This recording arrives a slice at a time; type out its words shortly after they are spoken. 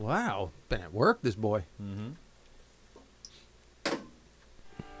Wow, been at work, this boy. Mm-hmm.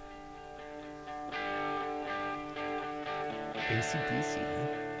 AC/DC, man.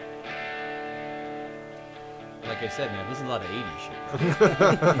 Like I said, man, listen to a lot of 80s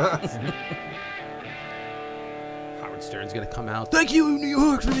shit. Howard Stern's gonna come out. Thank you, New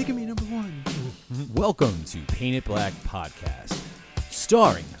York, for making me number one. Welcome to Paint It Black Podcast,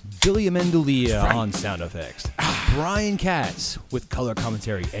 starring Billy Amendolia on sound effects, Brian Katz with color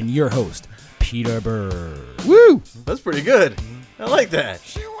commentary, and your host, Peter Bird. Woo! That's pretty good. I like that.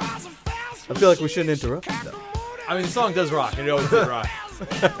 I feel like we shouldn't interrupt you, though. I mean, the song does rock, and it always did rock.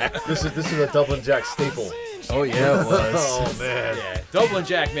 This is a Dublin Jack staple. Oh, yeah, it was. Oh, man. Yeah, Dublin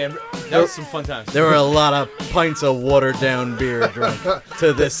Jack, man. That was some fun times. There were a lot of pints of watered-down beer drunk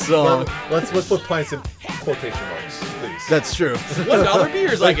to this song. Let's put pints in quotation marks, please. That's true. $1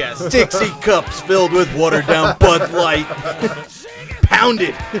 beers, I guess. Dixie cups filled with watered-down Bud Light.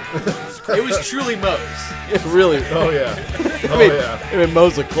 Pounded. It was truly Moe's. It really. Oh, yeah. I mean,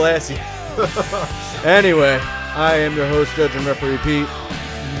 Mo's are classy. Anyway, I am your host, Judge and Referee Pete.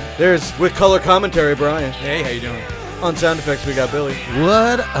 There's, with color commentary, Brian. Hey, how you doing? On sound effects, we got Billy.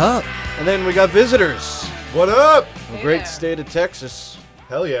 What up? And then we got visitors. What up? The great state of Texas.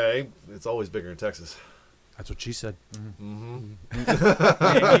 Hell yeah. It's always bigger in Texas. That's what she said. Man, you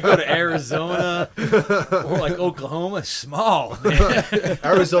go to Arizona or like Oklahoma, small. Man.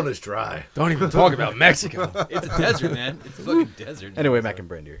 Arizona's dry. Don't even talk about Mexico. It's a desert, man. It's a fucking desert. Anyway, Mac and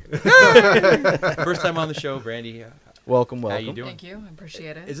Brandy. First time on the show, Brandy. Welcome. How you doing? Thank you. I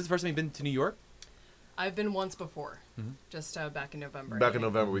appreciate it. Is this the first time you've been to New York? I've been once before, just back in November. Back in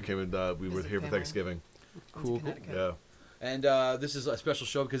November, we came in. We were Visit here for family. Thanksgiving. Cool. Yeah. And this is a special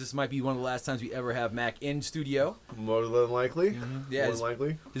show because this might be one of the last times we ever have Mac in studio. More than likely. Yeah, More than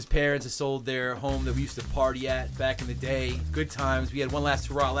likely. His parents have sold their home that we used to party at back in the day. Good times. We had one last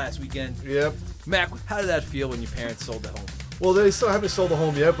hurrah last weekend. Yep. Mac, how did that feel when your parents sold the home? Well, they still haven't sold the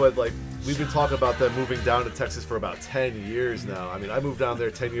home yet, but like we've been talking about them moving down to Texas for about 10 years now. I mean, I moved down there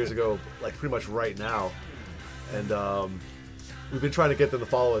 10 years ago, like pretty much right now, and we've been trying to get them to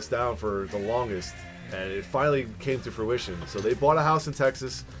follow us down for the longest, and it finally came to fruition. So they bought a house in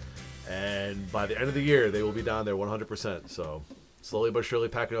Texas, and by the end of the year, they will be down there 100%. So slowly but surely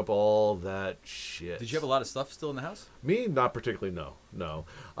packing up all that shit. Did you have a lot of stuff still in the house? Me, not particularly, no.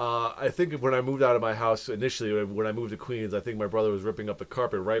 I think when I moved out of my house initially, when I moved to Queens, I think my brother was ripping up the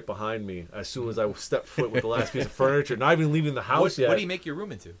carpet right behind me as soon as I stepped foot with the last piece of furniture, not even leaving the house yet. What do you make your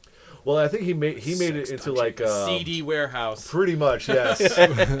room into? Well, I think he made it into like a CD warehouse. Pretty much, yes.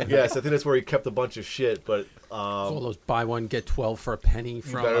 Yes, I think that's where he kept a bunch of shit, but All those buy one get 12 for a penny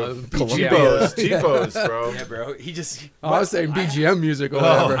from cheapos, bro. Yeah, bro. He just. I was saying BGM music or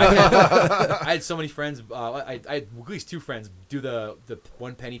whatever. I had so many friends. I had at least 2 friends do the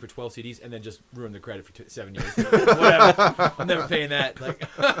 1 penny for 12 CDs and then just ruin the credit for 7 years. Whatever. I'm never paying that. Like,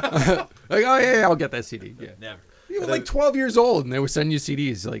 Like, oh yeah, I'll get that CD. Yeah. never. You were like 12 years old, and they were sending you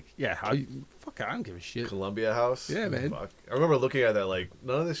CDs. Like, yeah, how you? Fuck, I don't give a shit. Columbia House. Yeah, man. Fuck. I remember looking at that like,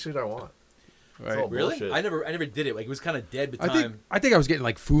 none of this shit I want. It's all Really? bullshit. I never did it. Like, it was kind of dead by I time. think I was getting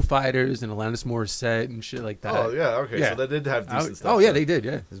like Foo Fighters and Alanis Morissette and shit like that. Oh yeah, okay. Yeah. So they did have decent stuff. Oh yeah, they did.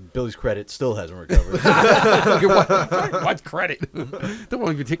 Yeah. Billy's credit still hasn't recovered. What credit? They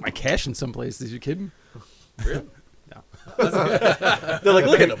won't even take my cash in some places. You kidding? Really? They're like,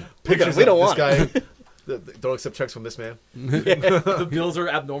 look at him. Pictures We don't of want this guy. Don't accept checks from this man. The bills are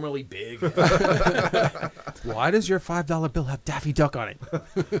abnormally big. Why does your $5 bill have Daffy Duck on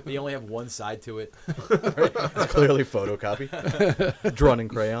it? They only have one side to it. It's clearly photocopy. Drawn in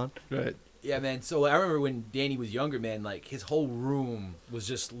crayon. Right. Yeah, man. So I remember when Danny was younger, man. Like his whole room was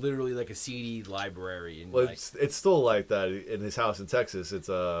just literally like a CD library, and Well, like, it's still like that in his house in Texas. It's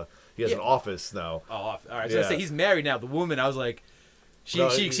he has an office now. all right. So I Yeah. say he's married now. The woman, I was like, No,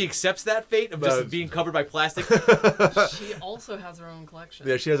 she accepts that fate of just being covered by plastic. She also has her own collection.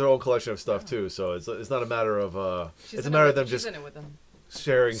 Yeah, she has her own collection of stuff too. So it's not a matter of She's it's a in matter it of them with- just she's in it with them.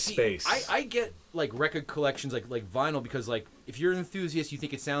 sharing See, space. I get like record collections like vinyl because like if you're an enthusiast, you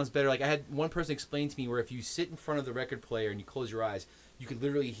think it sounds better. Like I had one person explain to me where if you sit in front of the record player and you close your eyes, you could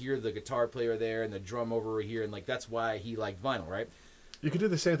literally hear the guitar player there and the drum over here, and like that's why he liked vinyl, right? You can do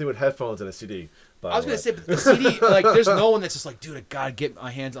the same thing with headphones and a CD. I was gonna say, but the CD, like, there's no one that's just like, dude, I gotta get my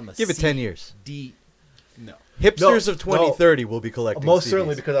hands on the. Give it 10 years. CD. No. Hipsters No, of 2030 will be collecting most CDs.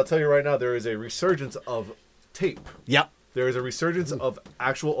 certainly, because I'll tell you right now, there is a resurgence of tape. Yep. There is a resurgence of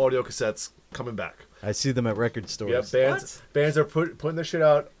actual audio cassettes coming back. I see them at record Yep, stores. bands are putting their shit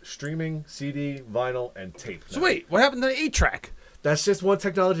out, streaming, CD, vinyl, and tape. So now. wait, what happened to the 8-track? That's just one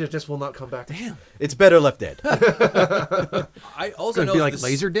technology that just will not come back. Damn. It's better left dead. I also It's gonna know be like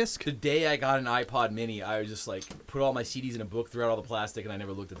Laserdisc. The day I got an iPod Mini, I was just like put all my CDs in a book, threw out all the plastic, and I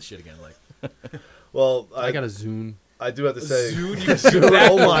never looked at the shit again. Like Well, I got a Zune. I do have to say, Zune, Zune,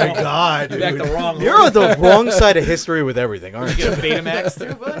 oh my god, you back the dude. wrong. You're on the wrong side of history with everything, aren't You you? get a Betamax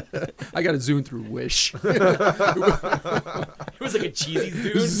too, bud? I got a Zune through Wish. It was like a cheesy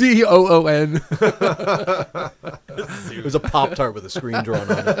Zune. ZOON. It was a Pop-Tart with a screen drawn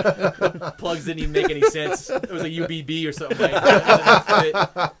on it. Plugs didn't even make any sense. It was a UBB or something like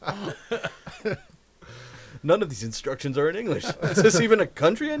that. It didn't fit. None of these instructions are in English. Is this even a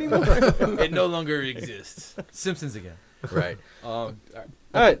country anymore? It no longer exists. Simpsons again. Right. All All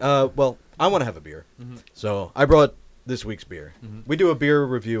right. Well, I want to have a beer. So I brought this week's beer. We do a beer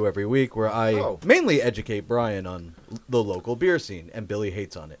review every week where I mainly educate Brian on the local beer scene, and Billy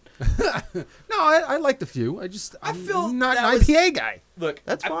hates on it. No, I liked a few. I feel not that an was- IPA guy. Look,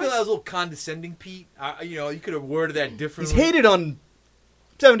 That's I fine. feel that was a little condescending, Pete. You could have worded that He's differently. hated on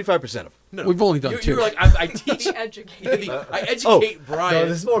 75% of them. No, We've only done you're, two. You're like, I teach. Be educated. I educate No, Brian.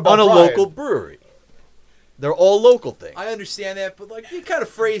 this is more about On a Brian. local brewery. They're all local things. I understand that, but like you kind of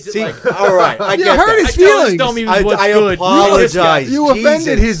phrased it See, like. all right, I You get hurt that. his I tell his feelings. dummy I, what's I good. apologize. You Jesus.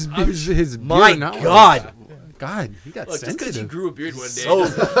 offended his My beer knowledge. God. God, he got Look, just because you sensitive. grew a beard one day. So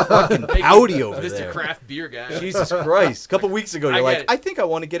fucking make you pouty over Mr. there. Craft Beer guy. Jesus Christ. A couple weeks ago, I you're get like, it. I think I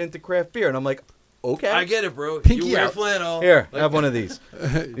want to get into craft beer. And I'm like, okay. I get it, bro. Pinky you wear out. flannel. Here, Like, have one of these. These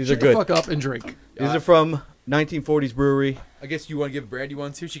are Shut the good. fuck up and drink. These are from 1940s brewery. I guess you want to give Brandy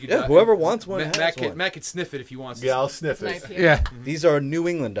one too. She could. Yeah, whoever wants one Matt, has one. Matt could sniff it if he wants. Yeah, to. I'll sniff It's it. an IPA. Yeah. These are New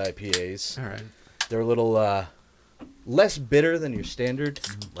England IPAs. All right. They're a little less bitter than your standard,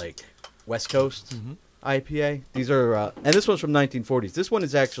 like West Coast IPA. These are, and this one's from 1940s. This one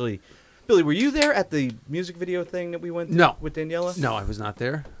is actually, Billy, were you there at the music video thing that we went to No. with Daniela? No, I was not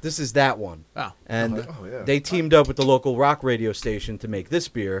there. This is that one. Oh. And Oh, yeah. they teamed up with the local rock radio station to make this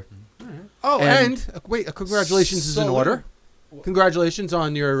beer. Oh, And- and wait, congratulations is in Salute. order. Congratulations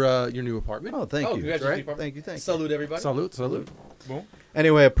on your new apartment. Oh, thank Oh, you. congratulations, Right? Department. Thank you, thank you. Salute everybody. Salute, salute.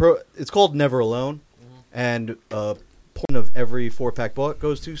 Anyway, it's called Never Alone, and a portion of every 4-pack bought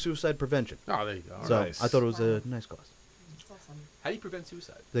goes to suicide prevention. Oh, there you go. All So right. Nice. I thought it was a nice cause. That's awesome. How do you prevent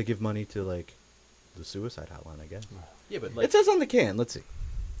suicide? They give money to like the suicide hotline, I guess. Yeah, but like It says on the can. Let's see.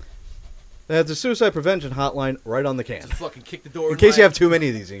 They have the suicide prevention hotline right on the can. just fucking kick the door. In case you have too many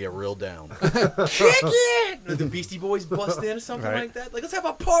of these, and you get real down. kick it. The Beastie Boys bust in or something Right. like that. Like let's have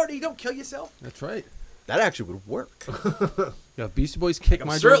a party. Don't kill yourself. That's right. That actually would work. Yeah, Beastie Boys kick I'm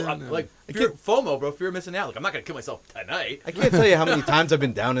my sure. door I'm, down. like fear, FOMO, bro. Fear of missing out. Like I'm not gonna kill myself tonight. I can't tell you how many times I've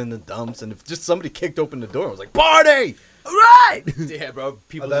been down in the dumps, and if just somebody kicked open the door, I was like, "Party!" All right. Yeah, bro.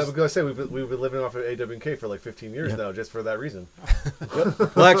 People. I was Just, going to say, we've been living off of AWK for like 15 years now, just for that reason.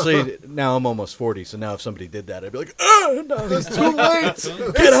 Well, actually, now I'm almost 40, so now if somebody did that, I'd be like, "Oh, no, it's too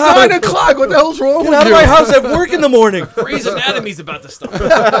late! Get out! 9 o'clock. What the hell's wrong Get with out of you? my house! I have work in the morning." Grey's Anatomy's about to start.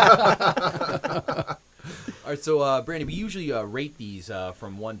 All right, so Brandy, we usually rate these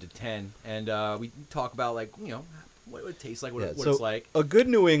from 1 to 10, and we talk about like what it tastes like, what Yeah, it's so like. a good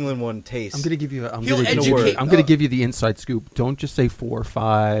New England one tastes. I'm gonna give you. He'll educate. I'm gonna give you the inside scoop. Don't just say 4 or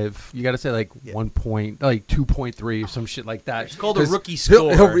 5. You got to say like 1 point, like 2.3 or some shit like that. It's called a 'Cause rookie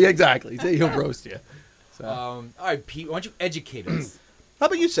he'll- score. exactly. He'll roast you. So. All right, Pete, why don't you educate us? How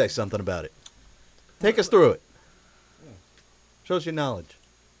about you say something about it? Take us through it. Shows your knowledge,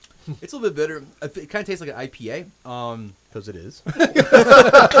 It's a little bit bitter. It kind of tastes like an IPA. because it is.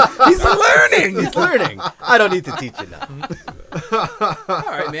 He's learning. He's learning. I don't need to teach you now. All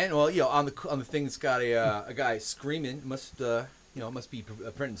right, man. Well, on the thing that's got a guy screaming must be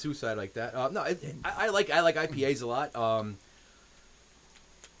preventing suicide like that. No, I like IPAs a lot.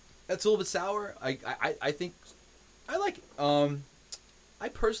 That's a little bit sour. I think I like it. I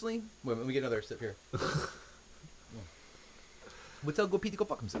personally wait. Let me get another sip here. We'll tell Pete to go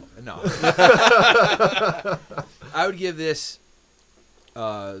fuck himself. No, I would give this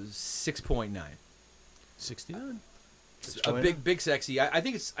 6.9. 69. A big sexy. I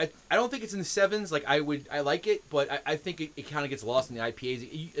think it's. I don't think it's in the 7s. Like I like it, but I think it kind of gets lost in the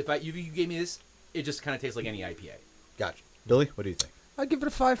IPAs. If you gave me this, it just kind of tastes like any IPA. Gotcha. Billy, what do you think? I'd give it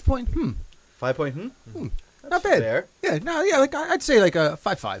a 5 point. 5 point? Not bad. Fair. Yeah, no, yeah. Like I'd say like a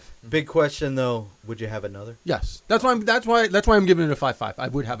 5.5. Big question though. Would you have another? Yes, that's why I'm giving it a 5.5. I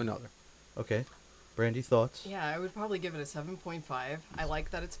would have another. Okay. Brandy, thoughts? Yeah, I would probably give it a 7.5. I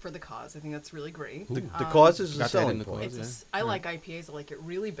like that it's for the cause. I think that's really great. The cause is a Got that in selling the point. cause. It's I like IPAs. I like it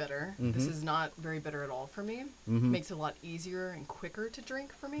really bitter. This is not very bitter at all for me. Makes it a lot easier and quicker to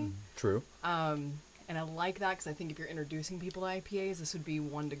drink for me. True. And I like that because I think if you're introducing people to IPAs, this would be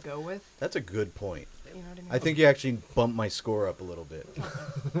one to go with. That's a good point. You know what I mean? I think you actually bumped my score up a little bit.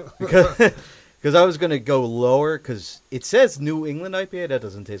 Because I was going to go lower because it says New England IPA. That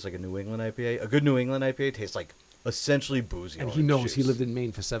doesn't taste like a New England IPA. A good New England IPA tastes like essentially boozy. And he orange knows juice. he lived in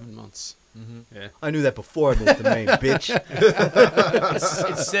Maine for 7 months. Yeah. I knew that before I moved to Maine, bitch.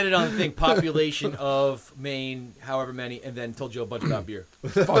 It said it on the thing, population of Maine, however many, and then told you a bunch about beer.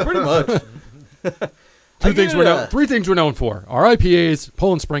 Pretty much. Three things we're known for: our IPAs,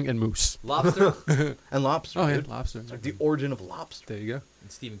 Poland Spring, and Moose. Lobster And lobster. Oh yeah, dude. lobster. It's like the origin of lobster. There you go.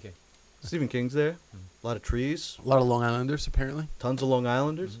 and Stephen King. Stephen King's there. A lot of trees. A lot of Long Islanders, apparently. Tons of Long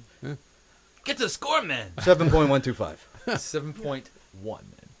Islanders. Get to the score, man. 7.125. 7.1, man.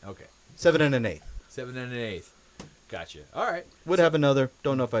 Okay. 7 and an eighth. 7 and an eighth. Gotcha. All right. Would have another.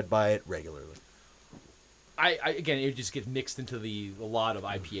 Don't know if I'd buy it regularly. I again, it just gets mixed into a lot of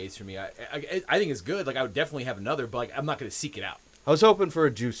IPAs for me. I think it's good. Like I would definitely have another, but like I'm not going to seek it out. I was hoping for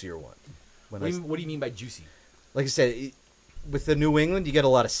a juicier one. When What do you mean by juicy? like I said, with the New England, you get a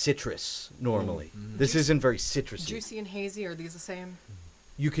lot of citrus normally. This isn't very citrusy. Juicy and hazy, are these the same?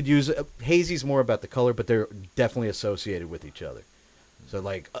 You could use hazy's more about the color, but they're definitely associated with each other. So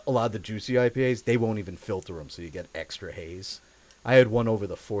like a lot of the juicy IPAs, they won't even filter them, so you get extra haze. I had one over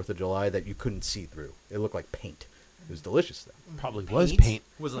the 4th of July that you couldn't see through. It looked like paint. It was delicious though. Probably was paint.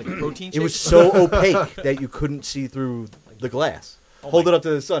 Was it like a protein It shake? was so opaque that you couldn't see through the glass. Hold it up to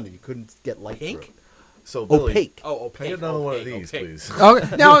the sun, and you couldn't get light Pink? through it. So Billy, Opaque. Oh, can I opaque. get another one of opaque, these, opaque. please?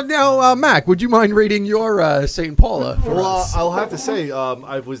 Oh, now, Mac, would you mind reading your St. Paula for Well, us? I'll have to say,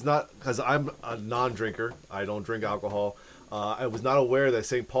 I was not, because I'm a non-drinker. I don't drink alcohol. I was not aware that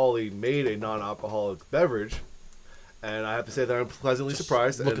St. Pauli made a non-alcoholic beverage, and I have to say that I'm pleasantly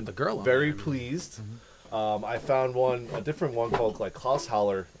surprised. look and at the girl on very there. pleased. I found a different one called like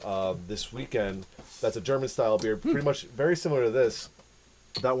Klaushaller this weekend. That's a German-style beer, pretty much very similar to this.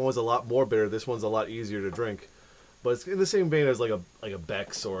 That one was a lot more bitter. This one's a lot easier to drink, but it's in the same vein as like a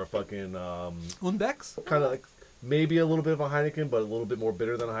Beck's or a fucking Unbex? kind of like maybe a little bit of a Heineken, but a little bit more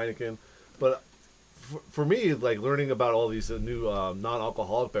bitter than a Heineken. But for me, like learning about all these new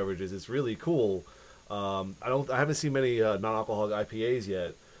non-alcoholic beverages, it's really cool. I haven't seen many non-alcoholic IPAs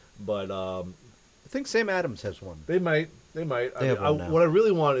yet, but I think Sam Adams has one. they might. They have one now. What I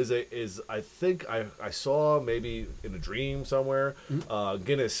really want is I think I saw maybe in a dream somewhere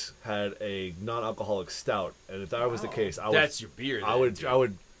Guinness had a non-alcoholic stout, and if that was the case, I would. That's your beer. I would. then, I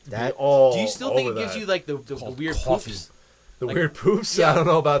would. That- be all Do you still think over it gives that. you like the weird poops? the like- weird poops? Yeah. I don't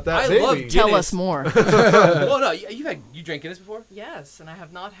know about that. I maybe. love Tell Guinness. us more. Well, no, you drank Guinness before? Yes, and I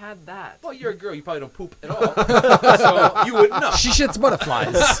have not had that. Well, you're a girl. You probably don't poop at all, so you wouldn't know. She shits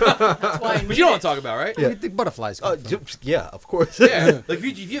butterflies. That's why I But you know what I'm talking about, right? Where do you think butterflies come from? Yeah, of course. Yeah. Like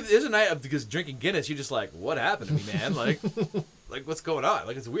if you there's a night of because drinking Guinness, you're just like, what happened to me, man? Like what's going on?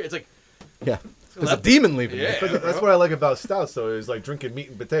 Like it's weird. It's like Yeah. There's a demon leaving me. yeah. That's bro. what I like about stouts, though. It was like drinking meat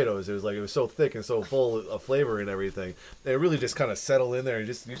and potatoes. It was so thick and so full of flavor and everything. And it really just kind of settled in there. And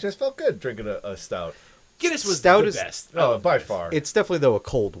you just felt good drinking a stout. Guinness was Stout the is- best. Oh, by far. It's definitely, though, a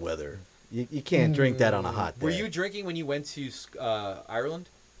cold weather. You can't drink that on a hot day. Were you drinking when you went to Ireland?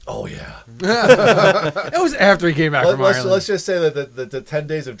 Oh yeah. It was after he came back from Ireland. Let's just say that the 10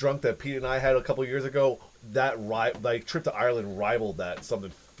 days of drunk that Pete and I had a couple years ago, that trip to Ireland rivaled that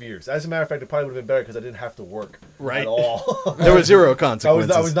something fierce. As a matter of fact, it probably would have been better because I didn't have to work Right. at all. There were zero I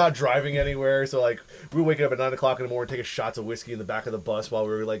consequences. was not driving anywhere, so like we were waking up at 9 o'clock in the morning, taking shots of whiskey in the back of the bus while we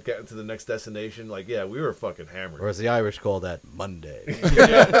were like getting to the next destination. Like, yeah, we were fucking hammered. Or as the Irish call that, Monday.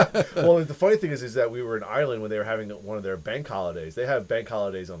 Well, the funny thing is that we were in Ireland when they were having one of their bank holidays. They have bank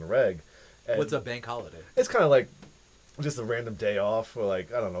holidays on the reg. And What's a bank holiday? It's kind of like just a random day off, or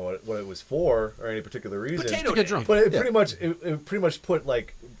like I don't know what it was for or any particular reason. Potato To get day. drunk. But it pretty much put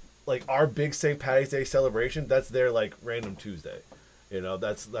like our big St. Patty's Day celebration. That's their like random Tuesday. You know,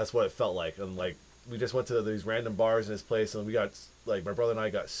 that's what it felt like. And like we just went to these random bars in this place, and we got like my brother and I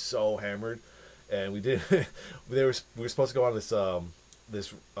got so hammered, and we were supposed to go on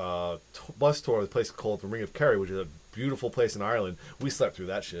this bus tour of a place called the Ring of Kerry, which is a beautiful place in Ireland. We slept through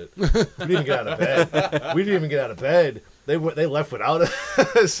that shit. We didn't even get out of bed. We didn't even get out of bed. They left without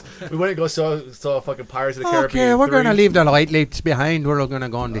us. We went and go saw fucking Pirates of the Caribbean. Okay, we're 3. going to leave the light lights behind. We're going to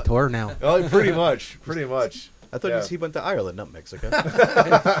go on the tour now. Oh, pretty much. I thought Yeah. he went to Ireland, not Mexico.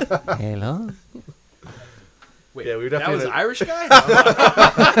 Hello? Wait, Yeah, we were that definitely was in an a- Irish guy?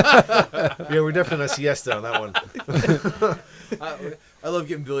 Yeah, we're definitely on a siesta on that one. I love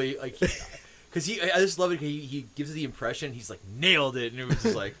getting Billy like because I just love it. He gives the impression he's like nailed it, and it was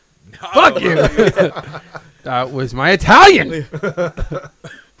just like no. Fuck you. That was my Italian.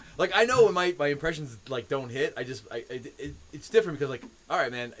 Like I know when my impressions like don't hit, it's different because like, all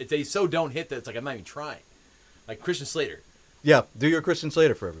right, man, they so don't hit that it's like I'm not even trying. Like Christian Slater. Yeah, do your Christian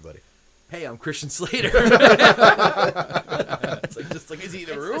Slater for everybody. Hey, I'm Christian Slater. It's like just like, is he in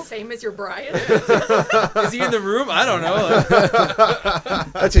the It's room? the same as your Brian. Is he in the room? I don't know.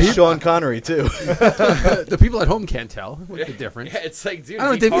 That's a Sean Connery too. The people at home can't tell what the difference. Yeah, it's like, dude, I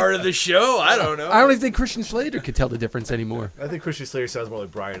don't is he think- part of the show? I don't know. I don't even think Christian Slater could tell the difference anymore. I think Christian Slater sounds more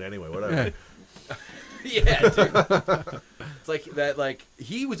like Brian anyway. Whatever. Yeah, dude. It's like that. Like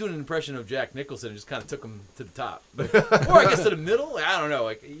he was doing an impression of Jack Nicholson and just kind of took him to the top, or I guess to the middle. I don't know.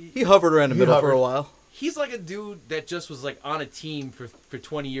 Like He hovered around the middle for a while. he's like a dude that just was like on a team for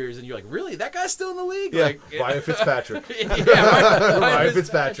 20 years, and you're like, really? That guy's still in the league? Yeah. Like, Ryan Fitzpatrick. yeah, Ryan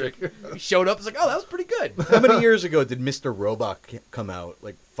Fitzpatrick. He showed up. It's like, oh, that was pretty good. How many years ago did Mr. Robot come out?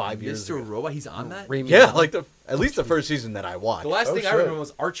 Like 5 years Mr. ago. Robot, he's on that. Raimi Yeah, Malek. like at least the first season that I watched. The last Oh, thing I shit. remember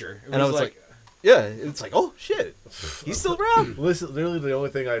was Archer. It and I was like, yeah, it's like, oh shit, he's still around. Listen, literally the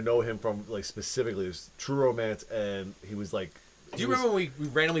only thing I know him from like specifically is True Romance, and he was like. do you remember when we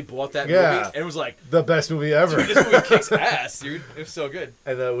randomly bought that Yeah. movie and it was like, the best movie ever? dude, this movie kicks ass, dude. It was so good.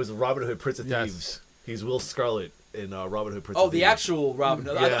 And it was Robin Hood, Prince of Yes. Thieves. He's Will Scarlet in Robin Hood, Prince Oh, of the Thieves. actual Robin.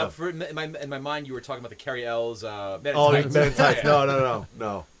 Yeah. In my mind, you were talking about the Carrie Ells. Men in Oh, Tights. Men in Tights. Yeah.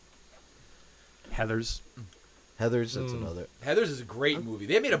 No. Heathers. Heather's, that's another. Heathers is a great movie.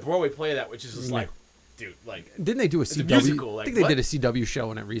 They made a Broadway play of that, which is just like, dude, like Didn't they do a a CW? musical, like, I think they what? did a CW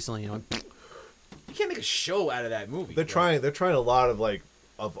show on it recently. You know, you can't make a show out of that movie. They're bro. trying a lot of like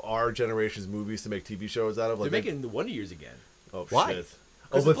of our generation's movies to make TV shows out of. They're Like making the Wonder Years again. Oh Why? shit! 'Cause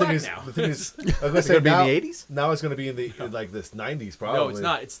Oh, it's but black the thing is, I was gonna It's say gonna be in now, the 80s? Now it's gonna be in like this 90s probably. No, it's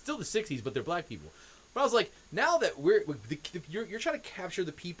not. It's still the 60s, but they're black people. But I was like, now that you're trying to capture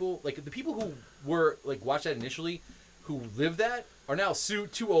the people, like the people who were like watched that initially, who lived that, are now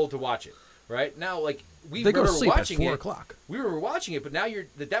too old to watch it. Right now, like we they go were to sleep at watching 4 it. o'clock. We were watching it, but now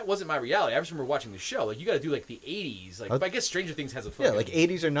that wasn't my reality. I just remember watching the show. Like you got to do like the 80s. Like but I guess Stranger Things has a Yeah, fucking, like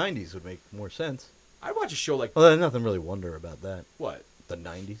 80s or 90s would make more sense. I'd watch a show like Well, there's nothing really wonder about that. what? The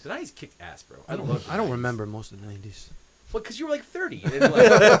 90s. The 90s kicked ass, bro. I don't remember most of the 90s. Well, because you were like 30, and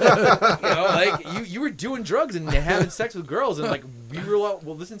like, you know, like you were doing drugs and having sex with girls, and like we were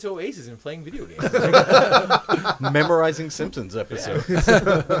listening to Oasis and playing video games. Memorizing Simpsons episodes. This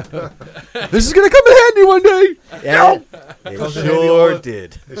is gonna come in handy one day. Yeah, it Comes in handy sure all-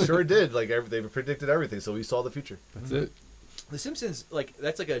 did. It sure did. Like they predicted everything, so we saw the future. That's it. The Simpsons, like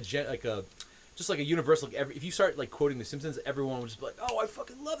that's like just like a universal. Like if you start like quoting The Simpsons, everyone would just be like, "Oh, I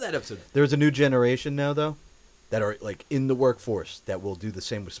fucking love that episode." There's a new generation now, though, that are like in the workforce that will do the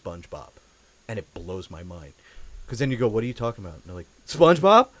same with SpongeBob, and it blows my mind. Because then you go, "What are you talking about?" And they're like,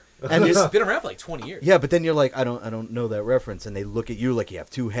 "SpongeBob," and It's it's, been around for like 20 years. yeah, but then you're like, "I don't know that reference," and they look at you like you have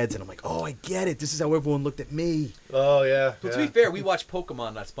two heads, and I'm like, "Oh, I get it. This is how everyone looked at me." Oh yeah. But to be fair, we watched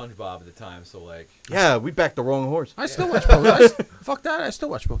Pokemon, not SpongeBob, at the time. So like, Yeah, we backed the wrong horse. I still watch Pokemon. Fuck that. I still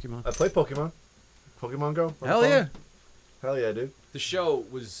watch Pokemon. I play Pokemon. Pokemon Go. on Hell the phone. yeah. Hell yeah, dude. the show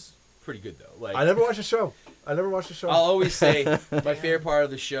was pretty good though. Like I never watched the show. I'll always say my favorite part of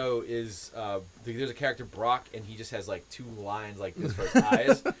the show is there's a character Brock, and he just has like two lines like this for his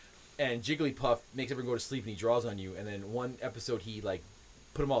eyes, and Jigglypuff makes everyone go to sleep, and he draws on you. And then one episode he like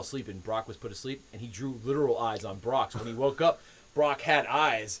put them all to sleep, and Brock was put to sleep, and he drew literal eyes on Brock. So when he woke up, Brock had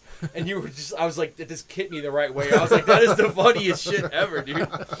eyes, and I was like, this hit me the right way. I was like, that is the funniest shit ever, dude.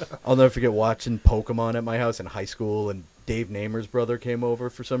 I'll never forget watching Pokemon at my house in high school, and Dave Namer's brother came over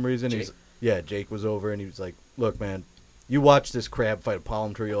for some reason. Jake? Jake was over, and he was like, "Look, man, you watch this crab fight a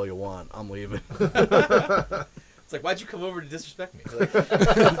palm tree all you want. I'm leaving." It's like, why'd you come over to disrespect me? Like,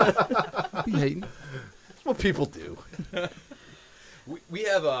 You hating? That's what people do. we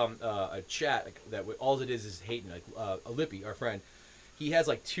have a chat that all it is hating. Like Lippy, our friend, he has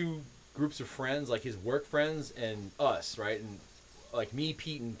like two groups of friends, like his work friends and us, right? And like me,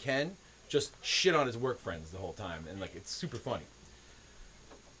 Pete, and Ken just shit on his work friends the whole time, and like it's super funny.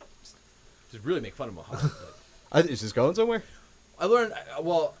 Just really make fun of him. Is this going somewhere? I learned.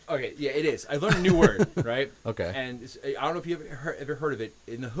 Well, okay, yeah, it is. I learned a new word, right? Okay. And I don't know if you ever heard of it.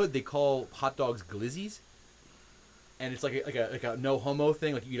 In the hood, they call hot dogs glizzies, and it's like a no homo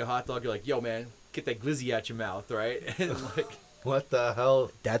thing. Like you eat a hot dog, you're like, "Yo, man, get that glizzy out your mouth," right? And like, What the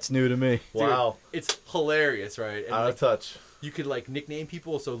hell? That's new to me. dude, Wow. it's hilarious, right? And Out like, of touch. you could like nickname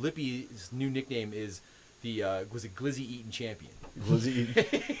people. So Lippy's new nickname is was it Glizzy Eating Champion?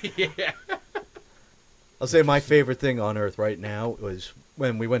 Yeah. I'll say my favorite thing on earth right now was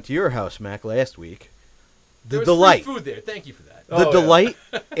when we went to your house, Mac, last week. There The was delight. free food there. Thank you for that. The Oh, yeah. delight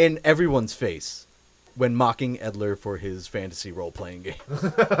in everyone's face when mocking Edler for his fantasy role-playing game.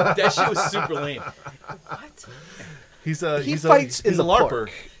 That shit was super lame. What? He he's fights he's in a the larper.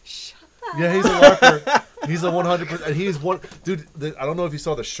 park. Shut Yeah, he's a larper. He's a 100%. And he's one dude. I don't know if you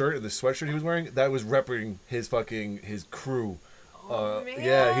saw the shirt and the sweatshirt he was wearing. That was repping his crew. man.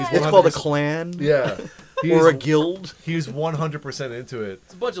 Yeah, he's 100%. It's called a clan. Yeah, Or a guild. He's 100% into it.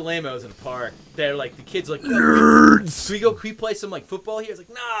 It's a bunch of lamos in a park. They're like, the kids are like, nerds. Can we play some like football here? It's like,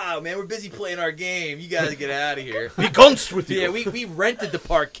 nah, man, we're busy playing our game. You guys get out of here. Be guns with you. Yeah, we rented the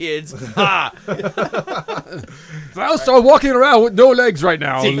park, kids. Ah, If I start walking around with no legs right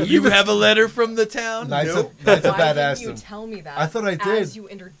now, do you have a letter from the town? Knights Nope. of Knights of Why Badass. didn't you tell me that? I thought I did. As you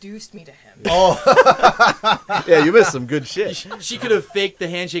introduced me to him. Oh, Yeah, you missed some good shit. She could have faked the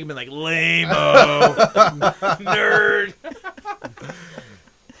handshake and been like, lame-o, nerd.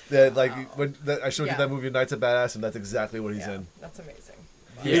 yeah, like when I showed you Yeah. that movie Knights of Badass, and that's exactly what he's Yeah, in. that's amazing.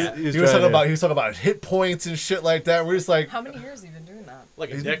 Yeah, He was talking about hit points and shit like that. We're just like How many years have you been doing that?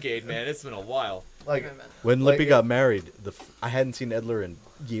 like a decade, man. It's been a while. like Wait a minute. When Like, Lippy got married, I hadn't seen Edler in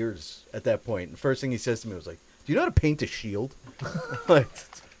years at that point. The first thing he says to me was like, "Do you know how to paint a shield?" Like,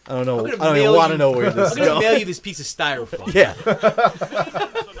 I don't know. I'm I gonna don't even mail want to you- know where this I'm is gonna going. mail you this piece of styrofoam. Yeah.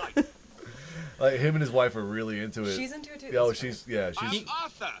 like him and his wife are really into it. She's into it too. Yo, That's she's funny. yeah, I'm she's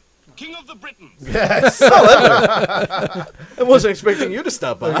Arthur, King of the Britons. yes. I wasn't expecting you to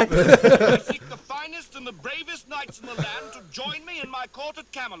stop by. I seek the finest and the bravest knights in the land to join me in my court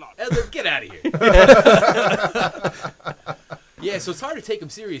at Camelot. Edler, get out of here. Yeah, so it's hard to take him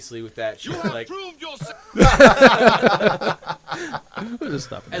seriously with that You shit. have Like, proved yourself. Just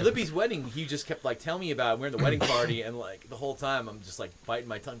stop it. at Lippy's wedding, he just kept like telling me about it. We're in the wedding party, and like the whole time, I'm just like biting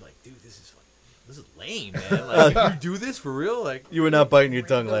my tongue, like, dude, this is lame, man. Like, you do this for real? Like, You were not biting your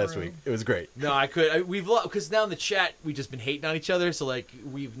tongue last week. It was great. no, I could. We've because now in the chat we've just been hating on each other. So like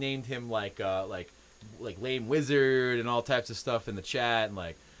we've named him like lame wizard and all types of stuff in the chat, and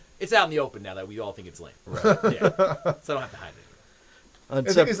like it's out in the open now that we all think it's lame. Right. Yeah. So I don't have to hide it. And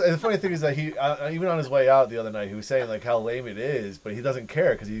the funny thing is that he even on his way out the other night, he was saying like how lame it is, but he doesn't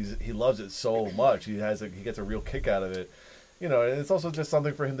care because he loves it so much. He gets a real kick out of it. You know, and it's also just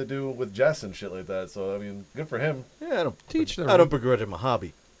something for him to do with Jess and shit like that. So I mean, good for him. Yeah, I don't Teach their I don't own. begrudge him a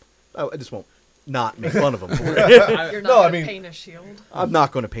hobby. I just won't not make fun of him for it. You're not No, I gonna mean- paint a shield. I'm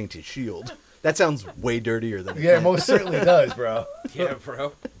not going to paint his shield. That sounds way dirtier than Yeah, it most certainly does, bro. Yeah,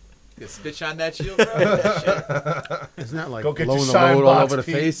 bro. You spit shine that shield, bro. Shit. Isn't that like Go get blowing your the shine load all box, over the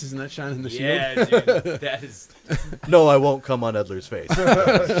Pete. face? Isn't that shining the shield? Yeah, dude. That is No, I won't come on Edler's face.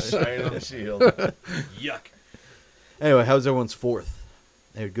 Shine on the shield. yuck. Anyway, how's everyone's fourth?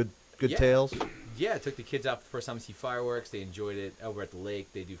 They had good Yeah. tales. Yeah, I took the kids out for the first time to see fireworks. They enjoyed it over at the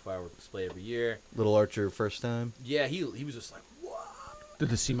lake. They do fireworks display every year. Little Archer first time. Yeah, he was just like, what? Did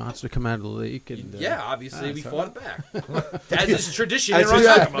the sea monster come out of the lake? And, Yeah, obviously we so- fought it back. That is tradition in That's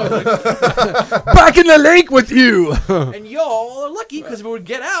Rockama. back in the lake with you. And y'all are lucky because if it would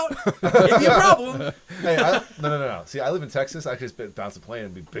get out, it'd be a problem. Hey, no. See, I live in Texas. I could just bounce a plane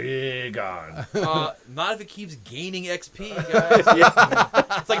and be big on. Not if it keeps gaining XP, guys.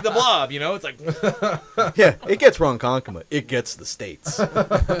 It's like the blob, you know? It's like, Yeah, it gets Ronkonkoma. It gets the states.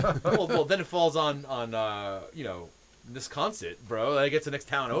 well, then it falls on Wisconsin, bro. That gets the next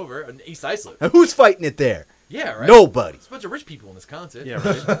town over, East Islip. And who's fighting it there? Yeah, right? Nobody. It's a bunch of rich people in Wisconsin. Yeah,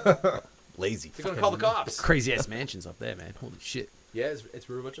 right. Lazy. They're going to call the cops. Crazy ass mansions up there, man. Holy shit. Yeah, it's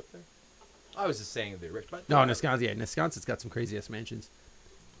real rich up there. I was just saying they're rich, but No, Wisconsin. Yeah, Wisconsin's got some crazy ass mansions.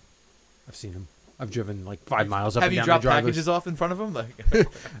 I've seen them. I've driven like 5 miles up Have and you down dropped the driveways. packages off in front of them? Like,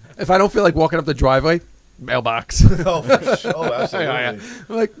 If I don't feel like walking up the driveway, mailbox. Oh, for sure. Oh, absolutely. I'm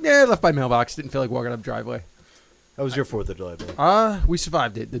like, yeah, I left my mailbox. Didn't feel like walking up driveway. How was your 4th of July, man? We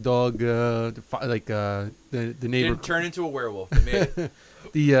survived it. The dog, the neighbor, didn't turn into a werewolf. They made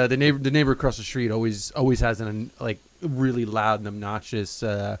it. the neighbor across the street always has an like really loud and obnoxious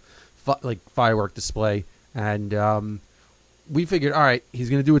firework display, and we figured, all right, he's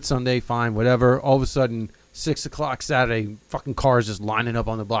gonna do it Sunday, fine, whatever. All of a sudden, 6 o'clock Saturday, fucking cars just lining up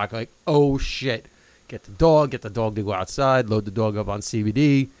on the block, like, oh shit, get the dog to go outside, load the dog up on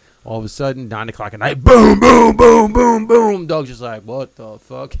CBD. All of a sudden, 9 o'clock at night, boom, boom, boom, boom, boom. Dog's just like, what the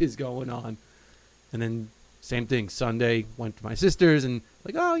fuck is going on? And then same thing, Sunday, went to my sister's and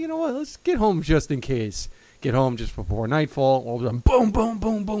like, oh, you know what, let's get home just in case. Get home just before nightfall. All of a sudden, boom, boom,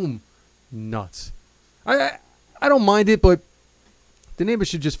 boom, boom. Nuts. I don't mind it, but the neighbors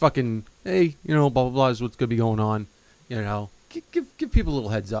should just fucking, hey, you know, blah, blah, blah is what's going to be going on. You know, give people a little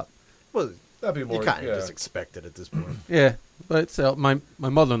heads up. Well, That'd be you more. kind of yeah. just expect it at this point. Yeah, but my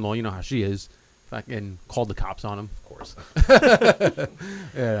mother-in-law, you know how she is. Fucking called the cops on him. Of course. hours.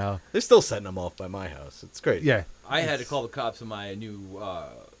 You know. They're still setting them off by my house. It's great. Yeah. I had to call the cops on my new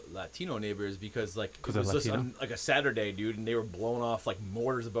Latino neighbors because it they're was just Latino? on, like a Saturday, dude, and they were blowing off like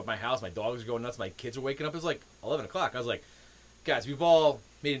mortars above my house. My dogs were going nuts. My kids were waking up. It was like 11 o'clock. I was like, guys, we've all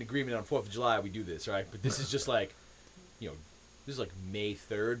made an agreement on 4th of July. We do this, right? But this is just like, this is like May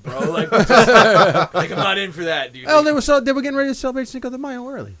 3rd, bro. Like, I'm not in for that, dude. Oh, they were getting ready to celebrate Cinco de Mayo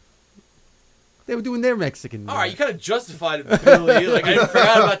early. They were doing their Mexican. All right, you kind of justified it, Billy. Like I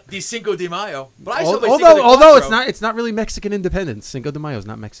forgot about the Cinco de Mayo, but I celebrate although Cinco de although Cuatro. it's not really Mexican independence. Cinco de Mayo is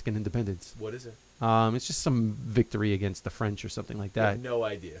not Mexican independence. What is it? It's just some victory against the French or something like I that. have no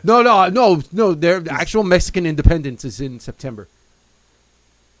idea. No. Their actual Mexican independence is in September.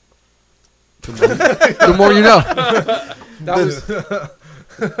 The more you know. That was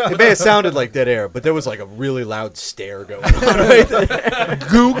It may have sounded like dead air, but there was like a really loud stare going on right there.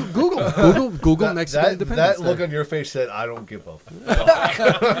 Google Mexican That independence. look Day. on your face said, "I don't give a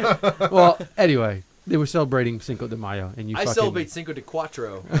fuck." Well, anyway, they were celebrating Cinco de Mayo, and I celebrate Cinco de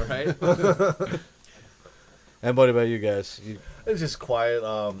Cuatro. All right. And what about you guys? It was just quiet.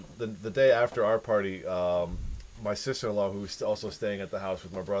 The day after our party, my sister-in-law, who was also staying at the house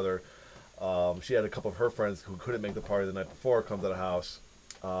with my brother, she had a couple of her friends who couldn't make the party the night before come to the house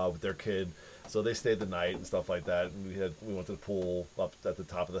with their kid. So they stayed the night and stuff like that. And we went to the pool up at the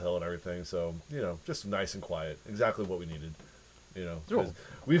top of the hill and everything. So, just nice and quiet. Exactly what we needed. 'Cause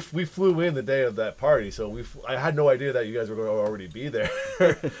we flew in the day of that party, so I had no idea that you guys were going to already be there.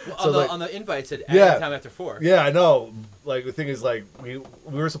 On the invite it said Yeah. time after 4. Yeah, I know. Like the thing is, like we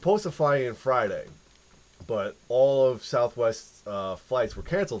were supposed to fly in Friday, but all of Southwest's flights were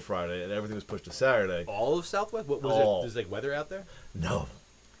canceled Friday, and everything was pushed to Saturday. All of Southwest? What was All. it? There's like weather out there? No.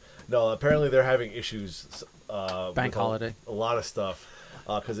 Apparently they're having issues. Bank with holiday. A lot of stuff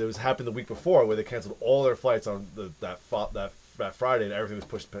because it was happened the week before where they canceled all their flights on that Friday, and everything was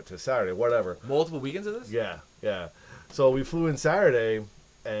pushed to Saturday. Whatever. Multiple weekends of this? Yeah. So we flew in Saturday,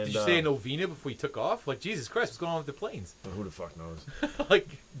 and Did you stay in Novena before you took off? Like, Jesus Christ, what's going on with the planes? who the fuck knows? Like,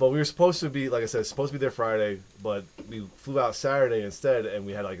 But we were supposed to be, like I said, supposed to be there Friday, but we flew out Saturday instead, and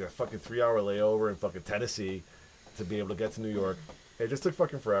we had like a fucking 3-hour layover in fucking Tennessee to be able to get to New York. It just took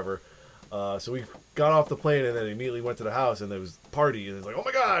fucking forever. So we got off the plane and then immediately went to the house, and there was party, and it was like, oh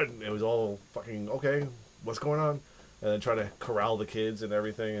my god! And it was all fucking, okay, what's going on? And then trying to corral the kids and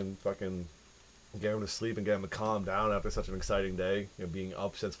everything, and fucking get them to sleep and get them to calm down after such an exciting day, being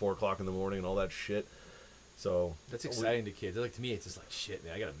up since 4 o'clock in the morning and all that shit. So that's exciting to kids. Like, to me, it's just like, shit,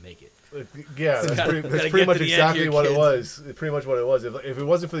 man, I gotta make it. Yeah, that's Gotta pretty get much to the end exactly here, what it kids. was. Pretty much what it was. If it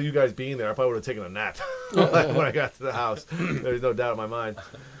wasn't for you guys being there, I probably would have taken a nap when I got to the house. There's no doubt in my mind.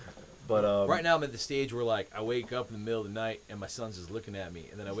 But Right now, I'm at the stage where, like, I wake up in the middle of the night and my son's just looking at me,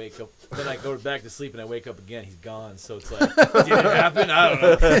 and then I wake up, then I go back to sleep and I wake up again. He's gone. So it's like, did it happen? I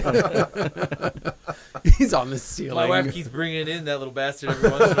don't know. He's on the ceiling. My wife keeps bringing in that little bastard every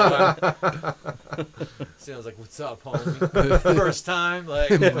once in a while. So I was like, "What's up, homie? First time, like."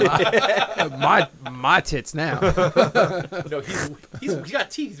 my tits now. No, he's got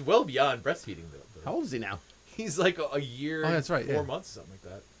teeth. He's well beyond breastfeeding though. How old is he now? He's like a year. Oh, that's right, 4 yeah. months, or something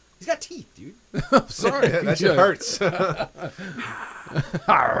like that. He's got teeth, dude. Sorry, that shit hurts.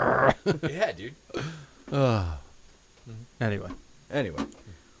 Yeah, dude. Anyway,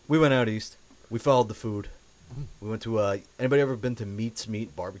 We went out east. We followed the food. We went to anybody ever been to Meat's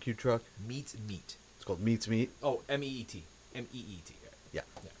Meat barbecue truck? Meat. It's called Meat's Meat. Oh, MEET. MEET. Yeah.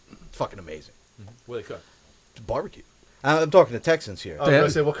 It's fucking amazing. What do they cook? It's barbecue. I'm talking to Texans here. I was going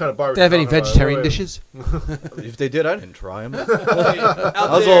to say, what kind of barbecue? do they have any talking about? vegetarian Wait. dishes? If they did, I didn't try them. I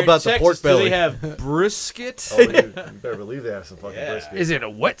was all about the pork belly. Do they have brisket? Oh, you better believe they have some fucking Yeah. brisket. Is it a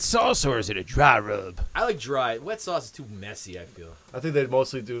wet sauce or is it a dry rub? I like dry. Wet sauce is too messy, I feel. I think they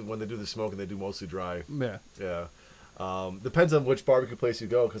mostly do, when they do the smoking, they do mostly dry. Yeah. Yeah. Depends on which barbecue place you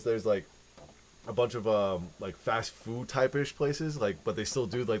go, because there's like a bunch of like fast food type-ish places, but they still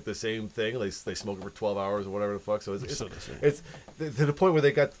do like the same thing. They smoke it for 12 hours or whatever the fuck. So it's to the point where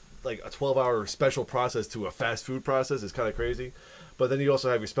they got like a 12-hour special process to a fast food process is kind of crazy. But then you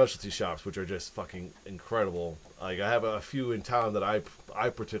also have your specialty shops, which are just fucking incredible. Like I have a few in town that I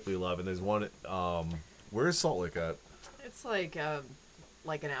particularly love, and there's one. Where is Salt Lake at? It's like an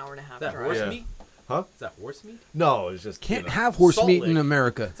hour and a half Is that drive. horse Yeah. meat? Huh? Is that horse meat? No, it's just Can't you know. have horse Salt meat Lake. in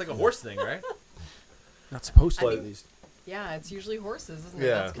America. It's like a horse thing, right? Not supposed to, I at think- least. Yeah, it's usually horses, isn't it?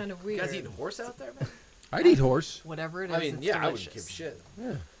 Yeah. That's kind of You weird. guys eating horse out there, man? I'd eat horse. Whatever it is, I mean, it's yeah, delicious. I wouldn't give a shit.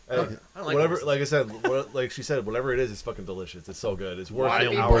 Yeah. And I don't like whatever, horses. like I said, like she said, whatever it is, it's fucking delicious. It's so good. It's worth Wild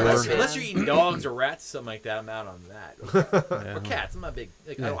an boar. hour. Unless, Yeah. unless you're eating dogs or rats or something like that, I'm out on that. Yeah. Or cats. I'm not big.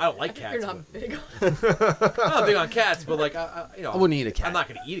 Like, Yeah. I don't like You're cats. not big. I'm not big on cats, but like you know, I wouldn't eat a cat. I'm not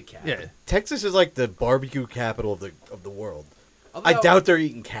gonna eat a cat. Yeah. Texas is like the barbecue capital of the world. Although, I doubt they're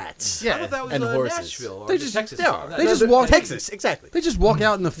eating cats. Yeah. I thought that was and horses. Nashville or They just just- Texas. yeah, That- they just that- walk- Texas, exactly. They just walk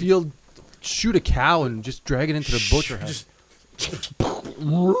out in the field, shoot a cow, and just drag it into the butcher house.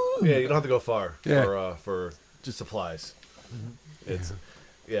 Yeah, you don't have to go far Yeah. for just supplies. It's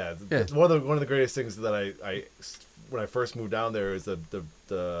yeah, Yeah. one of the greatest things that I when I first moved down there is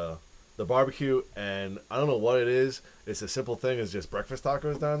the barbecue, and I don't know what it is. It's a simple thing. It's just breakfast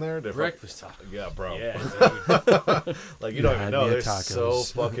tacos down there. They're breakfast taco. yeah, bro. Yeah, dude. Like you don't Yeah, even know. yeah, They're so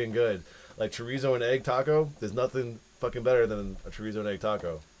tacos. fucking good. Like chorizo and egg taco. There's nothing fucking better than a chorizo and egg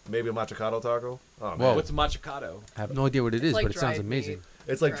taco. Maybe a machacado taco. Oh man, Whoa. What's a machacado? I have no idea what it is, like but it sounds dried amazing. meat.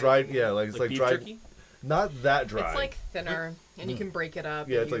 it's like Dried dried. Yeah, like it's like beef dried. jerky? Not that dry. It's like thinner, and you can break it up.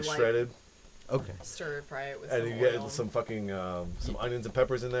 yeah, and it's you, like shredded. Okay. Stir fry it with And some you get oil. some fucking some onions and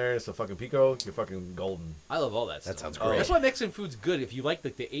peppers in there, some fucking pico. You're fucking golden. I love all that stuff. sounds great. That's why Mexican food's good. If you like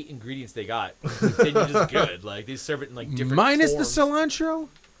the 8 ingredients they got, then you're just good. Like they serve it in like different Minus forms. the cilantro.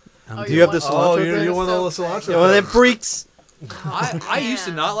 Oh, Do you have the want- cilantro Oh, you're thing? one of those So cilantro. Yeah, one of them freaks. I used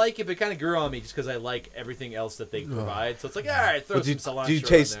to Yeah. not like it, but it kind of grew on me just because I like everything else that they provide. So it's like, all right, throw Well, do, some cilantro. do you in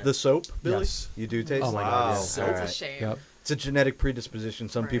taste there. the soap, Billy? Yes. You do taste. Oh my it? God, yeah. So That's Alright. a shame. Yep. It's a genetic predisposition.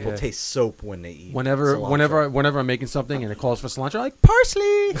 Some Right. people Yeah. taste soap when they eat. Whenever, cilantro. whenever I'm making something and it calls for cilantro, I'm like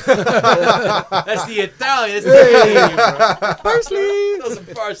parsley, That's the Italian. That's the parsley. Throw some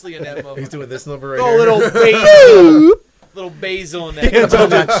parsley in that He's motherfucker. doing this number right Throw a here. little basil in that.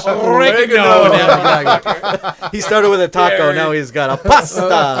 Oregano Oregano. in that motherfucker. He started with a taco. There Now it- he's got a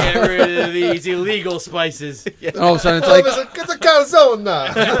pasta. Get rid of these illegal spices. All of a sudden, it's Oh, like, it's a calzone.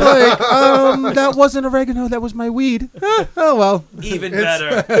 that wasn't oregano, that was my weed. Oh well, Even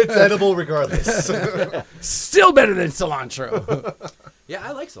better. It's edible regardless. still better than cilantro. Yeah,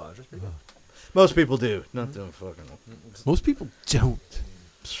 I like cilantro. It's pretty good. Most people do. Not doing fucking. Most people don't.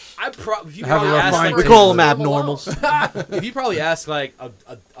 If you Have probably a ask refined like, We call them abnormals. if you probably ask like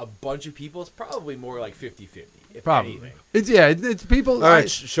a bunch of people, it's probably more like 50-50. If Probably. anything. It's people. All right,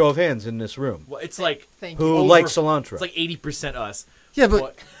 show of hands in this room. Well, it's like Thank you. Who over- likes cilantro? it's like 80% us. Yeah,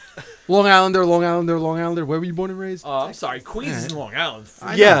 but Long Islander, Long Islander, Long Islander. Where were you born and raised? I'm sorry, Queens is in Long Island.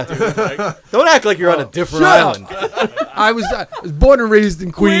 yeah. Dude, like, Don't act like you're on a different shut island. I was born and raised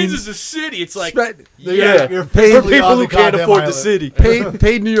in Queens Queens. is a city. It's like Spe- yeah. You're For physically people on who the can't goddamn afford the island. city.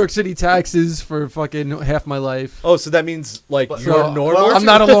 paid New York City taxes for fucking half my life. Oh, so that means like But- you're So, normal. well, I'm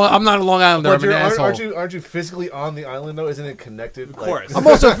not a Long Islander. But I'm an you're, asshole. aren't you physically on the island though? Isn't it connected? Of course. I'm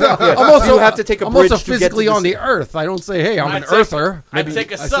also You have to take a I'm bridge also to get to physically the on the city. earth. I don't say, hey, I'm I'd an take- earther. I'd Maybe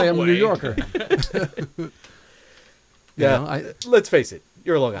take a I say I'm a New subway. Yorker. Yeah. You know, Let's face it.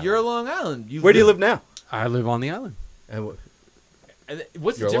 You're a Long Island. You're a Long Island. Where do you live now? I live on the island. And And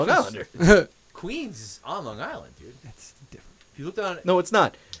what's You're a the Long difference? Islander. Queens is on Long Island, dude. That's different. If you look down. No, it's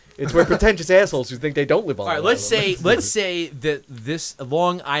not. It's where pretentious assholes who think they don't live on. All right, Long let's Island. say that this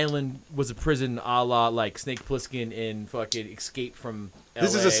Long Island was a prison, a la like Snake Plissken in fucking Escape from.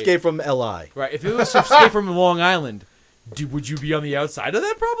 This is LA. Escape from L.I. Right. If it was Escape from Long Island, would you be on the outside of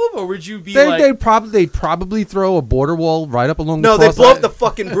that problem, or would you be like? They'd probably throw a border wall right up along No, the they blow up the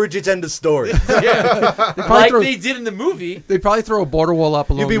fucking bridges. End of story. like they did in the movie. They'd probably throw a border wall up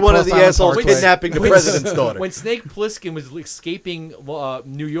along You'd be the one of the Cross Island assholes Parkway. kidnapping the president's daughter. When Snake Plissken was escaping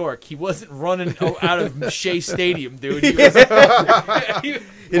New York, he wasn't running out of Shea Stadium, dude.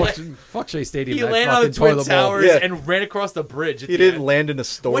 He was, Fuck Shea Stadium. he that landed on the fucking Twin toilet bowl. Towers Yeah. and ran across the bridge. At He the didn't end. land in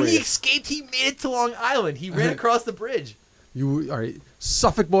Astoria. When he escaped, he made it to Long Island. He ran across the bridge. You all right?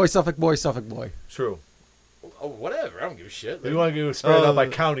 Suffolk boy, Suffolk boy, Suffolk boy. True. Oh, whatever. I don't give a shit. If you want to go spread it out by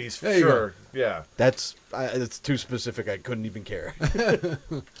counties, there you sure. Yeah. That's too specific. I couldn't even care.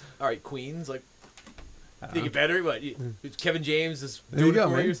 All right, Queens. Like, think it better? What? Kevin James is There you doing it go,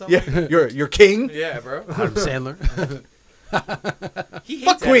 for man. you or something? Yeah, you're king. Yeah, bro. Adam Sandler. He hates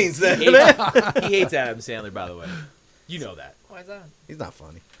Fuck Adam- Queens, then. He hates Adam Sandler, by the way. You know that. Why is that? He's not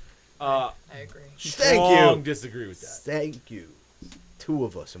funny. I agree. Thank you. Disagree with that. Thank you. Two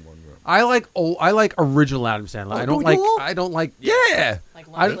of us in one room. I like original Adam Sandler. I don't like yeah. Like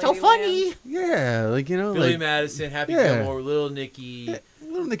I Lovely don't Ladyland. Yeah, like you know, Billy like Madison, Happy Yeah. Gilmore, Little Nicky.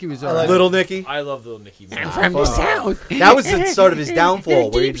 Little Nicky was I alright. like- Little Nicky. I love Little Nicky. Man. From the south. That was the start of his downfall,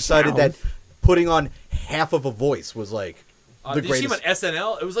 where he Deep decided that South. putting on half of a voice was like the Did you see him on greatest.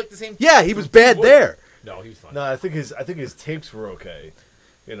 SNL? It was like the same. Yeah, he was bad voice. there. No, he was fine. No, I think his tapes were okay.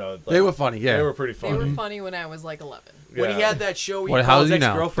 You know, like, They were funny, yeah. They were pretty They funny. were funny when I was like 11. When he Yeah. had that show where What, he how called old his are you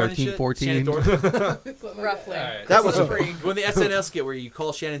now? ex-girlfriend 13, and shit, 14? Shannon Dorothy. Roughly. That was a- when the SNL skit where you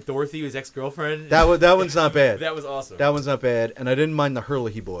call Shannon Dorothy his ex-girlfriend. That one's not bad. That was awesome. That one's not bad, and I didn't mind the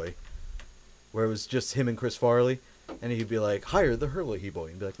Hurley Boy, where it was just him and Chris Farley, and he'd be like, "Hire the Hurley Boy,"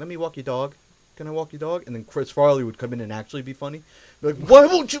 and be like, "Let me walk your dog. Can I walk your dog?" And then Chris Farley would come in and actually be funny, be like, "Why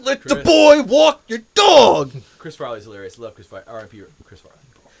won't you let the Chris. boy walk your dog?" Chris Farley's hilarious. Love Chris Farley. R.I.P. Chris Farley.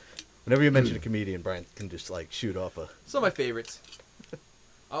 Whenever you mention a comedian, Brian can just like shoot off a. Some of my favorites.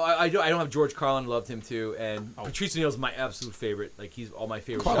 Oh, I don't have George Carlin. Loved him too, and Patrice O'Neal's my absolute favorite. Like he's all my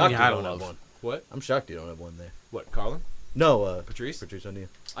favorite. Carlin, Shocked yeah, I you don't don't have love. one. What? I'm shocked you don't have one there. What? Carlin? No, Patrice? Patrice O'Neal.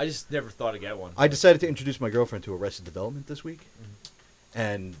 I just never thought to get one. I decided to introduce my girlfriend to Arrested Development this week,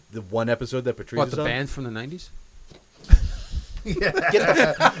 and the one episode that Patrice What, is the on. band from the 90s? Get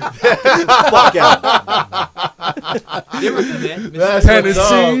the fuck out! They were good, man. That's what's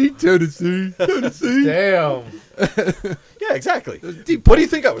up. Tennessee. Damn. Yeah, exactly. What do you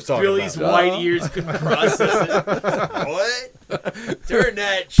think I was talking Billy's about? white ears couldn't process it. What? Turn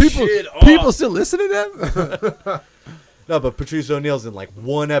that People, shit off. people still listen to them? No, but Patrice O'Neal's in like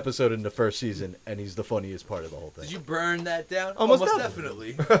one episode in the first season, and he's the funniest part of the whole thing. Did you burn that down? Almost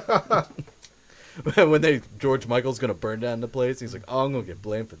definitely. When George Michael's gonna burn down the place, he's like, "Oh, I'm gonna get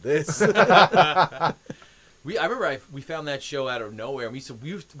blamed for this." I remember we found that show out of nowhere. And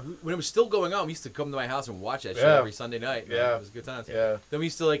when it was still going on, we used to come to my house and watch that show Yeah. every Sunday night. Man. Yeah. It was a good time. Yeah. Then we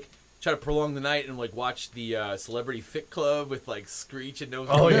used to like try to prolong the night and like watch the Celebrity Fit Club with like Screech and those.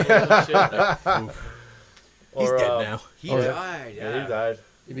 Oh, people and shit. Like, He's Or, dead now. he Oh, yeah. died. Yeah, Yeah. he died.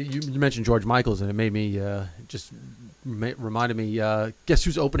 You mentioned George Michaels, and it made me reminded me. Guess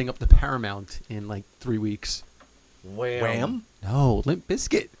who's opening up the Paramount in like 3 weeks? Wham. Wham? No, Limp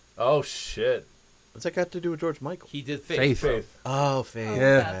Bizkit. Oh shit. What's that got to do with George Michael? He did Faith. Faith. Faith. Oh, Faith. Oh,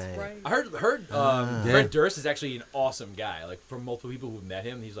 Yeah. that's right. I heard Yeah. Fred Durst is actually an awesome guy. Like from multiple people who've met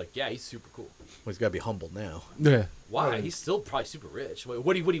him, he's like, yeah, he's super cool. Well, he's got to be humble now. Yeah. Why? Right. He's still probably super rich.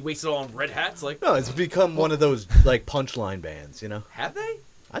 What he wasted all on red hats? Like, No, it's become one of those like punchline bands. You know, have they?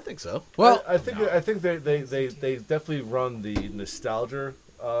 I think so. Well, I think they definitely run the nostalgia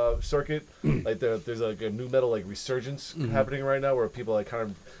circuit. Like there's like a new metal like resurgence happening right now, where people like kind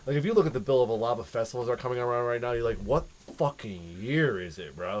of like, if you look at the bill of a lot of festivals that are coming around right now, you're like, what fucking year is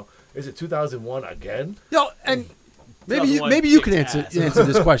it, bro? Is it 2001 again? no, and maybe 2001 maybe you can kicks answer ass. answer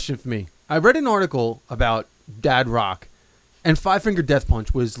this question for me. I read an article about Dad Rock, and Five Finger Death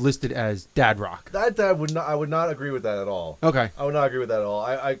Punch was listed as Dad Rock. I would not agree with that at all. Okay. I would not agree with that at all.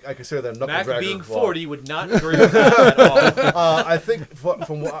 I consider that knuckle Mac dragger. being well, 40 would not agree with that at all. I think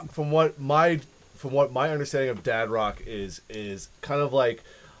from what my understanding of dad rock is kind of like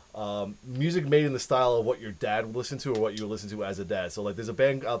music made in the style of what your dad would listen to or what you would listen to as a dad. So like there's a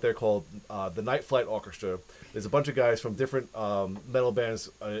band out there called the Night Flight Orchestra. There's a bunch of guys from different metal bands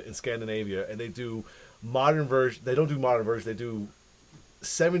in Scandinavia, and they do modern version. They don't do modern versions. They do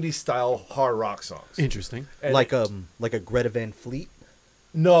 70s style hard rock songs. Interesting. And like a Greta Van Fleet.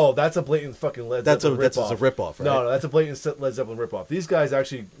 no, that's a blatant fucking Led That's Zeppelin that's ripoff. a ripoff, right? No, that's a blatant Led Zeppelin ripoff. These guys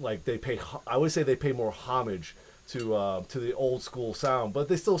actually like they pay. I would say they pay more homage to the old school sound, but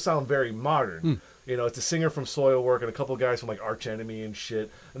they still sound very modern. You know, it's a singer from Soilwork and a couple guys from like Arch Enemy and shit,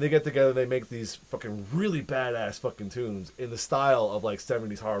 and they get together and they make these fucking really badass fucking tunes in the style of like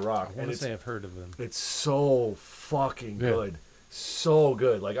 70s hard rock. I And want to it's say I've heard of them. it's so fucking Yeah. good. So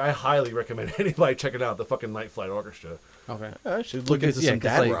good. Like I highly recommend anybody checking out the fucking Night Flight Orchestra. Okay. I should look Because, into yeah, some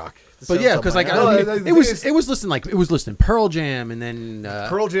 'cause, dad like- rock. This But sounds yeah, up because my like alley. No, the it thing was is- it was listing Pearl Jam, and then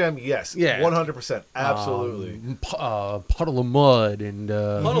Pearl Jam, yes, yeah. 100%, absolutely. Puddle of Mud, and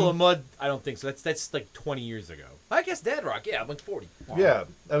Puddle of Mud, I don't think so. That's like 20 years ago. I guess Dad Rock, yeah, I'm like 40. Yeah,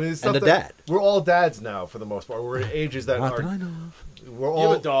 I mean, it's stuff And a that- dad. We're all dads now for the most part. We're in ages that not that I are know of. we're You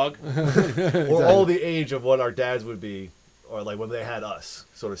all have a dog. we're all the age of what our dads would be, or like when they had us,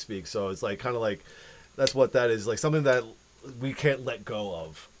 so to speak. So it's like kind of like that's what that is, like something that we can't let go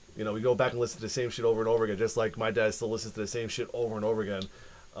of. You know, we go back and listen to the same shit over and over again, just like my dad still listens to the same shit over and over again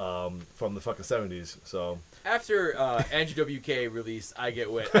from the fucking 70s. So After Andrew WK released I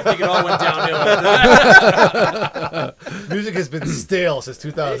Get Wet, I think it all went downhill after that. music has been stale since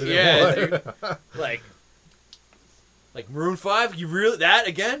 2001. Yeah, dude. Like Maroon 5, you really that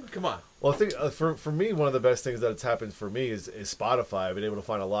again? Come on. Well, I think for me, one of the best things that's happened for me is Spotify. I've been able to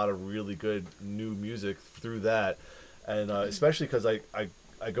find a lot of really good new music through that, and especially because I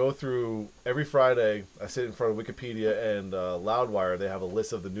go through every Friday. I sit in front of Wikipedia and Loudwire. They have a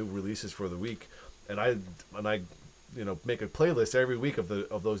list of the new releases for the week, and I make a playlist every week of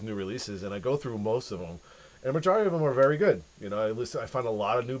those new releases, and I go through most of them. and the majority of them are very good. You know, I find a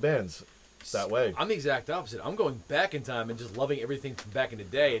lot of new bands that way. I'm the exact opposite. I'm going back in time and just loving everything from back in the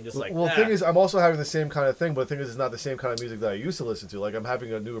day and just like. Well, the thing is, I'm also having the same kind of thing, but the thing is, it's not the same kind of music that I used to listen to. Like, I'm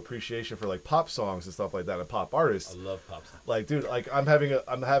having a new appreciation for like pop songs and stuff like that, and pop artists. I love pop songs. Like, dude, like I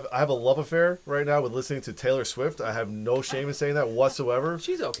have a love affair right now with listening to Taylor Swift. I have no shame in saying that whatsoever.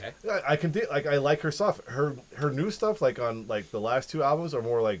 She's okay. I can I like her stuff. Her new stuff, like on like the last 2 albums, are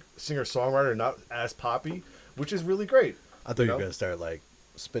more like singer songwriter, not as poppy, which is really great. I thought you were gonna start like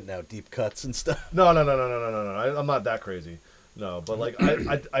spitting out deep cuts and stuff. No. I'm not that crazy. No, but like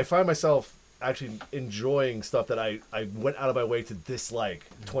I find myself actually enjoying stuff that I went out of my way to dislike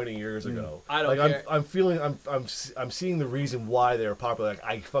 20 years ago. I don't care. I'm seeing the reason why they were popular. Like,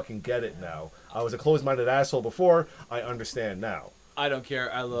 I fucking get it now. I was a closed-minded asshole before. I understand now. I don't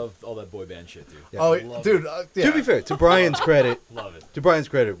care. I love all that boy band shit, dude. Yeah. Oh, Love dude. it. Yeah. To be fair, to Brian's credit, Love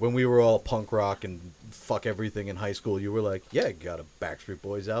it. when we were all punk rock and fuck everything in high school, you were like, "Yeah, you got a Backstreet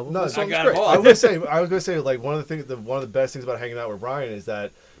Boys album." No, That song's I got great. it all. I was gonna say, like one of the best things about hanging out with Brian is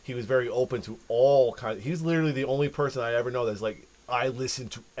that he was very open to all kinds. He's literally the only person I ever know that's like, I listen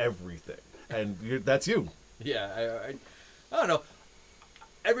to everything, and that's you. Yeah, I don't know.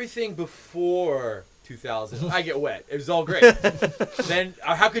 Everything before 2000, I Get Wet. It was all great. Then,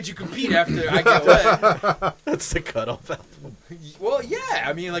 how could you compete after I Get Wet? That's the cutoff album. Well, yeah.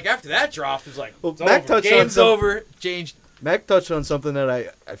 I mean, like, after that dropped, it was like, Well, it's Mac over. touched on Game's some- over. Changed. Mac touched on something that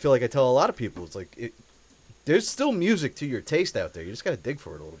I feel like I tell a lot of people. It's like there's still music to your taste out there. You just got to dig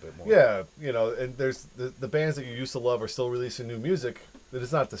for it a little bit more. Yeah, you know, and there's the bands that you used to love are still releasing new music. That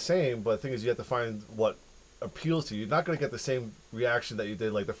is not the same, but the thing is, you have to find what appeals to you. You're not going to get the same reaction that you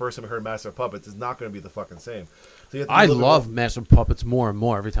did. Like the first time I heard Master of Puppets is not going to be the fucking same. So you have to be I a little bit love more- Master of Puppets more and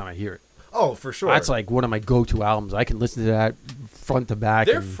more every time I hear it. Oh, for sure. That's like one of my go-to albums. I can listen to that front to back.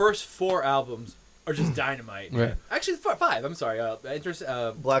 Their and- first 4 albums are just dynamite. Right. Actually, 5. I'm sorry.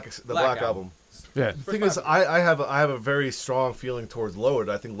 the Black Black album. yeah. The thing is, I have a very strong feeling towards Load.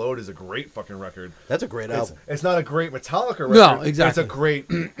 I think Load is a great fucking record. That's a great album. It's not a great Metallica record. No, exactly. It's a great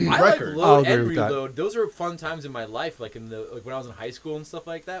I record. like I'll Load agree and with that. Reload. Those are fun times in my life, like when I was in high school and stuff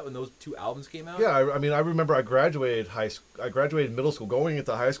like that. When those 2 albums came out. Yeah, I mean, I remember I graduated middle school, going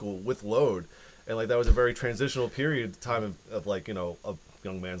into high school with Load, and like that was a very transitional period time of like, you know, a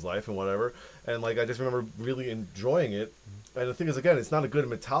young man's life and whatever. And like I just remember really enjoying it. And the thing is, again, it's not a good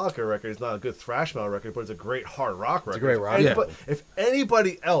Metallica record, it's not a good thrash metal record, but it's a great hard rock record. a great rock album. If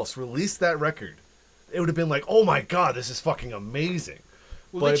anybody else released that record, it would have been like, oh my god, this is fucking amazing.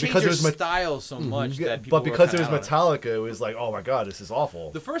 Well, they changed because their it was style so much that people but because were it was kinda out on Metallica, it was like, oh my god, this is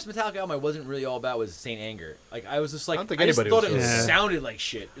awful. The first Metallica album I wasn't really all about was Saint Anger. Like I was just like, I don't think I just anybody thought it was. Yeah. sounded like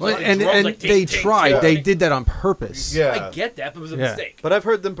shit. It was Well, like and drums, and like, they ting, ting, tried. ting, They ting. did that on purpose. Yeah. I get that, but it was a Yeah. mistake. But I've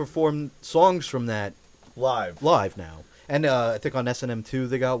heard them perform songs from that Live. live now. And I think on S&M2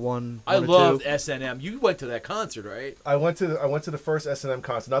 they got one. I or loved two. S&M. You went to that concert, right? I went to the first S&M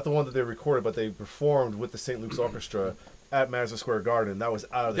concert, not the one that they recorded, but they performed with the St. Luke's Orchestra at Madison Square Garden. That was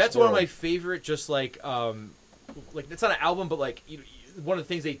out of this That's one of world. my favorite. Just like it's not an album, but like one of the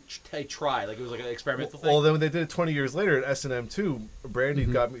things they tried. Like it was like an experimental thing. Well, then when they did it 20 years later at S&M2, Brandy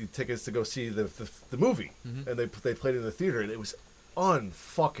got me tickets to go see the movie, and they played it in the theater, and it was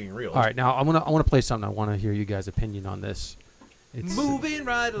unfucking real. All right, now I want to play something. I want to hear you guys' opinion on this. It's, Moving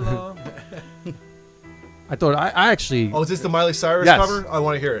right along. I thought I actually. Oh, is this the Miley Cyrus Yes. cover? I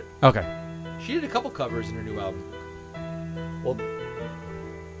want to hear it. Okay. She did a couple covers in her new album. Well,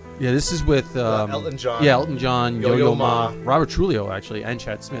 Yeah, this is with Elton John. Yeah, Elton John, Yo-Yo Yo-Yo Ma, Ma. Robert Trujillo actually, and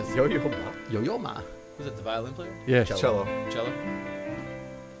Chad Smith. Yo-Yo Ma. Yo-Yo Ma. Was it the violin player? Yeah. cello. Cello?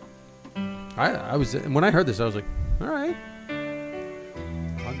 I was when I heard this, I was like, all right.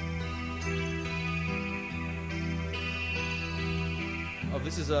 Oh,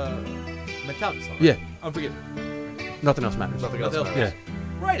 this is a Metallica song. Yeah. Unforgiven. Nothing else matters. Nothing else Nothing matters.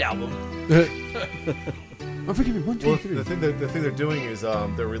 Yeah. Right album. Unforgiven. 1, 2, Well, 3. the thing they're doing is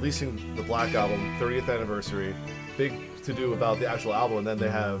they're releasing the Black Album 30th anniversary, big to do about the actual album, and then they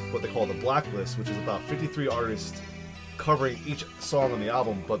have what they call the Blacklist, which is about 53 artists covering each song on the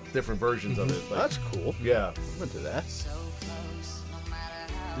album, but different versions of it. Like, That's cool. yeah. I'm into that.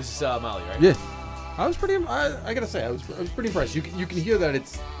 This is Molly, right? Yeah. I was pretty. I gotta say, I was pretty impressed. You can hear that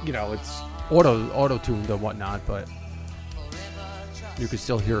it's it's auto tuned and whatnot, but you can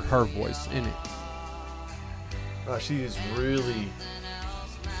still hear her voice in it. She is really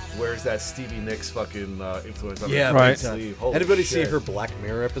wears that Stevie Nicks fucking influence on Yeah, her right. sleeve. Holy Anybody see shit. her Black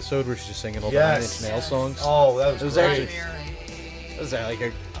Mirror episode where she's just singing all Yes. the Nine Inch Nails songs? Oh, that was, It was great. actually-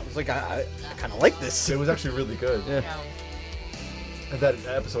 I was like, I kind of like this. It was actually really good. Yeah. And that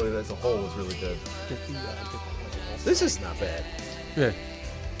episode as a whole was really good. This is not bad. Yeah.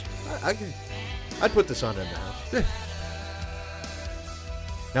 I'd put this on in the house. Yeah.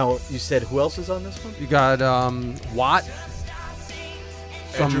 Now, you said who else is on this one? You got Watt,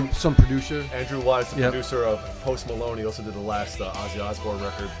 Andrew- some producer. Andrew Watt is the Yep. producer of Post Malone. He also did the last Ozzy Osbourne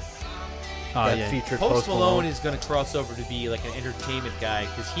record. That Yeah. featured Post Malone is going to cross over to be like an entertainment guy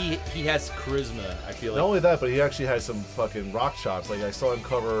because he has charisma. I feel Not like. only that, but he actually has some fucking rock chops. Like I saw him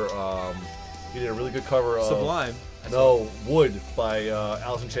cover. He did a really good cover of Sublime. No, Wood by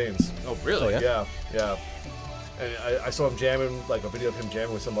Alice in Chains. Oh, really? Oh, yeah? Yeah. And I saw him jamming, like a video of him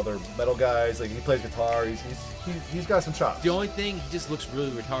jamming with some other metal guys. Like he plays guitar. He's got some chops. The only thing, he just looks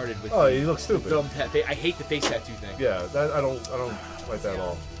really retarded with. Oh, the- he looks stupid. dumb I hate the face tattoo thing. Yeah, that, I don't like that at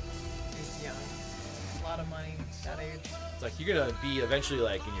all. He's young. A lot of money that age. It's like you're gonna be eventually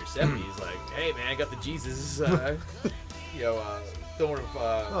like in your 70s, like, hey man, I got the Jesus, thorn of.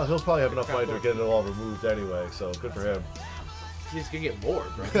 Oh, he'll probably have enough money to get it all removed anyway. So good for him. He's gonna get more,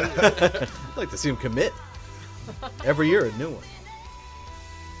 bro. I'd like to see him commit. Every year, a new one.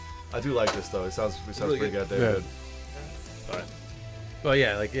 I do like this though. It sounds Really pretty good. good. Yeah. David. Alright. Well,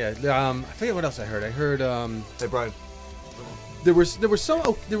 yeah, like I forget what else I heard. I heard Hey Brian. there was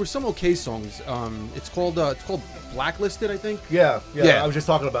some okay songs. It's called Blacklisted, I think. Yeah. Yeah. I was just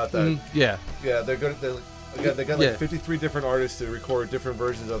talking about that. Mm, yeah. Yeah, they're good. They got Yeah. like 53 different artists to record different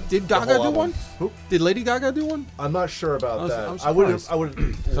versions of. Did the Gaga whole do album. one? Who? Did Lady Gaga do one? I'm not sure about I'm that. surprised. I would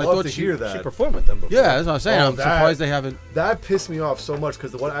I love thought to she- hear She that. performed with them before. Yeah, that's what I'm saying. Oh, I'm that- surprised they haven't. That pissed me off so much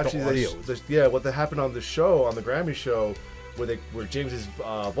because what actually audio. what that happened on the show, on the Grammy show, where James's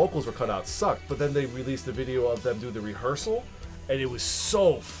vocals were cut out, sucked. But then they released the video of them do the rehearsal, and it was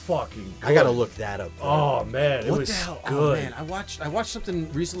so fucking good. I gotta look that up. Oh man, it What was the hell? good. Oh man, I watched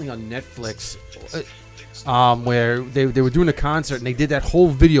something recently on Netflix, where they were doing a concert and they did that whole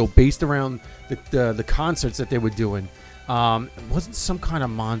video based around the concerts that they were doing. It wasn't some kind of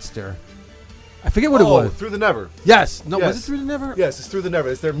monster. I forget what it was. Through the Never. Yes, no, was Yes. it Through the Never? Yes, it's Through the Never.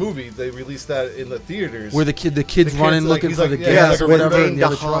 It's their movie. They released that in the theaters. Where the kids kids, running like, looking he's for like- the yeah, gas he's or like whatever. Wayne And the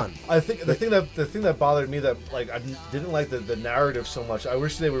other DeHaan. truck. I think the thing that bothered me that like I didn't like the narrative so much. I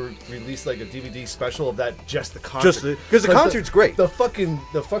wish they would release like a DVD special of that just the concert. because the concert's great. The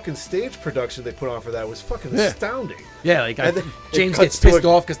fucking stage production they put on for that was fucking Yeah. astounding. Yeah, like And then it James cuts gets to pissed a-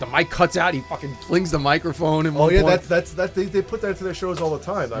 off because the mic cuts out. He fucking flings the microphone. And Oh yeah, that's they put that into their shows all the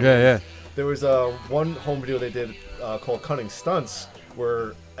time. I mean, yeah. There was one home video they did called Cunning Stunts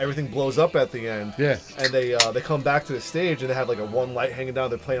where everything blows up at the end. Yeah. And they come back to the stage and they have like a one light hanging down.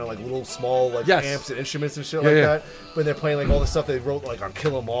 They're playing on like little small like Yes. amps and instruments and shit Yeah, like yeah. that. But they're playing like all the stuff they wrote like on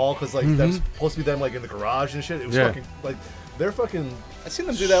Kill 'Em All because like that's supposed to be them like in the garage and shit. It was Yeah. fucking like they're fucking I've seen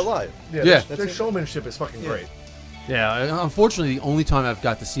them do that live. yeah. Yeah. Their showmanship is fucking great. Yeah, unfortunately, the only time I've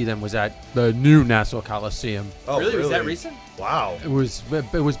got to see them was at the new Nassau Coliseum. Oh, Really? Was that recent? Wow. It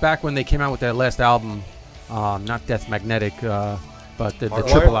was back when they came out with their last album, not Death Magnetic, but the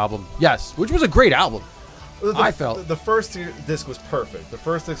Hardwired? triple album. Yes, which was a great album. The- I felt. the first disc was perfect. The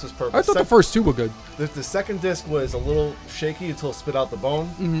first disc was perfect. I thought the first two were good. The second disc was a little shaky until Spit Out the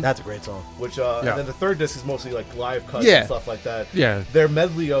Bone, That's a great song. which Yeah. and then the third disc is mostly like live cuts Yeah. and stuff like that. Yeah. Their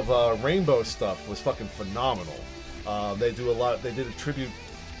medley of Rainbow stuff was fucking phenomenal. They do a lot. They did a tribute.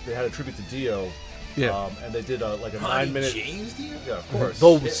 They had a tribute to Dio. Yeah. And they did like a Ronnie 9-minute. James, do you? Yeah, of course.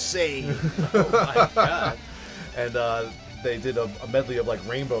 Those sing. Oh my god. And they did a medley of like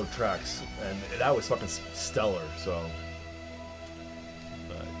Rainbow tracks, and that was fucking stellar. So.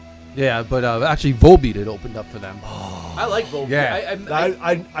 Yeah, but actually Volbeat had opened up for them. I like Volbeat.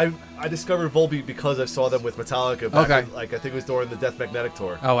 Yeah. I discovered Volbeat because I saw them with Metallica back Okay. in, like I think it was during the Death Magnetic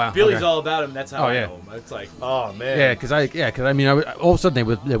tour. Oh wow, Billy's okay. all about him. That's how Oh, I yeah. know him. It's like, Oh man. Yeah, because I mean, all of a sudden they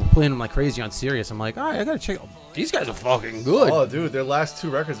were playing them like crazy on Sirius. I'm like, all right, I gotta check. These guys are fucking good. Oh dude, their last two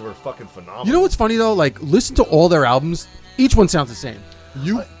records were fucking phenomenal. You know what's funny though? Like, listen to all their albums. Each one sounds the same.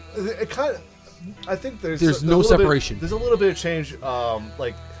 It kind of. I think there's There's a no little bit- separation. there's a little bit of change.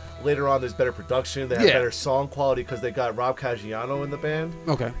 Like later on, there's better production. They have Yeah. better song quality because they got Rob Caggiano in the band.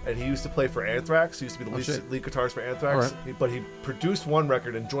 Okay. And he used to play for Anthrax. He used to be the shit. lead guitarist for Anthrax. Alright. But he produced one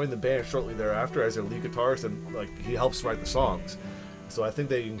record and joined the band shortly thereafter as their lead guitarist, and like he helps write the songs. So I think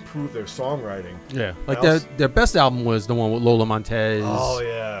they improved their songwriting. Yeah, like I also- their best album was the one with Lola Montez. Oh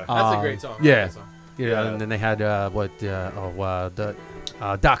yeah. that's a great song. Yeah. Great song. Yeah, Yeah. and then they had the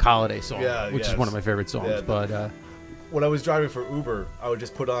Doc Holliday song, Yeah, which is yes. one of my favorite songs. Yeah, but when I was driving for Uber, I would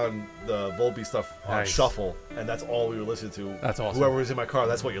just put on the Volbeat stuff on Nice. shuffle, and that's all we would listen to. That's awesome. Whoever was in my car,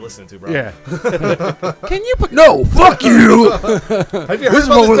 that's what you're listening to, bro. Yeah. Can you put no? Fuck you. Have you heard This is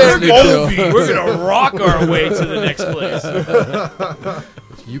about what we're this band, listening to. Volbeat? We're gonna rock our way to the next place.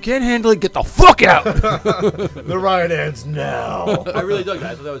 You can't handle it. Get the fuck out. The riot ends now. I really dug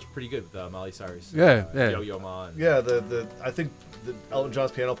that. I thought that was pretty good with Miley Cyrus. Yeah, yeah. Yo Yo Ma. and- Yeah, I think Elton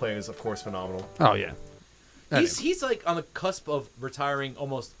John's piano playing is of course phenomenal. Oh yeah. He's like on the cusp of retiring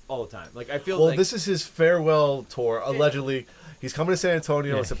almost all the time. Like I feel Well, like this is his farewell tour. Allegedly, he's coming to San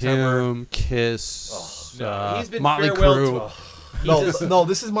Antonio in September. Him, Kiss, no, he's been Motley farewell Crue. to- No, just- no,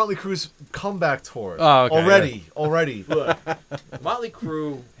 this is Motley Crue's comeback tour. Oh, okay, Already. Look, Motley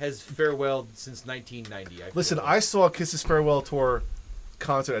Crue has farewelled since 1990. Listen, feel I saw Kiss's farewell tour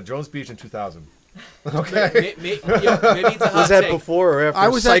concert at Jones Beach in 2000. Okay, maybe it's a hot Was that take. before or after I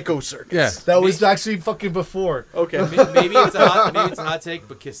was at- Psycho Circus? Yeah. that was actually fucking before. Okay. Maybe it's a hot take,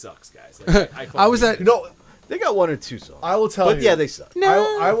 but Kiss sucks, guys. Like, I I was fucking at. You know, They got one or two songs. I will tell but you. yeah, they suck.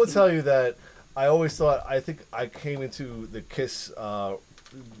 I will tell you that I always thought. I think I came into the Kiss.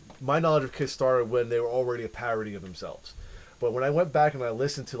 My knowledge of Kiss started when they were already a parody of themselves. But when I went back and I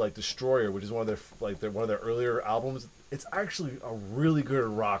listened to like Destroyer, which is one of one of their earlier albums, it's actually a really good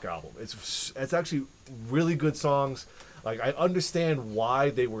rock album. It's actually really good songs. Like I understand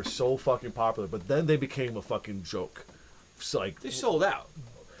why they were so fucking popular, but then they became a fucking joke. So like they sold out.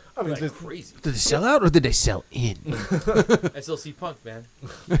 I mean, Like there's- crazy. Did they sell out or did they sell in? I still see Punk, man.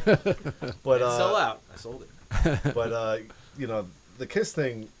 but Sell out. I sold it. but you know, the Kiss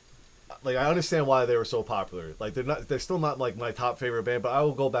thing, like I understand why they were so popular. Like they're still not like my top favorite band, but I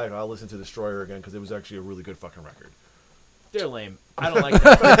will go back and I'll listen to Destroyer again because it was actually a really good fucking record. They're lame. I don't like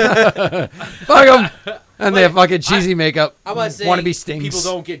that. Fuck them. And they have fucking cheesy makeup. I'm not saying Wannabe stings. people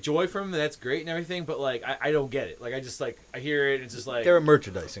don't get joy from them. That's great and everything, but like I don't get it. Like I just like I hear it. And it's just like, They're a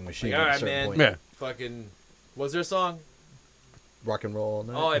merchandising machine like, at all a right, certain man. point. Yeah. Fucking. Was there a song? Rock and roll all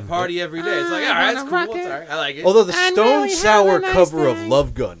night. Oh, I party every day. It's like, all right, that's cool. It's all right. I like it. Although the And Stone really have Sour a nice cover of day.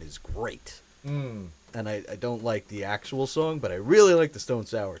 Love Gun is great. Mm. And I don't like the actual song, but I really like the Stone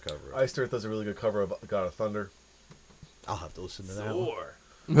Sour cover. Ice Earth does a really good cover of God of Thunder. I'll have to listen to that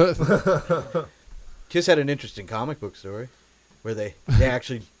one. Thor. Kiss had an interesting comic book story where they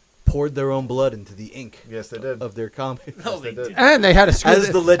actually poured their own blood into the ink Yes, they did. of their comic. No, they did. did. And they had a Scooby. As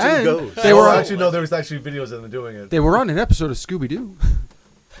the legend and goes. They were Oh, on, actually no. There was actually videos of them doing it. they were on an episode of Scooby Doo.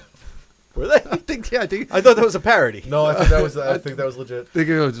 Were they? I think I I thought that was a parody. No, I think that was. I think that was legit. think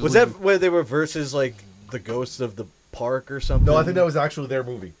it was. Was that where they were versus like the ghosts of the park or something? No, I think that was actually their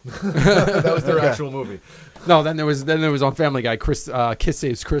movie. That was their actual movie. No, then there was on Family Guy. Kiss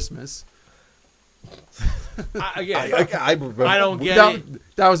Saves Christmas. Again, I remember. I don't get That,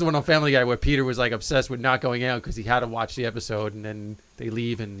 it. that was the one on Family Guy where Peter was like obsessed with not going out because he had to watch the episode, and then they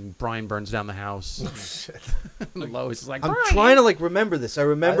leave and Brian burns down the house. And Lois is like, I'm "Brian." trying to like remember this. I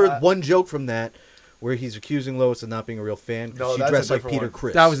remember I- one joke from that where he's accusing Lois of not being a real fan No, because she that's a dressed like different Peter one.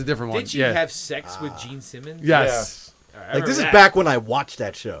 Chris. That was a different one. Did she yeah. have sex with Gene Simmons? Yes. All right, I like this is remember that. back when I watched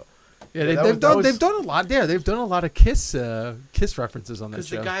that show. Yeah, that they've was- done. that was- They've done a lot. Yeah, they've done a lot of Kiss references on that Because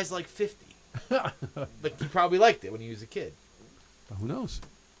show. the guy's like 50. Like he probably liked it when he was a kid. Who knows?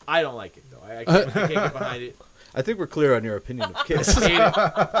 I don't like it though. I can't get behind it. I think we're clear on your opinion of Kiss. Hate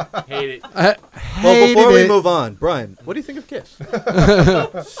it. Hate it. Well, before we move on, Brian, what do you think of Kiss?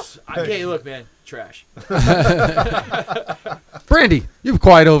 Okay, look, man, trash. Brandy, you're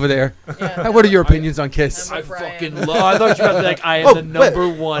quiet over there. Yeah, What are your I- opinions on Kiss? I'm I with Brian. fucking love. I thought you were about to be like, I am Oh, the number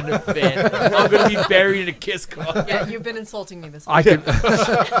one fan. I'm gonna be buried in a Kiss car. Yeah, you've been insulting me this week. I could.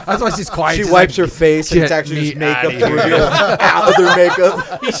 That's why she's quiet. She She's wipes like, her face and it's "Get actually me just makeup outta to here." reveal other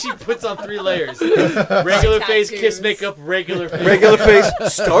makeup. She puts on 3 layers: regular face, Kiss Tattoos. makeup, regular face, Regular face,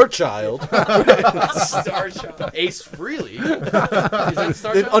 Star Child. Star Child, Ace Frehley. Is that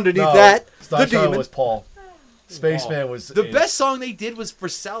Star Then Child? underneath No, that, Star the Child demon. was Paul. Spaceman was The Ace. best song they did was for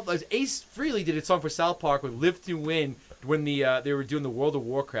South. Ace Frehley did a song for South Park with "Live to Win" when they were doing the World of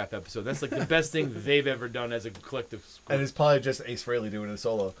Warcraft episode. That's like the best thing they've ever done as a collective. Score. And it's probably just Ace Frehley doing it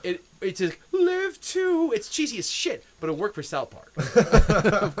solo. It's just "Live to." It's cheesy as shit, but it worked for South Park.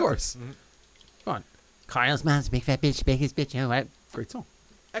 Of course. Come on. Kyle's mom's big fat bitch, biggest bitch. Oh, right. Great song.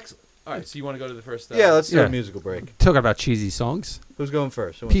 Excellent. All right, so you want to go to the first? Yeah, let's do Yeah. a musical break. Talking about cheesy songs. Who's going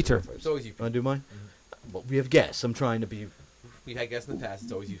first? Who wants to Peter. go first? It's always you. Want to do mine? Well, we have guests. I'm trying to be. We had guests in the past.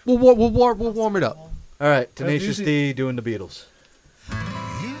 It's always you. We'll warm it up. All right, Tenacious usually- D doing the Beatles.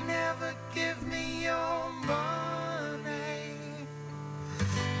 You never give me your money.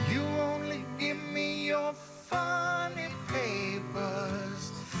 You only give me your funny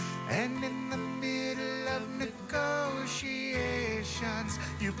papers. And in the middle of negotiations,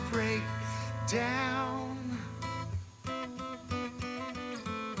 down.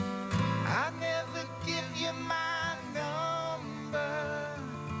 I never give you my number.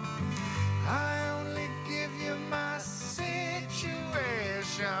 I only give you my situation.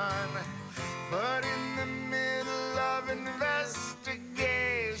 But in the middle of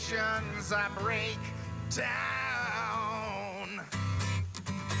investigations, I break down.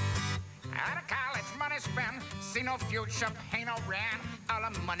 Out of college, money spent, see no future, pay no rent. All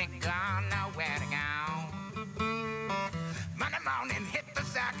the money gone, nowhere to go. Monday morning, hit the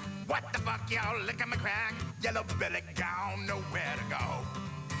sack. What the fuck, y'all, licking my crack. Yellow belly gone, nowhere to go.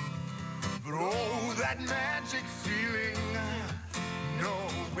 But oh, that magic feeling,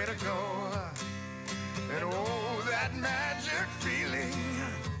 nowhere to go. And oh, that magic feeling,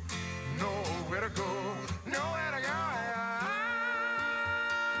 nowhere to go, nowhere to go.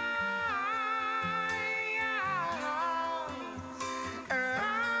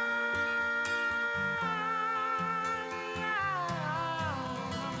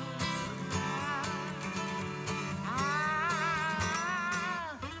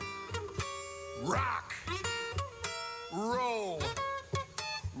 Rock, roll,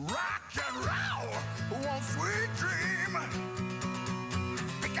 rock and roll, one sweet dream.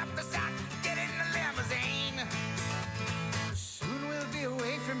 Pick up the sack, get in the limousine. Soon we'll be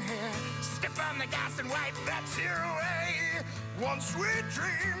away from here. Step on the gas and wipe that tear away. One sweet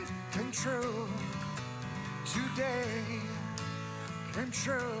dream came true today. Came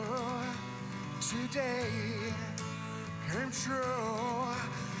true today. Came true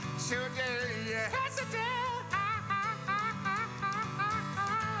today. Yes, it did.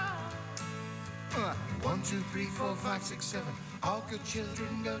 1, 2, 3, 4, 5, 6, 7. All good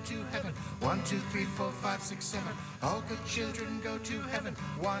children go to heaven. 1, 2, 3, 4, 5, 6, 7. All good children go to heaven.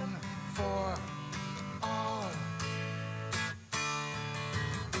 1 for all.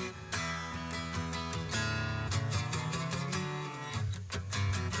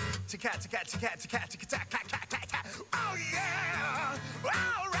 Oh yeah!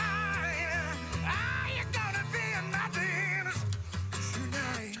 All right! Are you gonna be in my dreams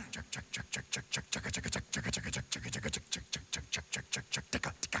tonight?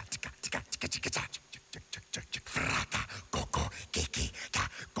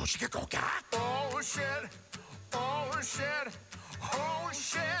 Oh shit! Oh shit! Oh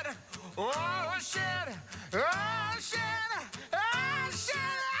shit! Oh shit! Oh shit! Oh shit!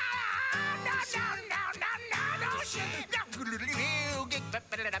 No, no, no, no, no, no shit!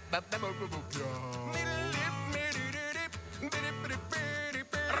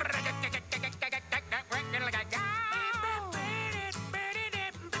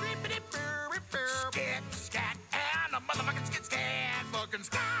 Skit, scat, and a motherfucking skit, scat, fucking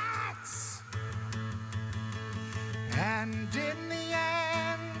scats. And in the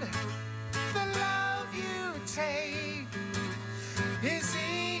end, the love you take is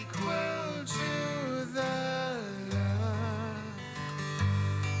equal to the love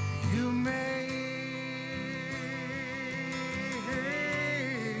you make.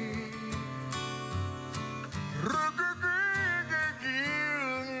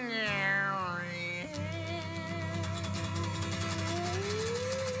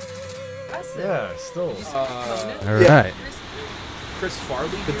 Yeah, still. All Yeah. right. Chris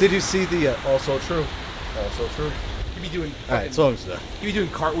Farley. But did you see the? Also true. Also true. He'd be doing. All right, songs though. He'd be doing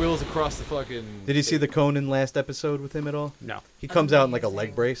cartwheels across the fucking. Did you see the Conan last episode with him at all? No. He comes out in like a Amazing.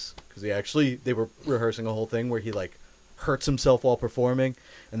 leg brace because they were rehearsing a whole thing where he like hurts himself while performing,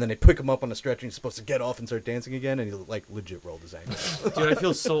 and then they pick him up on a stretcher and he's supposed to get off and start dancing again, and he like legit rolled his ankle. Dude, I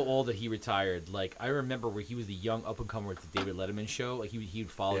feel so old that he retired. Like I remember where he was the young up and comer at the David Letterman show. Like he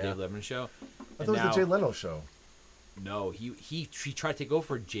would follow Yeah. David Letterman show. I thought it was the Jay Leno show. No, he tried to take over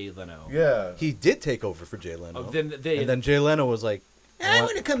for Jay Leno. Yeah. He did take over for Jay Leno, Oh, then and then Jay Leno was like, "I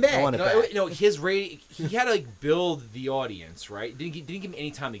want to come back. I want it back." No, his rating. He had to like build the audience, right? Didn't give him any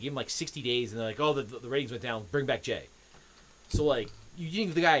time. They gave him like 60 days, and they're like, "Oh, the ratings went down. Bring back Jay." So like, you didn't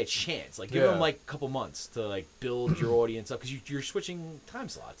give the guy a chance. Like, give Yeah. him like a couple months to like build your audience up because you're switching time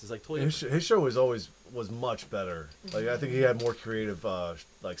slots. It's like totally. His show was much better. Like I think he had more creative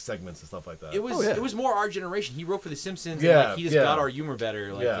like segments and stuff like that. It was Oh, yeah. it was more our generation. He wrote for The Simpsons. Yeah, and, like, he just yeah. got our humor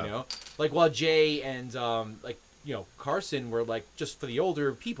better. Like Yeah. you know, like while Jay and like you know Carson were like just for the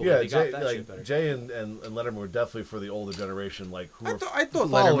older people. Yeah, they got Jay, that shit better. like Jay and Letterman were definitely for the older generation. Like who were I thought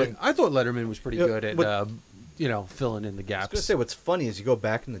following- Letterman was pretty Yeah, good at but- filling in the I was gaps. gonna say what's funny is you go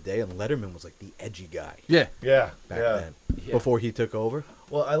back in the day and Letterman was like the edgy guy Yeah. Yeah, back yeah. then Yeah. before he took over.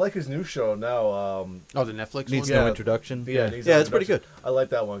 Well, I like his new show now. Oh, the Netflix Needs one. no Yeah. introduction. Yeah, it's pretty good. I like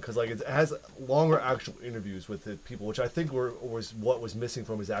that one because like it has longer actual interviews with the people, which I think was what was missing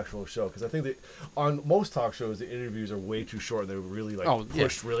from his actual show. Because I think that on most talk shows, the interviews are way too short and they're really like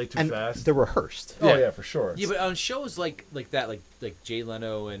pushed really too And fast. they're rehearsed. Oh Yeah. yeah, for sure. Yeah, but on shows like that, like Jay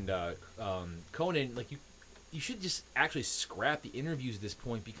Leno and Conan, like you should just actually scrap the interviews at this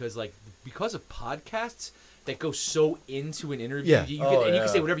point because of podcasts that go so into an interview. Yeah. You Oh, can yeah.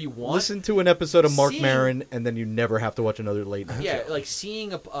 say whatever you want. Listen to an episode of Mark Seeing- Maron, and then you never have to watch another late night Yeah, show. like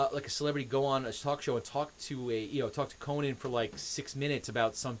seeing a celebrity go on a talk show and talk to Conan for like 6 minutes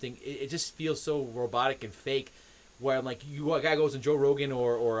about something. It just feels so robotic and fake. Where like a guy goes on Joe Rogan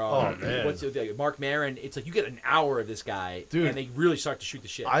or Oh, man. what's it, Mark Maron, it's like you get an hour of this guy, Dude. and they really start to shoot the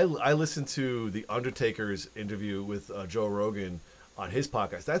shit. I listened to the Undertaker's interview with Joe Rogan on his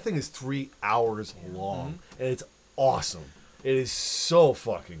podcast. That thing is 3 hours long, and it's awesome. It is so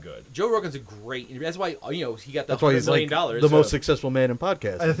fucking good. Joe Rogan's a great interview. That's why he got the That's why $100 he's million like dollars. the most successful man in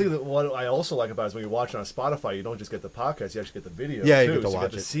podcasting. And I think that what I also like about it is when you watch it on Spotify, you don't just get the podcast; you actually get the video. Yeah, you too, get to so watch you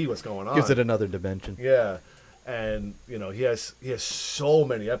get to it. see what's going on. Gives it another dimension. Yeah, and he has so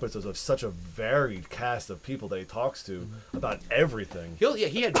many episodes of such a varied cast of people that he talks to about everything.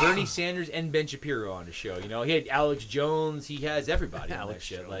 He had Bernie Sanders and Ben Shapiro on his show. He had Alex Jones. He has everybody on that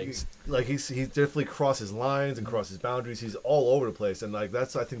shit. Like He definitely crosses lines and crosses boundaries. He's all over the place, and like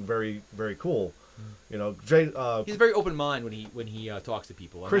that's I think very very cool. Jay. he has a very open mind when he talks to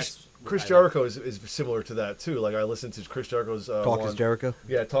people. And Chris that's what I like. Jericho is similar to that too. Like I listened to Chris Jericho's Talk is one. Jericho.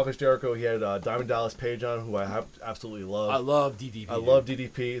 Yeah, Talk is Jericho. He had Diamond Dallas Page on, who I absolutely love. I love DDP. I love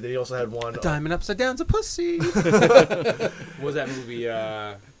DDP. Then he also had one. Diamond upside down's a pussy. What was that movie?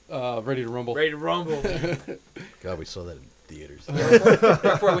 Ready to rumble. Ready to Rumble. God, we saw that in theaters.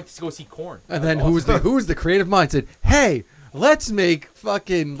 Before I went to go see Korn. And then who was the creative mind said, "Hey, let's make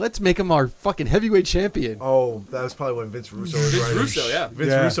him our fucking heavyweight champion." Oh, that was probably when Vince Russo was writing. Russo, yeah. Vince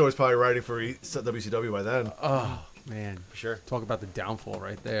Yeah. Russo was probably writing for WCW by then. Oh man, For sure. talk about the downfall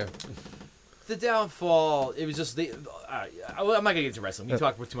right there. The downfall. It was just I'm not gonna get into wrestling. We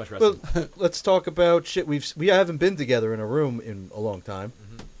talked too much wrestling. Well, let's talk about shit. We haven't been together in a room in a long time.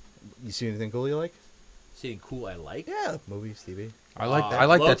 You see anything cool you like? Seeing cool, I like. Yeah, movies, TV. I like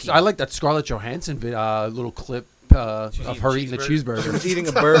Loki. that. I like that Scarlett Johansson little clip of eating her eating the She cheeseburger. was eating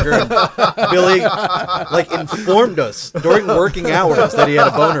a burger, and Billy informed us during working hours that he had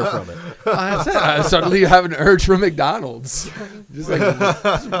a boner from it. I suddenly have an urge for McDonald's. Just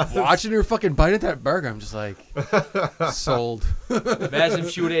watching her fucking bite at that burger. I'm just like sold. Imagine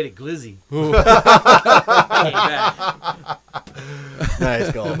if she would have ate a glizzy. Came back.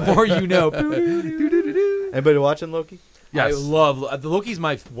 Nice call, man. More you know. Anybody watching Loki? Yes. I love Loki's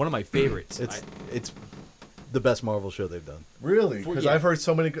one of my favorites. It's the best Marvel show they've done. Really? Because Yeah. I've heard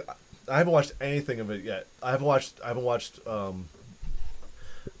so many. I haven't watched anything of it yet. I haven't watched.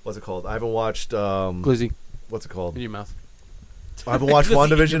 What's it called? I haven't watched. Glizzy What's it called? in your mouth. I haven't watched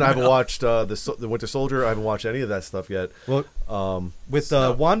Glizzy in WandaVision. your I haven't mouth. watched the Winter Soldier. I haven't watched any of that stuff yet. Well, with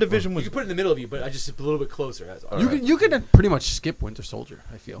No. WandaVision You was can put it in the middle of you, but I just a little bit closer. That's all. You can pretty much skip Winter Soldier.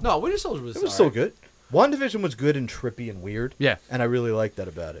 I feel. No, Winter Soldier was. it was all so right. good. WandaVision was good and trippy and weird. Yeah. And I really liked that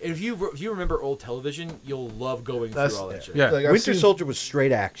about it. If you remember old television, you'll love going That's- through all that shit. Yeah. Like, I've Winter seen- Soldier was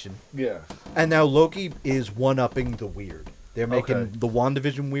straight action. Yeah. And now Loki is one-upping the weird. They're making Okay. the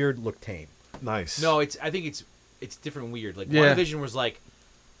WandaVision weird look tame. Nice. No, I think it's different and weird. Like Yeah. WandaVision was like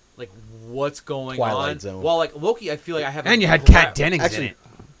what's going Twilight on? Zone. Well, like Loki, I feel like I have. And you had Kat Dennings Actually,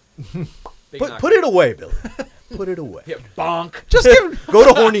 in it. Put it away, Billy. Put it away. Yeah, bonk. Just give Go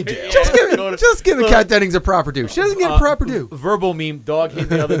to horny jail. just give Kat Dennings a proper due. She doesn't get a proper due. Verbal meme: dog hitting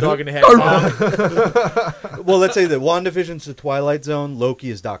the other dog in the head. Bonk. Well, let's say that WandaVision's the Twilight Zone. Loki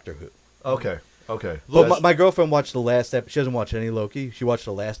is Doctor Who. Okay. Okay. But That's- my girlfriend watched the last episode. She doesn't watch any Loki. She watched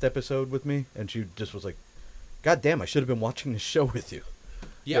the last episode with me, and she just was like, "God damn, I should have been watching this show with you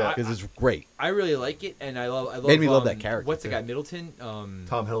Yeah, because it's great." I really like it, and I love. Made me love that character, What's the too. guy? Middleton. Tom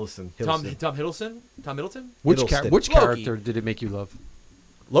Hiddleston. Tom Hiddleston. Hiddleston. Tom Middleton. Which Hiddleston. which Loki. character did it make you love?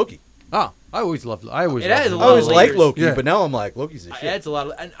 Loki. Oh, I always loved. I always. It loved has a him. I lot always of liked layers. Loki, Yeah. but now I'm like, Loki's the It shit. adds a lot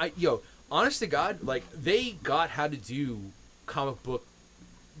of, and honest to God, like they got how to do comic book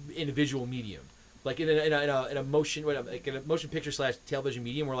in a visual medium, like in a motion, like in a motion picture / television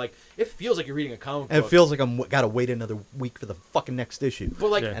medium, where like it feels like you're reading a comic And book. it feels like I'm gotta wait another week for the fucking next issue. but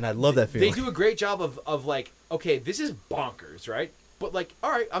like, Yeah. And I love that feeling. they do a great job of like, okay, this is bonkers, right? But like,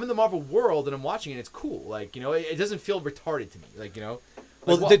 all right, I'm in the Marvel world and I'm watching it. It's cool. Like, it doesn't feel retarded to me. Like,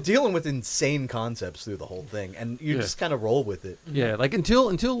 Well, Like, they're dealing with insane concepts through the whole thing, and you Yeah. just kind of roll with it. Yeah, like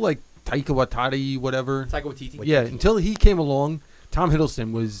until like Taika Waititi, whatever. Taika Waititi. Yeah, until he came along, Tom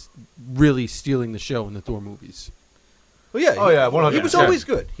Hiddleston was really stealing the show in the Thor movies. Well, yeah. Oh, yeah, 100%. He was always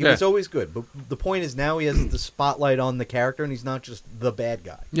good. He Yeah. was always good. But the point is now he has the spotlight on the character, and he's not just the bad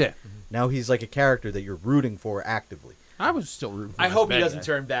guy. Yeah, Now he's like a character that you're rooting for actively. I was still rooting for I him hope as he bad doesn't guy.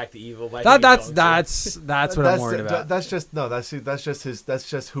 turn back to evil. But I think That's he's going to. that's what I'm worried about. That's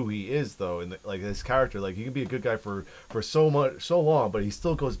just who he is though, and like his character. Like he can be a good guy for so long, but he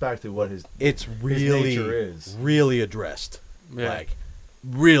still goes back to what his It's really, nature is. really addressed. Yeah. Like,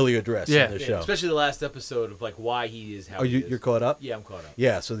 really addressed Yeah. in the Yeah, show. especially the last episode of like why he is how Oh, he is. you're caught up? Yeah, I'm caught up.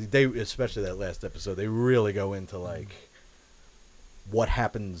 Yeah, so they, especially that last episode, they really go into, like, what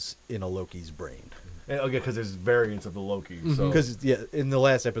happens in a Loki's brain. And again, because there's variants of the Loki. So Because, yeah, in the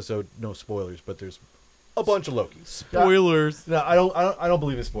last episode, no spoilers, but there's a bunch of Lokis. spoilers. No, I don't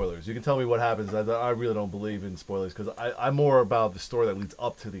believe in spoilers. You can tell me what happens. I really don't believe in spoilers because I'm more about the story that leads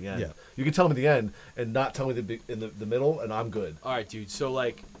up to the end. Yeah. You can tell me the end and not tell me the middle, and I'm good. All right, dude. So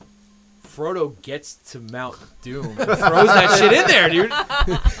like, Frodo gets to Mount Doom and throws that shit in there, dude.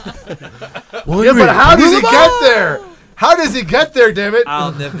 Yeah, but how does he get there? How does he get there? Damn it!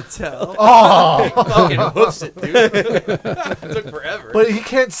 I'll never tell. Oh, Fucking hoofs it, dude. It took forever. but he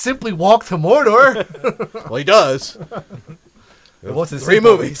can't simply walk to Mordor. Well, he does. It wasn't 3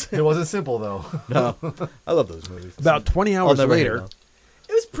 simple. movies. It wasn't simple though. No. I love those movies. About 20 I'll hours never hate later, them.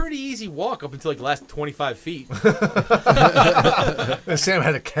 It was pretty easy walk up until like the last 25 feet. And Sam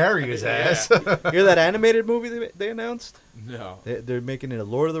had to carry his ass. Hear that animated movie they announced? No. They're making it a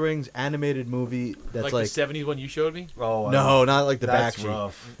Lord of the Rings animated movie that's Like the 70s one you showed me? Oh no, not like the that's back sheet.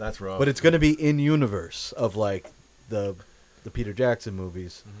 rough. That's rough. But it's going to be in universe of like the Peter Jackson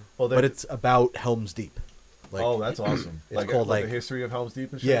movies. well, But it's about Helm's Deep. Like, oh, that's awesome. it's called, like like- the history of Helm's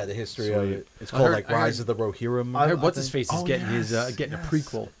Deep and shit. yeah, the history of Sweet. it. It's I called heard- like I heard- Rise of the Rohirrim. I heard I what's his think- face is oh, getting his yes, getting yes. a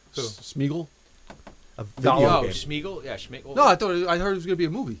prequel. Who? Smeagol? A video Oh, game. Schmeagol? Yeah, Schmeagol. No, I heard it was gonna be a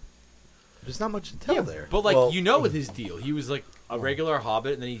movie. There's not much to tell there. But like, Well- you know with his deal, he was like a regular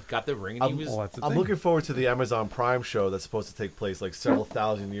hobbit, and then he got the ring, and he was... I'm looking forward to the Amazon Prime show that's supposed to take place like several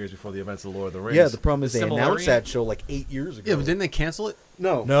thousand years before the events of the Lord of the Rings. Yeah, the problem is The they announced Silmarillion? that show like 8 years ago. Yeah, but didn't they cancel it?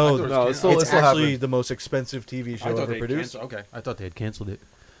 no, No, I thought it was no, it's still, it's it's still actually happening. the most expensive TV show ever produced. Okay, I thought they had canceled it.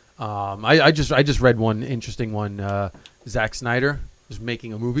 I just read one interesting one. Zack Snyder is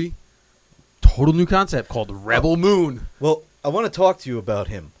making a movie, total new concept called Rebel Moon. Well, I want to talk to you about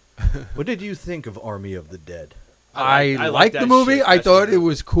him. What did you think of Army of the Dead? I like liked the that movie. shit. I That thought shit- it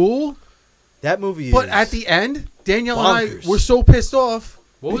was cool, That movie but is at the end, Danielle and bonkers. I were so pissed off.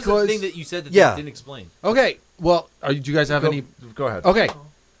 What was because, the thing that you said that Yeah. they didn't explain? Okay, well, do you guys have any? Go ahead. Okay,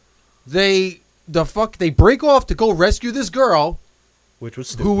 they break off to go rescue this girl which was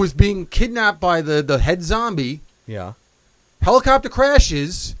stupid. who was being kidnapped by the head zombie. Yeah. Helicopter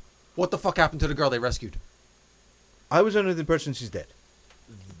crashes. What the fuck happened to the girl they rescued? I was under the impression she's dead.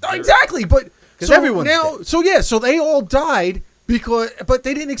 Exactly, but 'Cause so everyone's now, dead. so they all died but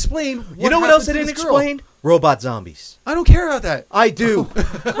they didn't explain. You know what else they happened didn't to this girl. explain? Robot zombies. I don't care about that. I do.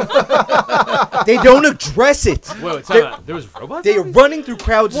 They don't address it. Wait, They're- time out. There was robots? They are zombies? running through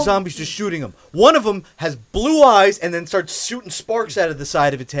crowds of zombies just shooting them. One of them has blue eyes and then starts shooting sparks out of the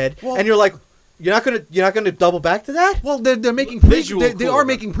side of its head. Well- and you're like, you're not gonna double back to that? Well, they're making Visual they cool, are but-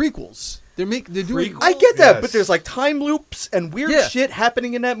 making prequels. They're doing. I get that, Yes. but there's like time loops and weird Yeah. shit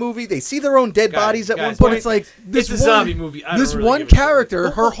happening in that movie. They see their own dead Guys, bodies at one guys, But point. it's like It's a zombie movie. I don't This really one give a shit. character,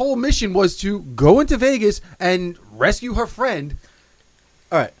 her whole mission was to go into Vegas and rescue her friend.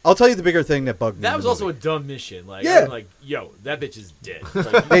 All right, I'll tell you the bigger thing that bugged me. That in was the also a movie. dumb mission. Like, Yeah. I'm like, yo, that bitch is dead.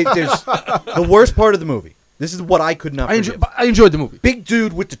 Like, There's the worst part of the movie. This is what I could not. forgive. I enjoyed the movie. Big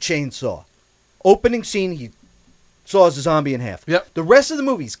dude with the chainsaw. Opening scene, he saws a zombie in half. Yep. The rest of the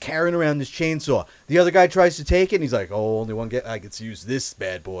movie, he's carrying around this chainsaw. The other guy tries to take it, and he's like, "Oh, only one I gets to use this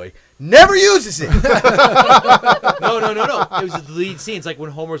bad boy." Never uses it. no. It was the lead scene. It's like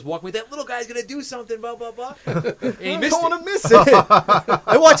when Homer's walking with that little guy's gonna do something, blah blah blah, and he I missed don't it. want to miss it.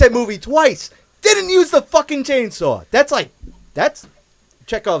 I watched that movie twice. Didn't use the fucking chainsaw. That's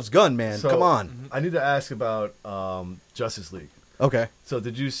Chekhov's gun, man. So, Come on. I need to ask about Justice League. Okay. So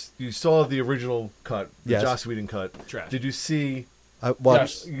you saw the original cut, the Yes. Joss Whedon cut? Trash. Did you see? I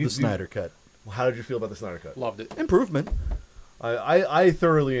watched Yes. You- the Snyder cut. How did you feel about the Snyder cut? Loved it. Improvement. I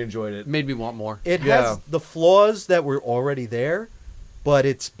thoroughly enjoyed it. Made me want more. It Yeah. has the flaws that were already there, but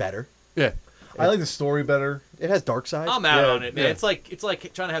it's better. Yeah. I like the story better. It has dark side. I'm out Yeah, on it, man. yeah. It's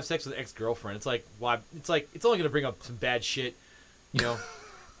like trying to have sex with an ex-girlfriend. It's like why? It's like it's only gonna bring up some bad shit, you know.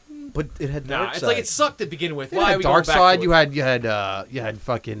 But it had Nah, dark it's side. like it sucked to begin with. You Why are had we Dark going back Side. to You it? had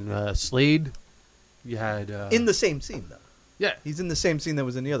fucking Slade. You had in the same scene though. yeah. He's in the same scene that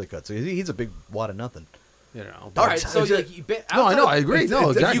was in the other cut, so he's a big wad of nothing. You know. All right, side. so Is it- like, No, I know, I agree. No,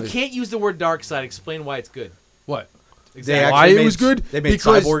 If exactly. you can't use the word dark side, explain why it's good. What? actually Why it made- was good? they made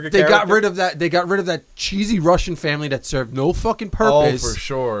because Cyborg a they got character? rid of that. They got rid of that cheesy Russian family that served no fucking purpose. Oh, for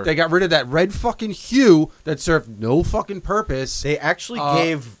sure. They got rid of that red fucking hue that served no fucking purpose. They actually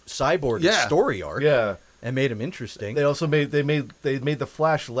gave Cyborg a yeah. story arc. Yeah. And made him interesting. They also made the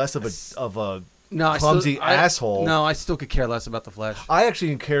Flash less of a no, clumsy asshole. No, I still could care less about the Flash. I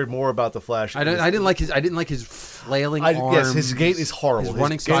actually cared more about the Flash. I didn't like his. I didn't like his flailing Yes, arms. his gait is horrible. His His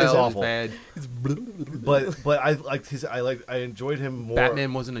running gait is style awful. is bad. but I liked his. I enjoyed him more.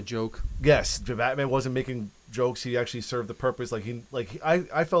 Batman wasn't a joke. Yes, the Batman wasn't making jokes. He actually served the purpose.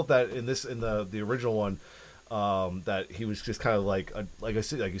 I felt that in the original one, that he was just kind of like you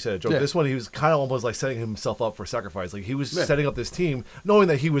said, a joke. Yeah. This one, he was kind of almost like setting himself up for sacrifice. Like he was Yeah. setting up this team, knowing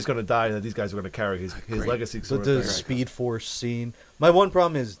that he was going to die and that these guys were going to carry his legacy. But Sort the of thing. Speed Force scene. My one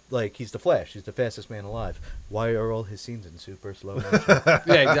problem is like he's the Flash. He's the fastest man alive. Why are all his scenes in super slow motion?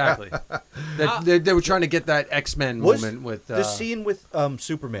 Yeah, exactly. They were trying to get that X-Men Was moment with the scene with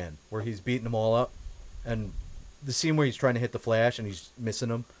Superman where he's beating them all up, and the scene where he's trying to hit the Flash and he's missing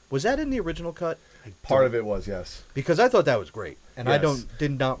them. Was that in the original cut? Part of it was, yes. Because I thought that was great, and I Yes.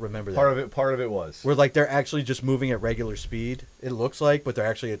 did not remember that. Part of it was. Where like they're actually just moving at regular speed. It looks like, but they're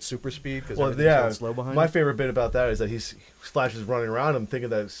actually at super speed because Well, everything's yeah. going slow behind. My him. favorite bit about that is that Flash is running around him, thinking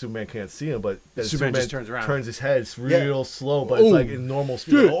that Superman can't see him, but that Superman just turns around. turns his head. It's Yeah. real slow, but it's like in normal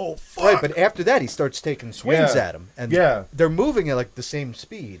speed. Like, oh fuck! Right, but after that he starts taking swings Yeah. at him, and Yeah. they're moving at like the same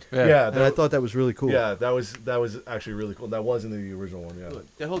speed. yeah, And I thought that was really cool. yeah, that was actually really cool. That was in the original one. Yeah, Look,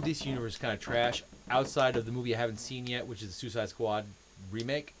 the whole DC universe is kind of trash. Outside of the movie I haven't seen yet, which is the Suicide Squad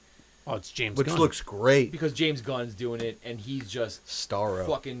remake, Oh, it's James which Gunn. looks great. because James Gunn's doing it, and he's just Starro.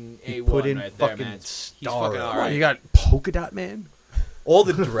 fucking He A1 put in right there, fucking man. He's Starro. fucking Oh, alright. you got Polka Dot Man. All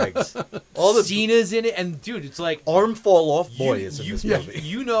the dregs, all the Cena's in it, and dude, it's like arm fall off boy you, is in you, this you- movie.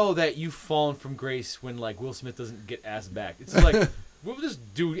 you know that you've fallen from grace when like Will Smith doesn't get asked back. It's like we'll just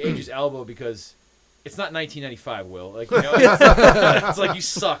do Idris Elba because it's not 1995. Will like you know it's like you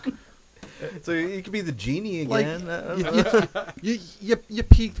suck. So you could be the genie Like, again. I don't know. You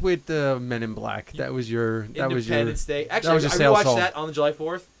peaked with Men in Black. That was your. Independence Day. Actually, was your I sales rewatched song. that on the July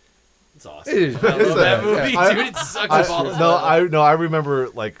 4th. It's awesome. It is. I love that movie, I- dude. It sucks I, balls. I remember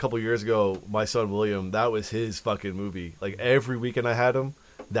like a couple years ago, my son William. That was his fucking movie. Like every weekend I had him,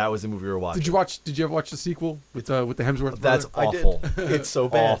 that was the movie we were watching. Did you ever watch the sequel with the Hemsworth? That's brother? I did. awful. It's so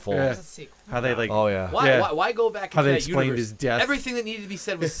bad. Awful. Yeah. It's a sequel. How they like? Oh yeah. Why, Yeah. why go back How into they that explained universe? his death. Everything that needed to be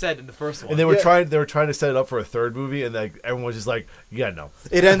said was said in the first one. And they were Yeah. trying to set it up for a third movie, and like everyone was just like, yeah, no.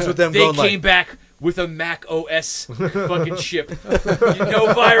 It ends with them They going came like, back with a Mac OS fucking chip.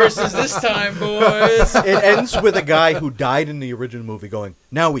 No viruses this time, boys. it ends with a guy who died in the original movie going,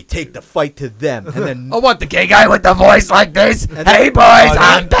 now we take the fight to them. And then I want the gay guy with the voice like this. And Hey boys,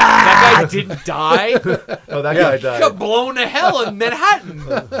 I'm back. That guy didn't die. Oh, that Yeah. guy He died. got blown to hell in Manhattan.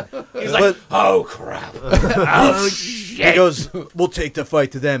 He's like, But- oh crap. Oh he shit! goes, we'll take the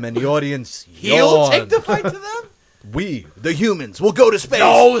fight to them. And the audience He'll yawn. take the fight to them? We, the humans, will go to space.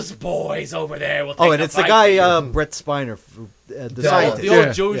 Those boys over there will take Oh, and it's the fight guy, to you. Brett Spiner, the The- scientist. The old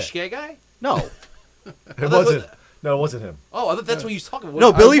Yeah. Joe Yeah. Schke guy? No. It wasn't. No, it wasn't him. Oh, I thought that's what he was talking about.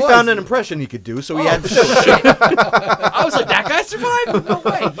 No, Billy was. found an impression he could do, so he Oh, had to show it. shit. I was like, that guy survived? No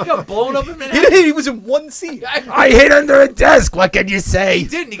way. He got blown up in Manhattan. He was in one scene. I hid under a desk. What can you He say?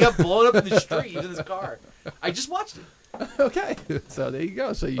 didn't. He got blown up in the street. He was in his car. I just watched it. Okay, so there you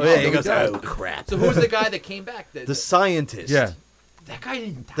go. So you. Oh, yeah, he know goes, died. oh, crap. So who was the guy that came back? The scientist. Yeah. That guy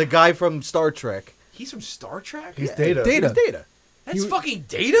didn't die. The guy from Star Trek. He's from Star Trek? He's Data. Data. He's Data. That's fucking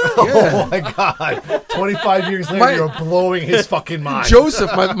Data? Oh my god! 25 years later, My- you're blowing his fucking mind.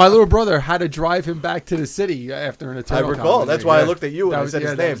 Joseph, my little brother, had to drive him back to the city after an I eternal. recall. That's why I looked at you when That I was- said yeah,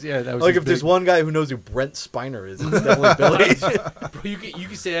 his that name. was- yeah, that was like his if there's big- one guy who knows who Brent Spiner is, it's definitely Billy. Bro, you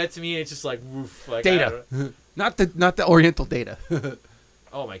can say that to me and it's just like, woof. Like, Data, not the Oriental Data.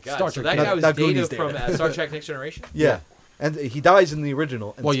 Oh my god. Star So Trek that Data. guy was Not Data Goonies from Data. Star Trek Next Generation? Yeah. And he dies in the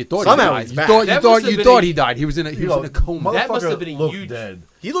original. And Well, you thought somehow he he's died. back. That must have You been thought a- he died. He was in a coma. That must have Motherfucker been a looked huge- dead.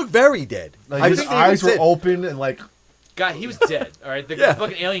 He looked very dead. Like I his think they eyes even were said- open and like God, he was dead. All right? The Yeah.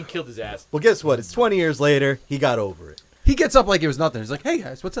 fucking alien killed his ass. Well, guess what? It's 20 years later. He got over it. He gets up like it was nothing. He's like, "Hey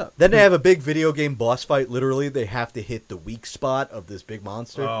guys, what's up?" Then they have a big video game boss fight. Literally, they have to hit the weak spot of this big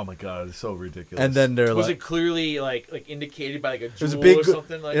monster. oh my god, it's so ridiculous. And then they're Was like, it clearly like it indicated by like a was a jewel big. or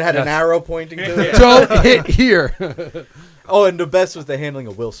something? Like it had an Yes. arrow pointing to it. Don't hit here. Oh, and the best was the handling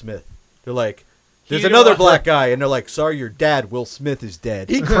of Will Smith. They're like, there's didn't another want- black guy, and they're like, sorry, your dad, Will Smith, is dead.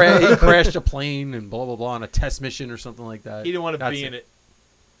 he crashed a plane and blah blah blah on a test mission or something like that. He didn't want to That's be in it.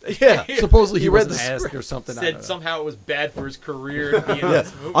 Yeah. Supposedly he He read wasn't the asked script. or something. I Said don't know. somehow it was bad for his career to be in Yeah.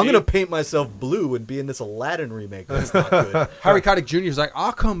 this movie. I'm gonna paint myself blue and be in this Aladdin remake. That's not good. Harry Connick Jr. is like,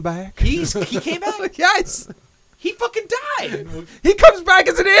 I'll come back. He came back. Yes, He fucking died. he comes back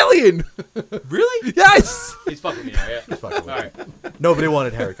as an alien. Really? Yes. He's fucking me now. Yeah. fucking with All right. Nobody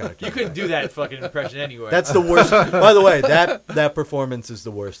wanted Harry Connick. You couldn't do that fucking impression anyway. That's the worst. By the way, that performance is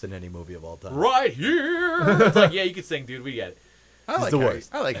the worst in any movie of all time. right here. It's like, yeah, you can sing, dude. We get it. I like the Harry.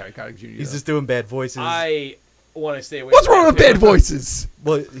 worst. I like Harry Connick Jr. He's though. just doing bad voices. I want to stay away. What's from wrong with that. bad voices?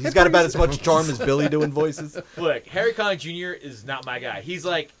 Well, he's got about as much charm as Billy doing voices. Look, Harry Connick Jr. is not my guy. He's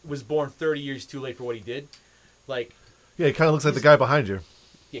like was born 30 years too late for what he did. Like, Yeah, he kind of looks like the guy behind you.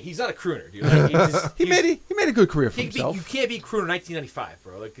 yeah, he's not a crooner, dude. Like, He made a good career for you himself. can't be a crooner in 1995,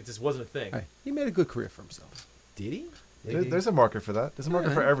 bro. Like, it just wasn't a thing. Hey, he made a good career for himself. Did he? There's a market for that. There's a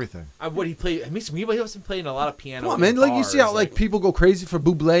market for everything. What he played? I mean, he wasn't playing a lot of piano. Come on, man. Like you see how bars, like people go crazy for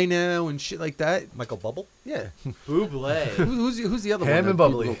Bublé now and shit like that. Michael Bubble. Yeah. Bublé. Who's the other Ham one and that people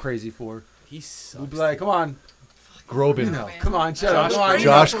Bubbly. go crazy for? He sucks. Bublé. Come on. Groban. You know. Come on. Shut up. Josh Come on. Groban.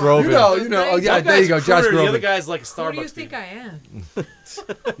 Josh Groban. You know. Oh yeah. One There you go. guy's a Josh crooner, The other Groban. guy's like a Starbucks. Who do you dude. think I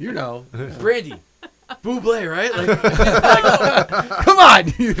am? You know. Brandy. Bublé, right? Like, Come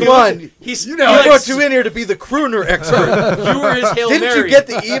on. Come on. he's You know, I he brought likes- you in here to be the crooner expert. You were his Hail Didn't Mary. you get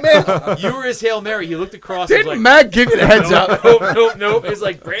the email? You were his Hail Mary. You looked across. and was Didn't like, Matt give you the heads up? Nope. It's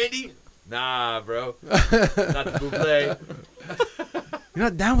like Brandy. Nah, bro. Not the Bublé. You're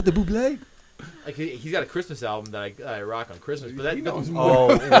not down with the Bublé? Like he's got a Christmas album that I rock on Christmas, but He knows that,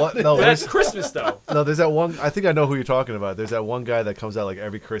 more. Oh, what? No, that's there's, Christmas though. no, there's that one. I think I know who you're talking about. There's that one guy that comes out like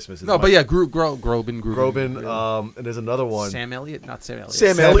every Christmas. It's No, but Mike yeah, Groban. Groban. And there's another one. Sam Elliott, not Sam Elliott.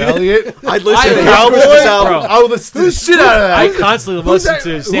 Sam Sam Elliott. I'd listen to his Cowboy, Christmas album. bro. I would listen to the shit out of I that. constantly who's listen that- to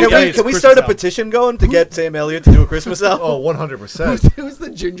who's Sam Can we, Elliott's can we Christmas start a album. petition going to get Sam Elliott to do a Christmas album? Oh, 100%. Who's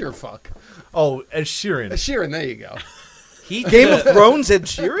the ginger fuck? Oh, Ed Sheeran. Sheeran. There you go. He Game did of Thrones, Ed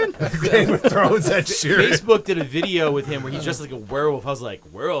Sheeran? Game of Thrones, Ed Sheeran. Facebook did a video with him where he's just like a werewolf. I was like,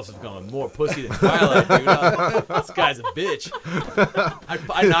 werewolves have gone more pussy than Twilight, dude. This guy's a bitch.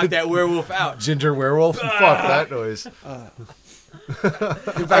 I knocked that werewolf out. Ginger werewolf. Fuck that noise.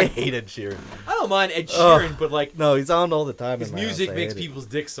 I hate Ed Sheeran. I don't mind Ed Sheeran, but like No, he's on all the time. his in my house. music I makes hate it. people's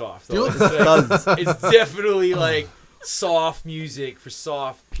dicks soft. Do So you- it's, it's definitely like soft music for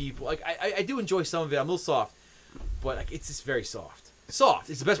soft people. Like I do enjoy some of it. I'm a little soft, but like, it's just very soft. Soft.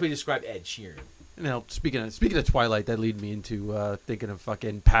 It's the best way to describe Ed Sheeran. Now, speaking of Twilight, that lead me into thinking of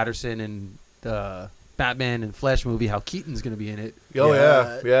fucking Patterson and the Batman and Flash movie. How Keaton's going to be in it. Oh,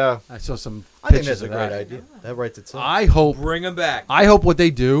 yeah. I saw some. I think pictures that's a of great that. idea. That writes itself. I hope. Bring him back. I hope what they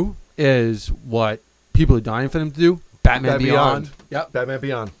do is what people are dying for them to do. Batman Batman Beyond. Beyond. Yep. Batman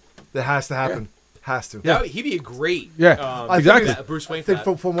Beyond. That has to happen. Has to. Yeah. He'd be a great Yeah, I exactly. think Bruce Wayne I think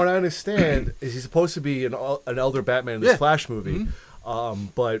for that. from what I understand, is he's supposed to be an elder Batman in this Yeah. Flash movie,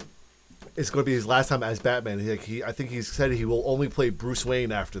 but it's going to be his last time as Batman. I think he's said he will only play Bruce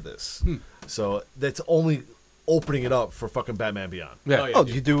Wayne after this, so that's only opening it up for fucking Batman Beyond. Yeah. Oh, yeah. Oh,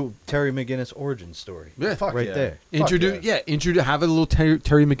 you do Terry McGinnis origin story. Yeah. Fuck Right yeah. there. Fuck Introduce. Have a little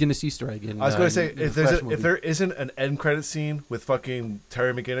Terry McGinnis Easter egg. In, I was going to say in the if Flash movie. there isn't an end credit scene with fucking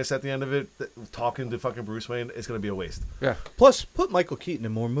Terry McGinnis at the end of it talking to fucking Bruce Wayne, it's going to be a waste. Yeah. Plus, put Michael Keaton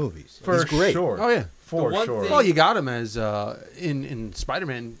in more movies. For He's great. sure. Oh yeah. For The one sure. thing- Well, you got him as in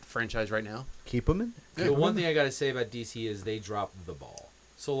Spider-Man franchise right now. Keep him in. The one thing I got to say about DC is they dropped the ball.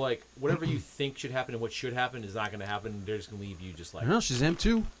 So, like, whatever you think should happen and what should happen is not going to happen. They're just going to leave you just like, I know Shazam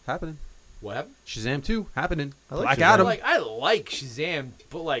 2 happening. what happened? Shazam 2 happening. I like Black Shazam. Adam. Like, I like Shazam,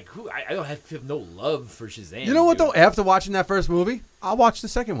 but, like, I don't have no love for Shazam. You know what dude. though? After watching that first movie, I'll watch the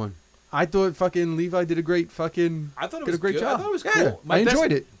second one. I thought fucking Levi did a great fucking. I thought it did was a great good. job. I thought it was Yeah, cool. I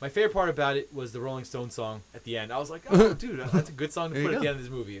enjoyed it. My favorite part about it was the Rolling Stone song at the end. I was like, oh, dude, that's a good song to There you put at go. the end of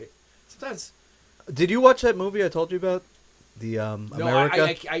this movie. Sometimes, Did you watch that movie I told you about? The no,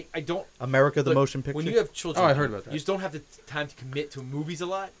 America, I don't. America, the Look, motion picture. When you have children, Oh, I heard about that. You just don't have the time to commit to movies a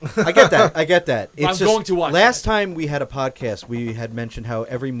lot. I get that. I get that. I'm going to watch Last that. time we had a podcast, we had mentioned how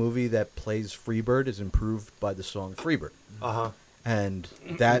every movie that plays Freebird is improved by the song Freebird, and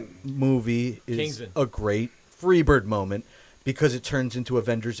that movie is Kingsman. a great Freebird moment because it turns into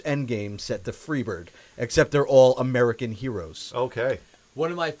Avengers Endgame set to Freebird, except they're all American heroes. Okay. One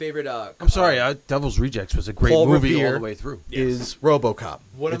of my favorite. I'm sorry, Devil's Rejects was a great Paul movie all Revere the way through. Is RoboCop.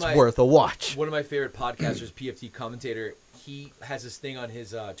 One of It's my- worth a watch. One of my favorite podcasters, PFT commentator, he has this thing on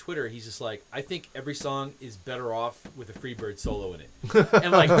his Twitter. He's just like, I think every song is better off with a Freebird solo in it.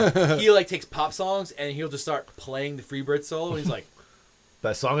 And like he like takes pop songs and he'll just start playing the Freebird solo, and he's like,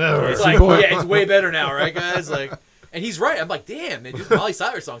 Best song ever. it's like, yeah, it's way better now, right, guys? Like, And he's right. I'm like, damn, man, this Miley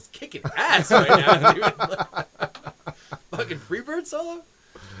Cyrus song's kicking ass right now, dude. Fucking Freebird solo.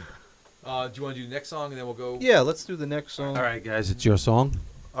 Do you want to do the next song and then we'll go? Yeah, let's do the next song. All right, guys, it's your song.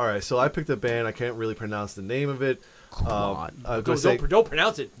 All right, so I picked a band. I can't really pronounce the name of it. Come on. I was gonna say, Don't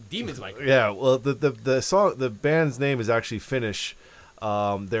pronounce it. Demons, Mike. yeah. Well, the band's name is actually Finnish.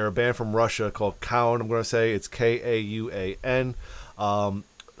 They're a band from Russia called Kaun. I'm gonna say it's Kauan.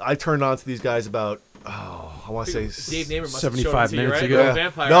 I turned on to these guys about I want to say Dave Namer must 75 have showed it to you, minutes right? ago. You're a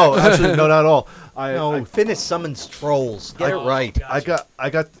vampire. No, actually, no, not at all. No, Finnish summons trolls. Get it right. God. I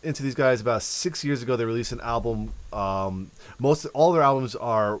got into these guys about 6 years ago. They released an album. All their albums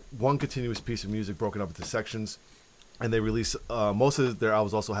are one continuous piece of music broken up into sections, and they release most of their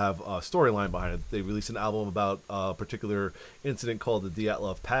albums also have a storyline behind it. They released an album about a particular incident called the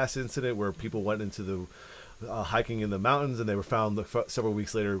Dyatlov Pass incident, where people went into the hiking in the mountains and they were found several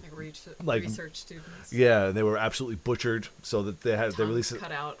weeks later. Like research students. Yeah, and they were absolutely butchered. So that they released it.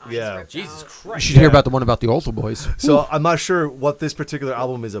 Cut out. Eyes Yeah. ripped Jesus out. You Christ. should hear about the one about the Altar Boys. So I'm not sure what this particular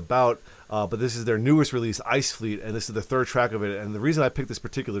album is about, but this is their newest release, Ice Fleet, and this is the third track of it. And the reason I picked this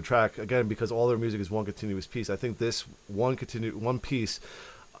particular track, again, because all their music is one continuous piece, I think this one piece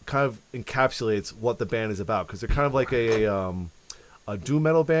kind of encapsulates what the band is about, because they're kind of like a doom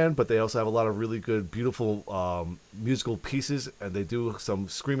metal band, but they also have a lot of really good, beautiful musical pieces, and they do some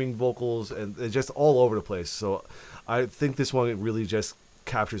screaming vocals, and they're just all over the place. So I think this one really just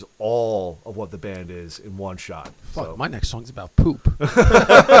captures all of what the band is in one shot. Fuck, So. my next song's about poop.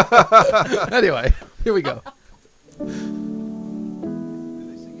 Anyway, here we go.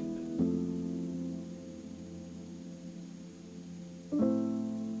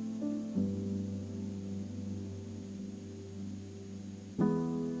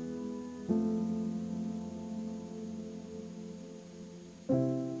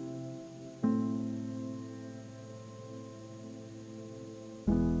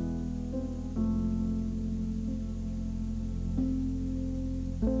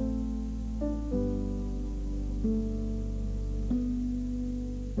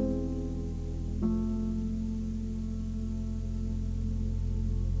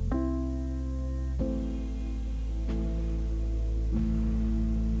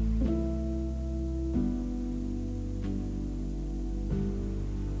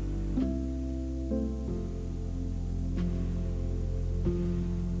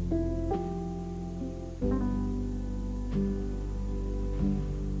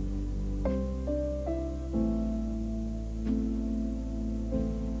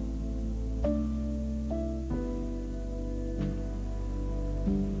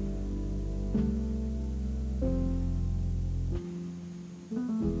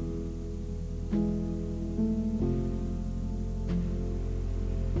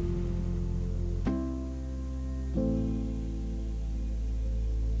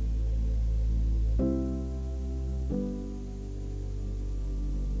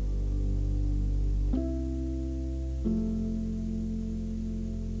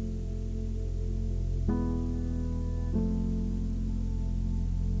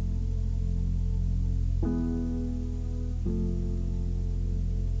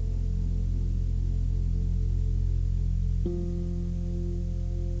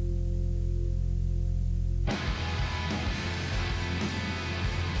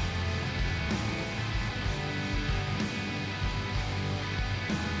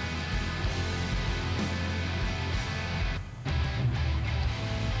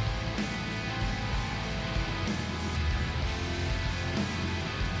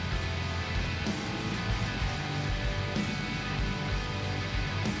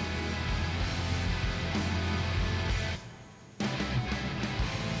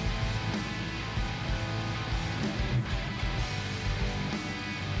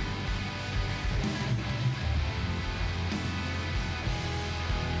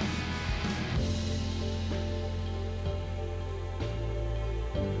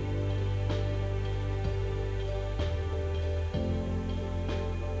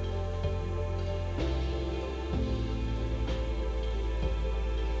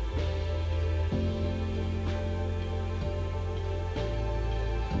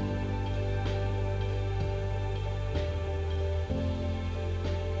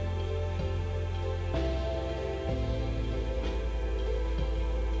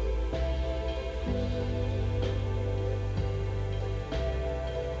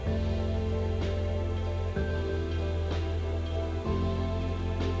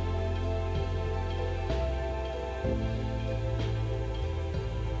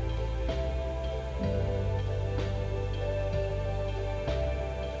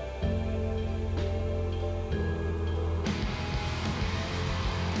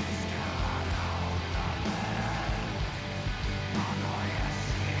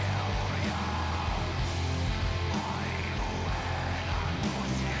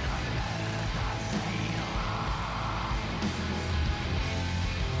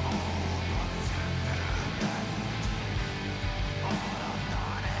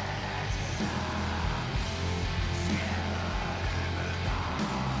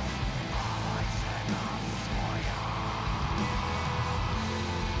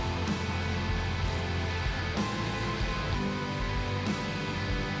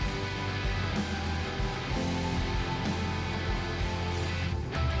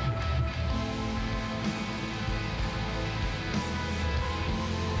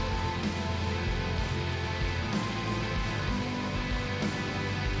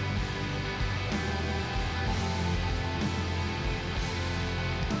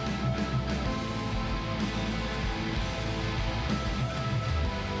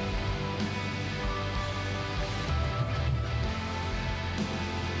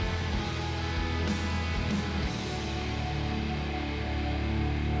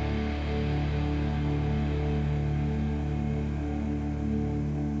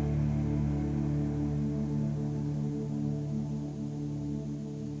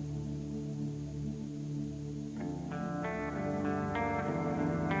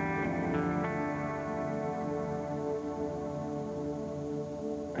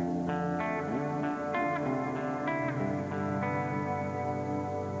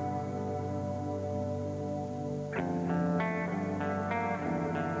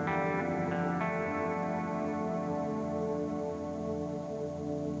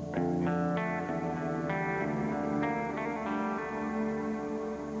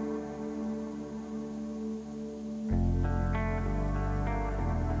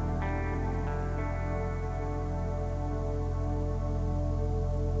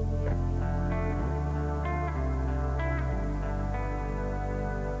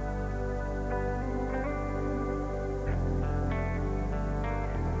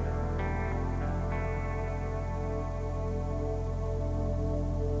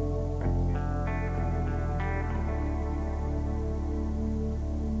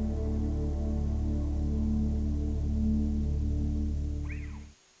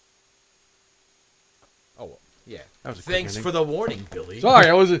 Yeah. That was a quick Thanks ending. for the warning, Billy. Sorry,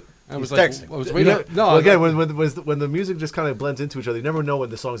 I was like, texting. I was You waiting. know, No, well, again, when the music just kind of blends into each other, you never know when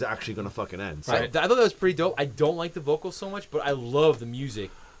the song's actually gonna fucking end. So. I thought that was pretty dope. I don't like the vocals so much, but I love the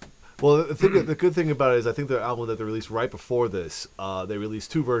music. Well, the good thing about it is I think the album that they released right before this, they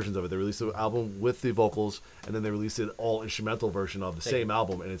released 2 versions of it. They released the album with the vocals, and then they released an all instrumental version of the same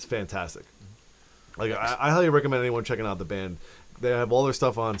album, and it's fantastic. Like I highly recommend anyone checking out the band. They have all their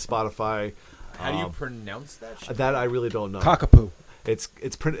stuff on Spotify. How do you pronounce that shit? That I really don't know. Cockapoo. It's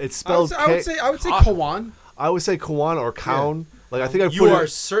spelled. I would say Kawan. I would say Kawan or Kaun. Like I think I put You are it.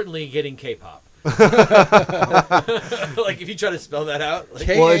 certainly getting K-pop. Like if you try to spell that out, like,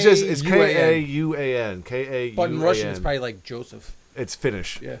 Well, it's Kauan. Kauan. Kauan. But in Russian, it's probably like Joseph. It's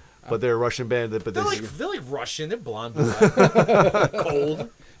Finnish. Yeah. But they're a Russian band. But they're they like Russian. They're blonde, black, cold.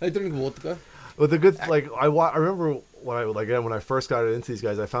 They drink vodka. But the good, I remember when I first got into these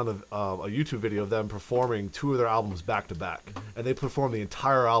guys, I found a YouTube video of them performing 2 of their albums back to back, and they perform the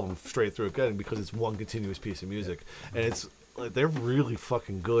entire album straight through again because it's one continuous piece of music, and it's like they're really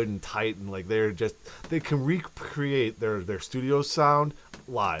fucking good and tight, and like they can recreate their studio sound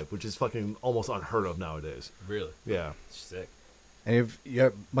live, which is fucking almost unheard of nowadays. Really? Yeah. Sick. And if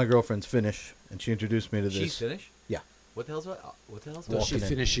my girlfriend's Finnish, and she introduced me to this. She's Finnish? Yeah. What the hell's that? What the hell's Does she Walking in.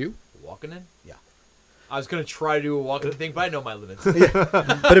 finish you? Walking in? Yeah. I was gonna try to do a walking thing, but I know my limits.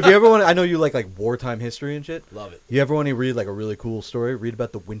 But if you ever want, I know you like wartime history and shit. Love it. You ever want to read like a really cool story? Read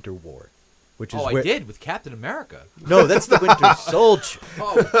about the Winter War, which is Oh, where, I did with Captain America. No, that's the Winter Soldier.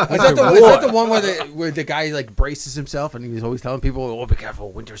 Oh, Is that the one where the guy like braces himself and he's always telling people, "Oh, be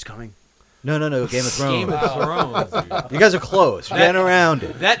careful, winter's coming." No, Game of Thrones. Game of Thrones. Dude. You guys are close. You're getting around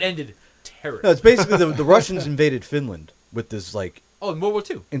it. That ended terribly. No, it's basically the Russians invaded Finland with this like Oh, in World War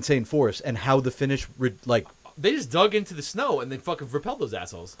II. insane force, and how the Finnish They just dug into the snow and then fucking repelled those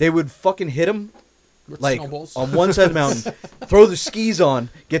assholes. they would fucking hit them With like snowballs. on one side of the mountain, throw the skis on,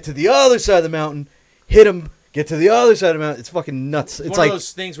 get to the other side of the mountain, hit them, get to the other side of the mountain. It's fucking nuts. It's one like of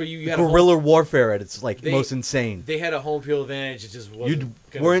those things where you had a guerrilla warfare at its like They- most insane. they had a home field advantage. It just wasn't. You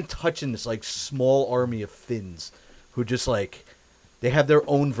gonna- weren't touching this like small army of Finns who just like they have their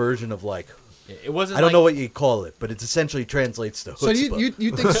own version of like It wasn't. I don't like, know what you call it, but it essentially translates to So do chutzpah.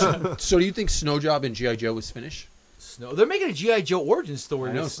 you think so? Do you think Snowjob and GI Joe was Finnish? Snow. They're making a GI Joe origin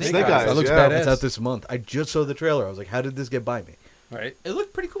story. I know, with Snake Snake Eyes. Eyes, That looks yeah. badass. It's out this month. I just saw the trailer. I was like, how did this get by me? Right. It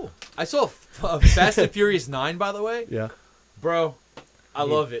looked pretty cool. I saw Fast and Furious 9, by the way. Yeah. Bro, I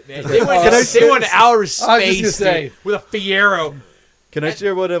love it, man. They went, Can I they went to outer I was just gonna space say. dude, with a Fiero. Can I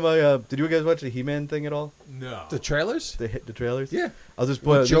share what am I? Did you guys watch the He-Man thing at all? No. The trailers? The trailers? Yeah. I'll just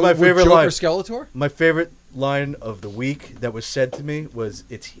With put Joe, my with favorite Joker line. Skeletor? My favorite line of the week that was said to me was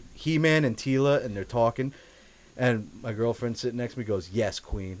it's He-Man and Tila and they're talking, and my girlfriend sitting next to me goes, "Yes,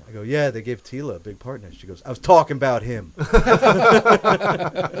 Queen." I go, "Yeah, they gave Tila a big part in it." She goes, "I was talking about him."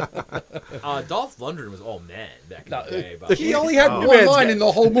 Dolph Lundgren was all man back in the day. He only had Your one man's line gay. in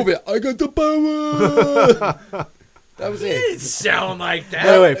the whole movie. I got the power. That was It it. didn't sound like that.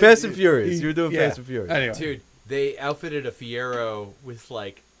 By the way, Fast and Furious. You're doing Yeah. Fast and Furious. Anyway, Dude, they outfitted a Fiero with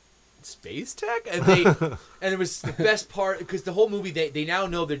like space tech, and they and it was the best part because the whole movie they now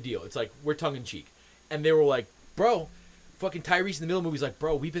know their deal. It's like we're tongue in cheek, and they were like, bro, fucking Tyrese in the middle of the movie's like,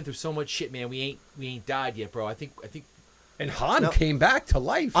 bro, we've been through so much shit, man. We ain't died yet, bro. I think and Han No. came back to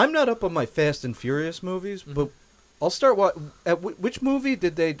life. I'm not up on my Fast and Furious movies, but I'll start. Which movie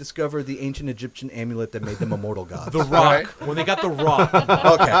did they discover the ancient Egyptian amulet that made them immortal gods? The Rock when they got the Rock.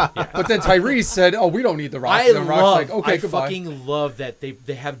 Okay. But then Tyrese said, "Oh, we don't need the Rock." I And the Rock's love, like, "Okay, I goodbye." fucking love that they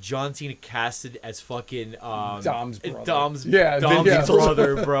have John Cena casted as fucking Dom's brother. Dom's Diesel's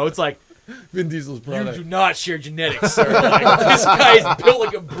brother, bro. It's like Vin Diesel's you brother. do not share genetics, sir. Like, this guy's built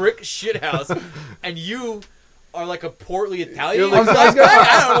like a brick shithouse, and you are like a portly Italian. You're like- guy.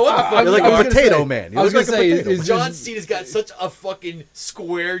 I don't know what the fuck. You're like you a are. potato man. You I was look gonna like a say, potato. is John Cena's got such a fucking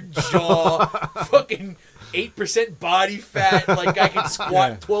square jaw, fucking 8% body fat. Like I can squat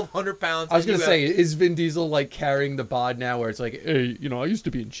Yeah. 1,200 pounds. I was and gonna you say, is Vin Diesel like carrying the bod now, where it's like, hey, I used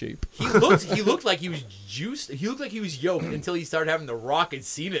to be in shape. He looked like he was juiced. He looked like he was yoked until he started having the Rock and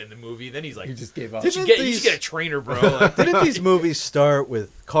Cena in the movie. Then he's like, He just gave up. you should get a trainer, bro. Like, Didn't these movies start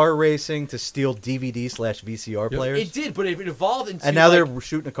with car racing to steal DVD/VCR players? it did, but it evolved into And now like, they're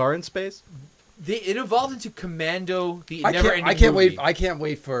shooting a car in space? it evolved into Commando. The I never-ending can't movie. wait. I can't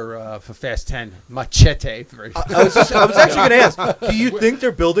wait for Fast 10 Machete version. I was actually going to ask, do you think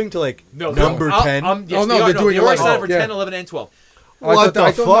they're building to like number 10? Yes, Oh, no, they are. they're doing they it are right excited now. for Yeah. 10, 11, and 12. I thought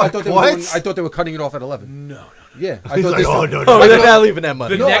they were What? doing- I thought they were cutting it off at 11. No. Yeah, I He's thought like, this. oh no, Oh, no. they're not leaving that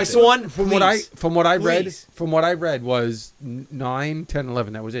money. The next one, From what I Please. read was 9, 10,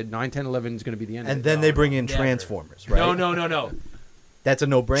 11. That was it. 9, 10, 11 is going to be the end. And of it. then they bring in never. Transformers, right? No. That's a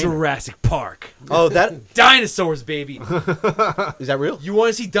no-brainer. Jurassic Park. Oh, that Dinosaurs, baby. is that real? You want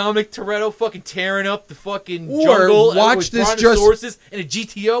to see Dominic Toretto fucking tearing up the fucking Or jungle watch with this brontosauruses in a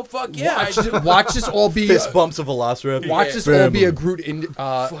GTO? Fuck yeah. Watch this all be Fist bumps of Velociraptor. watch Yeah. this all be a Groot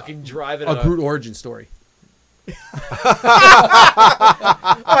fucking drive it a up. Groot origin story.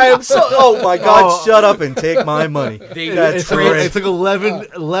 I am so. Oh my God! Oh. Shut up and take my money. They- That's It took, great. it took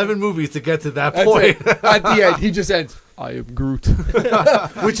 11 movies to get to that That's point. it. At the end, he just ends. I am Groot.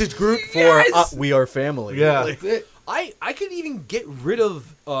 Which is Groot for Yes! we are family. Yeah. Like, That's it. I could even get rid of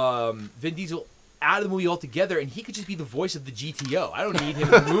Vin Diesel out of the movie altogether, and he could just be the voice of the GTO. I don't need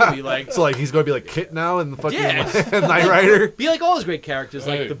him in the movie. Like, So like he's gonna be like Kit now in the fucking Yeah. Knight Rider. be like all those great characters,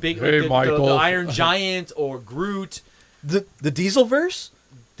 like Hey, the big, hey, the Michael. Iron Giant or Groot. the Diesel verse.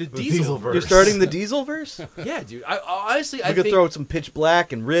 The Diesel Diesel. verse. You're starting the Diesel verse. Yeah, dude. I honestly, We I could think throw some Pitch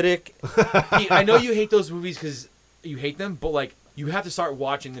Black and Riddick. I know you hate those movies because you hate them, but like you have to start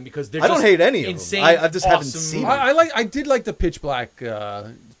watching them because they're. I don't just hate any of them. insane, I just haven't awesome seen movies. I did like the Pitch Black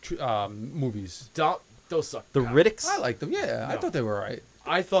movies. Those suck. The Riddicks. I liked them. Yeah, I No. thought they were alright.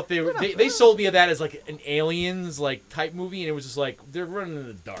 I thought they were. They sold me that as like an aliens like type movie, and it was just like they're running in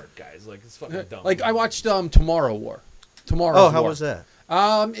the dark, guys. Like it's fucking dumb. Like I watched Tomorrow War. Tomorrow. Oh, how was that?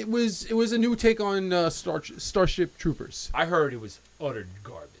 It was a new take on Starship Troopers. I heard it was utter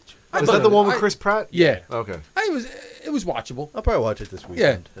garbage. Is thought that the it- one with I- Chris Pratt? Yeah, Okay. it was watchable. I'll probably watch it this Yeah,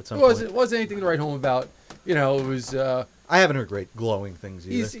 weekend at it some wasn't point. it wasn't anything to write home about. You know, it was. I haven't heard great glowing things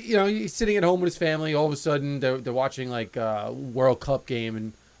either. He's sitting at home with his family. All of a sudden, they're watching like World Cup game,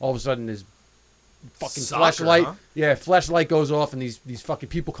 and all of a sudden, his fucking Soccer, flashlight, huh? flashlight goes off, and these fucking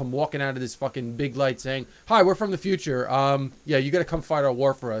people come walking out of this fucking big light saying, "Hi, we're from the future. Yeah, you got to come fight our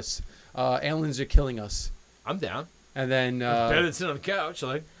war for us. Aliens are killing us." I'm down. And then Better than sitting on the couch,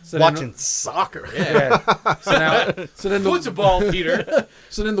 like so then- Watching soccer. yeah. So then the football, Peter.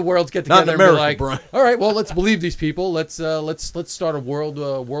 So then the worlds get Not in together and be America, like, Brian. all right, well, let's believe these people. Let's start a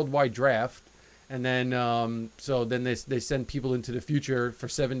worldwide draft, and then so then they send people into the future for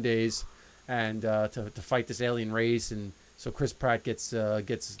 7 days, and to fight this alien race, and so Chris Pratt gets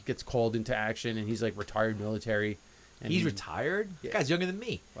called into action, and he's like retired military. And He's retired. Yeah. That guy's younger than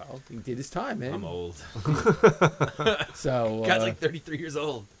me. Well, he did his time, man. I'm old. So Guy's like 33 years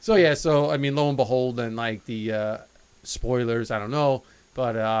old. So yeah, so I mean, lo and behold, and like the spoilers, I don't know,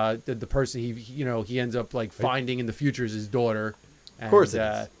 but the person he ends up like finding in the future is his daughter. And, course it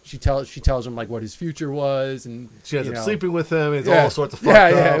is. she tells him like what his future was, and She ends you up know. sleeping with him. It's Yeah. all sorts of fucked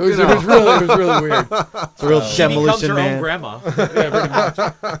up. Yeah, it was you know. it was really weird. It's a real She becomes demolition her man. own grandma. Yeah, pretty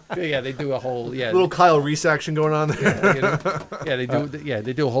much. Yeah, they do a whole Little Kyle Reese action going on there.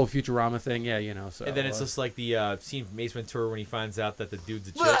 they do a whole Futurama thing. Yeah, so And then it's just like the scene from Ace Ventura when he finds out that the dude's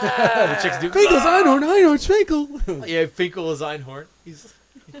a chick. The chick's dude. Finkel's Einhorn, Finkel. Yeah, Finkel is Einhorn. He's.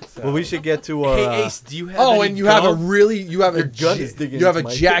 Well, we should get to. Hey Ace, do you have? Oh, any and you have a gum? Your gun is digging you have a into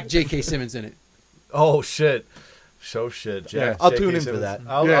my- Jack J.K. Simmons in it. Oh shit. Show shit. Jack, Yeah. I'll J.K. tune in for Simmons. that.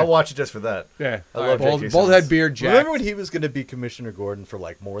 Yeah. I'll watch it just for that. Yeah, I love bald, J.K. bald Simmons. head beard. Jack. Remember when he was going to be Commissioner Gordon for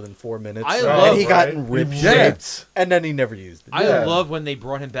like more than 4 minutes? I and love- he got right? in rip Yeah. shape, and then he never used it. I Yeah. love when they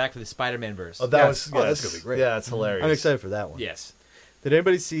brought him back for the Spider-Man verse. Oh, that Yes. was. Oh, that's yes. gonna be great. Yeah, it's hilarious. I'm excited for that one. Yes. Did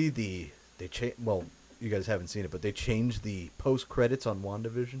anybody see well, you guys haven't seen it, but they changed the post credits on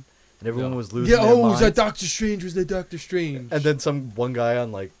WandaVision, and everyone No. was losing Yeah. their Oh, was minds. that Doctor Strange? Was that Doctor Strange? And then one guy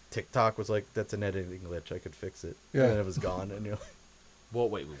on like TikTok was like, "That's an editing glitch. I could fix it." Yeah. And then it was gone. And you're like, Well,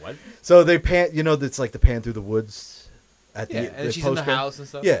 wait, what? so they pan. It's like the pan through the woods at the Yeah, the and she's in the post-credit. house and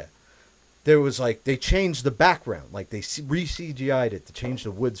stuff. Yeah. There was like they changed the background, like they re-CGI'd it to change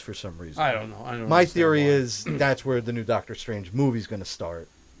the woods for some reason. I don't know. I don't. My understand theory why. is that's where the new Doctor Strange movie's going to start,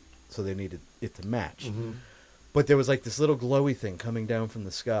 so they needed it to match. Mm-hmm. But there was like this little glowy thing coming down from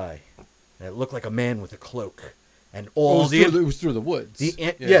the sky, and it looked like a man with a cloak, and it all was, the through, it was through the woods. the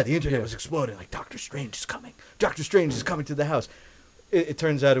internet was exploding like Doctor Strange is coming. Doctor Strange is coming to the house. It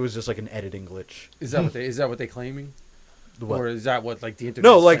turns out it was just like an editing glitch. Is that what they claiming? The what? Or is that what like the internet?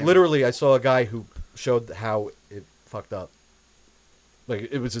 No, like literally, I saw a guy who showed how it fucked up. Like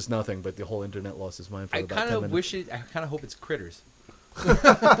it was just nothing, but the whole internet lost his mind for I about kind 10 of minutes. wish it. I kind of hope it's Critters.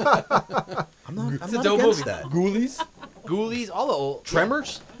 I'm not a against dope movie. that. Ghoulies. Ghoulies, all the old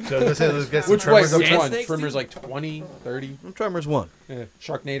Tremors? So I was gonna say, let's get some Which Tremors one? up Which Sand one? snakes, Tremors dude? like 20, 30? Tremors 1. Yeah.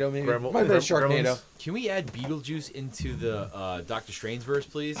 Sharknado maybe. Gremlins. Might be Sharknado. Gremlins. Can we add Beetlejuice into the Doctor Strange verse,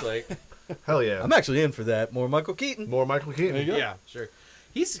 please? Like, Hell yeah. I'm actually in for that. More Michael Keaton. More Michael Keaton. There you go. yeah, sure.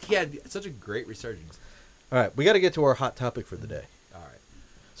 He had such a great resurgence. All right, we got to get to our hot topic for the day. All right.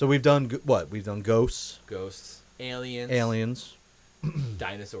 So we've done what? We've done ghosts, Ghosts, aliens, aliens,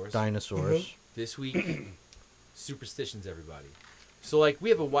 dinosaurs. dinosaurs. This week, superstitions, everybody. So, like, we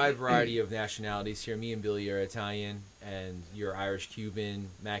have a wide variety of nationalities here. Me and Billy are Italian, and you're Irish, Cuban.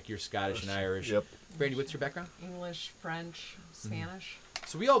 Mac, you're Scottish and Irish. Yep. Brandy, what's your background? English, French, Spanish.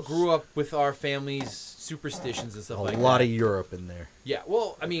 So we all grew up with our families' superstitions and stuff A like that. lot of Europe in there. Yeah,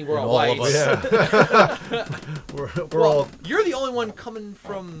 well, I mean, we're And all all of white. us. Yeah. we're Well, all. you're the only one coming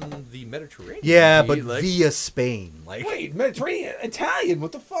from the Mediterranean. Yeah, Pete, but like, via Spain. Like, Wait, Mediterranean, Italian.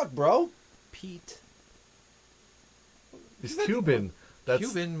 What the fuck, bro? Pete. He's Cuban. That's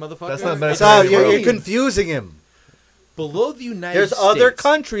Cuban, motherfucker. that's not It's so Mediterranean, you're bro. confusing him. below the United There's States. other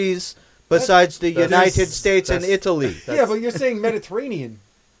countries besides the That's- United States and that's- Italy. Yeah, but you're saying Mediterranean.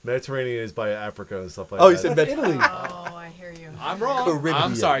 Mediterranean is by Africa and stuff like Oh, that. you said That's Med- Italy. Oh, I hear you. I'm wrong. Caribbean.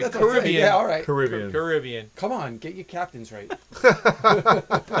 I'm sorry. That's what I'm saying. Caribbean. Yeah, all right. Caribbean. Caribbean. Come on, get your captains right.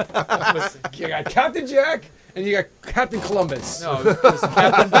 You got Captain Jack and you got Captain Columbus. No, it's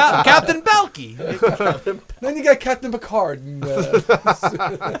Captain Balky. Then you got Captain Picard. And,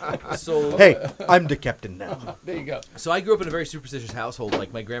 So Hey, I'm the captain now. there you go. So I grew up in a very superstitious household.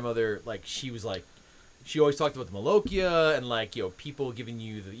 Like my grandmother, like she was like, she always talked about the Malokia and like people giving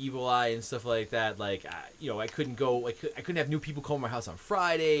you the evil eye and stuff like that. Like I couldn't go, like I couldn't have new people come to my house on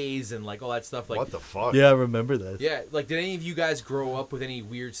Fridays and like all that stuff. Like What the fuck? Yeah, I remember that. yeah, like did any of you guys grow up with any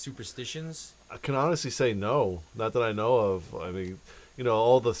weird superstitions? I can honestly say no. Not that I know of. I mean,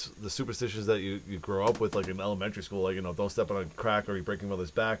 all the superstitions that you grow up with, like in elementary school, like don't step on a crack or you break your mother's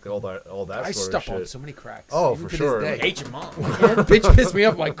back, all that I sort of step on shit. so many cracks. Oh, even for to sure. This day. Hate your mom. Bitch pissed me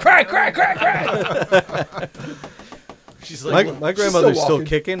off like crack. She's My, like, my grandmother's still still walking.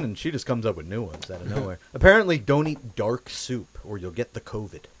 kicking, and she just comes up with new ones out of nowhere. Apparently, don't eat dark soup, or you'll get the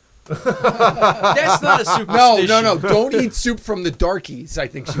COVID. that's not a superstition. No. Don't eat soup from the darkies. I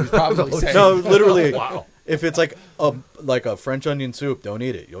think she was probably saying. No, literally. If it's like a French onion soup, don't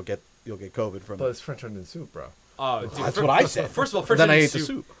eat it. You'll get COVID from But it. it's French onion soup, bro. Oh, dude, That's what I said. First of all, French Then I onion ate the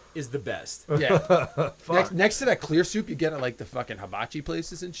soup. is the best. Yeah. next to that clear soup, you get at like the fucking hibachi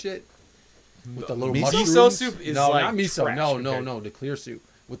places and shit. With the little Miso mushrooms. soup is no, like not miso. trash, No, okay. the clear soup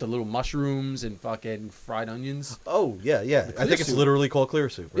with the little mushrooms and fucking fried onions. Oh yeah. I clear think it's soup. literally called clear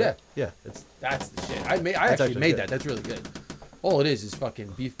soup. Right? Yeah. It's That's the shit. I That's actually actually made good. that. That's really good. All it is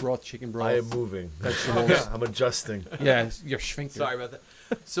fucking beef broth, chicken broth. I am moving. vegetables. I'm adjusting. Yeah, your sphincter. Sorry about that.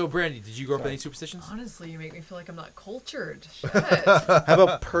 So, Brandy, did you grow up with any superstitions? Honestly, you make me feel like I'm not cultured. Shit. How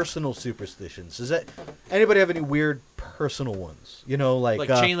about personal superstitions? Does that anybody have any weird personal ones? Like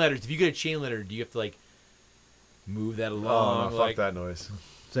chain letters. If you get a chain letter, do you have to like move that Oh, along? no, like, fuck that noise.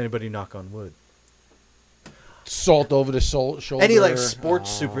 Does anybody knock on wood? Salt over the shoulder. Any like sports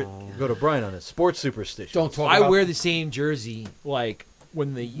super? Go to Brian on it. Sports superstition. Don't talk I about wear the same jersey like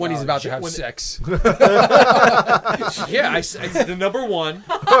when the when he's about to have when- sex. Yeah, I said the number one.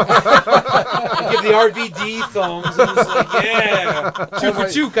 I give the RVD thumbs. And it's like, yeah, 2 for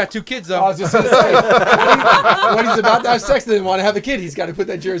 2. Got 2 kids I though. was just gonna say, when he's about to have sex and want to have a kid, he's got to put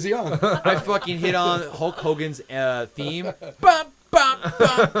that jersey on. I fucking hit on Hulk Hogan's theme. Bum, bum,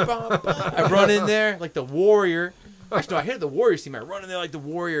 bum, bum, bum. I run in there like the Warrior. Actually, no, I hit the Warriors team. I run in there like the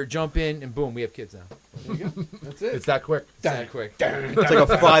Warrior, jump in, and boom, we have kids now. That's it. It's that quick. It's that quick. It's like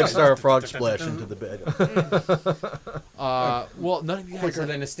a 5-star frog splash into the bed. Well, none of you guys Quicker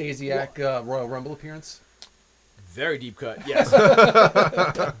than a Stasiak Royal Rumble appearance. Very deep cut, yes.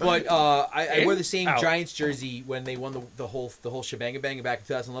 But I wear the same Out. Giants jersey when they won the whole shebang bang back in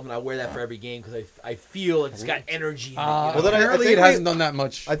 2011. I wear that for every game because I feel it's got energy. In it, you know? Well, then I Apparently, think it we- hasn't done that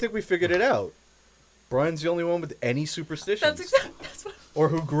much. I think we figured it out. Brian's the only one with any superstitions, That's what. or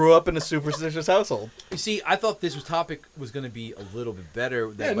who grew up in a superstitious household. You see, I thought this topic was going to be a little bit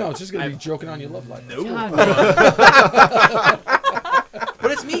better. Yeah, no, it's just gonna be joking on your love life.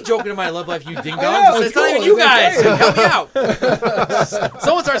 But it's me joking in my love life, you ding I dongs. know, It's it's not cool, even you it's guys. Help me out.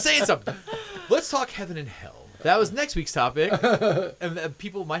 Someone start saying something. Let's talk heaven and hell. That was next week's topic, and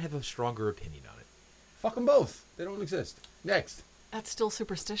people might have a stronger opinion on it. Fuck them both. They don't exist. Next. That's still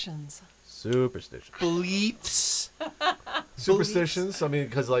superstitions. Superstition. Beliefs. Superstitions. I mean,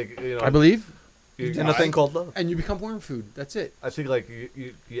 because I believe. And a thing called love. And you become worm food. That's it. I think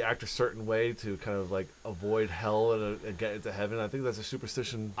you act a certain way to kind of like avoid hell and get into heaven. I think that's a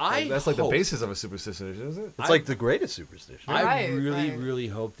superstition. That's like the hope- basis of a superstition, isn't it? It's like the greatest superstition. I Right, really, right. really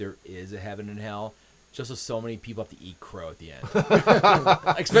hope there is a heaven and hell, just so many people have to eat crow at the end.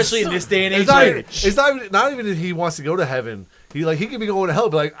 Especially in this day and age. It's not even that he wants to go to heaven. He could be going to hell,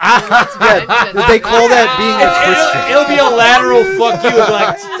 and be like, ah, They call that being a Christian. It'll be a lateral fuck you.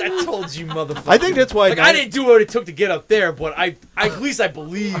 Like, told you, motherfucker. I think that's why. Like, I didn't do what it took to get up there, but at least I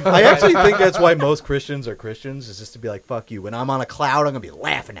believe. I actually think that's why most Christians are Christians, is just to be like, fuck you. When I'm on a cloud, I'm going to be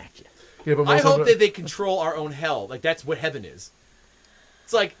laughing at you. Yeah, but I most hope of that they control our own hell. Like, that's what heaven is.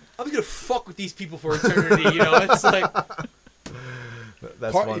 It's like, I'm going to fuck with these people for eternity, you know? It's like...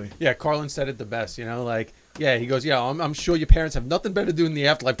 that's funny. Yeah, Carlin said it the best, you know, like, yeah, he goes, yeah, I'm sure your parents have nothing better to do in the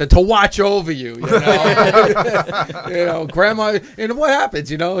afterlife than to watch over you, you know? You know, grandma, and what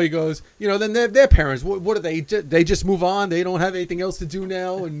happens, you know? He goes, you know, then their parents, what are they? They just move on? They don't have anything else to do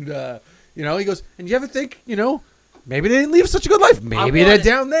now? And, you know, he goes, and you ever think, you know, maybe they didn't leave such a good life. Maybe they're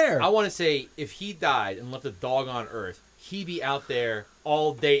down there. I want to say, if he died and left a dog on Earth, he'd be out there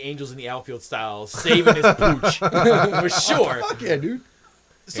all day, Angels in the Outfield style, saving his pooch. For sure. Fuck yeah, dude.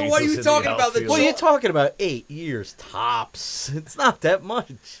 So what are you Angels in the talking about? outfield. What are you talking about? 8 years tops. It's not that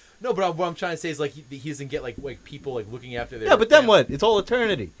much. No, but what I'm trying to say is, like, he doesn't get, like people, like, looking after their... Yeah, but then family. what? It's all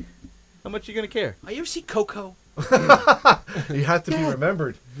eternity. How much are you going to care? You ever see Coco? You have to be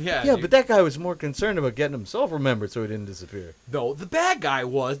remembered. Yeah. Yeah, dude. but that guy was more concerned about getting himself remembered so he didn't disappear. No, the bad guy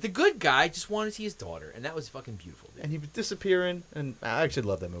was. The good guy just wanted to see his daughter, and that was fucking beautiful. Dude. And he was disappearing, and I actually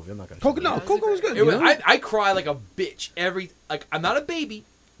love that movie. I'm not going to... Coco was good. It was, you know? I cry like a bitch I'm not a baby,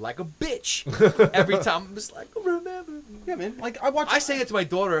 like a bitch. Every time I'm just like, remember me. Yeah, man. Like, I sang it to my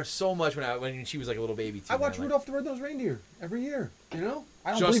daughter so much when she was like a little baby too. I watch man. Rudolph the Red-Nosed Reindeer every year. You know,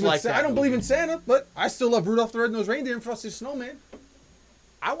 I don't Just believe like that I don't believe in movie. Santa, but I still love Rudolph the Red-Nosed Reindeer and Frosty the Snowman.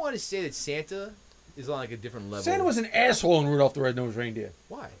 I want to say that Santa is on like a different level. Santa was an asshole in Rudolph the Red-Nosed Reindeer.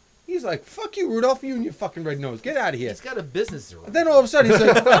 Why? He's like, "Fuck you, Rudolph! You and your fucking red nose, get out of here!" He's got a business to run. And then all of a sudden, he's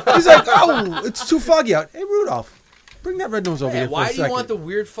like, "Oh, it's too foggy out. Hey, Rudolph, bring that red nose over Yeah, here for why a do you second." want the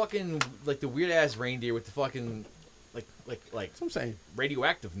weird fucking the weird ass reindeer with the fucking like That's what I'm saying.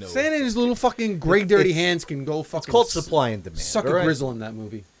 radioactive nose? Santa and his little fucking gray, dirty It's- hands can go fucking. It's called supply and demand. Suck all a right? grizzle in that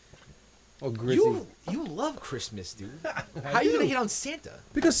movie. Or Grizzy. You love Christmas, dude. How are you gonna hit on Santa?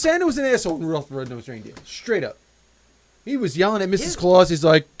 Because Santa was an asshole in Rudolph the Red-Nosed Reindeer. Straight up. He was yelling at Mrs. Claus. He's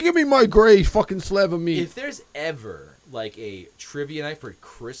like, "Give me my gray fucking slab of meat." If there's ever like a trivia night for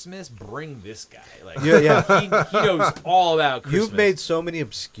Christmas, bring this guy. Like, Yeah. he knows all about Christmas. You've made so many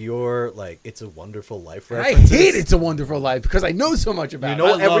obscure, like, It's a Wonderful Life I references. hate It's a Wonderful Life because I know so much about You it. know I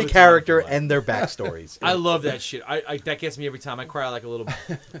love every It's a character Wonderful Life. and their backstories. I love that shit. I that gets me every time. I cry like a little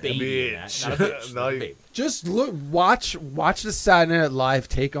baby. in that. Bitch. Not a bitch. No, not a you- babe. Just watch the Saturday Night Live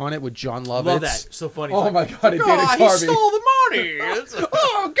take on it with John Lovitz. Love that. So funny. Oh my God, it Oh, Dana he Carvey. stole the money.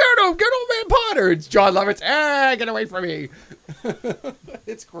 Oh, get old man Potter. It's John Lovitz. Get away from me.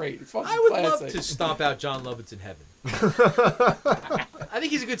 It's great. It's fucking I would classic. love to stomp out John Lovitz in heaven. I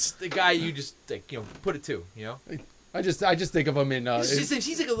think he's a good guy. You just like, put it to. I just think of him in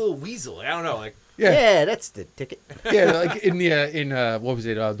He's like a little weasel. I don't know. Like yeah. that's the ticket. Yeah, like in the what was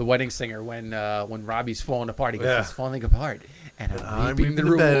it? The Wedding Singer when Robbie's falling apart. He goes, Yeah. "He's falling apart," and I'm reaping the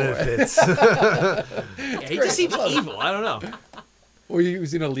reaping reward. benefits. yeah, he just seems evil. I don't know. Or he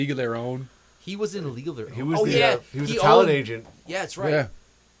was in A League of Their Own. He was in Illegal. He was oh, the yeah. he was he a talent owned- agent. Yeah, that's right. Yeah.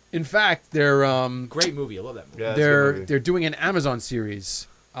 In fact, they're Great movie. I love that movie. Yeah, that's a good movie. they're doing an Amazon series.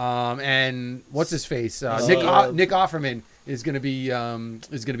 And what's his face? Oh. Nick Offerman is gonna be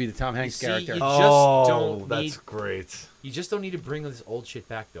the Tom Hanks see, character. you- Oh, don't that's need- great. You just don't need to bring this old shit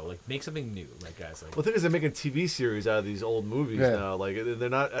back though. Like make something new. Like guys, like Well, the thing is, they're making TV series out of these old movies Yeah. now. Like they're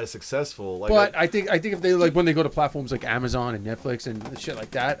not as successful. Like, But I think if they when they go to platforms like Amazon and Netflix and shit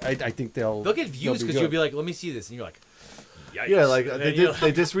like that, I think they'll they'll get views be because good. you'll be like, let me see this, and you're like, yikes. yeah, like And they then you're did.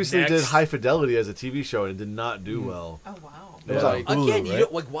 They just recently did next. High Fidelity as a TV show and it did not do well. Oh wow. It was Yeah. on Hulu, Again, you right?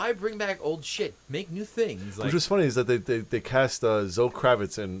 don't, like why bring back old shit? Make new things. Like Which was funny is that they cast Zoe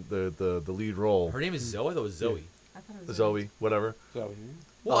Kravitz in the lead role. her name is Zoe. I thought it was Zoe. I thought it was Zoe, whatever. So,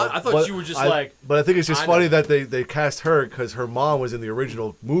 Well, I thought But you were just like. But I think it's just I funny know. that they cast her because her mom was in the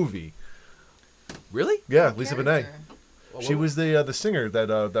original movie. Really? Yeah, Lisa Bonet. character. Well, She what- was the singer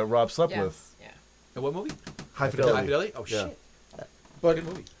that Rob slept with. Yes. Yeah. in what movie? High High Fidelity. Fidelity. Oh Yeah. shit. but Good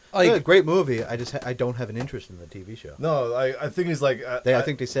movie. Yeah, like great movie. I don't have an interest in the TV show. No, I think it's like I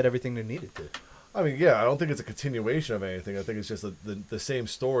think they said everything they needed to. I mean, yeah, I don't think it's a continuation of anything. I think it's just the same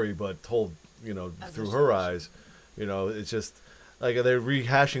story, but told, As through a her story. eyes. It's just like they're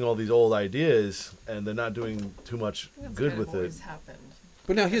rehashing all these old ideas, and they're not doing too much I think that's good kind with of it. always happened.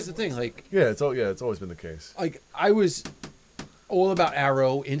 but now here's the thing, like Yeah, it's always been the case. I was all about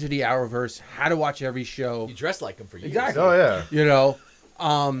Arrow, into the Arrowverse, how to watch every show. You dressed like him for years. Exactly. Oh yeah, You know,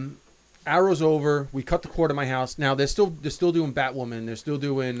 Arrow's over. We cut the cord at my house. Now they're still doing Batwoman. They're still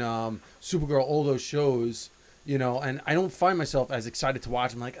doing Supergirl. All those shows. you know, and I don't find myself as excited to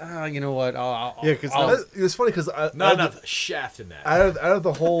watch. I'm like, you know what? Yeah, 'cause I'll- It's funny because Not enough Shaft in that. out of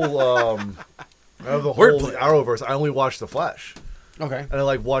the whole Wordplay. Arrowverse, I only watched The Flash, okay. and I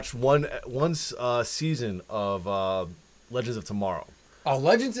like watched one season of Legends of Tomorrow. Oh,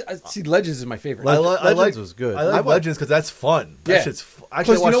 Legends. See, Legends is my favorite. Legends was good. I like Legends because that's fun. Yeah. That shit's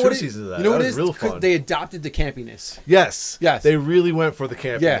actually I you watched know two what it- seasons of that. You know that what it was is? real 'Cause fun. they adopted the campiness. Yes. Yes. They really went for the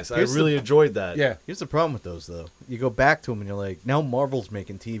campiness. Yeah. I Here's really enjoyed that. Yeah. Here's the problem with those, though. You go back to them and you're like, now Marvel's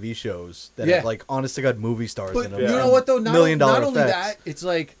making TV shows that Yeah. have, like, honest to God movie stars But in them. you Yeah. know what though? Not, $1,000,000 not only effects. that, it's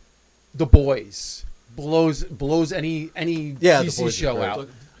like The Boys blows any Yeah, The DC Boys is show great. out.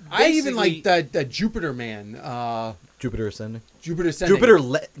 I even Basically- like that Jupiter Man. Jupiter Ascending. Jupiter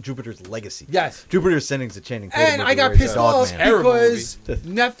Ascending. Jupiter's Legacy. Yes. Jupiter Ascending's a Channing Tatum And movie I got where he's pissed a dog off man. Terrible because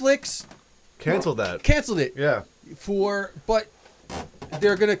Netflix Canceled that. canceled it Yeah. but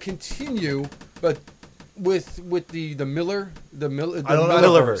they're gonna continue, but with the Miller the I don't know.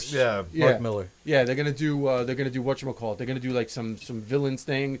 Millerverse. Yeah. Mark Miller. Yeah, they're gonna do whatchamacallit. They're gonna do like some villains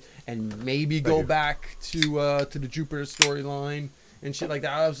thing and maybe go you. back to the Jupiter storyline and shit like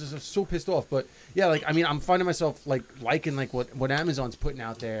that. I was just so pissed off. But yeah, like I mean, I'm finding myself like liking like what Amazon's putting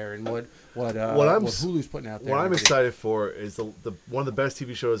out there and what Hulu's putting out there. What I'm and everything. excited for is the one of the best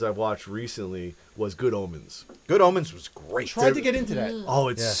TV shows I've watched recently was Good Omens. Good Omens was great. Tried to get into that. Oh,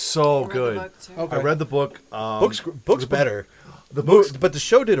 it's Yeah. so I read the good. book, too. Okay. I read the book. Book's better. The books. But the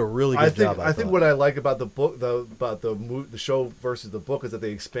show did a really good I think job. I think what I like about the book, the show versus the book, is that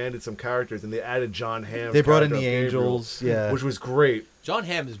they expanded some characters and they added John Hamm. They brought in the Angels, yeah. which was great. John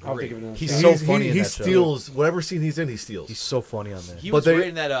Hamm is I'll great. think of it. He's so He- funny He, in he that show. steals whatever scene he's in. He steals. He's so funny on there. He But was they- great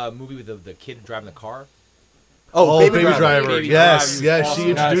in that movie with the kid driving the car. Oh, Baby Driver. Driver. Baby Yes, Driver, yes. he was She awesome.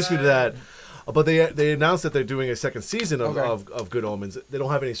 introduced me to that. But they announced that they're doing a second season of, Okay. of Good Omens. They don't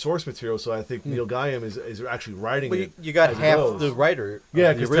have any source material, so I think Neil Gaiman is actually writing But it. you got as it half goes. the writer.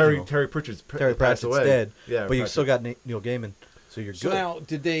 Yeah, of the because original. Terry Pratchett's Terry passed Pratchett's away. dead. Yeah, but you Pratchett. still got Neil Gaiman, so you're So good. now,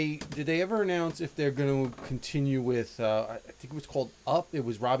 did they ever announce if they're going to continue with? I think it was called Up. It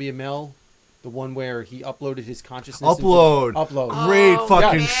was Robbie Amell, the one where he uploaded his consciousness. Upload. Upload. Great Oh,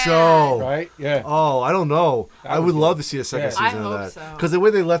 fucking yeah. show. Right? Yeah. Oh, I don't know. That I was would good. love to see a second Yeah. season I of hope that. so. Because the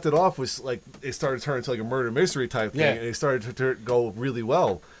way they left it off was like it started to turn into like a murder mystery type thing, Yeah. and it started to go really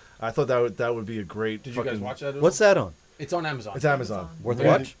well. I thought that would be a great. Did you guys fucking- watch that? at all? What's that on? It's on Amazon. It's Amazon. Worth a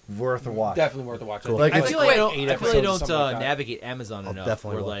Really watch? Worth a watch. Definitely worth a watch. Cool. Like, I it's feel like I don't, eight I feel like I episodes or don't something like that. navigate Amazon I'll enough.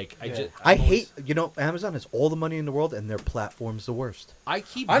 definitely Where look. like Yeah. I I'm hate, Amazon has all the money in the world and their platform's the worst. I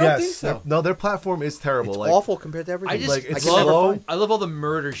keep. I don't Yes, think so. No, their platform is terrible. It's like, awful compared to everything. I just Like, it's can never slow. find- I love all the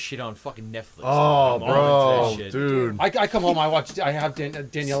murder shit on fucking Netflix. Oh, I'm all bro, into that shit. dude. I come home. I have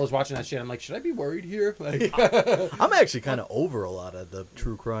Daniela's watching that shit. I'm like, should I be worried here? Like, I'm actually kind of over a lot of the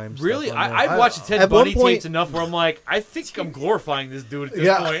true crime stuff. Really, on there. I've watched the Ted At one Bundy point- tapes enough where I'm like, I think I'm glorifying this dude at this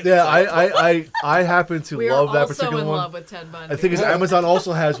Yeah, point. yeah. I happen to We are love that also particular in one. love with Ted Bundy. I think is Amazon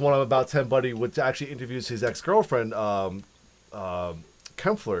also has one about Ted Bundy, which actually interviews his ex-girlfriend,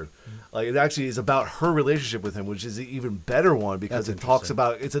 Kempfler. Like it actually is about her relationship with him, which is an even better one because That's it talks interesting.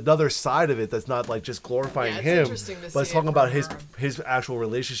 about it's another side of it that's not like just glorifying Yeah, it's him, interesting to but it's see talking it about from his actual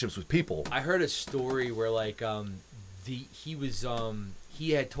relationships with people. I heard a story where like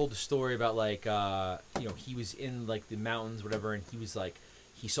he had told a story about like he was in like the mountains whatever, and he was like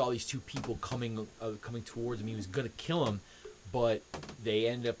he saw these two people coming towards him. He was gonna kill him, but they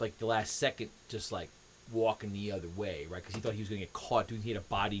ended up like the last second just like walking the other way, right? Because he thought he was gonna get caught. Dude, he had a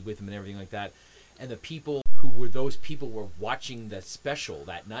body with him and everything like that. And the people who were those people were watching the special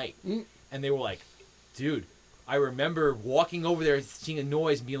that night, and they were like, "Dude, I remember walking over there, seeing a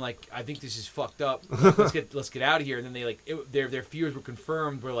noise, and being like, I think this is fucked up. Let's get out of here." And then they their fears were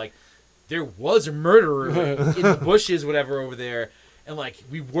confirmed. Where like there was a murderer in the bushes, whatever, over there, and like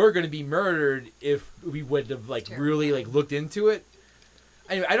we were gonna be murdered if we would have like really like looked into it.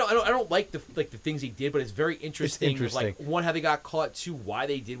 Anyway, I don't like the things he did, but it's very interesting. interesting. Like one, how they got caught. Two, why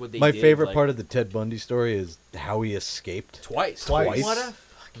they did what they My did. favorite like, part of the Ted Bundy story is how he escaped. twice. Twice. What a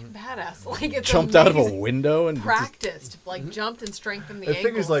fucking badass! Like it's Jumped out of a amazing. window and just, Practiced, like jumped and strengthened the The thing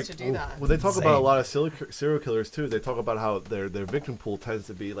ankles is, like, to do that. when they talk Insane. about a lot of serial killers too, they talk about how their victim pool tends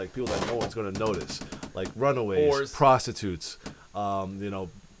to be like people that no one's going to notice, like runaways, Whores. prostitutes,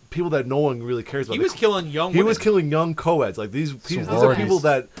 people that no one really cares about. He was killing young. He was women. killing young co-eds. Like these are Sororities. people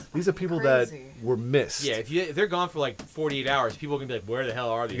that Crazy. were missed. Yeah, if they're gone for like 48 hours, people are gonna be like, "Where the hell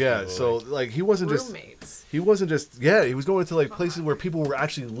are these?" Yeah, people? so Like, like he wasn't Roommates. he was going to like places where people were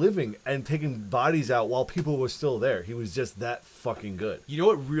actually living and taking bodies out while people were still there. He was just that fucking good. you know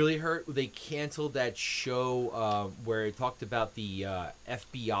what really hurt? They canceled that show where it talked about the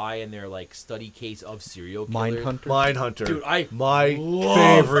FBI and their like study case of serial killers. Mindhunter. Mindhunter, Dude, I my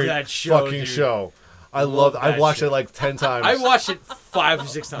love favorite that show, fucking dude. show. I Love love. I that watched show. it like 10 times. I watched it 5 or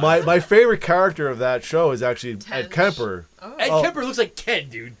 6 times. my favorite character of that show is actually Ed Tench. Kemper. Oh. Ed Oh. Kemper looks like Ken,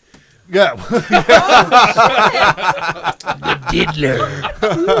 dude. Yeah,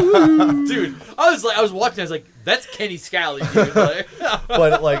 Dude, I was watching. I was like, "That's Kenny Scally." Dude. Like,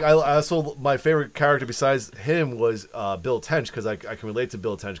 but like I also my favorite character besides him was Bill Tench because I can relate to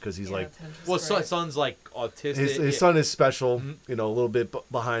Bill Tench because he's Yeah, like Tench is well, great. son's like autistic. his Yeah. son is special, Mm-hmm. you know, a little bit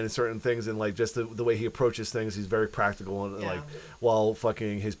behind in certain things, and like just the way he approaches things, he's very practical and Yeah. like while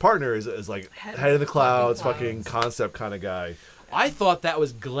fucking his partner is like Head head in the clouds, fucking fucking clouds. concept kind of guy. I thought that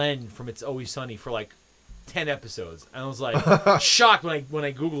was Glenn from It's Always Sunny for like 10 episodes, and I was like shocked when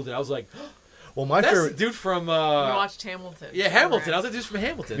I googled it. I was like, Well, my "That's the favorite, dude from We watched Hamilton. yeah, Hamilton." I was Right. like, "Dude's from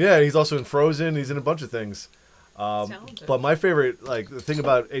Hamilton." yeah, he's also in Frozen. He's in a bunch of things. Talented. But my favorite, like the thing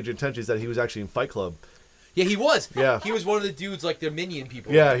about Agent Tench is that he was actually in Fight Club. Yeah, he was. Yeah. he was one of the dudes like the minion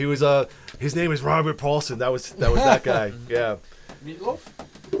people. Yeah, he was. His name is Robert Paulson. That was that guy. Yeah. Meatloaf?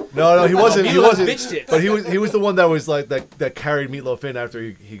 No, he wasn't. He Meatloaf wasn't. bitched it. But he was the one that was like that carried Meatloaf in after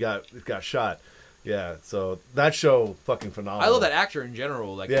he got shot. Yeah. So that show fucking phenomenal. I love that actor in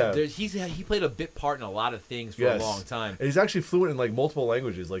general. Like, Yeah. he played a bit part in a lot of things for Yes. a long time. And he's actually fluent in like multiple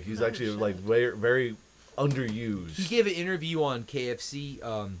languages. Like he's Oh, actually shit. like very very underused. He gave an interview on KFC,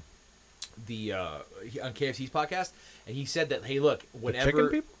 on KFC's podcast, and he said that, hey, look, whenever Chicken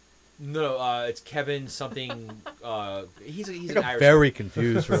people? no, it's Kevin something. He's I an got Irish. very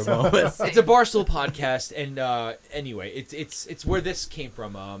confused for a moment. It's a Barstool podcast, and anyway, it's where this came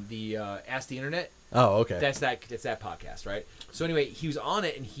from. The Ask the Internet. Oh, okay. That's that podcast, right? So anyway, he was on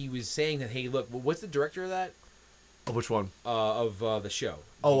it, and he was saying that, hey, look, well, what's the director of that Oh, which one? of the show?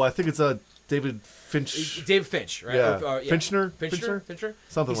 Oh, I think it's David Finch. David Finch, right? Yeah. Or, Fincher? Fincher.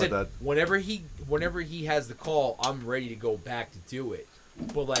 Something He like said, that. Whenever he has the call, I'm ready to go back to do it.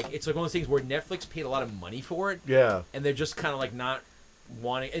 But like, it's like one of those things where Netflix paid a lot of money for it, Yeah. and they're just kind of like not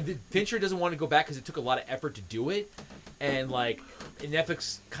wanting. And Fincher doesn't want to go back because it took a lot of effort to do it, and like and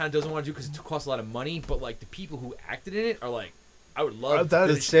Netflix kind of doesn't want to do because it cost a lot of money. But like the people who acted in it are like, I would love. That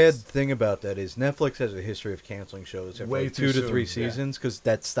to The is finish sad this. thing about that is Netflix has a history of canceling shows every Way like too 2 to 3 soon, yeah. seasons because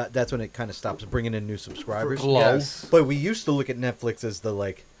that's when it kind of stops bringing in new subscribers. Glow. Yes. But we used to look at Netflix as the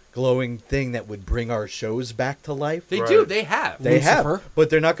like glowing thing that would bring our shows back to life. They Right. do. They have. They Lucifer. have, but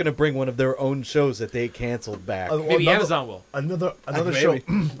they're not going to bring one of their own shows that they canceled back. Maybe Another- Amazon will. Another Maybe. show. I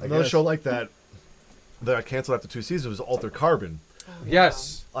Another guess. show like that I canceled after 2 seasons was Altered Carbon.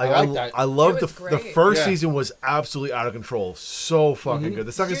 Yes. Like, I like that. I loved It was the great. first Yeah. season was absolutely out of control, so fucking good.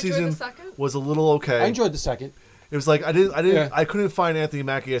 The second Did you enjoy season the second? was a little okay. I enjoyed the second. It was like Yeah. I couldn't find Anthony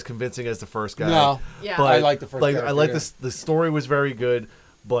Mackie as convincing as the first guy. No. Yeah. but I like the first Like I character, like yeah. this. The story was very good,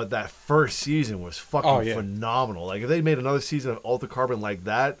 but that first season was fucking Oh, yeah. phenomenal. Like if they made another season of Altered Carbon like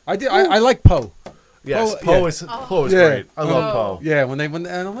that, I did. I like Poe. yes, Poe- Poe yeah. is Poe is Yeah. great. I love Oh. Poe. Yeah, when and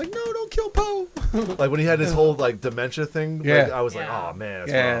I'm like, no, don't kill Poe. Like when he had his whole like dementia thing. Yeah. Like, I was like, Yeah. oh man,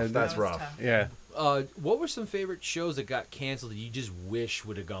 that's Yeah, rough. That's That was rough. tough. Yeah, What were some favorite shows that got canceled that you just wish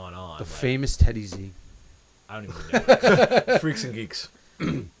would have gone on? the Like, famous Teddy Z. I don't even know. Freaks and Geeks.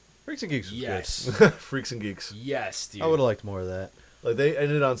 Freaks and Geeks was Yes. Freaks and Geeks. Yes, dude. good. I would have liked more of that. Like they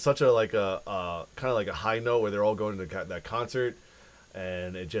ended on such a like a kind of like a high note where they're all going to that concert,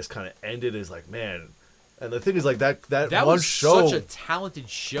 and it just kind of ended as like man. And the thing is like that That one was show. such a talented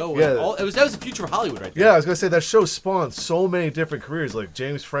show. Yeah. That was the future of Hollywood right there. Yeah, I was gonna say that show spawned so many different careers, like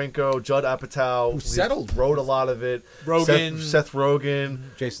James Franco, Judd Apatow, Who settled. wrote a lot of it. Rogen. Seth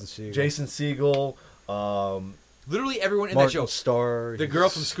Rogen, Jason Segel, Jason Segel, Literally everyone in Martin that show. Starr, The girl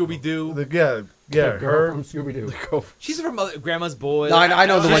from Scooby Doo. yeah, The girl her, from Scooby Doo. She's from Grandma's Boy. No, I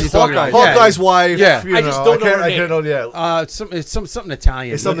know the She's one you're talking about. Hawkeye. Hawkeye's wife. Yeah. you I just know, don't know her I name. can't know. Yeah, It's something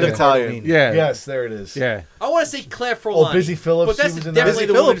Italian. it's something Yeah. Italian. Yeah. Yes, there it is. Yeah. I want to say Claire Forlani. Oh, Busy Phillips, But that's she was in that. definitely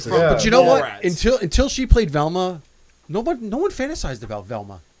Busy the woman Phillips, from. yeah. But you know what? Mallrats. Until she played Velma, no one fantasized about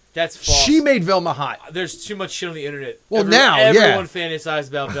Velma. That's false. She made Velma hot. There's too much shit on the internet. Well, now, yeah. everyone fantasized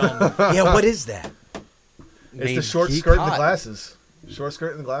about Velma. Yeah, what is that? It's the short skirt and the glasses. Short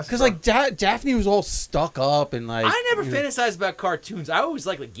skirt and the glasses. Because like Daphne was all stuck up and like. I never you know. fantasized about cartoons. I always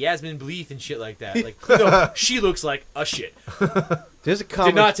like Yasmin Bleeth and shit like that. Like, you know, she looks like a shit. There's a Did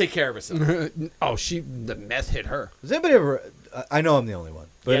comic. not take care of herself. Oh, the meth hit her. Has anybody ever? I know I'm the only one,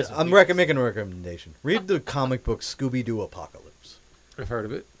 but Yes, I'm please. making a recommendation. Read the comic book Scooby-Doo Apocalypse. I've heard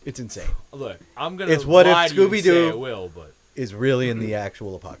of it. It's insane. Look, I'm gonna. It's what if lie to you and Scooby-Doo- say I will, but Is really in the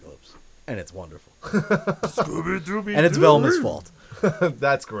actual apocalypse, and it's wonderful. Scooby-Dooby. And it's Velma's fault.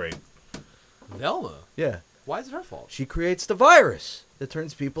 That's great. Velma. Yeah, Why is it her fault? she creates the virus that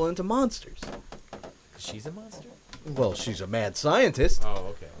turns people into monsters. She's a monster. Well, she's a mad scientist.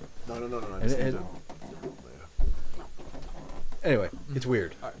 Oh, okay. No. And it- Anyway, it's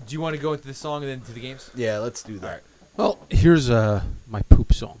weird. All right, do you want to go into the song and then to the games? Yeah, let's do that. All right. Well, here's my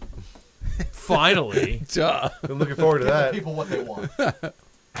poop song. Finally. Duh. Been looking forward to that. People what they want.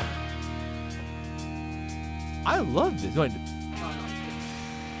 I love this. Wait,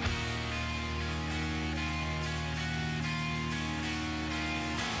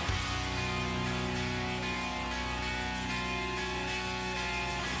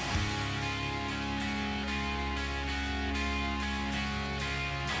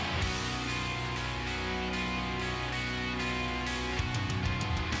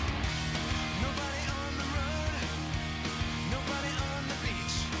 Nobody on the road, nobody on the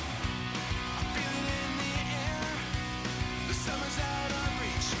beach. I feel it in the air. The summer's out of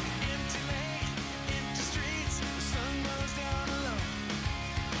reach. Empty lake, empty streets. The sun goes down alone.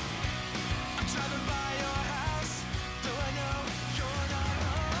 I'm driving by your house, though I know you're not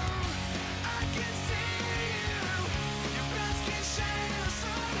home. I can see you. Your breath can shine the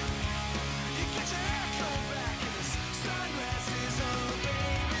sun. You get your hair combed back and the sunglasses on,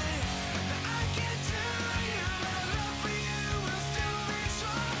 baby. Now I can tell you my love for you will still be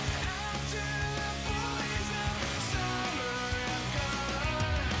strong after the boys of summer have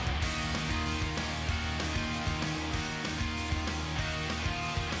gone.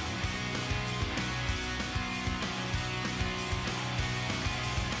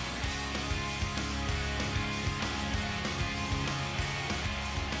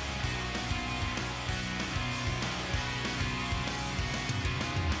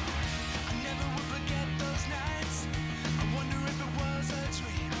 I never would forget those nights. I wonder if it was a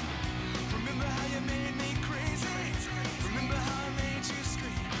dream. Remember how you made me crazy? Remember how I made you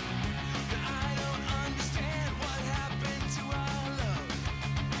scream? But I don't understand what happened to our love.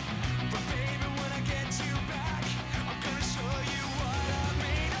 But baby, when I get you back, I'm gonna show you what I'm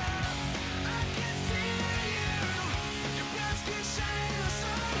made of. I can see you. Your breath can shine the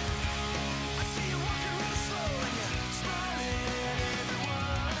sun. I see you walking real slow and you're smiling at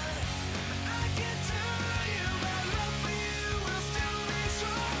everyone. I can tell you my love for you will still be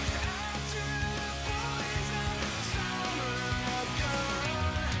strong after the boys of summer have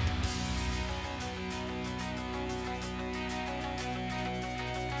gone.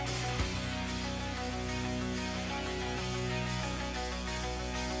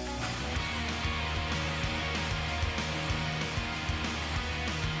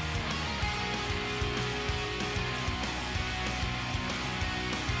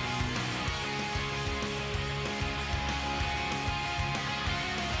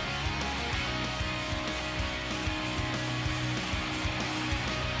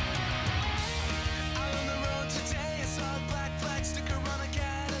 Out on the road today, I saw a black flag sticker on a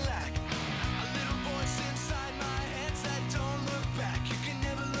Cadillac. A little voice inside my head said, "Don't look back, you can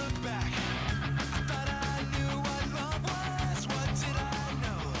never look back." I thought I knew what love was, what did I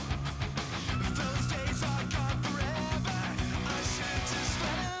know? Those days are gone forever. I should just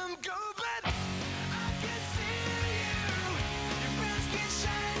let 'em go, but I can see you. Your breath can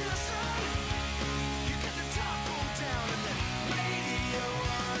shine the sun. You got the top pulled down and the radio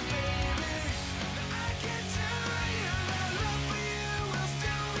on, baby. Now I can tell you my love for you will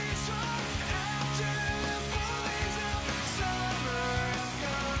still be strong after the boys of summer have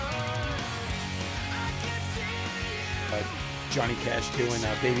gone. I can see you. Johnny Cash doing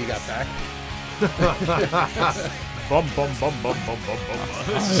Baby Got Back. Bum bum bum bum bum bum bum.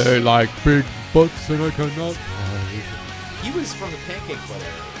 I like big butts and I cannot. He was from the Pancake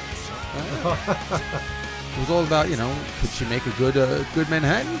Butter. It was all about, could she make a good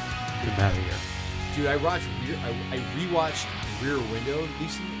Manhattan? Good marry her. Dude, I rewatched Rear Window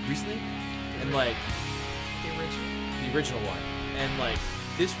recently, and like the original one, and like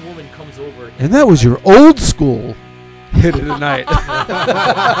this woman comes over, And that was your old school hit of the night.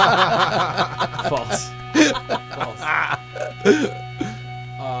 false. False.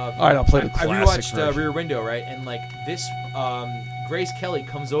 All right, I'll play the I classic rewatched version. Rear Window, right, and like this, Grace Kelly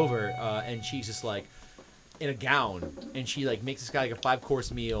comes over, and she's just like in a gown, and she like makes this guy like a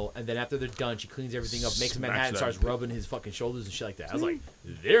 5-course meal, and then after they're done, she cleans everything up, makes him Smacks Manhattan, that starts bit. rubbing his fucking shoulders and shit like that. I was like,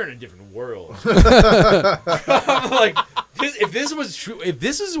 they're in a different world. I'm like, if this was true, if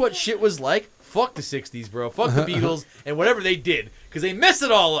this is what shit was like, Fuck the 60s, bro. Fuck the Beatles and whatever they did, because they messed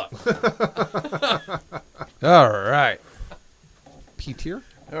it all up. All right. P tier.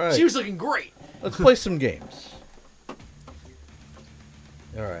 All right. She was looking great. Let's play some games.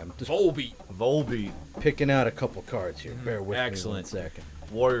 All right, I'm just Volbeat. Volbeat. picking out a couple cards here. Bear with Excellent. me 1 second.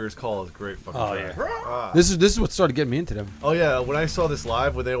 Warriors Call is great fucking Oh, track. yeah. Ah. This is what started getting me into them. Oh yeah, when I saw this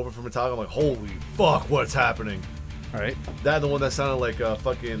live when they opened for Metallica, I'm like, holy fuck, what's happening? All right. That and the one that sounded like a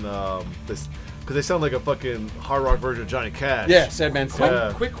fucking this, because they sound like a fucking hard rock version of Johnny Cash. Yeah, Sad Man Quick,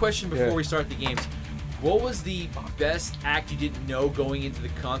 Yeah. quick question before Yeah. we start the games. What was the best act you didn't know going into the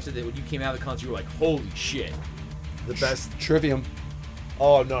concert that when you came out of the concert you were like, holy shit? The best. Trivium.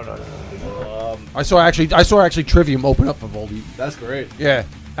 Oh no. I saw actually Trivium open up for Volbeat. That's great. Yeah,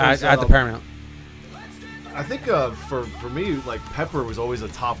 at the Paramount. I think for me, like Pepper was always a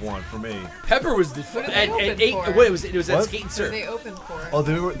top one for me. Pepper was the What did at, they at open eight. for? What it was at What? Skate and Who Surf. they open for? Oh,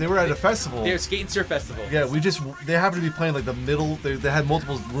 they were at a festival. They're Skate and Surf Festival. Yeah, they happened to be playing like the middle. They had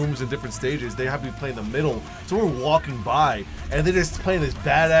multiple rooms in different stages. They happened to be playing the middle. So we're walking by, and they're just playing this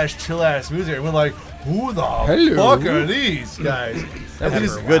badass, chill ass music, and we're like, "Who the Hello. fuck are these guys?" That and,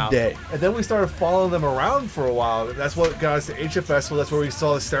 was then a good day. and then we started following them around for a while. That's what got us to HF Festival. That's where we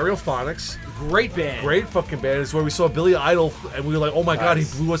saw the Stereophonics. Great band. Great fucking band. It's where we saw Billy Idol, and we were like, "Oh my god, he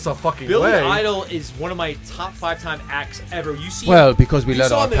blew us a fucking Billy way." Idol is one of my top 5-time acts ever. You see, Well, because we you let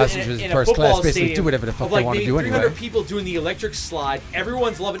saw our him in a- passengers in a first football class basically stadium do whatever the fuck of they like want to maybe do 300 anyway. people doing the electric slide.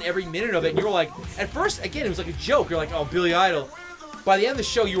 Everyone's loving every minute of it, and you're like, at first, again, it was like a joke. You're like, oh, Billy Idol. By the end of the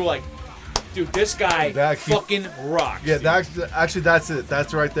show, you were like, dude, this guy That he- fucking rocks. Yeah, dude. actually, that's it.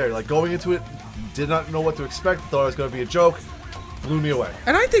 That's right there. Like going into it, did not know what to expect. Thought it was going to be a joke. Blew me away.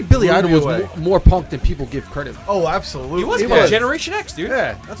 And I think Billy Blew Idol me was away. more punk than people give credit. Oh, absolutely. He was He part of was. Generation X, dude.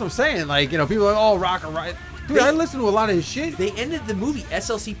 Yeah, that's what I'm saying. Like, you know, people are like, oh, rock and right. Dude, I listen to a lot of his shit. They ended the movie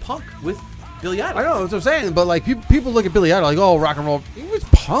SLC Punk with Billy Idol. I know, that's what I'm saying. But, like, people look at Billy Idol like, oh, rock and roll. He was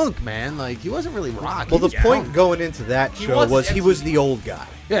punk, man. Like, he wasn't really rock. Well, He the was point punk. going into that He show was was he an was MC. the old guy.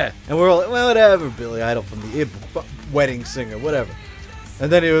 Yeah. And we're all like, well, whatever, Billy Idol from the wedding singer, whatever.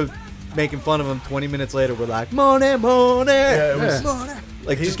 And then he was making fun of him 20 minutes later. We're like, money, money. Yeah, it was. Money.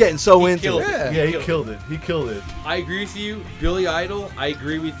 Like, just getting so he into killed it. it. Yeah, he killed it. He killed it. I agree with you, Billy Idol. I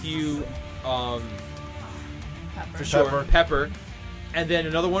agree with you, for sure, Pepper. And then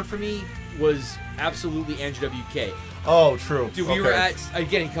another one for me was absolutely Andrew WK. Oh, true. Dude, we were at,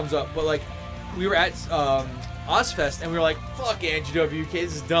 again, he comes up, but like, we were at Ozfest and we were like, fuck Andrew WK,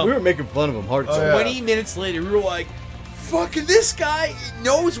 this is dumb. We were making fun of him hard. Oh, yeah. 20 minutes later, we were like, fucking this guy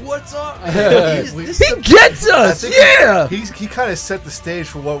knows what's up. He gets us, yeah! He kind of set the stage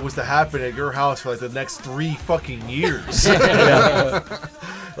for what was to happen at your house for like the next 3 fucking years.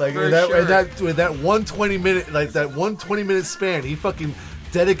 Like For in that, sure. in that 120 minute, like that 120 minute span, he fucking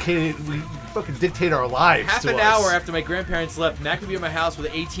dedicated. We fucking dictate our lives. Half to an us. hour after my grandparents left, Matt could be at my house with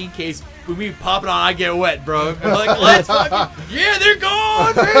an 18 case. With me popping on, I get wet, bro. I'm like, let's fucking, yeah, they're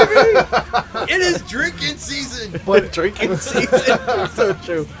gone, baby. It is drinking season. But Drinking season. So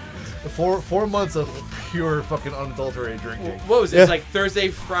true. 4 months of pure fucking unadulterated drinking. What was it? Yeah. It's like Thursday,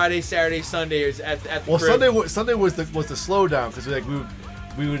 Friday, Saturday, Sunday, or at the Well, crib. Sunday was the slowdown because like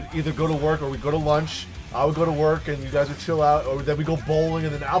we would either go to work or we'd go to lunch. I would go to work and you guys would chill out, or then we go bowling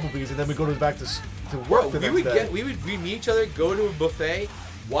and then Applebee's and then we go back to work the we next would day. we'd meet each other, go to a buffet,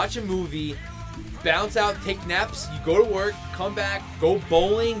 watch a movie, bounce out, take naps. You go to work, come back, go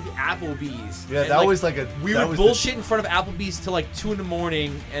bowling, Applebee's. Yeah, And, that like, was like a. we that would was bullshit in front of Applebee's till like 2 a.m.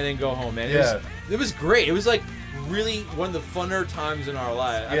 and then go home, man. Yeah. It was great. It was like really one of the funner times in our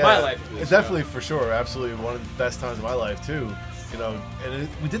life, Yeah, my life. At least, definitely for sure, absolutely one of the best times of my life too. You know, and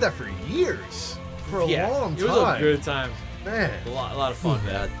we did that for years, for a yeah, long it was time. a good time. Man, A lot of fun,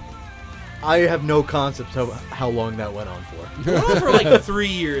 man. I have no concept of how long that went on for. We went on for like 3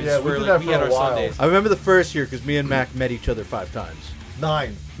 years. Yeah, we where did like, that we for had a our while. Sundays. I remember the first year because me and Mac met each other 5 times.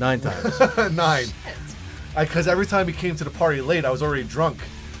 9, 9 times. 9. Because every time he came to the party late, I was already drunk,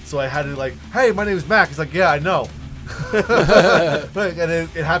 so I had to like, hey, my name is Mac. He's like, yeah, I know. And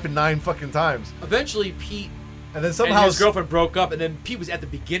it happened 9 fucking times, Eventually, Pete and then and somehow his girlfriend broke up, and then Pete was at the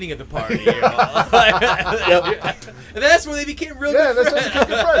beginning of the party. You know? And that's when they became real yeah, good that's why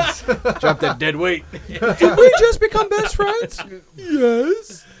we friends. became friends. Drop that dead weight. Did we just become best friends?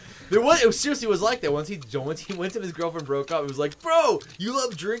 Yes. It was seriously was like that. Once he went to his girlfriend broke up, it was like, bro, you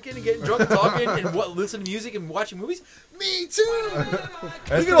love drinking and getting drunk and talking and listening to music and watching movies. Me too.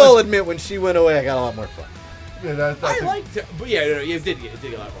 We can all admit when she went away, I got a lot more fun. Yeah, I liked it, but yeah, it did get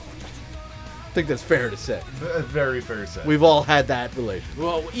a lot more fun. I think that's fair to say. very fair to say. We've all had that relationship.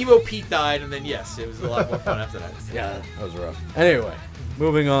 Well, emo Pete died, and then yes, it was a lot more fun after that. Yeah, that was rough. Anyway,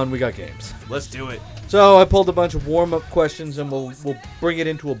 moving on. We got games. Let's do it. So I pulled a bunch of warm-up questions, and we'll bring it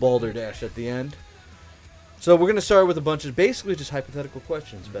into a balderdash at the end. So we're gonna start with a bunch of basically just hypothetical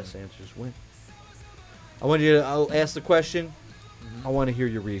questions. Best answers win. I'll ask the question. I want to hear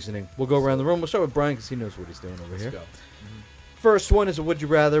your reasoning. We'll go around the room. We'll start with Brian because he knows what he's doing over here. Let's go. First one is a would you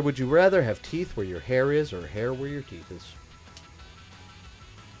rather. Would you rather have teeth where your hair is or hair where your teeth is?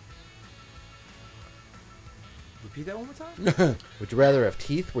 Repeat that one more time. Would you rather have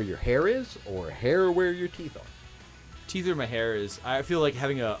teeth where your hair is or hair where your teeth are? Teeth where my hair is. I feel like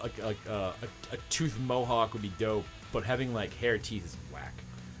having a tooth mohawk would be dope, but having like hair teeth is whack.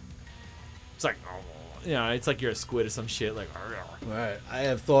 It's like, it's like you're a squid or some shit. Like, All right, I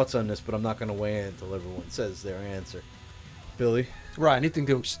have thoughts on this, but I'm not going to weigh in until everyone says their answer. Billy? Right, anything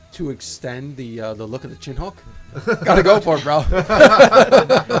to extend the look of the chin hook? Gotta go for it, bro. You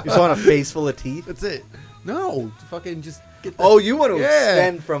just want a face full of teeth? That's it. No, fucking just get the... Oh, you want to Yeah.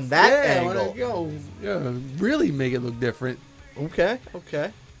 extend from that I angle? wanna go. Yeah, really make it look different. Okay.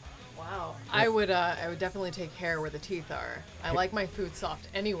 Wow. I would definitely take hair where the teeth are. I like my food soft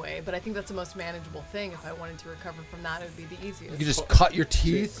anyway, but I think that's the most manageable thing. If I wanted to recover from that, it would be the easiest. You can just cut your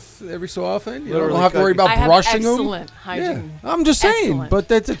teeth every so often. You Literally don't have to worry cut- about I have brushing them. excellent hygiene. Yeah. I'm just saying, Excellent. but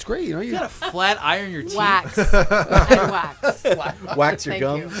that's great. You know, you gotta flat iron your teeth. Wax. And wax. Wax your Thank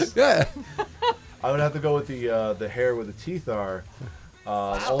gums. you. yeah. I would have to go with the hair where the teeth are.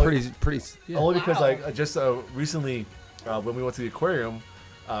 Pretty. Yeah. Only because Wow. I just recently, when we went to the aquarium,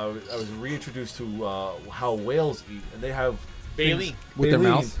 I was reintroduced to how whales eat, and they have Baleen. With their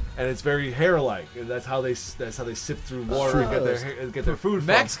baleen, mouth? and it's very hair-like. And that's how they sift through water and get their food.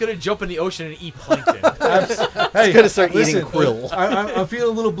 Mac's gonna jump in the ocean and eat plankton. Hey, gonna start listen, eating krill. I'm feeling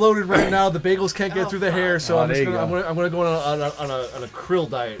a little bloated right now. The bagels can't get through the hair, so Oh, I'm there you go. gonna go on a krill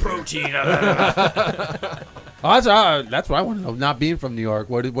diet. Protein. That's what I want to know. Not being from New York,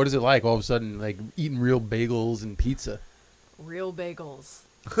 what is it like all of a sudden, like eating real bagels and pizza? Real bagels.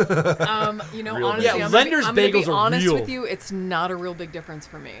 Real honestly, Yeah, I'm Lender's gonna be bagels are honest real. with you. It's not a real big difference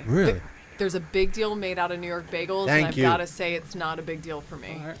for me. Really? There's a big deal made out of New York bagels, Thank and you. I've got to say it's not a big deal for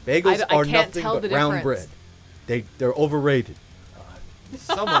me. Bagels I are can't nothing tell but the brown difference. bread. They're overrated.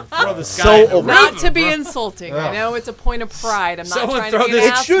 Someone throw this So guy. in the over- Not river, to be bro. insulting. I know it's a point of pride. I'm not Someone trying to throw be an this-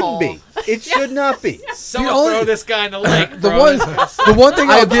 It asshole. shouldn't be. It should not be. Someone only- throw this guy in the lake, The bro. one thing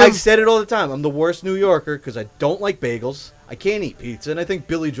I'll I give. said it all the time. I'm the worst New Yorker because I don't like bagels. I can't eat pizza, and I think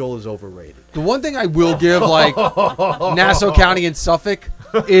Billy Joel is overrated. The one thing I will give, like Nassau County and Suffolk,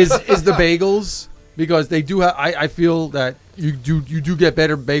 is the bagels, because they do have. I feel that you do get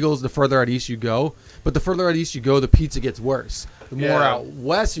better bagels the further out east you go, but the further out east you go, the pizza gets worse. The more Yeah. out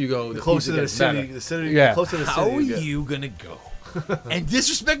west you go, the Closer pizza to the gets city, better. Yeah. closer to the How city. are you get- you gonna go and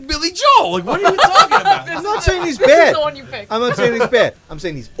disrespect Billy Joel? Like, what are you talking about? I'm not saying he's This is bad. the one you picked. I'm not saying he's bad. I'm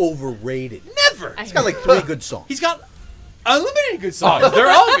saying he's overrated. Never. He's got like 3 good songs. He's got unlimited good songs. They're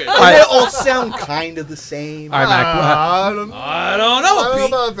all good. And they all sound kind of the same. All right, Mac. I don't I don't know. know Pete.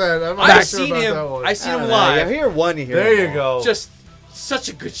 about that. I'm not I've sure seen about him. that one. I've seen I him don't know. live. You hear one, you hear There them you all. go. Just such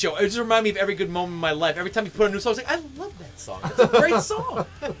a good show. It just reminded me of every good moment in my life. Every time he put a new song, I was like, I love that song. It's a great song.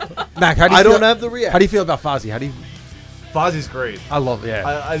 Mac, how do you I feel, don't have the reaction. How do you feel about Fozzy? How do you? Fozzie's great. I love.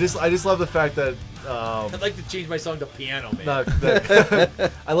 Yeah. I just love the fact that. I'd like to change my song to Piano Man.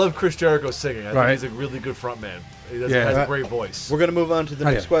 I love Chris Jericho singing. I Right. think he's a really good frontman. He Yeah. has a great voice. We're going to move on to the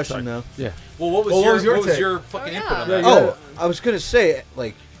Oh, next yeah. question Sorry. now. Yeah. Well, what was Well, your what was your take? fucking Oh, input on yeah. that? Oh, I was going to say,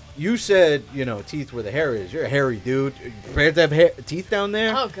 like, you said, teeth where the hair is. You're a hairy dude. You prepared to have teeth down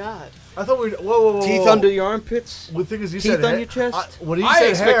there? Oh God. I thought we. Whoa. Teeth under your armpits? Well, the thing is, you Teeth said on hair- your chest? when he I said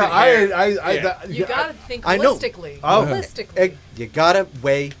expected hair, hair. Yeah. You gotta think I know. holistically. Oh. Holistically. You got to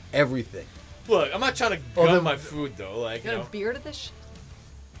weigh everything. Look, I'm not trying to Oh, gun then- my food though. Like, You you got know, a beard of this shit?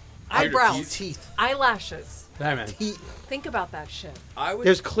 Beard of Eyebrows. Teeth. Eyelashes. That man. Think about that shit. I would.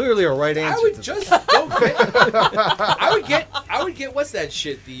 There's clearly a right answer. I would to just go get. I would get. What's that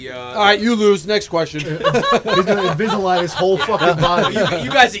shit? The. All right, you lose. Next question. He's gonna Invisalign his whole fucking body.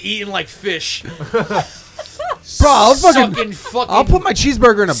 You guys are eating like fish. Bro, Sucking fucking. I'll put my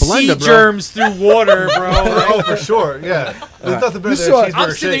cheeseburger in a sea blender, bro. germs through water, bro. Oh, for sure. Yeah. There's nothing better You than saw a it. cheeseburger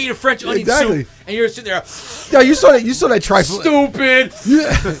I'm sitting there shake. eating French onion Exactly. soup, and you're sitting there, Yeah, you saw that trifle. stupid.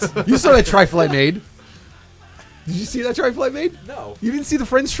 You saw that trifle I made. Did you see that trifle I made? No. You didn't see the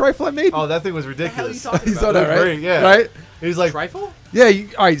French trifle I made? Oh, that thing was ridiculous. hell are you You talking saw that, right? Great, yeah. Right? He's like, Trifle? Yeah.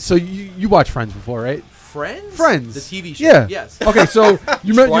 All right. So you watched Friends before, right? Friends? Friends. The TV show. Yeah. Yes. Okay. So Trifle?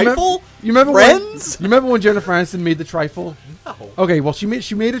 you remember Friends? You remember when Jennifer Aniston made the trifle? No. Okay. Well, she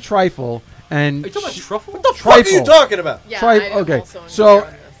made a trifle, and Are you talking about she- truffle? What the fuck are you Trifle. talking about? Yeah, Tri- I am okay, also so unclear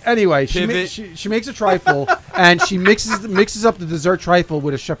on this. Anyway, Pivot. she makes a trifle, and she mixes up the dessert trifle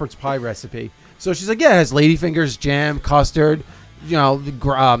with a shepherd's pie recipe. So she's like, yeah, it has ladyfingers, jam, custard,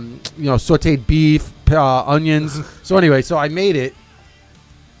 sautéed beef, onions. So anyway, so I made it,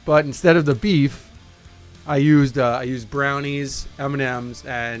 but instead of the beef, I used brownies, M&Ms,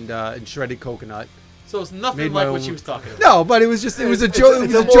 and shredded coconut. So it's nothing Made my like what own- she was talking about. No, but it was a joke. It was a It's joke. more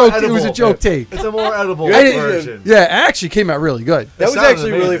It was a edible. joke take. It's a more edible I didn't- version. Yeah, it actually came out really good. That was sounds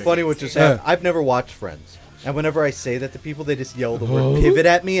actually really amazing. funny what just Yeah. happened. I've never watched Friends. And whenever I say that to people, they just yell the word pivot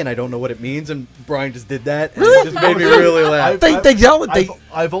at me, and I don't know what it means. And Brian just did that. And it just made me really laugh. They yell at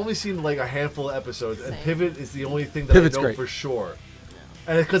I've only seen like a handful of episodes, and Same. Pivot is the only thing that Pivot's I know great. for sure.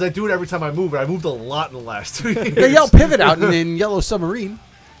 And it's because I do it every time I move, and I moved a lot in the last 2 years. They yell pivot out in Yellow Submarine.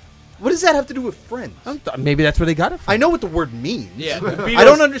 What does that have to do with Friends? Maybe that's where they got it from. I know what the word means. Yeah, the Beatles, I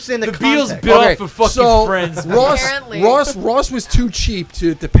don't understand the Beatles context. bit off of fucking so Friends. Apparently. Ross was too cheap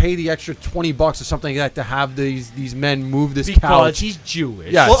to pay the extra $20 or something like that to have these men move this because couch. he's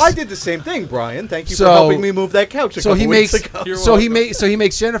Jewish. Yeah. Well, I did the same thing, Brian. Thank you So- for helping me move that couch. So he makes You're so he welcome.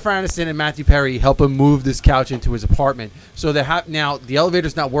 makes Jennifer Aniston and Matthew Perry help him move this couch into his apartment. So they have now the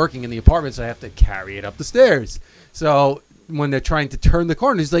elevator's not working in the apartment, so I have to carry it up the stairs. So when they're trying to turn the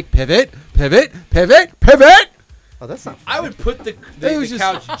corner, he's like pivot, pivot, pivot, pivot. Oh, that's not. I would put the It was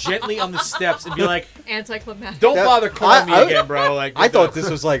couch gently on the steps and be like, Anticlimactic. "Don't That- bother calling me I- again, bro." Like I thought this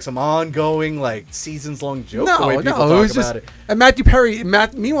was like some ongoing, like seasons-long joke. the way people it talk was about just. it.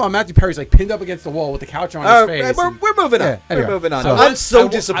 And meanwhile, Matthew Perry's like pinned up against the wall with the couch on his face. We're moving on. Yeah, anyway. We're moving on. So- I'm so I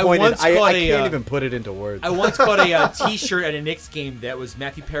disappointed. once I caught a, can't uh, even put it into words. I once caught a T-shirt at a Knicks game that was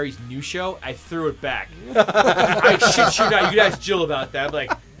Matthew Perry's new show. I threw it back. I shit you not. You could ask Jill about that. I'm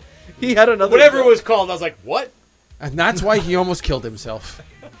like, He had another. whatever it was called, I was like, what? And that's why he almost killed himself.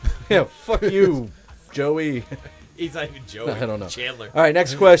 Yeah, fuck you, Joey. He's not even Joey. I don't know. Chandler. All right,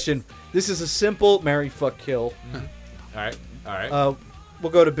 next question. This is a simple marry, fuck, kill. All right.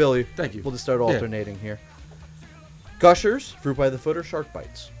 We'll go to Billy. Thank you. We'll just start Yeah. alternating here. Gushers, fruit by the foot, or shark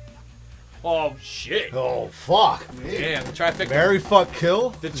bites? Oh shit. Oh fuck! Damn. The trifecta. Marry, fuck,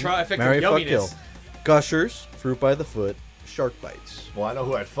 kill. The trifecta Marry, of fuck, yumminess. kill. Gushers, fruit by the foot, shark bites. Well, I know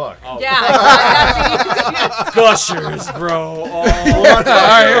who I'd fuck. Oh, Yeah, Gushers, bro.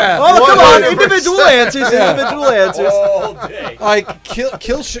 Oh, come on! Individual answers. Individual answers. All day. Like kill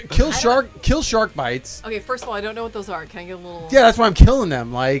shark bites. okay. First of all, I don't know what those are. Can I get a little? Yeah, that's why I'm killing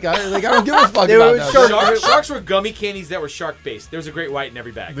them. Like I don't give a fuck They about were that. Sharks were gummy candies that were shark based. There was a great white in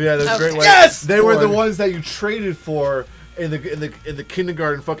every bag. Yeah, that's Okay. great. White. Yes! They were the Boy. ones that you traded for in the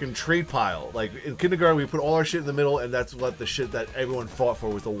kindergarten fucking trade pile. Like in kindergarten, we put all our shit in the middle, and that's what the shit that everyone fought for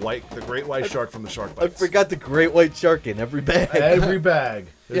was the great white shark from the Shark I Bites. forgot the great white shark in every bag. Every bag.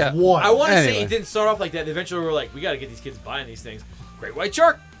 There's Yeah. one. I want to say Anyway. it didn't start off like that. Eventually, we were like, we got to get these kids buying these things. Great white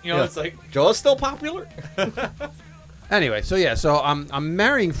shark. You know, Yeah. it's like, Jaws still popular? Anyway, so I'm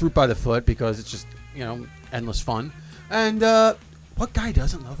marrying fruit by the foot because it's just endless fun. And what guy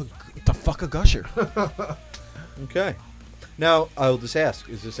doesn't love to fuck a gusher? Okay. Now I'll just ask: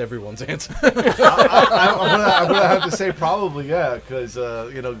 is this everyone's answer? I'm gonna have to say probably yeah, because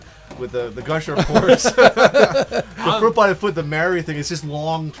with the gusher, of course. The fruit by the foot, the marry thing is just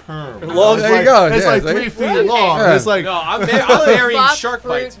long term. Long- It's there you like- go, It's yeah, like it's 3 like- feet long. Yeah. It's like no, I'm marrying Fuck shark fruit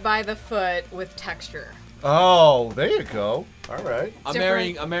bites. by the foot with texture. oh, there you go. All right. I'm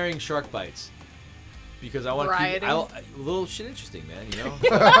different. marrying shark bites. Because I want to keep Variety. a little shit interesting, man. You know, keep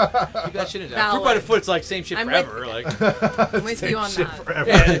that shit interesting. Fruit by the Valid. foot, it's like same shit I'm forever. Like, I'm with you on Shit that. forever.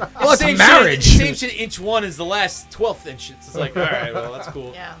 yeah, Well, it's same marriage. Shit, same shit. Inch 1 is the last 12th inch. It's like, all right, well, that's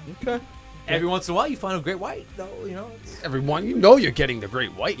cool. Yeah. Okay. Every once in a while, you find a great white, though. You know, it's, Everyone, you're getting the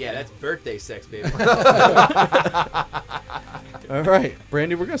great white. yeah, that's birthday sex, baby. All right,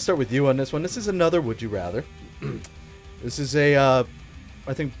 Brandy, we're gonna start with you on this one. This is another Would You Rather. This is a,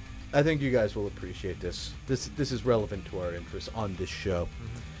 I think you guys will appreciate this. This is relevant to our interests on this show.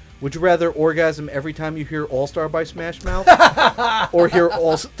 Would you rather orgasm every time you hear All Star by Smash Mouth, or hear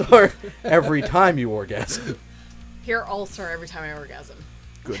All Star every time you orgasm? Hear All-Star every time I orgasm.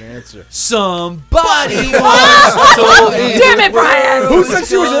 Good answer. Somebody wants to Damn it, Brian! Who said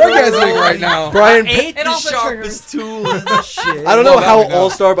she was orgasming right now? Brian, Ain't It the also sharpest tool in the shit. I don't know how no. All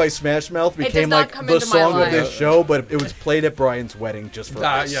Star by Smash Mouth does became not like come the into my song of life. this show, but it was played at Brian's wedding just for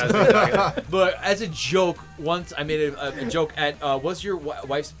us. But as a joke, once I made a joke at what's your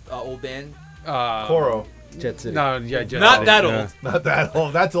wife's old band? Koro. Jet City. No, yeah, just, Not that yeah. old. Not that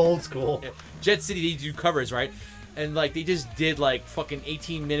old. That's old school. Jet City, they do covers, right? And like they just did like fucking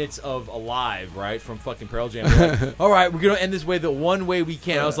 18 minutes of Alive, right, from fucking Pearl Jam. They're like, all right, we're gonna end this way the one way we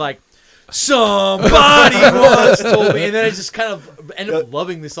can. I was like, Somebody once told me, and then I just kind of ended up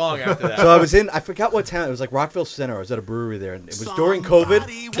loving the song after that. So I forgot what town. It was like Rockville Center. I was at a brewery there, and it was during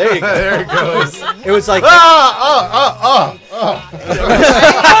COVID. There you go. There it goes. It was like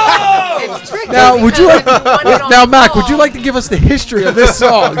It's tricky. Now, would you because when you want it on now, the Mac? Would you song- like to give us the history of this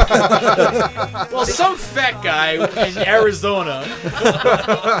song? Well, some fat guy in Arizona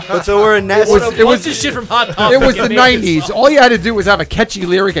but so we're in wrote Nassau. a bunch of shit from Hot Topic. It was the and made this '90s. song. All you had to do was have a catchy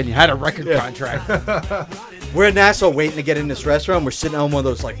lyric, and you had a record contract. We're in Nassau waiting to get in this restaurant. We're sitting on one of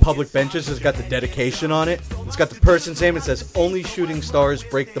those like public benches. It's got the dedication on it. It's got the person's name. It says "Only shooting stars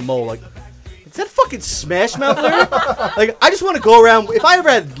break the mold." Like, is that fucking Smash Mouth lyric? Like, I just want to go around. If I ever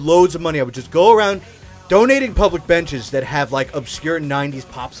had loads of money, I would just go around donating public benches that have like obscure '90s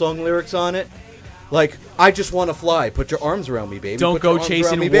pop song lyrics on it. Like, I just want to fly. Put your arms around me, baby. Don't Put go your arms around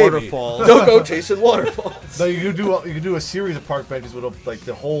chasing me, baby. waterfalls. Don't go chasing waterfalls. No, you could do a series of park benches with like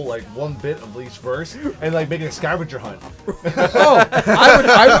the whole like one bit of each verse and like make it a scavenger hunt. Oh,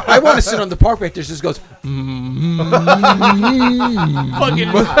 I want to sit on the park bench that just goes.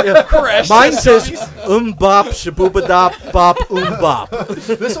 Fucking crash. Mine says bop shabooba dop bop bop.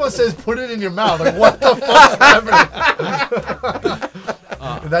 This one says put it in your mouth. Like what the fuck is happening?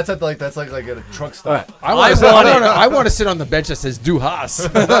 And that's at like at a truck stop. I want to sit on the bench that says "Du hast."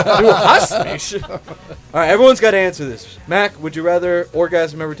 All right, everyone's got to answer this. Mac, would you rather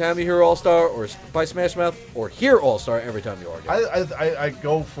orgasm every time you hear All Star, or by Smash Mouth, or hear All Star every time you orgasm? I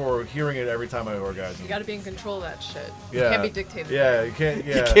go for hearing it every time I orgasm. You got to be in control of that shit. Yeah. You can't be dictated. Yeah, you can't.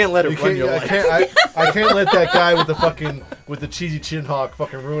 Yeah. You can't let it run can't- your I life. Can't, I can't let that guy with the cheesy chin hawk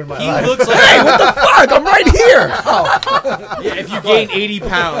fucking ruin my He life. looks like Fuck! I'm right here. yeah. If you gain 80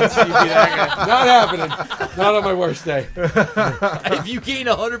 pounds, you'd be that guy. Not happening. Not on my worst day. If you gain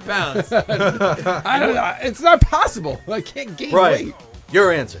 100 pounds, It's not possible. I can't gain Right. weight.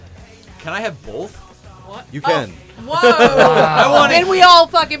 Your answer. can I have both? What? You can. Whoa. I want Then we all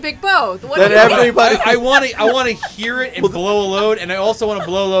fucking pick both. What Then do you mean? everybody. I want to hear it and blow a load, and I also want to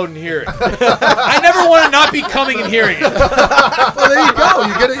blow a load and hear it. I never want to not be coming and hearing it. Well, there you go.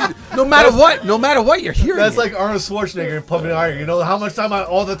 You get it. No matter what, you're hearing. That's it. like Arnold Schwarzenegger pumping iron. You know how much time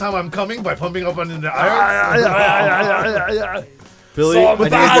all the time I'm coming by pumping up under the iron. Billy, I need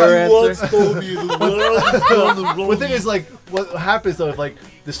your answer. The thing is, like, what happens though if like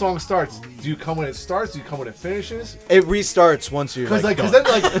the song starts? Do you come when it starts? Do you come when it finishes? It restarts once you're Because like, because done.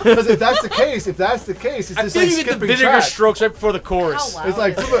 then because if that's the case, it's I just feel like you get the skipping vinegar track. strokes right before the chorus. How loud It's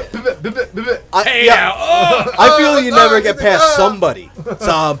like is it? Hey yeah, now, oh! I feel you never get past somebody,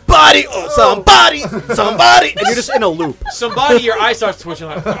 somebody, and you're just in a loop. Somebody, your eye starts twitching.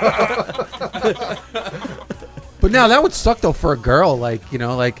 Like, But now that would suck though for a girl, like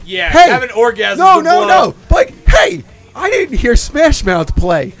yeah, Hey, have an orgasm. no, to blow. no. Like, hey, I didn't hear Smash Mouth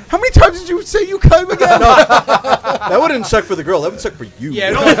play. How many times did you say you come again? That wouldn't suck for the girl. That would suck for you. Yeah,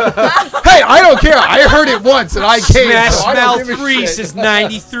 don't Hey, I don't care. I heard it once and I came. Smash so I don't Mouth give a 3 shit. since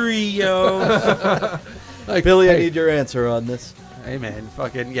 93, yo. Like, Billy, I hey, need your answer on this. Hey man,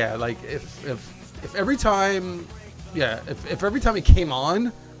 fucking yeah. Like if every time, if every time it came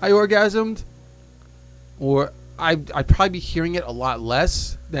on, I orgasmed, or I'd probably be hearing it a lot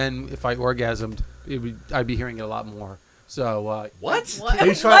less than if I orgasmed. I'd be hearing it a lot more. So What? What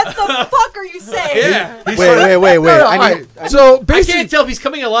He's trying- the fuck are you saying? Yeah. Wait. I need, so I basically, can't tell if he's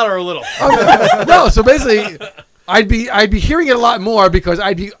coming a lot or a little. no. So basically, I'd be hearing it a lot more because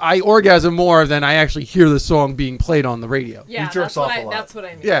I orgasm more than I actually hear the song being played on the radio. Yeah, He jerks that's what off a I. lot. That's what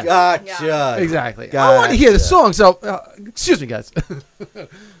I mean. Yeah. gotcha. Yeah. Exactly. I want to hear the Gotcha. song. So excuse me, guys.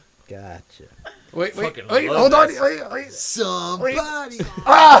 Gotcha. wait, Fucking hold love on. this. Wait. Somebody.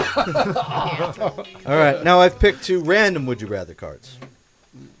 All right, now I've picked 2 random would you rather cards.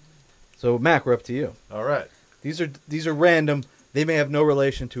 So Mac, we're up to you. All right. These are random. They may have no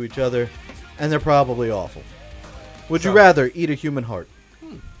relation to each other, and they're probably awful. Would you rather eat a human heart,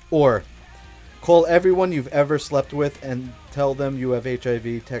 or call everyone you've ever slept with and tell them you have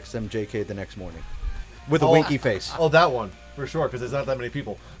HIV? Text them JK the next morning, with a winky face. Oh, that one for sure because there's not that many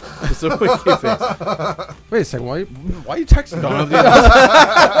people. Just a winky face. Wait a second. Why are you texting?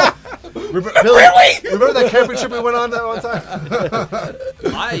 Really? Remember that camping trip we went on that one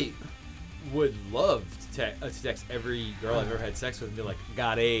time? I would love to text every girl I've ever had sex with and be like,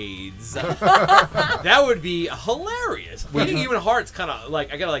 got AIDS. That would be hilarious. Eating human heart's kind of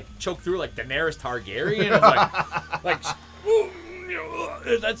like, I gotta like choke through like Daenerys Targaryen. I'm like,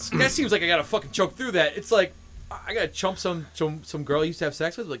 that seems like I gotta fucking choke through that. It's like, I gotta chump some girl I used to have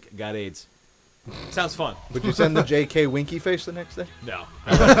sex with, like, got AIDS. Sounds fun. Would you send the JK winky face the next day? No.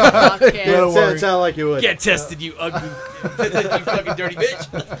 Fuck yeah. Don't worry. Sound like you would. Get tested, you ugly, you fucking dirty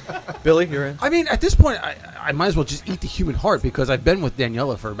bitch. Billy, you're in. I mean, at this point, I might as well just eat the human heart because I've been with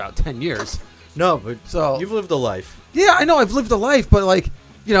Daniela for about 10 years. No, but So- you've lived a life. Yeah, I know I've lived a life, but like,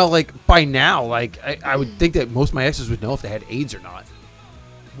 you know, like by now, like I would think that most of my exes would know if they had AIDS or not.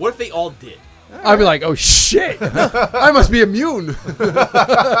 What if they all did? I'd be like, oh shit, I must be immune.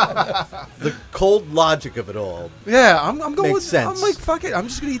 The cold logic of it all. Yeah, I'm going Makes with. sense. I'm like, fuck it. I'm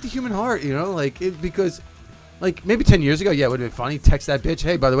just gonna eat the human heart, you know, like because, like maybe 10 years ago, yeah, it would have been funny. Text that bitch,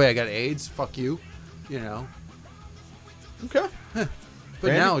 hey, by the way, I got AIDS. Fuck you, you know. Okay. But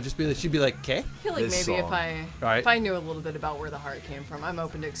Randy? now it'd just be like, she'd be like, okay. I feel like This maybe song. Right. if I knew a little bit about where the heart came from, I'm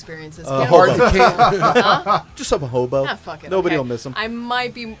open to experiences. Heart Cannibalism- Huh? Just some hobo. Ah, fuck it. Nobody okay. will miss him. I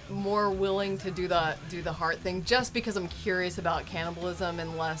might be more willing to do the heart thing just because I'm curious about cannibalism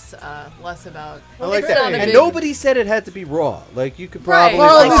and less about. I like it's that. not a And big- nobody said it had to be raw. Like you could Right. probably.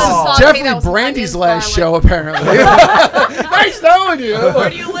 Well, Like, this oh, is sauteed definitely out with some Brandy's onions, last garlic. show, apparently. Nice knowing you.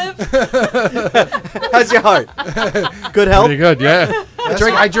 Where do you live? How's your heart? Good health. Pretty good, yeah.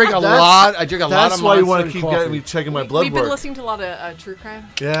 I drink a lot. I drink a lot That's of why you Monster want to and keep coffee. getting me checking my blood We've been work. listening to a lot of true crime.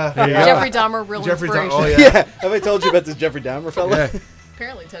 Yeah. Jeffrey Dahmer, real Jeffrey inspiration. Dahmer. Oh yeah. Yeah. Have I told you about this Jeffrey Dahmer fella? Yeah.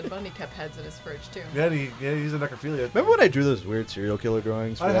 Apparently, Ted Bundy kept heads in his fridge too. Yeah, he's a necrophilia. Remember when I drew those weird serial killer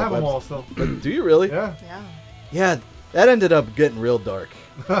drawings? For I that have them website? all still. But do you really? Yeah, Yeah. Yeah. That ended up getting real dark.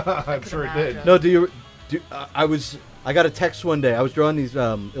 I'm sure it did. imagine. No, I got a text one day. I was drawing these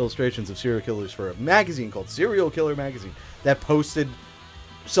illustrations of serial killers for a magazine called Serial Killer Magazine that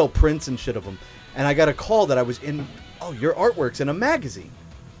sell prints and shit of them. And I got a call that I was in. Oh, your artwork's in a magazine.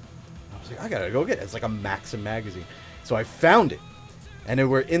 I was like, I gotta go get it. It's like a Maxim magazine. So I found it, and they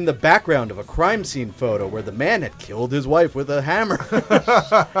were in the background of a crime scene photo where the man had killed his wife with a hammer,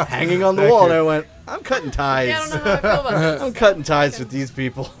 hanging on the Thank wall. you. And I went, I'm cutting ties. Yeah, I don't know how I feel about this. I'm cutting ties with these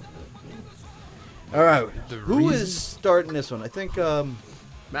people. All right, The who reason- is starting this one? I think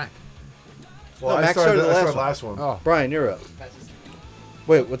Mac. Well, No, I Max started started the the last last one. Oh, Brian, you're up.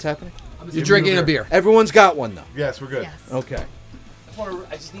 Wait, what's happening? you're drinking a beer. Everyone's got one though. Yes, we're good. Yes. Okay.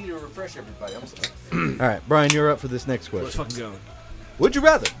 I just need to refresh everybody. I'm sorry. All right, Brian, you're up for this next Let's question. fucking go. Would you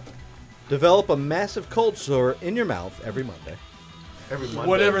rather develop a massive cold sore in your mouth every Monday? Every Monday.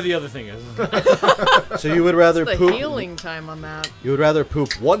 Whatever the other thing is. So you would rather What's the poop? healing time on that? You would rather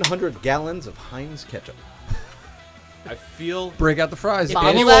poop 100 gallons of Heinz ketchup. I feel Break out the fries. If Bottle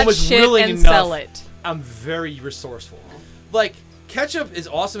anyone that was shit willing and enough- sell it. I'm very resourceful. Like, ketchup is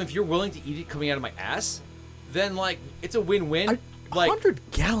awesome if you're willing to eat it coming out of my ass. Then, like, it's a win-win. Like, 100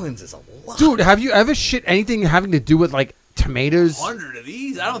 gallons is a lot. Dude, have you ever shit anything having to do with like tomatoes? 100 of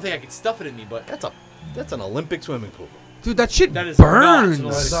these? I don't think I could stuff it in me, but That's an Olympic swimming pool. Dude, that shit That is not burns. an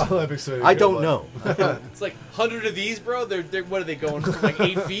It's not Olympic swimming, I don't but know. it's like 100 of these, bro. They're what are they going from like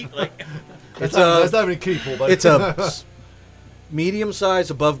 8 feet? Like, That's not even a kiddie pool, but It's a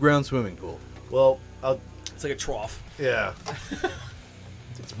medium-sized above-ground swimming pool. well, it's like a trough. yeah.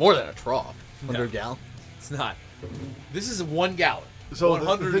 It's more than a trough. 100 gallon. It's not. This is 1 gallon. So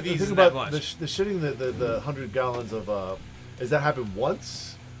 100 of these thing is that about much. the shitting the 100 gallons of does that happen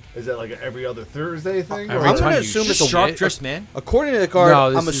once? Is that like an every other Thursday thing? Every I'm time going to you assume it's a Sharp one. dress, man. According to the card, No,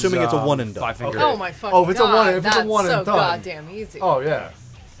 this I'm assuming is, it's a one and done. five finger. Oh my fucking Oh, if it's a god! one- if it's a that's one and so done. goddamn easy. Oh yeah.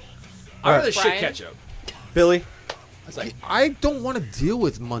 I rather shit Brian? ketchup. Billy, It's like, I don't want to deal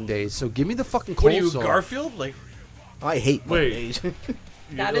with Mondays, so give me the fucking cold what are you, sore. Garfield? Like, I hate Wait. Mondays.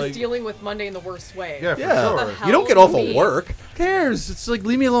 That is like- dealing with Monday in the worst way. Yeah, for Yeah. sure. What the hell You don't get do off you of mean? work. Who cares? It's like,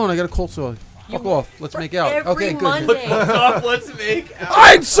 leave me alone. I got a cold sore. Fuck off. Let's make out. Every Okay, good. Monday. Stop, let's make out.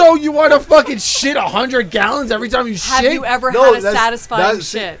 Alright, so you want to fucking shit 100 gallons every time you Have shit? you ever No, had a that's- satisfying that-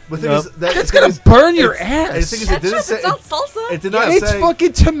 shit? The thing No. is, That's gonna burn your ass. The thing is, it didn't Ketchup, say. it's not salsa. It did not It's say.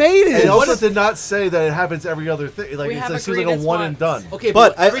 fucking tomatoes. It also did not say that it happens every other thing. Like We it have seems like a agreed it's one and once. done. Okay,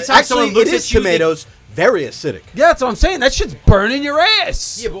 But every time someone actually, looks it is at you, tomatoes. Very acidic. Yeah, that's what I'm saying. That shit's burning your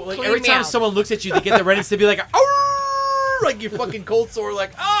ass. Yeah, but like Clean every me time out. someone looks at you, they get the readiness to be like, "Arr!" Like you're fucking cold sore,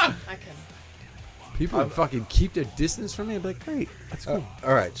 like ah. I can. People would fucking keep their distance from me. I'd be like, great, that's cool.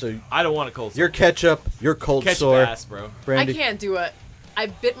 All right, so I don't want a cold sore. your ketchup, your cold Ketchup sore, ass, bro. Brandy. I can't do it. I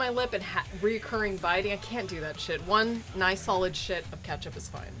bit my lip and reoccurring biting. I can't do that shit. One nice solid shit of ketchup is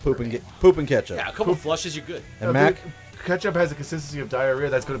fine. Poop for and me. poop and ketchup. Yeah, a couple flushes, you're good. And Mac. Ketchup has a consistency of diarrhea.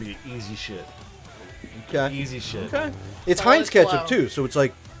 That's going to be easy shit. Okay. Easy shit. Okay. It's Solid Heinz ketchup flow. too, so it's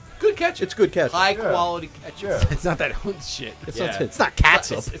like Good ketchup. it's good ketchup. High quality ketchup. Yeah. It's not that Hunt shit. It's Yeah. not. It's not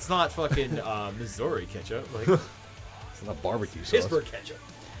catsup. It's not fucking Missouri ketchup. Like It's not barbecue sauce. Pittsburgh ketchup.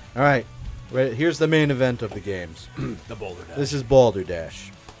 All right. Here's the main event of the games. The Boulder Dash. This is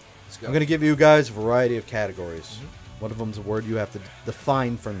Balderdash. Let's go. I'm going to give you guys a variety of categories. One of them's a word you have to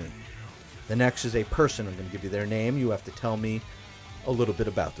define for me. The next is a person. I'm going to give you their name. You have to tell me a little bit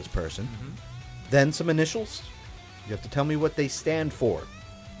about this person. Then some initials. You have to tell me what they stand for.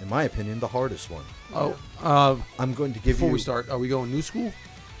 In my opinion, the hardest one. I'm going to give Before you... we start, are we going new school?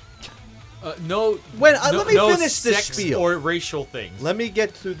 No. Let me finish the sex spiel. or racial things. Let me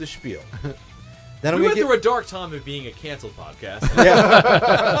get through the spiel. Then We I'm went going through a dark time of being a canceled podcast.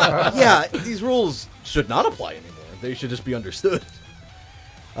 yeah, these rules should not apply anymore. They should just be understood.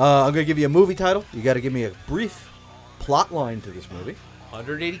 I'm going to give you a movie title. You got to give me a brief plot line to this movie.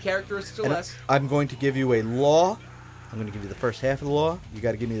 180 characteristics or And less. I'm going to give you a law. I'm going to give you the first half of the law. You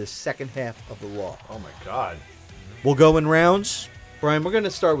got to give me the second half of the law. Oh my God. We'll go in rounds. Brian, we're going to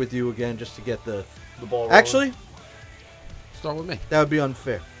start with you again just to get the ball rolling. Actually, Start with me. that would be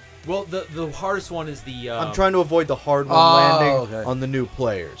unfair. Well, the hardest one is the. I'm trying to avoid the hard one Oh, landing okay. on the new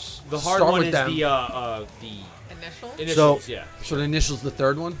players. The hard Start one with is them. the Initial? initials. Yeah. So the initial's the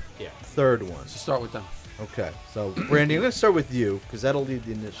third one. Third one. So start with them. Okay, so Brandy, I'm going to start with you because that'll lead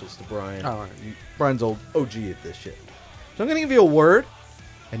the initials to Brian. All right. Brian's old OG at this shit. So I'm going to give you a word,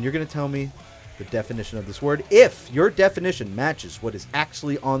 and you're going to tell me the definition of this word. If your definition matches what is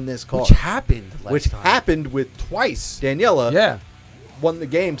actually on this card, Which happened last which time. happened with Twice. Daniela, Yeah. won the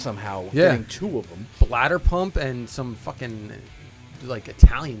game somehow, Yeah. getting two of them. Bladder pump and some fucking like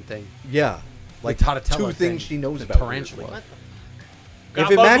Italian thing. Yeah, like The Taratella two thing. things she knows The about. tarantula. weird What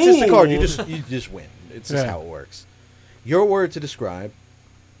ones. If it matches the card, Gabagoo. you just win. It's just Yeah. how it works. Your word to describe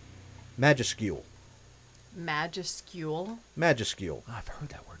Magiscule. the? Magiscule? Magiscule. Oh, I've heard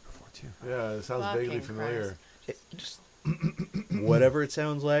that word before too. Yeah, it sounds Fucking vaguely familiar. Just whatever it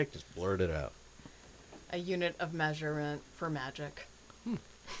sounds like, just blurt it out. A unit of measurement for magic.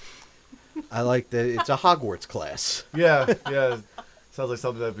 I like that it's a Hogwarts class. Yeah, yeah. Sounds like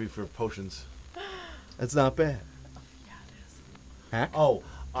something that'd be for potions. That's not bad. Yeah, it is. Hack? Oh,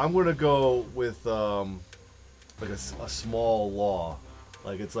 I'm gonna go with like a small law,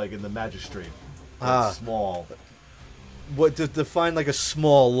 like it's like in the magistrate. Like Ah. small. What to define like a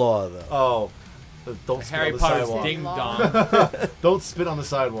small law though? Oh, don't spit Harry on the Potter's sidewalk. Ding Law. Dong. Don't spit on the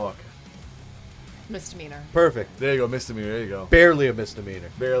sidewalk. Misdemeanor. Perfect. There you go, misdemeanor. There you go. Barely a misdemeanor.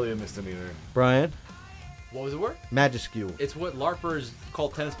 Barely a misdemeanor. Brian, What was the word? Magiscule. It's what LARPers call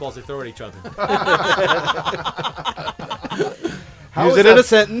tennis balls they throw at each other. Use is it in that- a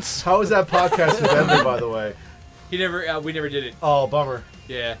sentence. How is that podcast with Ender, by the way? We never did it. Oh, bummer.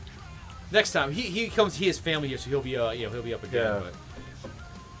 Yeah. Next time he comes, he has family here, so he'll be he'll be up again. Yeah. But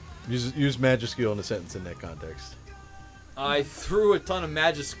Use Magiscule in a sentence in that context. I threw a ton of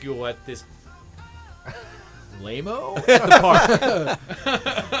Magiscule at this lame-o at the park.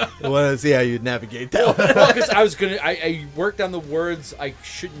 I want to see how you'd navigate that one. Well, because I was I worked on the words I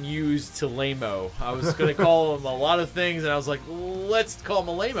shouldn't use to lame-o. I was gonna call him a lot of things, and I was like, let's call him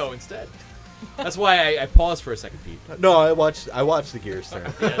a lame-o instead. That's why I paused for a second, Pete. No, I watched the gears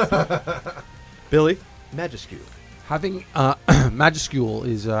turn. Yes. Billy, Magiscule. Having Magiscule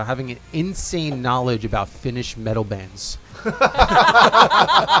is having an insane knowledge about Finnish metal bands.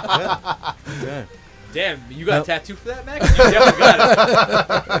 Yeah. Damn, you got Nope. a tattoo for that, Max? You definitely got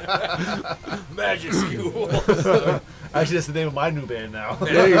it. Magiscule. Actually, that's the name of my new band now.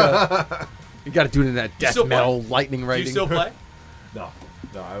 There you go. You got to do it in that death still metal lightning Do writing. you still play? No,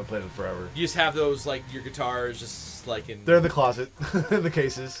 I haven't played in forever. You just have those, like, your guitars just, like, in... They're in the closet, in the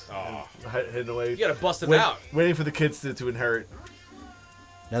cases, Oh. hidden away. You gotta bust them Wait- out. Waiting for the kids to inherit.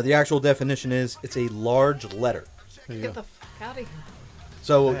 Now the actual definition is it's a large letter. There you Get go. the fuck out of here.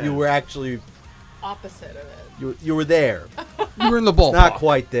 So Man. you were actually Opposite of it. you were there. You were in the ballpark. Not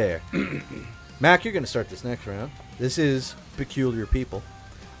quite there. Mac, you're going to start this next round. This is Peculiar People.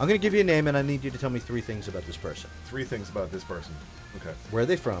 I'm going to give you a name, and I need you to tell me 3 things about this person. 3 things about this person. Okay. Where are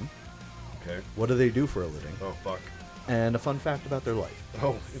they from? Okay. What do they do for a living? Oh, fuck. And a fun fact about their life.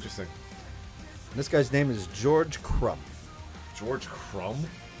 Oh, interesting. And this guy's name is George Crumb. George Crumb?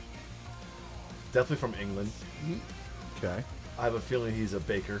 Definitely from England. Okay. I have a feeling he's a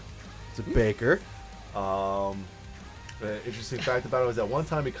baker. It's a baker. The interesting fact about it was that one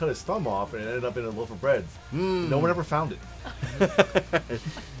time he cut his thumb off and it ended up in a loaf of bread. No one ever found it.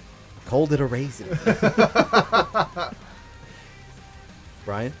 Cold it a raisin.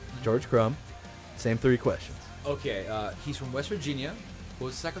 Brian, George Crumb. Same 3 questions. Okay, he's from West Virginia. What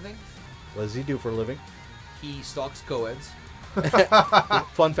was the second thing? What does he do for a living? He stalks co-eds.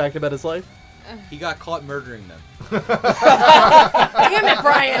 Fun fact about his life? He got caught murdering them. Damn it,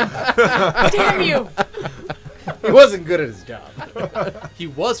 Brian! Damn you! He wasn't good at his job. He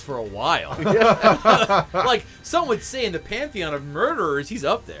was for a while. Like some would say, in the pantheon of murderers, he's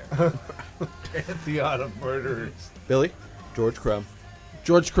up there. Pantheon of murderers. Billy, George Crumb.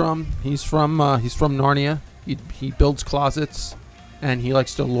 George Crumb. He's from Narnia. He builds closets, and he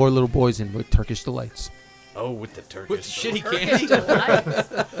likes to lure little boys in with Turkish delights. Oh, with the Turkish. With shitty Turkish candy.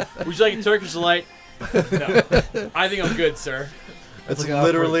 delights. Would you like a Turkish delight? No. I think I'm good, sir. It's like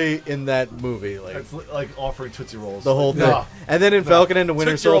literally in that movie, like It's like offering Tootsie Rolls. the whole thing. No. And then in Falcon and the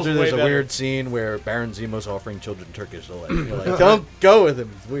Winter Tootsie Rolls Soldier, way there's a better. weird scene where Baron Zemo's offering children Turkish delight. You're like, don't go with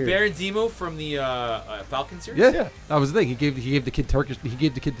him. It's weird. Baron Zemo from the Falcon series. Yeah, that was the thing. He gave the kid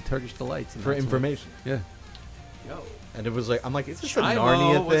the Turkish delights and For that's what- information. Yeah. Yo, And it was like, I'm like, is this a Chimo,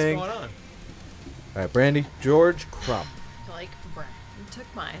 Narnia what's thing? going All on? right, Brandy, George Crumb. Like, Brian took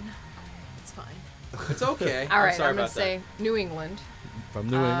mine. It's fine. It's okay. All right, I'm sorry I'm gonna about say New England. From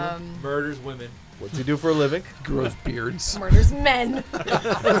New England. that. Murders women. What's he do for a living? Grows beards. Murders men.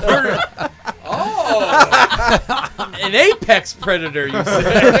 Oh, an apex predator. You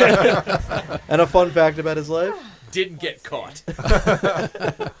said And a fun fact about his life? didn't get caught.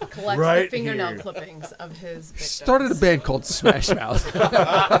 Collects Right the fingernail here. clippings of his victims. Started a band called Smash Mouth.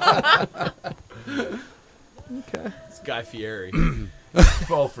 It's Guy Fieri.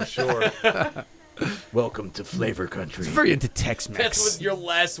 Oh, for sure. Welcome to Flavor Country. Very into Tex-Mex. That's what your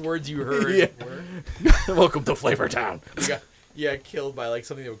last words you heard. Yeah. were. Welcome to Flavor Town. You got killed by like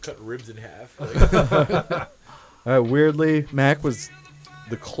something that would cut ribs in half. Like, All right, weirdly, Mac was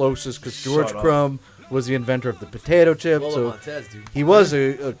the closest because George Shut up. Crumb was the inventor of the potato chip, Lola so Montez, dude. he was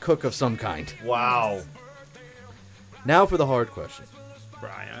a cook of some kind. Wow. Now for the hard question.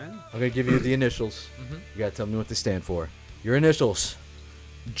 Brian. I'm going to give you the initials. You got to tell me what they stand for. Your initials.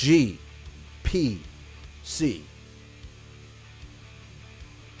 G. P. C.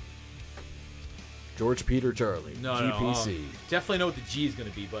 George Peter Charlie. No, GPC. no. Definitely know what the G is going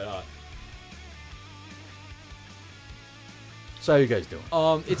to be, but So how you guys doing?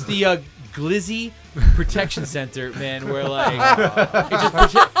 it's the Glizzy Protection Center, man. Where like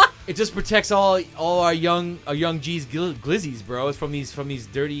it just protects all our young G's glizzies, bro. It's from these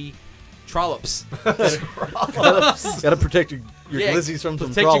dirty trollops. Got to protect your Yeah, glizzies from some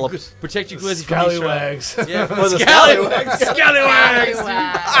Protect your, trollops. protect your glizzy from these Scallywags. Yeah, from Oh, the the scallywags. Scallywags.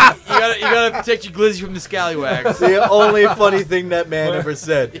 Scallywags. You gotta protect your glizzy from the scallywags. The only funny thing that man ever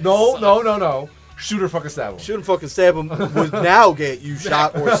said. No. Shoot or fucking stab him. Shoot and fucking stab him would now get you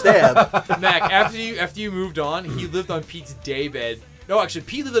shot or stabbed. Mac, after you moved on, he lived on Pete's daybed. No, actually,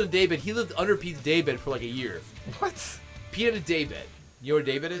 Pete lived on a daybed. He lived under Pete's daybed for like a year. What? Pete had a daybed. You know what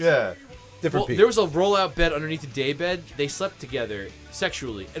a daybed is? Yeah. Different Well, people. there was a rollout bed underneath the daybed. They slept together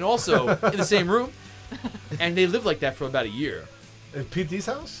sexually, and also in the same room. And they lived like that for about a year In PT's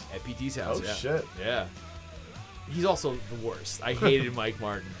house? at PT's house. Oh, yeah. shit. Yeah. He's also the worst. I hated Mike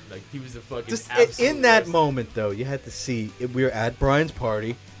Martin. Like he was the fucking. Just absolute in that worst. moment, though, you had to see. We were at Brian's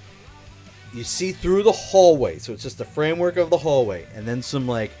party. You see through the hallway, so it's just the framework of the hallway, and then some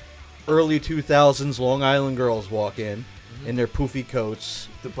like early 2000s Long Island girls walk in their poofy coats,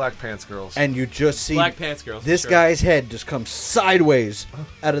 The Black Pants girls. and you just see Black Pants girls. this sure. guy's head just comes sideways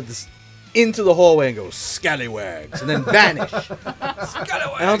out of this into the hallway and goes scallywags, and then vanish.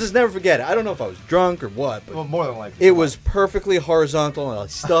 And I'll just never forget it. I don't know if I was drunk or what, but well, more than likely. it was perfectly horizontal, and I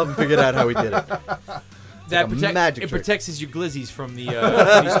still haven't figured out how he did it. That like a magic it trick. protects your glizzies from the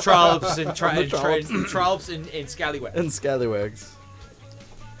these trollops and trollops and scallywags. And scallywags.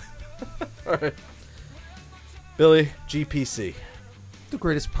 All right. Billy, GPC. The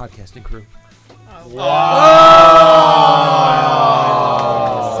greatest podcasting crew.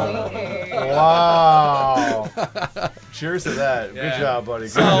 Wow. Cheers to that. Yeah. Good job, buddy.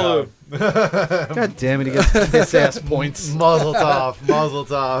 Good Salud. job. God damn it, he gets his ass points. Muzzle tough. Muzzle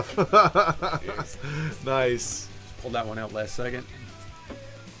tough. Nice. Pulled that one out last second.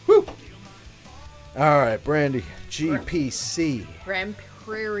 All right, Brandy, GPC. Grand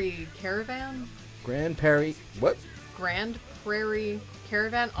Prairie Caravan? Grand Prairie. What? Grand Prairie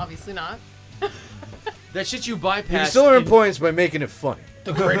Caravan? Obviously not. That shit you You bypassed. still earn in- points by making it funny.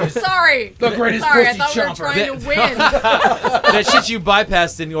 Sorry! The greatest Sorry, I pussy thought we were chomper. trying to win. that shit you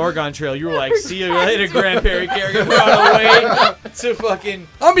bypassed in the Oregon Trail. You were like, "See you later, Grand Prairie Carrigan. We're on our way to fucking."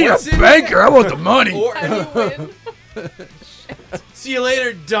 I'm being a what's it? banker. I want the money. Or, How do you win? see you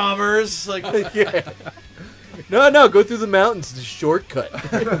later, Dahmers. Like, No, go through the mountains. It's a shortcut.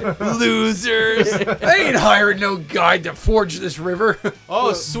 Losers. I ain't hiring no guide to forge this river.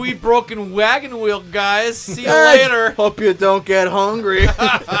 Oh, sweet broken wagon wheel, guys. See you Hey, later. Hope you don't get hungry.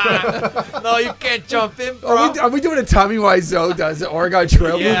 No, you can't jump in, bro. Are we doing a Tommy Wiseau does the Oregon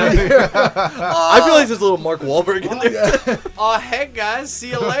Trail Yeah. movie? I feel like there's a little Mark Wahlberg in there. Oh, hey, guys. See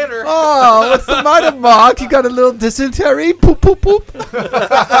you later. Oh, what's the matter, Mark? You got a little dysentery? Poop, poop, poop.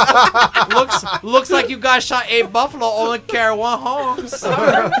 Looks like you guys shot a buffalo, only carry one home.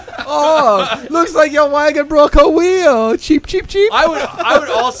 Sorry. Oh, looks like your wagon broke a wheel. Cheap, cheap, cheap. I would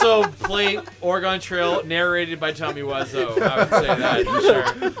also play Oregon Trail narrated by Tommy Wiseau. I would say that for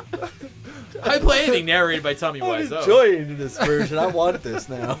sure. I'd play anything narrated by Tommy I'm Wiseau. enjoying this version. I want this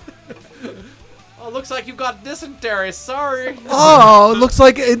now. Oh, looks like you got dysentery. Sorry. Oh, looks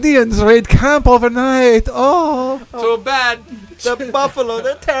like Indians raid camp overnight. Oh. Too bad. The buffalo,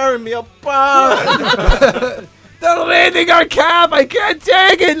 they're tearing me apart. They're raiding our camp. I can't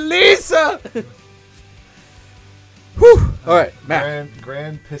take it, Lisa. Whew. All right, Matt.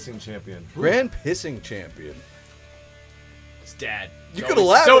 Grand pissing champion. Grand pissing champion. It's Dad. You It's could always-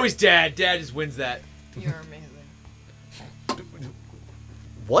 elaborate. It's always Dad. Dad just wins that. You're amazing.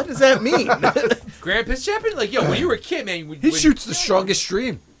 What does that mean? Grand Piss Champion? Like, yo, when you were a kid, man. He shoots the strongest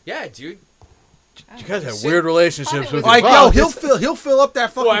stream. Yeah, dude. You guys have weird relationships with Like, your yo, father. he'll fill up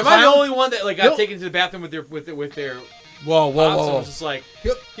that fucking. Well, am I the clown? only one that like got He'll- taken to the bathroom with their Whoa, whoa, pops whoa, and whoa. was just like,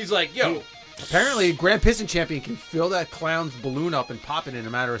 He'll- he's like, yo, Apparently, Grand Piston Champion can fill that clown's balloon up and pop it in a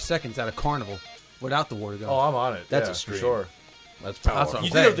matter of seconds at a carnival without the water gun. Oh, I'm on it. That's yeah, a stream. for sure. That's That's powerful. what you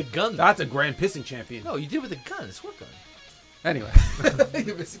I'm did it saying. with the gun. That's a Grand Piston Champion. No, you did it with a gun. It's what gun? Anyway,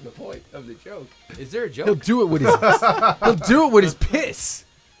 you're missing the point of the joke. Is there a He'll joke? do it with his. He'll do it with his piss.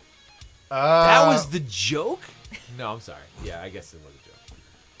 That was the joke? No, I'm sorry. Yeah, I guess it was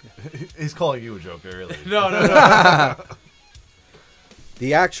a joke. He's calling you a joker, really. No.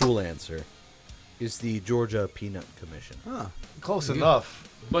 The actual answer is the Georgia Peanut Commission. Huh. Close enough.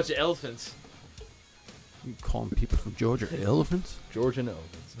 Bunch of elephants. You calling people from Georgia elephants? Georgian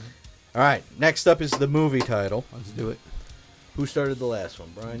elephants. All right, next up is the movie title. Let's do it. Who started the last one?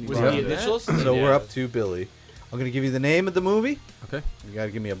 Brian, you Was brought it it the up. initials? So Yeah. we're up to Billy. I'm going to give you the name of the movie. Okay. You got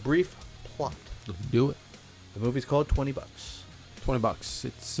to give me a brief plot. Let's do it. The movie's called $20. $20.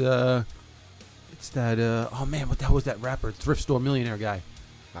 It's that. Oh man, what the hell was that rapper? Thrift store millionaire guy.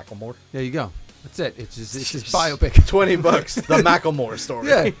 Macklemore. There you go. That's it. It's his biopic. $20. The Macklemore story.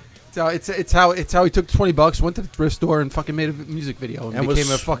 Yeah. It's how he took $20, went to the thrift store, and fucking made a music video and was-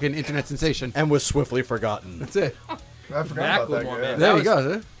 became a fucking internet sensation. And was swiftly forgotten. That's it. I forgot about that. Macklemore, guy. man. There That you go.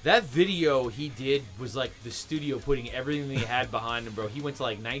 Sir. That video he did was like the studio putting everything they had behind him, bro. He went to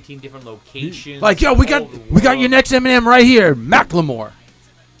like 19 different locations. Like, yo, we got all over the your world. next Eminem right here, Macklemore.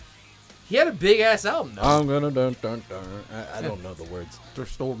 He had a big ass album though. I'm gonna dun dun dun. I don't know the words.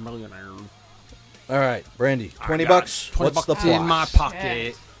 Thrift store millionaire. All right, Brandy. $20. got What's $20 the plot? in my pocket.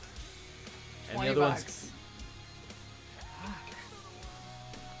 and the 20 other ones. bucks.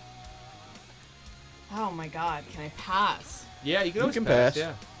 Oh my god, can I pass? Yeah, you can You always can pass.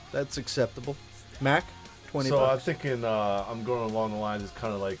 Yeah. That's acceptable. Mac, $20. So I'm thinking I'm going along the lines. It's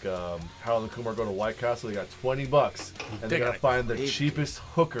kind of like Harold and Kumar go to White Castle. They got $20, and they They gotta got find the $8. cheapest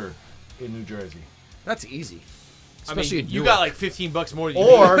hooker in New Jersey. That's easy. I Especially mean, in you Newark. got like $15 more than you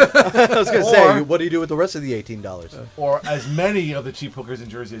Or I was gonna say, Or- what do you do with the rest of the $18? or as many of the cheap hookers in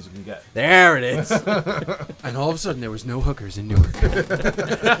Jersey as you can get. There it is. And all of a sudden, there was no hookers in Newark.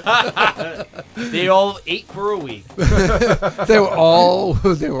 They all ate for a week. they were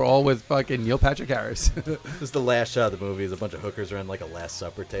all with fucking Neil Patrick Harris. This is the last shot of the movie. Is a bunch of hookers around like a Last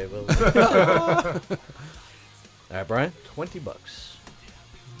Supper table. All right, Brian. $20.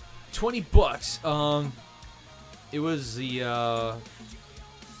 $20. It was the. I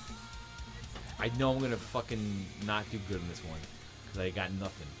know I'm gonna fucking not do good in this one because I got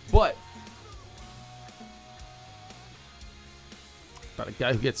nothing. But About a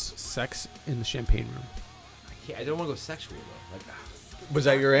guy who gets sex in the champagne room. I don't want to go sexual though. Like, Was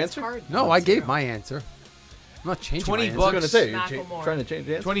that your It's answer? hard. No, I gave my answer. I'm not changing 20 my answer. I was gonna say, you're Macklemore. trying to change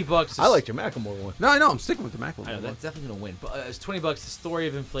the answer. $20. I liked your Macklemore one. No, I know. I'm sticking with the I Macklemore. know one. that's definitely gonna win. But it's $20. The story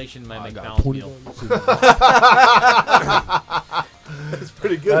of inflation. My Oh, I got McDonald's meal. That's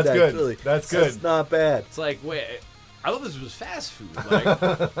pretty good. That's good. Actually. That's good. That's not bad. It's like, wait, I thought this was fast food. Like,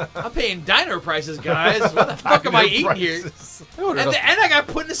 I'm paying diner prices, guys. What the fuck am I eating here? And I got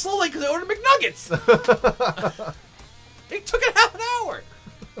put in a slow lane because I ordered McNuggets. It took it half an hour.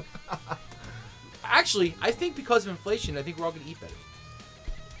 Actually, I think because of inflation, I think we're all gonna eat better.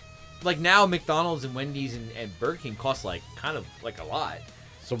 Like now, McDonald's and Wendy's and Burger King cost like kind of like a lot.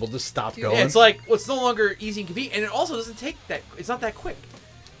 so we'll just stop Yeah, going. it's like well, it's no longer easy and convenient, and it also doesn't take that. It's not that quick.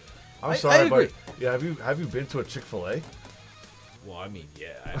 I'm I sorry, agree. but yeah, have you been to a Chick-fil-A? Well, I mean, yeah.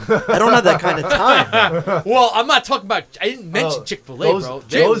 I don't have that kind of time. Well, I'm not talking about. I didn't mention Oh, Chick-fil-A, those, bro.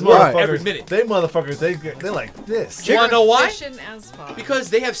 Those Right. motherfuckers, Every minute. they motherfuckers, they're like this. You wanna know why? Efficient as fuck. Because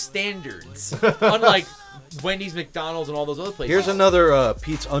they have standards, unlike Wendy's, McDonald's, and all those other places. Here's another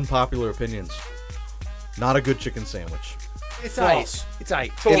Pete's unpopular opinions. Not a good chicken sandwich. It's False. It's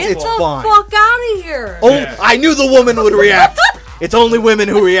aight. It's fine. Fuck out of here. Oh, Yeah. I knew the woman would react. It's only women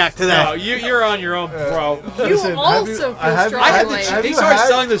who react to No, that. you're on your own, bro. Listen, also feel feel strongly. I had Like, the, have they you started had-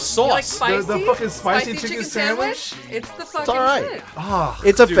 selling the You like sauce. spicy? The fucking spicy chicken sandwich? It's the fucking all right. shit. Ah,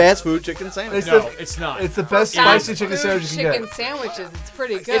 It's a fast food chicken sandwich. it's No, the it's not. it's the best Fast spicy chicken food sandwich you can chicken get. sandwiches, it's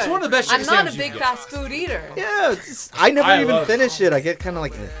pretty good. It's one of the best I'm chicken not a sandwiches you big can get. fast food eater. Yeah, I never I even love finish it. I get kind of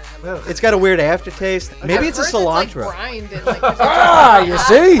like, Yeah. it's got a weird aftertaste. Maybe it's a I've heard it's, cilantro. Like grind and, like, Ah, you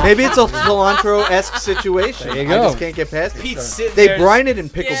see? Maybe it's a cilantro-esque situation. There you I go. just can't get past it. Pete's sitting They there brine it in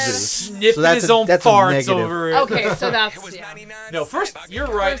pickle Yeah. juice. sniffing So that's his a- own that's a farts negative. over it. Okay, so that's yeah. No, first you're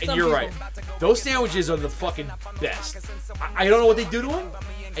right For and some you're right. people. Those sandwiches are the fucking best. I don't know what they do to them,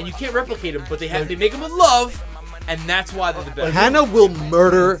 and you can't replicate them, but they make them with love, and that's why they're the best. Hannah will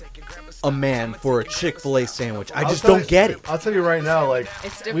murder a man for a Chick-fil-A sandwich. I just don't get it. I'll tell you right now, like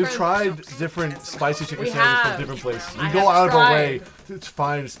It's we've different. tried different spicy chicken We sandwiches have. from different places. We I go have out of our tried. way to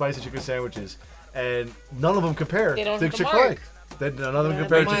find spicy chicken sandwiches, and none of them compare They don't to hit the Chick-fil-A. mark. None of them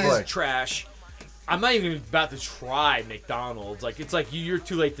compare to Wendy's Chick-fil-A. is trash. I'm not even about to try McDonald's. Like it's like you're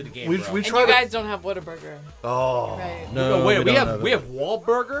too late to the game. We bro. And tried you it. guys don't have Whataburger, Oh, right? No, wait, we don't have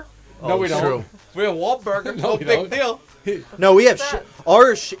Wahlburger. No, we don't. true. We have Wahlburger. No we big don't. deal. No, we have What's that?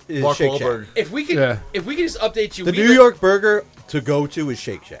 ours is Mark Shake Shack. Wahlberg. If we could, Yeah. if we could just update you, The we New let- York burger to go to is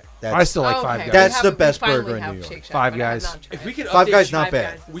Shake Shack. I That's, still like Oh, Five okay. Guys. That's We the have- best we finally burger in have New York. Shake Shack, Five but I have Guys. not tried If we it. could Five update Guys you, not Five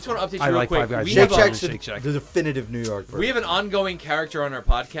bad. Guys. we just want to update you I real like quick. Five Guys. We Shake have, Shack's Shake Shack. the definitive New York burger. we have an ongoing character on our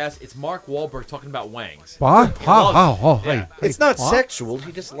podcast. It's Mark Wahlberg talking about wangs. What? Yeah. Hey. It's not What? sexual.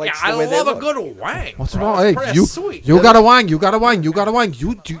 He just Yeah, likes I the way they love a look. good wang. What's bro. wrong? It's Hey, pretty you sweet. got a wang. You got a wang. You got a wang.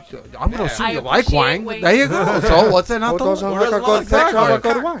 I'm gonna Yeah. assume I you like appreciate wang. wings. There you go. So what's it not What to doesn't like? like a doesn't good like thing? exactly. Have a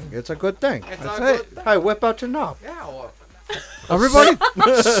good wine. It's a good thing. It's That's a it. Hey, whip out your knob. Yeah, well, Everybody.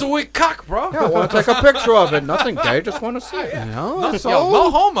 sweet cock, bro. Yeah, I want to take a picture of it. Nothing gay. Just want to see it. No, so Yo, no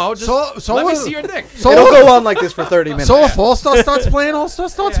homo. Just so let me what- see your dick. so It'll go on like this for 30 minutes. So if All Star starts playing, All Star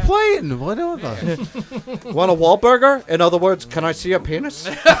starts playing. What is that? Want a Wahlburger? In other words, can I see a penis?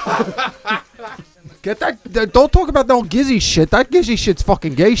 Get that. Don't talk about no Gizzy shit. That Gizzy shit's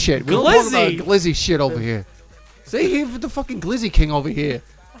fucking gay shit. We don't talk about Glizzy. Glizzy shit over here. See, he's the fucking Glizzy king over here.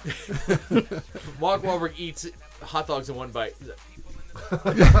 Mark Wahlberg eats hot dogs in one bite.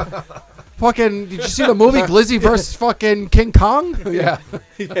 Fucking, did you see the movie Glizzy versus fucking King Kong? Yeah.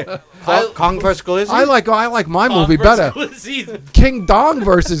 Kong vs. Glizzy? I like my movie better. King Dong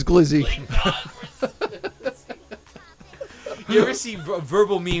versus Glizzy. You ever see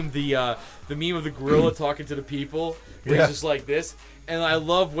Verbal Meme, the meme of the gorilla talking to the people? Where Yeah. he's just like this. And I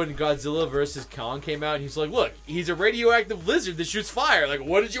love when Godzilla versus Kong came out. And he's like, "Look, he's a radioactive lizard that shoots fire. Like,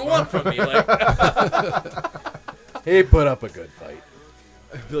 what did you want from me?" Like, He put up a good fight.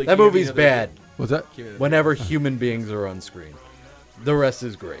 Billy, That give me movie's another- bad What's that? give me another- whenever human beings are on screen. The rest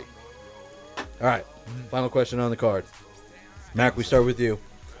is great. All right. Final question on the card. Mac, we start with you.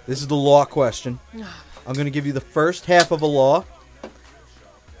 This is the law question. I'm going to give you the first half of a law.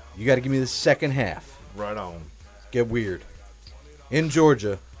 You got to give me the second half. Right on. Get weird. In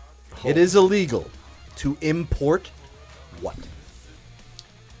Georgia, it is illegal to import what?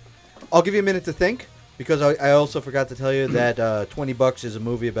 I'll give you a minute to think, because I also forgot to tell you that $20 is a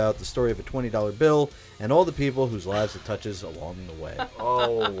movie about the story of a $20 bill and all the people whose lives it touches along the way.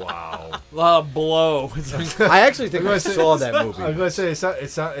 Oh wow. Blow. I actually think I gonna say- saw that I was movie. gonna say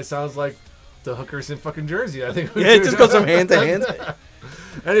it sounds like the hookers in fucking Jersey. I think. Yeah, it just goes from hand to hand.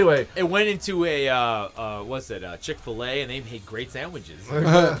 Anyway, It went into a what's it? Chick-fil-A, and they made great sandwiches. Then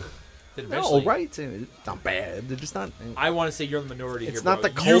No, eventually- right? It's not bad. They're just not. I want to say you're in the minority It's here. not bro.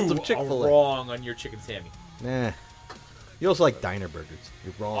 the cult You of Chick-fil-A. are wrong on your chicken Sammy. Nah. You also like diner burgers.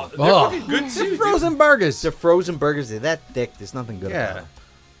 You're wrong. They're Oh. fucking good too. dude. Frozen burgers. They're frozen burgers. They're that thick. There's nothing good about Yeah.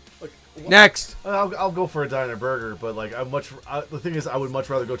 them. Next. I'll go for a diner burger, but like the thing is, I would much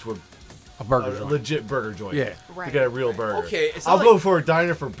rather go to A a burger joint. legit burger joint. Yeah. To Right. get a real burger. Okay, it's not I'll like- go for a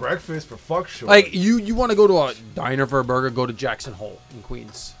diner for breakfast for fuck sure. Like, you want to go to a diner for a burger, go to Jackson Hole in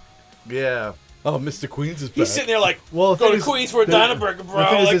Queens. yeah. Oh, Mr. Queens is back. He's sitting there like, Well, the go thing to is- Queens for a the- diner burger, bro. The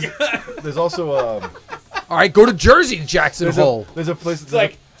thing Like, is, there's also All right, go to Jersey Jackson there's Hole. a place it's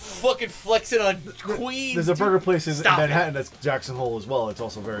like fucking flexing on Queens. There's a burger place in Stop it. Manhattan that's Jackson Hole as well. It's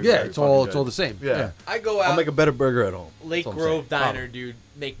also very Yeah, very it's all fucking good. the same. Yeah. I go I'll out make a better burger at home. Lake That's all I'm Grove saying. Diner, dude.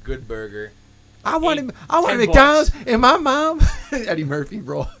 Make good burger. I want Eight, him. I want 10 McDonald's, bucks. and my mom, Eddie Murphy,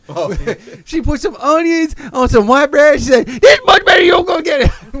 bro. She put some onions on some white bread. She said, "This much better. You don't go get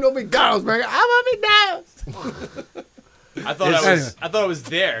it. No McDonald's burger. I want McDonald's." I thought it was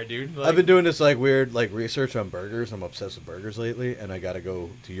there, dude. Like, I've been doing this like weird like research on burgers. I'm obsessed with burgers lately, and I got to go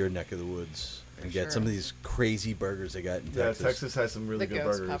to your neck of the woods and get Sure. some of these crazy burgers they got in Yeah, Texas. Texas has some really The good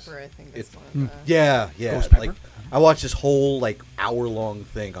ghost burgers. pepper, I think, is It's- one of the. Yeah. Ghost Like pepper? I watched this whole like hour-long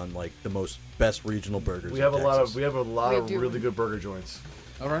thing on like the most best regional burgers. We have a in lot Texas. of We do. really good burger joints.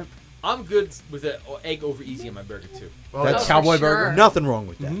 All right. I'm good with an egg over easy on my burger too. Well, That's Oh, Cowboy for sure. burger. Nothing wrong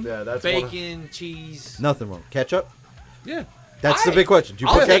with that. yeah, that's one of- Bacon, cheese. Nothing wrong. Ketchup? Yeah. That's the big question. Do you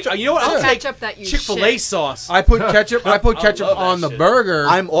I'll put take, ketchup? you know what? I'll The take ketchup that you Chick-fil-A shit. sauce. I put ketchup. I put I ketchup love that on the shit. burger,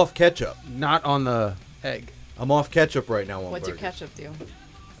 I'm off ketchup. not on the egg. I'm off ketchup right now on What's your burgers. ketchup do?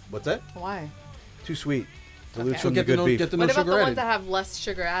 What's that? Why? Too sweet. Dilutes Okay. from the Get the good no, beef. get the no What about sugar the ones added. that have less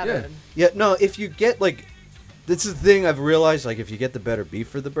sugar added? Yeah, no, if you get like, this is the thing I've realized. Like, if you get the better beef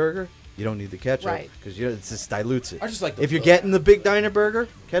for the burger, you don't need the ketchup Right. because it just dilutes it. I just like the if you're flavor. getting the big diner burger,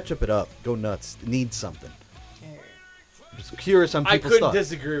 ketchup it up. Go nuts. It needs something. Just curious on I people's couldn't thoughts.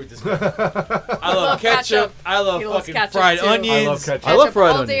 disagree with this guy. I love love ketchup. ketchup. I love He loves fucking ketchup, fried too. onions. I love ketchup. I love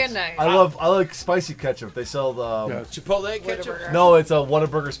fried all day onions. and night. I like spicy ketchup. They sell the Chipotle ketchup. Whataburger. no, it's a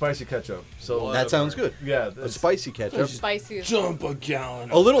Whataburger spicy ketchup. So What? That sounds good. yeah, A it's- spicy ketchup. Spicy is a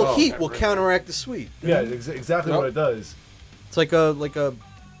gallon. A little Oh, heat will counteract the sweet. yeah, exactly what it does. It's like a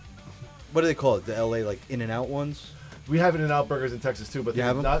what do they call it? The LA like In-N-Out ones. We have In-N-Out burgers in Texas too, but You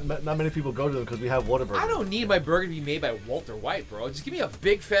have 'em? not many people go to them because we have Whataburger. I don't need my burger to be made by Walter White, bro. Just give me a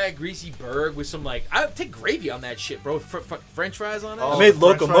big fat greasy burger with some like I take gravy on that shit, bro. French fries on it. Oh, I made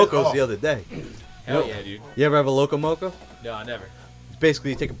French Loco fries? Mocos Oh. the other day. Hell yeah, dude. You ever have a Loco Moco? No, I never. It's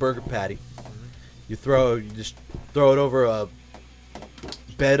basically you take a burger patty, you just throw it over a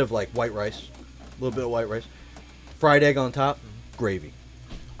bed of like white rice, a little bit of white rice, fried egg on top, gravy.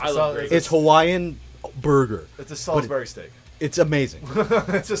 I So love it's- gravy. It's Hawaiian burger. It's a Salisbury steak. It's amazing.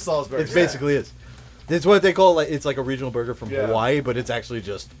 It's a Salisbury. It steak. basically is. It's what they call like it's like a regional burger from Yeah. Hawaii, but it's actually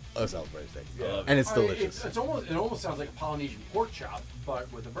just a Salisbury steak, Yeah. and it's delicious. It almost sounds like a Polynesian pork chop,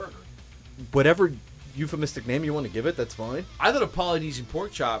 but with a burger. Whatever euphemistic name you want to give it, that's fine. I thought a Polynesian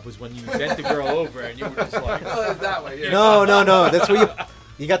pork chop was when you bent the girl over and you were just like that way. Yeah. No. That's where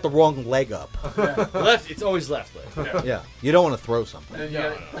you got the wrong leg up. left. It's always left leg. Yeah. Yeah, you don't want to throw something. And,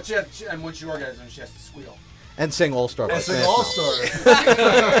 and when she orgasms, she has to squeal. And sing All Star. It's an all star.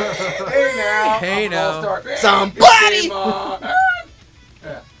 Hey now. Hey now. All-Star. Somebody!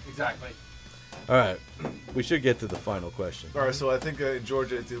 Yeah, exactly. All right, we should get to the final question. All right, so I think in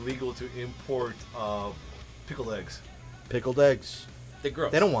Georgia it's illegal to import pickled eggs. Pickled eggs. They're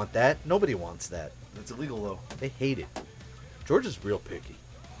gross. They don't want that. Nobody wants that. It's illegal though They hate it. Georgia's real picky,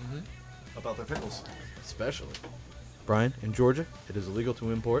 about their pickles. especially. Brian, in Georgia, it is illegal to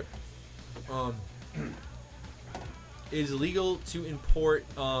import. It is illegal to import.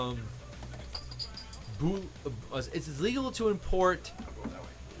 It's illegal to import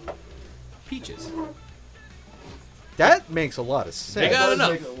peaches. That makes a lot of sense. They got That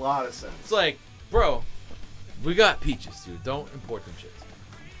enough. does make a lot of sense. It's like, bro, we got peaches, dude. Don't import them shits.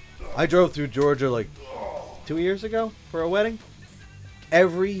 I drove through Georgia like 2 years ago for a wedding.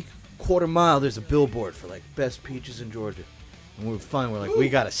 Every quarter mile, there's a billboard for like best peaches in Georgia. And we were fine. We're like, we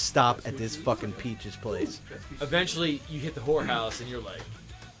gotta stop at this fucking peaches place. Eventually, you hit the whorehouse and you're like,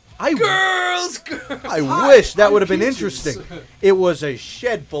 I girls. I wish that would have been interesting. It was a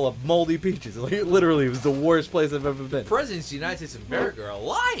shed full of moldy peaches. Like, literally, it was the worst place I've ever been. Presidents of the United States of America are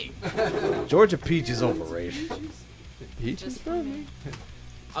lying. Georgia peach is overrated. just for me.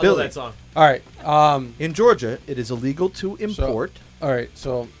 I Billy. love that song. All right. In Georgia, it is illegal to import. All right.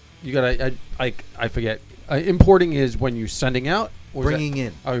 So you gotta. I forget. Importing is when you're sending out. Or is that- Bringing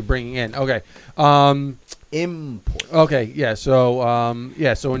in. Oh, you're bringing in. Okay. Import. Okay. Yeah. So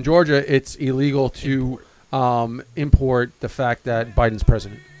So in Georgia, it's illegal to import the fact that Biden's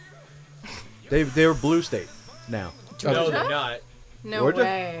president. They're blue state now. No, they're not. No Georgia?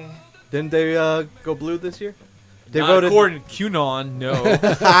 way. Didn't they go blue this year? They Not voted. according to QAnon, no.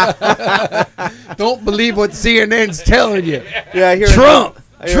 Don't believe what CNN's telling you. Yeah, I hear Trump.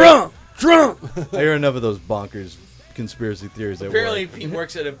 I hear- Trump. Trump. I hear enough of those bonkers conspiracy theories. At Apparently, work. Pete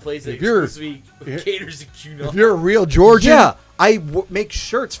works at a place that If you're- exclusively caters to QAnon. If you're a real Georgian, Yeah, I make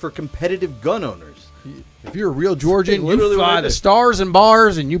shirts for competitive gun owners. if you're a real Georgian, Literally you what I fly the do. stars and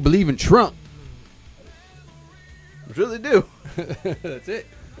bars, and you believe in Trump. I really do. That's it.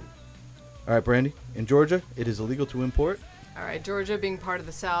 All right, Brandy. In Georgia, it is illegal to import. All right, Georgia being part of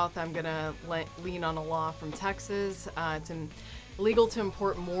the South, I'm going to lean on a law from Texas. It's illegal to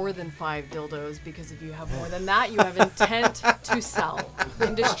import more than 5 dildos because if you have more than that, you have intent to sell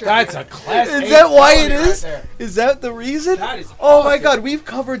and distribute. That's a class. Is that why it is? Is that the reason? That is Oh my God, we've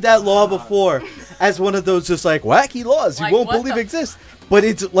covered that law before as one of those just like wacky laws you Like, won't what believe the- exist. But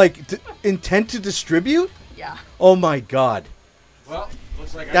it's like intent to distribute? Yeah. Oh my God. Well,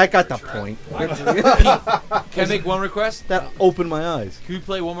 looks like That got the point. Can I make one request? That opened my eyes. Can we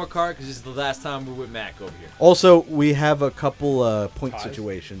play one more card? Because this is the last time we're with Mac over here. Also, we have a couple point Ties?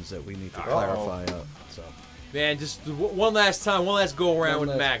 situations that we need to clarify up. So Man, just one last time, one last go around One with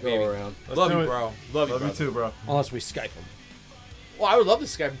last Mac, go baby. around. Love do you, it. bro. Love you, Love bro. you too, bro. Unless we Skype him. Well, I would love to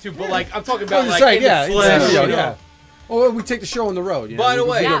Skype him too, but like I'm talking I about was like saying, in yeah, the flesh. yeah, you know? yeah. Or we take the show on the road. You know? By the We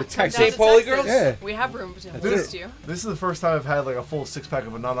way, go Yeah, to Texas. come down St. to Pauli Texas. girls? Yeah. We have room to Dude, host you. This is the first time I've had like a full 6-pack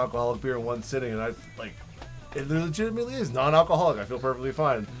of a non-alcoholic beer in one sitting, and I like it legitimately is non-alcoholic. I feel perfectly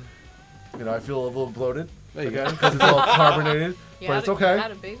fine. You know, I feel a little bloated There you again because it's all carbonated, You but had it's a- okay. You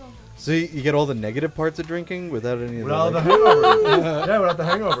had a bagel. So you get all the negative parts of drinking without any of Without the the hangover. Yeah, without the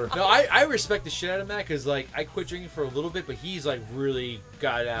hangover. No, I respect the shit out of Matt because like I quit drinking for a little bit, but he's like really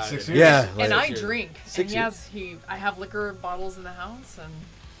got out. 6 of it. years. Yeah. And I Six years. drink. 6 And years. I have liquor bottles in the house, and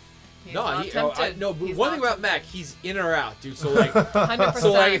he's No, not he, tempted. no. But He's one not thing about Mac, he's in or out, dude. So like, 100%.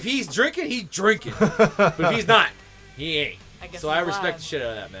 so like, if he's drinking, he's drinking. But if he's not, he ain't. I guess So I'm I respect glad. the shit out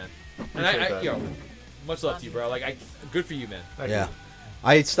of that, man. And Appreciate I that. you know, much love to you, bro. Like, good for you, man. Thank Yeah. you.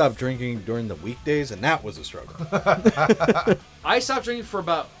 I stopped drinking during the weekdays, and that was a struggle. I stopped drinking for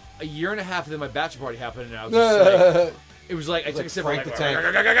about a year and a half, and then my bachelor party happened, and I was just like, it was like I took a sip, Frank like, the Tank.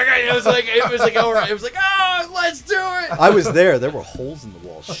 it was like over. It was like, oh, let's do it. I was there. There were holes in the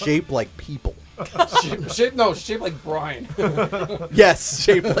wall shaped like people. shaped like Brian. Yes,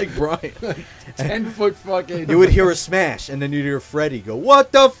 shaped like Brian. 10-foot fucking. You would hear a smash, and then you'd hear Freddie go,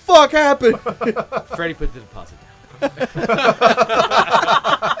 "What the fuck happened?" Freddie put the deposit down.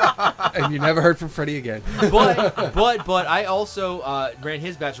 And you never heard from Freddie again. but I also ran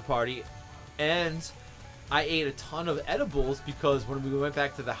his bachelor party, and I ate a ton of edibles because when we went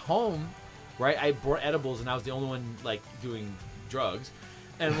back to the home, right, I brought edibles and I was the only one like doing drugs,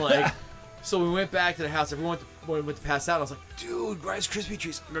 and like, so we went back to the house. Everyone went to pass out. And I was like, dude, Rice Krispie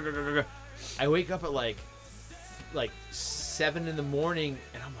treats. I wake up at like 7 in the morning,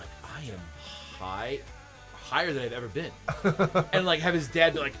 and I'm like, I am higher than I've ever been, and like have his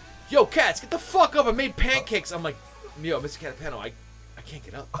dad be like, yo, Cats, get the fuck up! I made pancakes. I'm like, yo, Mr. Catapano, I can't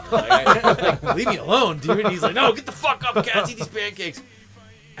get up. You know, like, leave me alone, dude. And he's like, no, get the fuck up, Cats, eat these pancakes.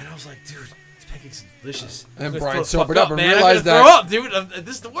 And I was like, dude, these pancakes are delicious. And I'm gonna Brian throw the sobered fuck up and man. realized I'm gonna that- throw up, dude.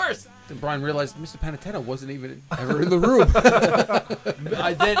 This is the worst. Then Brian realized Mr. Panateno wasn't even ever in the room.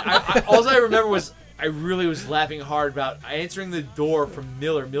 All I remember was I really was laughing hard about answering the door from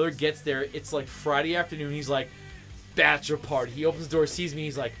Miller. Miller gets there. It's like Friday afternoon. He's like, bachelor party. He opens the door, sees me.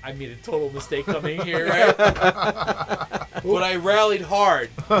 He's like, I made a total mistake coming here, right? But I rallied hard.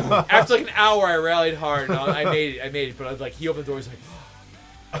 After like an hour, I rallied hard. And I made it. But I was like, he opened the door. He's like,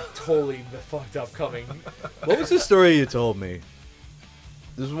 I totally fucked up coming. What was the story you told me?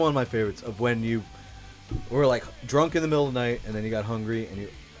 This is one of my favorites of when you were like drunk in the middle of the night and then you got hungry and you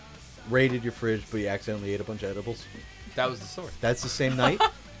raided your fridge, but you accidentally ate a bunch of edibles. That was the story. That's the same night?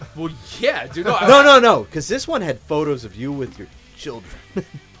 Well, yeah, dude. No, because this one had photos of you with your children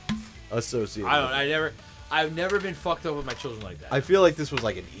associated. I've never been fucked up with my children like that. I feel like this was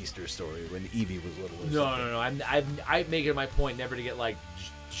like an Easter story when Evie was little. Or No. something. I make it my point never to get like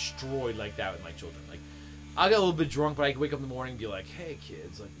destroyed like that with my children. Like, I'll get a little bit drunk, but I can wake up in the morning and be like, "Hey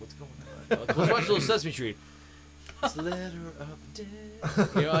kids, like, what's going on? Let's watch a little Sesame Street." It's the letter of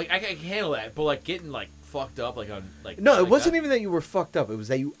death. You know, like I can handle that, but like getting like fucked up, like on like No, it like wasn't that, even that you were fucked up. It was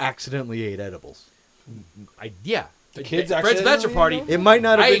that you accidentally ate edibles. Yeah, The kids Fred's accidentally bachelor ate party. edibles? It might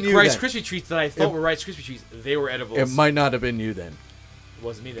not have I been ate you Rice then. Krispie treats that I thought were Rice Krispie treats. They were edibles. It might not have been you then. It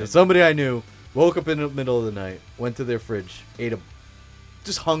wasn't me then. 'Cause somebody I knew woke up in the middle of the night, went to their fridge,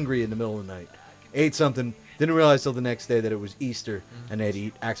 just hungry in the middle of the night, ate something, didn't realize till the next day that it was Easter, and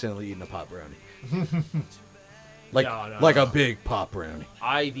they'd accidentally eaten a pot brownie. Like No. a big pot brownie.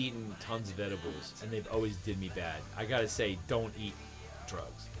 I've eaten tons of edibles, and they've always did me bad. I gotta say, don't eat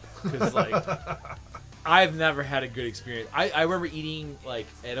drugs, because like I've never had a good experience. I remember eating like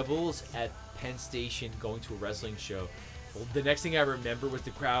edibles at Penn Station, going to a wrestling show. Well, the next thing I remember was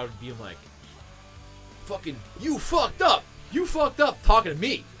the crowd being like, "Fucking, you fucked up! You fucked up!" talking to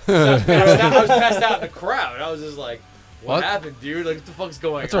me. I was passed out in the crowd. I was just like, "What What? happened, dude? Like, what the fuck's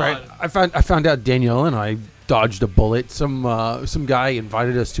going That's all on?" right. I found out Danielle and I dodged a bullet. Some guy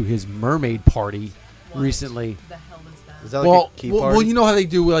invited us to his mermaid party recently. The hell is that? Is that like a key party? Well, you know how they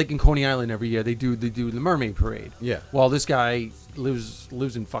do like in Coney Island every year. They do the mermaid parade. Yeah. Well, this guy lives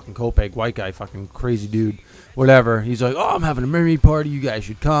in fucking Copiague, white guy, fucking crazy dude, whatever. He's like, oh, I'm having a mermaid party. You guys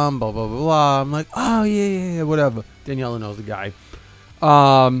should come. Blah blah blah blah. I'm like, oh yeah, whatever. Daniela knows the guy.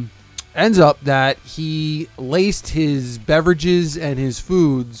 Ends up that he laced his beverages and his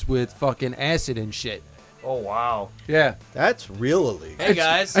foods with fucking acid and shit. Oh wow. Yeah. That's real illegal. Hey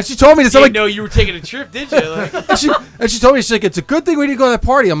guys. And she told me this. I'm Didn't like, know you were taking a trip, did you? Like, and she told me, she's like, it's a good thing we didn't go to that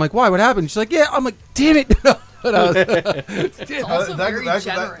party. I'm like, why? What happened? She's like, yeah. I'm like, damn it. But I was- It's also very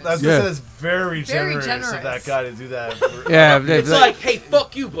generous. That's Yeah. very generous of generous. that guy to do that. yeah. it's like, hey,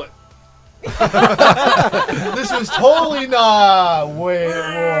 fuck you, but This was totally not. Wait,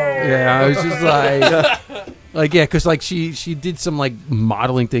 whoa. Yeah, I was just like, yeah, because like she did some like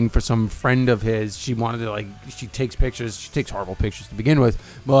modeling thing for some friend of his. She wanted to like, she takes pictures. She takes horrible pictures to begin with,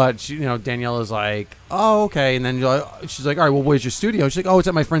 but she, Daniela's like, oh, okay, and then she's like, all right, well, where's your studio? She's like, oh, it's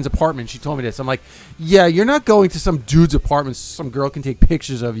at my friend's apartment. She told me this. I'm like, yeah, you're not going to some dude's apartment. Some girl can take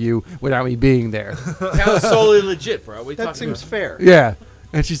pictures of you without me being there. sounds solely legit, bro. What are you That talking seems about? fair. Yeah.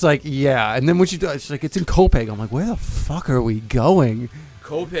 And she's like, yeah. And then when she does, she's like, it's in Copiague. I'm like, where the fuck are we going?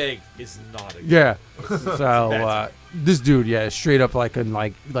 Copiague is not a Yeah. So this dude, yeah, straight up like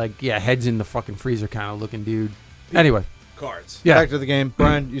yeah, heads in the fucking freezer kind of looking dude. Anyway, cards. yeah. Back to the game.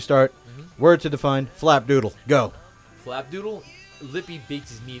 Brian, you start. Word to define. Flapdoodle. Go. Flapdoodle, Lippy bakes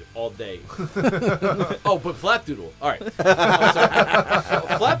his meat all day. Oh, but Flapdoodle. All right.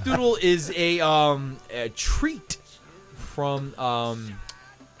 Flapdoodle is a treat from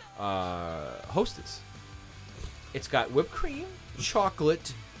Hostess. It's got whipped cream,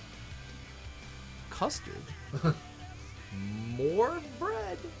 chocolate, custard, more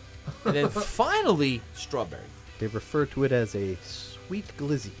bread, and then finally strawberry. They refer to it as a sweet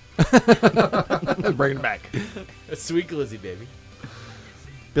glizzy. Bring it back. A sweet glizzy, baby.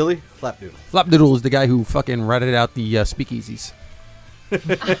 Billy, Flapdoodle. Flapdoodle is the guy who fucking ratted out the speakeasies.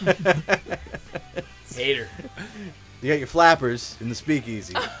 Hater. You got your flappers in the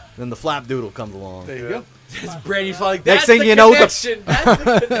speakeasy. Then the Flapdoodle comes along. There you go. That's Brandy's like, Next that's thing the you know, connection. That's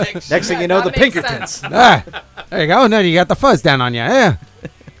the connection. Next thing you know, the that makes Pinkertons. sense. There you go. And then you got the fuzz down on you. Yeah.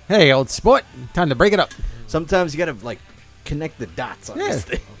 Hey, old sport. Time to break it up. Sometimes you gotta like connect the dots on Yeah. this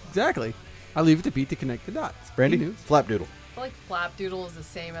thing. Exactly. I leave it to Pete to connect the dots. Brandy, He knew. Flapdoodle. I feel like Flapdoodle is the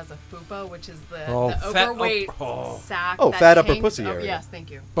same as a fupa, which is the Oh. Fat- overweight oh. sack. Oh, that fat upper hangs pussy over- area. Yes, thank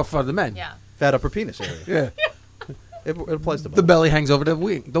you. But for the men. Yeah. Fat upper penis area. Yeah. It applies to both. The belly hangs over the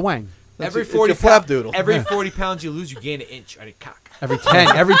wang. Every It's 40 your Flapdoodle. Every 40 pounds you lose, you gain an inch on your cock. Every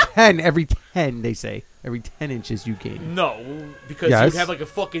 10, they say. Every 10 inches you gain. No, because Yes. you have like a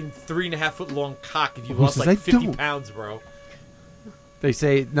fucking 3.5 foot long cock if you Who lost says like I 50 don't? pounds, bro. They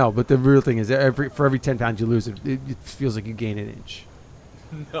say, no, but the real thing is for every 10 pounds you lose, it feels like you gain an inch.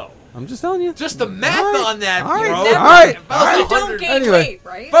 No. I'm just telling you. Just the math All right. on that, All right. bro. All right. If I You lost don't 100 gain Anyway. weight,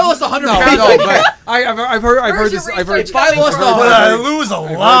 right? If I lost 100 No, pounds, no, but I've heard Where's this. your I've heard. research if I coming lost from? 100 But I lose a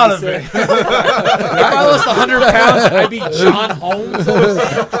lot of it. if I lost 100 pounds, I'd be John Holmes.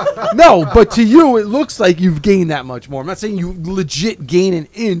 No, but to you, it looks like you've gained that much more. I'm not saying you legit gain an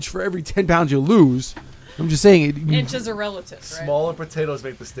inch for every 10 pounds you lose. I'm just saying it. Inches are relative, right? Smaller potatoes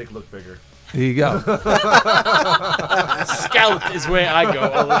make the steak look bigger. There you go. Scout is where I go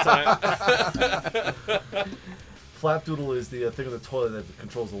all the time. Flapdoodle is the thing on the toilet that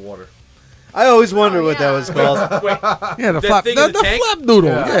controls the water. I always wonder Oh, what that yeah. was called. Yeah, the That flap, thing the, in the the tank? flap noodle.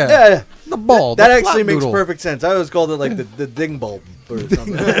 Yeah. Yeah, The ball. that the actually flap makes noodle. perfect sense. I always called it like the ding bulb or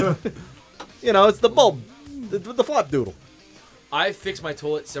something. It's the bulb, the Flapdoodle. I fixed my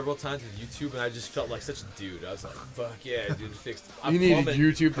toilet several times with YouTube, and I just felt like such a dude. I was like, fuck yeah, dude, fixed it. I'm You needed plumbing.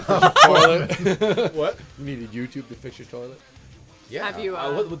 YouTube to fix your toilet. What? You needed YouTube to fix your toilet. Yeah. Have you,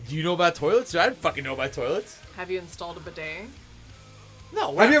 what, do you know about toilets? I didn't fucking know about toilets. Have you installed a bidet?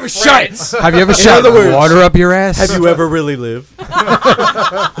 No. Have you ever friends. Have you ever shot other words, water up your ass? Have you ever really lived? You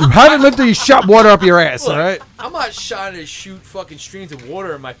haven't lived till you shot water up your ass, all right? I'm not trying to shoot fucking streams of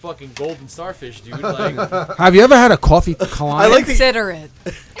water in my fucking golden starfish, dude. Like, Have you ever had a coffee client? I like the- Consider it.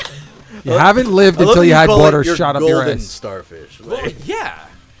 You haven't lived I love until that you had call it water your shot up your golden ass. starfish. well, Like, yeah.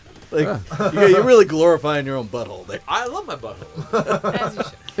 you're really glorifying your own butthole there. I love my butthole. As you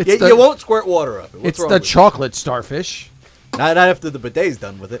should. It's You won't squirt water up it. What's It's wrong the with you? chocolate starfish. Not after the bidet's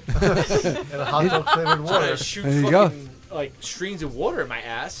done with it. And a hot dog flavored I'm trying water. to shoot There you go. fucking like streams of water in my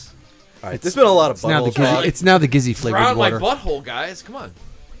ass. All right, there's been a lot of It's now the buttholes. gizzy, it's now the gizzy flavored Drown my water. butthole, guys. Come on.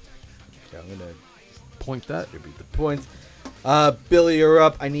 I'm gonna Point that. distribute the points. Billy, you're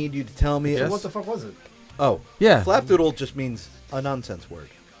up. I need you to tell me. So what the fuck was it? Oh. Yeah. Flapdoodle just means a nonsense word.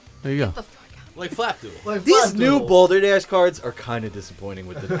 There you go. The fuck out. Like Flapdoodle. Like These new Flapdoodle. Boulder Dash cards are kind of disappointing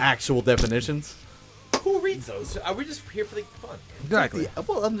with the actual definitions. Who reads those? Are we just here for the fun? Exactly. Yeah,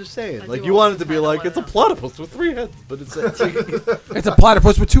 well, I'm just saying. I Like, do you wanted also to be kinda like, wanna it's a know. platypus with 3 heads. But it's It's a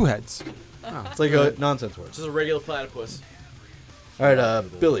platypus with 2 heads. it's like a nonsense word. Just a regular platypus. All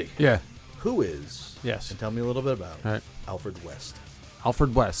right, Billy. Yeah. Who is... Yes. And tell me a little bit about All right. Alfred West.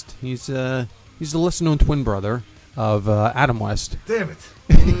 Alfred West. He's the lesser known twin brother of Adam West. Damn it.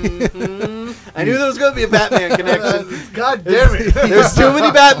 I knew there was going to be a Batman connection. God damn it. There's too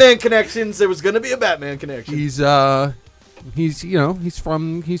many Batman connections. There was going to be a Batman connection. He's but he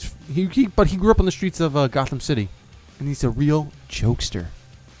grew up on the streets of Gotham City, and he's a real jokester.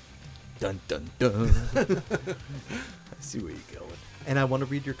 Dun, dun, dun. I see where you're going. And I want to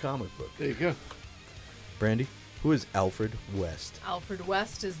read your comic book. There you go. Brandy, who is Alfred West? Alfred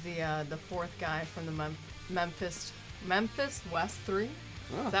West is the fourth guy from the Memphis West 3.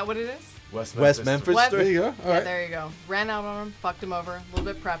 Is that what it is? West Memphis. West- There you go. All Yeah, right. there you go. Ran out on him, fucked him over, a little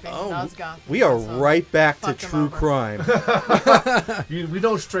bit preppy. Now it's Gotham. We are So, right back to fucked him true over. crime. We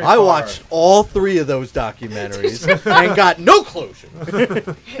don't stray I far. watched all 3 of those documentaries and got no closure.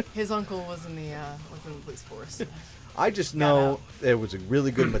 His uncle was in the police force. I just know it was a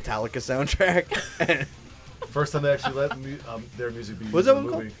really good Metallica soundtrack. First time they actually let their music be used What's that in one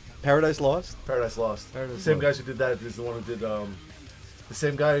the called? movie. Paradise Lost? Paradise Lost. Paradise Same Lost. guys who did that is the one who did the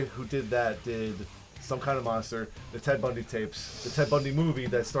same guy who did that did Some Kind of Monster, the Ted Bundy tapes, the Ted Bundy movie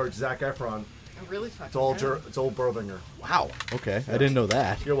that starred Zac Efron. I really fucking It's all good. it's old Burlinger. Wow. Okay, I didn't know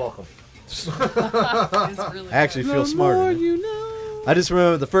that. You're welcome. It's really I actually good. feel smarter. you know. I just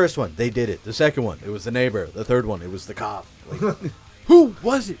remember the first one, they did it. The second one, it was the neighbor. The third one, it was the cop. Who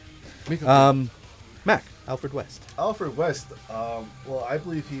was it? Make up Mac, Alfred West. Alfred West, well, I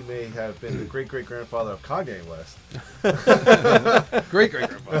believe he may have been the great-great-grandfather of Kanye West. great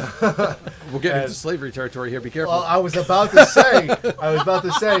grandfather. We'll get into slavery territory here. Be careful. Well, I was about to say,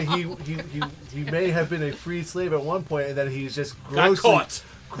 he may have been a freed slave at one point, and then he's just Got caught.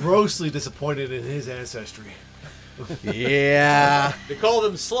 grossly disappointed in his ancestry. Yeah. They call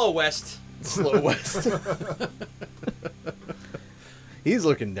them Slow West. Slow West. He's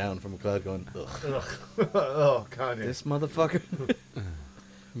looking down from a cloud going, ugh, Oh, Kanye. this motherfucker.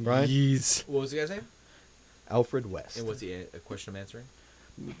 Right? Yeez. What was the guy's name? Alfred West. And what's the question I'm answering?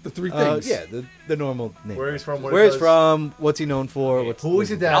 The 3 things. Yeah, the normal name. Where he's from, what Where he he's does. from, what's he known for, what's Who is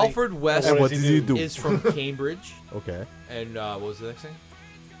your daddy? Alfred West and what what does does he he do? do? is from Cambridge. Okay. And what was the next thing?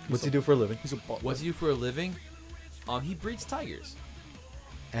 What's he do for a living? What's he do for a living? He breeds tigers.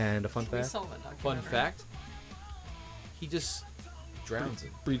 And a fun We fact. saw that Fun documentary. fact. He just drowns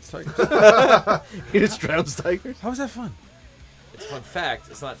them. Breeds tigers. He just drowns tigers. How is that fun? It's a fun fact.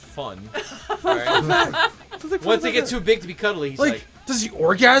 It's not fun. Alright? Once they get too big to be cuddly, he's like, does he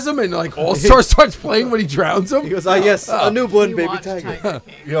orgasm and like All Star starts playing when he drowns him? He goes, yes, a newborn You baby watched tiger. Tiger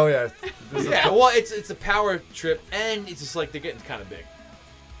King. Oh, yeah. This is- yeah. Well, it's a power trip, and it's just like they're getting kind of big.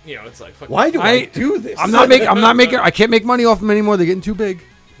 You know, it's like fucking, Why do I I- do this? I'm not making. I can't make money off them anymore. They're getting too big.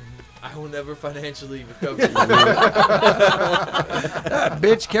 I will never financially recover.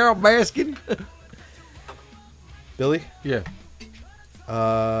 Bitch, Carol Baskin. Billy, Yeah.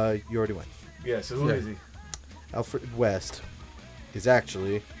 you already went. Yeah, so who Yeah. is he? Alfred West is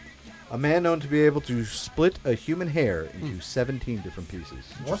actually a man known to be able to split a human hair into 17 different pieces.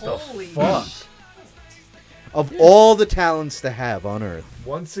 What Holy the fuck? sh- Of all the talents to have on Earth,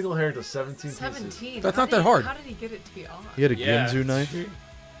 One single hair to 17 pieces. 17. That's How not did that he- hard. How did he get it to be odd? he had a Yeah. Ginzu knife.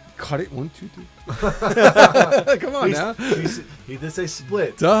 Cut it 1, 2, 3. Come on now. He did say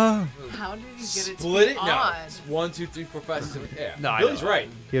split. Duh. How did he get it to Split be it? No. odd? It's 1, 2, 3, 4, 5, 6, 7. Yeah. No, I Billy's know. right.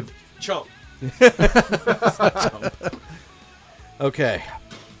 He had, Chump. okay,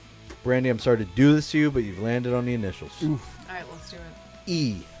 Brandy, I'm sorry to do this to you, but you've landed on the initials. All right, let's do it.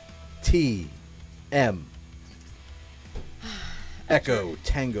 E-T-M. Echo,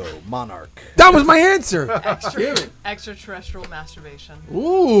 Tango, Monarch. That was my answer. Extraterrestrial masturbation.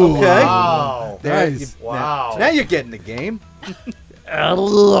 Ooh. Okay. Wow. Nice. Wow. Now you're getting the game. No,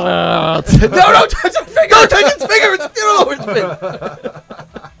 don't touch the finger. Don't touch its finger. It's, you don't know where it's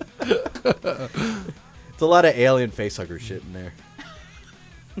been. It's a lot of alien facehugger shit in there.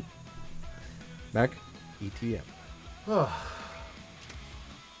 Mac, ETM.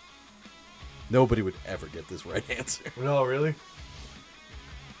 Nobody would ever get this right answer. No, really?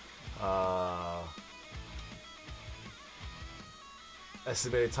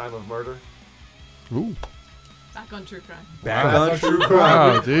 Estimated time of murder? Ooh. Back on true crime. Back Wow. on true Oh,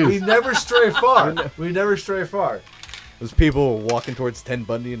 crime. We dude. never stray far. We never stray far. Those people were walking towards Ted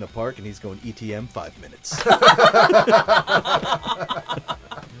Bundy in the park, and he's going ETM 5 minutes.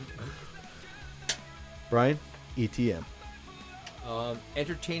 Brian, ETM.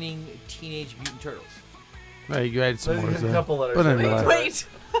 Entertaining Teenage Mutant Turtles. Right, you added some So more. you had a couple letters. But in anyway. there. Wait.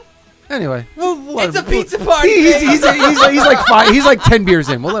 Anyway, It's a pizza party. He's like 5. He's like 10 beers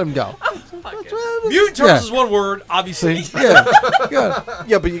in. We'll let him go. Mutant Turtles Yeah. is one word, obviously. Yeah, yeah.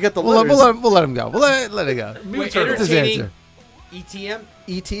 Yeah, but you got the We'll letters. let him go. We'll let it go. Wait, That's his entertaining answer. ETM,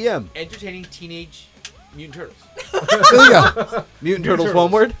 ETM. entertaining Teenage Mutant Turtles. There you go. Mutant Turtles,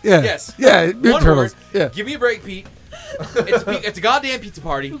 one word? Yeah. Yes. Yeah. Mutant One Turtles. word. Yeah. Give me a break, Pete. It's a goddamn pizza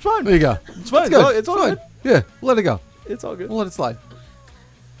party. It's fine. There you go. It's fine. good. It's all fine. good. Yeah. Let it go. It's all good. We'll let it slide.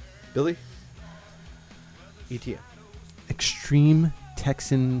 Billy? ETM. Extreme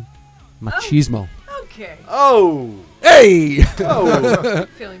Texan machismo. Okay. Oh! Hey. Oh!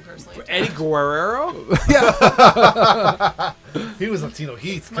 Feeling personally. Eddie Guerrero. He was Latino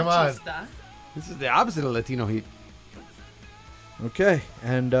Heat. Come on. Machista. This is the opposite of Latino heat. Okay,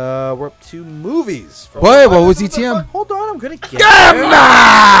 and we're up to movies. Wait, what was ETM? Hold on, I'm gonna get there. You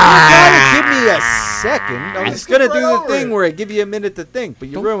gotta give me a second. I was gonna do the thing where I give you a minute to think, but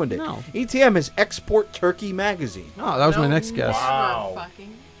you Don't- ruined it. no. ETM is Export Turkey Magazine. Oh, that was my next guess. Wow.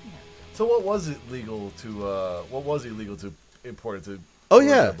 Fucking. So what was it legal to? What was illegal to import into? Oh,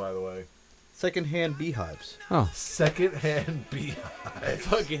 Florida, yeah. By the way, Secondhand beehives. Oh, secondhand beehive.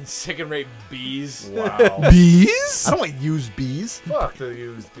 Fucking second-rate bees. Wow. bees? I don't want used bees. Fuck the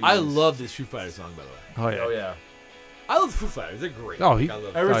used bees. I love this Foo Fighters song, by the way. Oh yeah. Oh yeah. I love the Foo Fighters. They're great. Oh, I love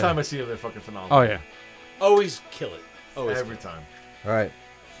them. Every Oh, yeah. time I see them, they're fucking phenomenal. Oh yeah. Always kill it. Always. Every time. All right,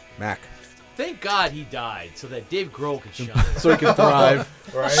 Mac. Thank God he died so that Dave Grohl could shine. So he can thrive.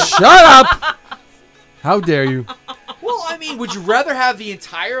 Right. Shut up! How dare you? Well, I mean, would you rather have the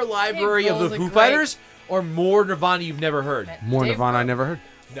entire library of the Grohl's a Foo great- Fighters or more Nirvana you've never heard? More Dave Nirvana I Grohl. never heard.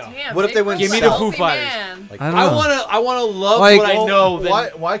 No. Damn, What if Dave they went Grohl's Give me the a Foo healthy Fighters. man. Like, I don't know. I wanna love Like- what I know.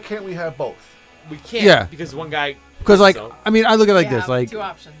 That Why can't we have both? we can't? Yeah. Because one guy. Because like, So, I mean, I look at it like You this, have like, two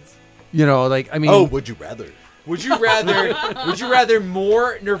options. you know, like I mean, oh, would you rather? would you rather? Would you rather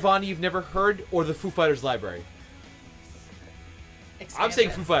more Nirvana you've never heard or the Foo Fighters library? I'm Expand saying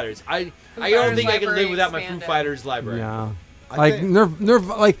it. Foo Fighters. I don't Fighters think I can live library, without my Foo expand it. Fighters library. yeah, I like think-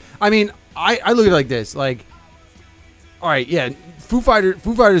 Nerv, like I mean, I look at it like this, like, all right, yeah, Foo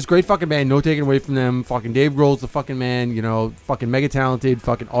Fighters, great fucking band, no taking away from them. Fucking Dave Grohl's the fucking man, you know, fucking mega talented,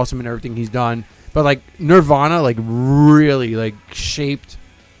 fucking awesome in everything he's done. But like Nirvana, like really like shaped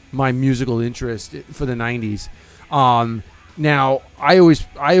my musical interest for the '90s. Now I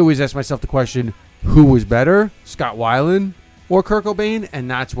always ask myself the question, who was better, Scott Weiland or Kurt Cobain, and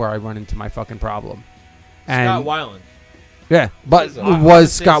that's where I run into my fucking problem. And Scott Weiland. yeah, but I would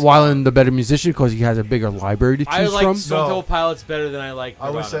was say Scott Scott. Weiland the better musician because he has a bigger library to I choose like from? Stone No. Temple Pilots better than I like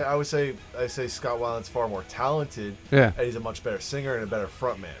Nirvana. I say Scott Weiland's far more talented. Yeah. And he's a much better singer and a better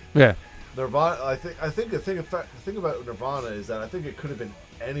frontman. Yeah, Nirvana. I think the thing about Nirvana is that I think it could have been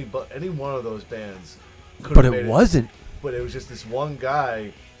any one of those bands. Could but have it made wasn't. But it was just this one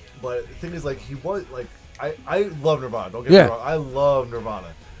guy. But the thing is, like, he was like, I love Nirvana. Don't get Yeah. me wrong. I love Nirvana,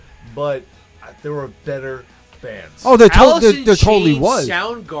 but there were better bands. Oh, there Alice in totally Chains, was.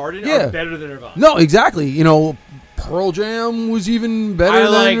 Soundgarden Yeah. are better than Nirvana. No, exactly. You know, Pearl Jam was even better I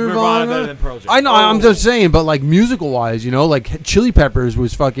than like Nirvana. Nirvana better than Pearl Jam. I know. I'm Oh. just saying, but like musical wise, you know, like Chili Peppers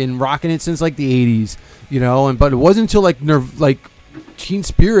was fucking rocking it since like the '80s. You know, but it wasn't until like Teen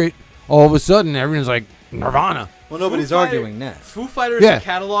Spirit, all of a sudden everyone's like Nirvana. Well, nobody's Foo Fighter- arguing that. Foo Fighters' Yeah.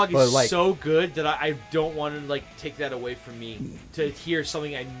 catalog But, is like- so good that I don't want to like take that away from me to hear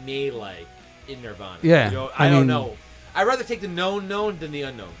something I may like in Nirvana. Yeah, You know, I I don't mean- know. I'd rather take the known than the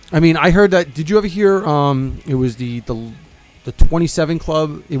unknown. I mean, I heard that. Did you ever hear? It was the 27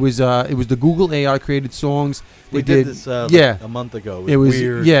 Club. It was the Google AI created songs. We They did this like yeah. a month ago. It was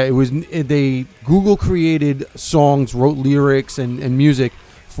weird. yeah. It was they Google created songs, wrote lyrics and music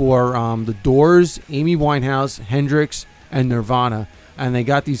for the Doors, Amy Winehouse, Hendrix, and Nirvana, and they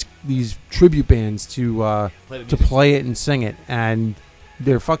got these tribute bands to play it and sing it, and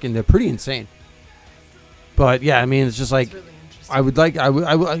they're pretty insane. But yeah, I mean, it's just like It's really interesting.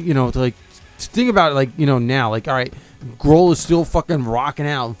 I would you know, to like to think about it, like, you know, now, like, all right, Grohl is still fucking rocking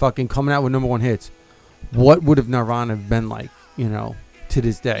out and fucking coming out with #1 hits. What would have Nirvana been like, you know, to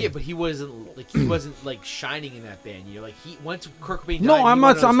this day? Yeah, but he wasn't like shining in that band. You know, like he once Kurt Cobain died. No, he I'm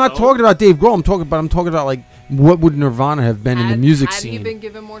went not. on I'm his not own. talking about Dave Grohl. I'm talking about like what would Nirvana have been in the music had scene? he been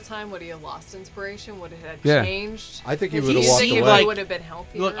given more time, would he have lost inspiration? Would it have Yeah. changed? I think he Does would have you walked think away. It Like- would have been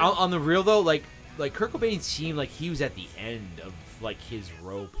healthier. Look, on the real though, like Kurt Cobain seemed like he was at the end of like his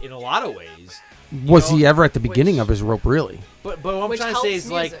rope in a lot of ways. Was he ever at the Which- beginning of his rope? Really? But what I'm Which trying to say helps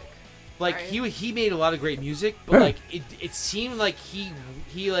is music, like right? he made a lot of great music, but Yeah. like it seemed like he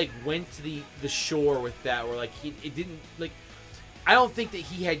like went to the shore with that, where like it didn't like. I don't think that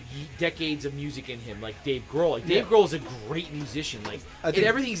he had decades of music in him like Dave Grohl. Like Dave Grohl is a great musician. Like in think-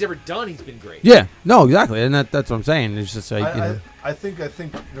 everything he's ever done, he's been great. Yeah. No, exactly, and that's what I'm saying. It's just like you know. I think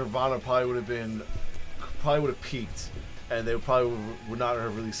Nirvana probably would have peaked, and they probably would not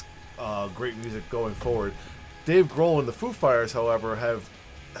have released great music going forward. Dave Grohl and the Foo Fighters, however, have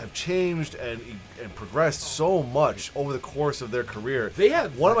changed and progressed so much over the course of their career. They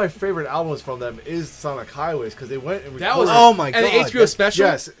have one of my favorite albums from them is Sonic Highways, because they went and That was recorded. Oh my and the God, HBO that- special.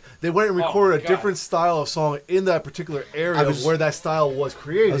 Yes, they went and Oh recorded my a different style of song in that particular area where that style was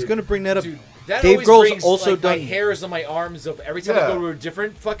created. I was going to bring that up. Dude, that Dave always Grohl's brings, also like, my done. hairs on my arms up every time Yeah. I go to a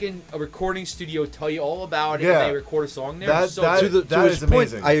different fucking recording studio, tell you all about it, Yeah. and they record a song there. That- so that- good. To is his point,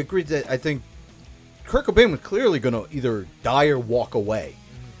 amazing. I agree that I think Kurt Cobain was clearly going to either die or walk away.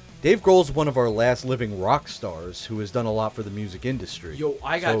 Dave Grohl's one of our last living rock stars who has done a lot for the music industry. Yo,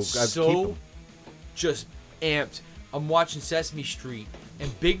 I got I'd keep so him. just amped. I'm watching Sesame Street,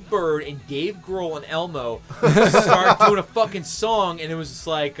 and Big Bird and Dave Grohl and Elmo start doing a fucking song, and it was just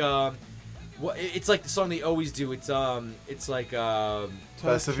like, it's like the song they always do. It's like,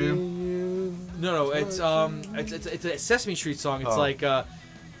 Best of You. no, it's a Sesame Street song. It's Oh. like,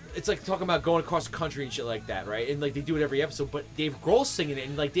 it's like talking about going across the country and shit like that, right? And like they do it every episode, but Dave Grohl's singing it,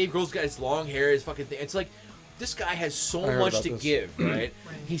 and like Dave Grohl's got his long hair, his fucking thing. It's like this guy has so heard much about to this. give, right?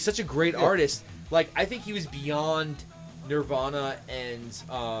 He's such a great artist. Like I think he was beyond Nirvana and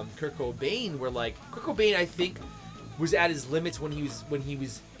Kurt Cobain, where like Kurt Cobain, I think, was at his limits when he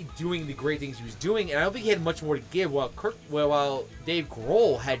was doing the great things he was doing, and I don't think he had much more to give. While Dave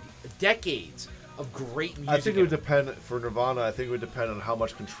Grohl had decades of great music. I think it would depend for Nirvana. I think it would depend on how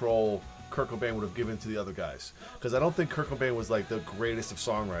much control Kurt Cobain would have given to the other guys, because I don't think Kurt Cobain was like the greatest of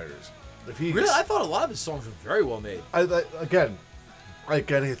songwriters. If he Really, I thought a lot of his songs were very well made. again, I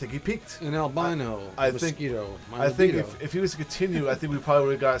think he peaked. An albino. I think- mosquito. I think if he was to continue, I think we probably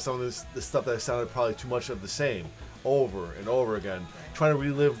would have got some of this stuff that sounded probably too much of the same over and over again, trying to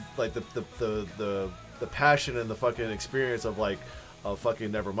relive like the passion and the fucking experience of like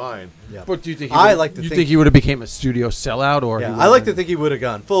fucking Nevermind. Yeah. But do you think? I like to You think, think he would have became a studio sellout, or yeah, he I like to would've think he would have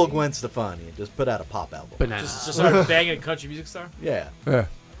gone full Gwen Stefani and just put out a pop album. been banana? Just started banging a country music star. Yeah. Yeah.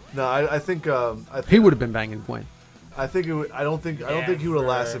 No, I think He would have been banging Gwen. I think it would. I don't think he would have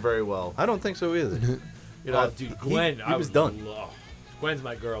lasted very well. I don't think so either. You know, Oh, dude, Gwen. he I was would done. love- Gwen's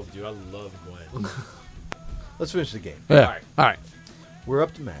my girl, dude. I love Gwen. Let's finish the game. Yeah. Alright. All right. We're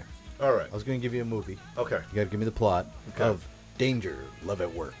up to Mac. all right, I was going to give you a movie. okay. You got to give me the plot Okay. of Danger, Love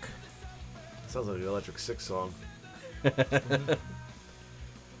at Work. Sounds like an Electric Six song.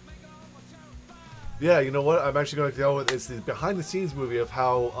 Yeah, you know what? I'm actually going to go with it's the behind-the-scenes movie of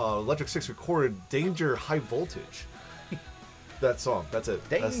how Electric Six recorded "Danger, High Voltage." That song. That's it.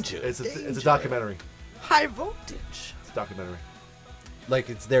 Danger, It's a danger. documentary. High voltage. It's a documentary.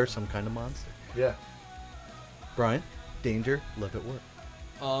 Like it's there some kind of monster. Yeah. Brian, Danger, Love at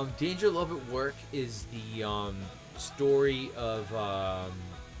Work. Danger Love at Work is the story of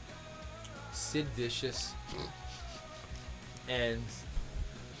Sid Vicious and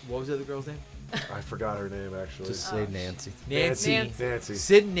what was the other girl's name? I forgot her name actually. Just say Nancy. Nancy. Nancy.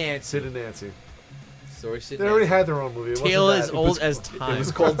 Sid and Nancy. Sid and Nancy. Story Sid They and already Nancy. had their own movie. It Tale wasn't as bad. old as time. It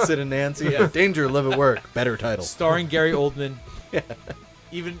was called Sid and Nancy. Yeah. Danger, Love at Work. Better title. Starring Gary Oldman.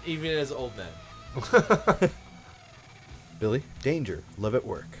 Even as an old man. Billy, Danger, Love at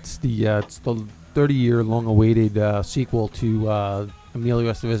Work. It's the 30-year long-awaited sequel to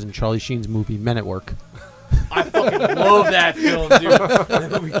Emilio Estevez and Charlie Sheen's movie Men at Work. I fucking love that film, dude. That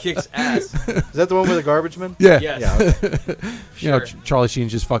movie kicks ass. Is that the one with the garbage man? Yeah. Yes. Yeah. Okay. You know, Sure. Charlie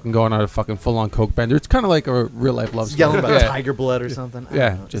Sheen's just fucking going on a fucking full-on coke bender. It's kind of like a real-life love He's story. yelling about yeah. tiger blood or something. I Yeah,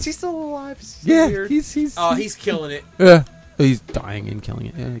 don't know. Is just- he still alive? Is he still Yeah, weird? he's Oh, he's killing it. yeah. He's dying and killing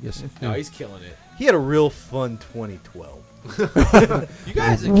it. Yeah, I guess. No, Yeah. he's killing it. He had a real fun 2012. You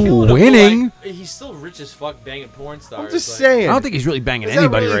guys are killing him. Winning. Like, he's still rich as fuck banging porn stars. I'm just like, saying. I don't think he's really banging Is that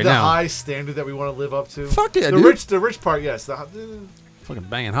anybody really right the now. high standard that we want to live up to? Fuck yeah, the dude. rich part, yes. Fucking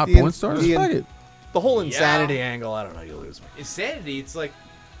banging hot The porn ins- stars. the Fuck in- it. The whole insanity angle, I don't know. You lose me. Insanity. It's like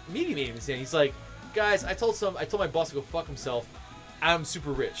media made him insane. He's like, guys, I told my boss to go fuck himself. I'm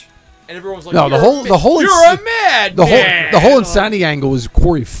super rich, and everyone's like, No, the "You're whole you're insa- a mad The man." whole insanity angle was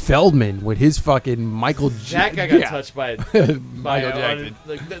Corey Feldman with his fucking Michael. That guy got touched by Michael Jackson.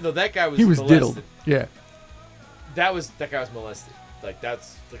 Like, no, that guy was. He was molested. diddled. Yeah. That guy was molested. Like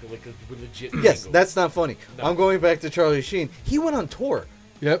that's like a legit. Yes, angle. that's not funny. No. I'm going back to Charlie Sheen. He went on tour.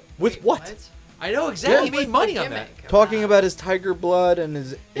 Yep. With Wait, what? I know exactly. He What was made money the on that. gimmick of Talking that? about his Tiger Blood and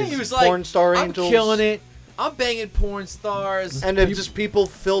his Yeah, he was porn like, star I'm angels. killing it. I'm banging porn stars. And then just people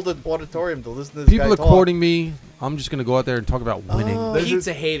filled the auditorium to listen to this People guy are talk. quoting me. I'm just gonna go out there and talk about winning. Oh. Pete's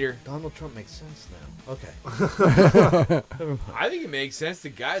a hater. Donald Trump makes sense now. Okay. I think it makes sense. The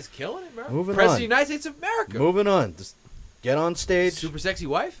guy's killing it, bro. Moving President on. of the United States of America. Moving on. Just get on stage. Super sexy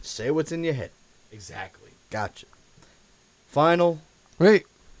wife. Say what's in your head. Exactly. Gotcha. Final. Wait.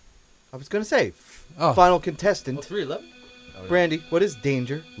 I was going to say. Oh. Final Oh, contestant. 311. Brandy, what is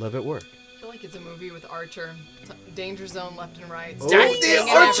Danger? Love at Work. I feel like it's a movie with Archer. Danger Zone left and right. Oh, Dang, the Singing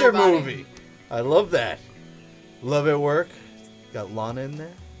Archer everybody. movie. I love that. Love at Work. Got Lana in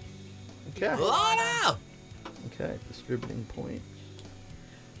there. Okay. Lana! Okay. Distributing point.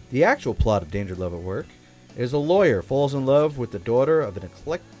 The actual plot of Danger Love at Work is a lawyer falls in love with the daughter of an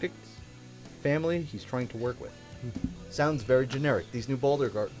eclectic family he's trying to work with. Sounds very generic. These new Boulder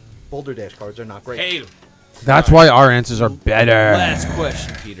Dash cards are not great. Hate him. That's why our answers are better. Last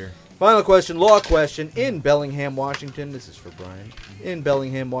question, Peter. Final question, law question. In Bellingham, Washington, this is for Brian. In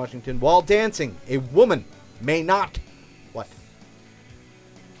Bellingham, Washington, while dancing, a woman may not. What?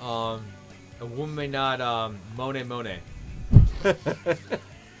 A woman may not Monet.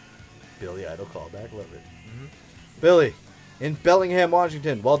 Billy Idol callback, love it. Billy, in Bellingham,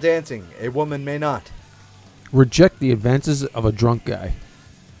 Washington, while dancing, a woman may not. Reject the advances of a drunk guy.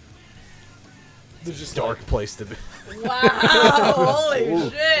 There's just dark place to be. Wow! Holy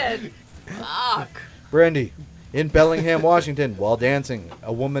shit! Fuck. Brandy, in Bellingham, Washington, while dancing,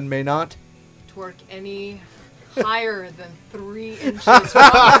 a woman may not. Twerk any higher than 3 inches from the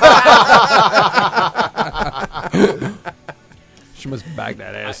ground. She must back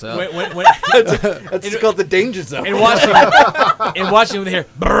that ass up. When That's called the danger zone. in Washington, they hear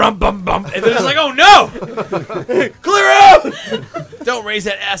brum bum bum, and they're just like, "Oh no! Clear out! Don't raise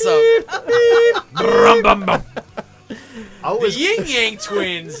that ass up!" Brum bum bum. I The was Yin Yang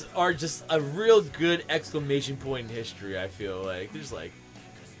Twins are just a real good exclamation point in history. I feel like they're just like,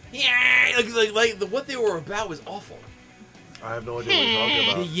 yeah, like what they were about was awful. I have no idea what you're talking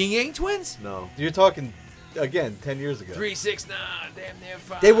The about. Yin Yang Twins, No. You're talking, again, 10 years ago. 3, 6, 9, damn near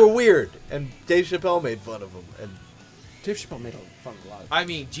 5. They were weird, and Dave Chappelle made fun of them. And Dave Chappelle made fun of a lot. I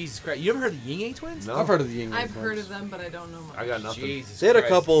mean, Jesus Christ, you ever heard of the Yin Yang Twins? No. I've heard of the Ying. I've heard of them, but I don't know much. I got nothing. Jesus they had a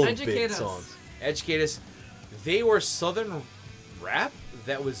Christ. couple Educate big us. songs. Educate us. They were Southern rap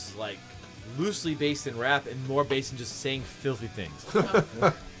that was like loosely based in rap and more based in just saying filthy things. Again,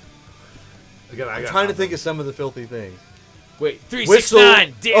 I I'm got trying to nothing. think of some of the filthy things. Wait, 3, 6,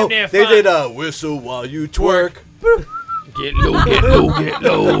 9, damn near 5. They did whistle while you twerk. Get low, get low, get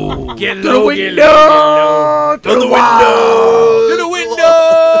low. Get To the low, window. get low, To the window. to the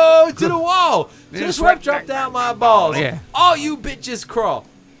window, to the wall. To the Just sweat sweat drop down my balls. Yeah. All you bitches crawl.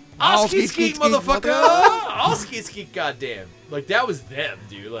 All All skeet skeet, skeet, skeet, motherfucker. All skeet skeet, goddamn. Like, that was them,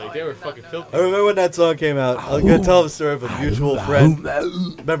 dude. Like, they I were did not fucking know filthy. I remember when that song came out. I'm going to tell the story of a mutual friend.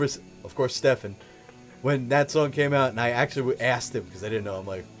 Remember, of course, Stefan. When that song came out, and I actually asked him, because I didn't know, I'm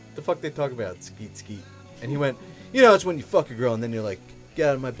like, the fuck they talking about? Skeet, skeet. And he went, you know, it's when you fuck a girl, and then you're like, get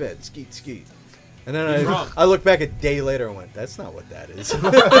out of my bed, skeet, skeet. And then wrong. I looked back a day later and went, that's not what that is.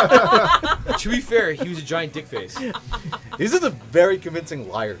 To be fair, he was a giant dick face. He's just a very convincing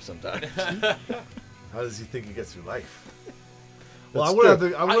liar sometimes. How does he think he gets through life? Well, That's I'm gonna. true.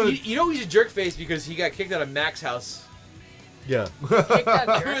 Have to, I'm gonna. You know he's a jerk face because he got kicked out of Mac's house. Yeah. Kicked out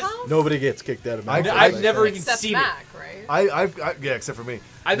of your house? Nobody gets kicked out of my I've never even Except seen Mac, right? yeah, except for me.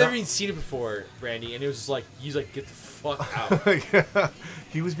 I've No. never even seen it before, Brandy, and it was just like, he's like, get the fuck out. Yeah.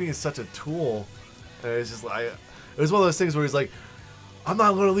 He was being such a tool. And it's just like, it was one of those things where he's like, I'm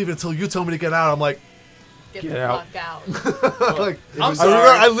not going to leave it until you tell me to get out. I'm like, Get Get the out. fuck out. like I'm I, sorry.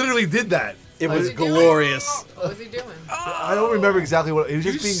 I literally did that. It What was was he doing? glorious. What was he doing? I don't remember exactly what. He was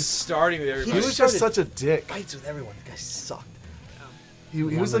He just was being. starting with He everybody. was just such a dick. Fights with everyone. The guy sucked. He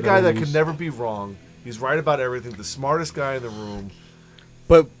was One the of guy that those. could never be wrong. He's right about everything. The smartest guy in the room.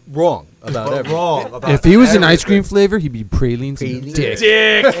 But wrong about But everything. wrong about If he was an ice everything. cream flavor, he'd be pralines and Pralines. dick.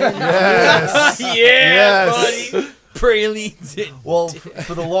 Dick! Yes. Yeah, Yes. buddy! Pralines and Well,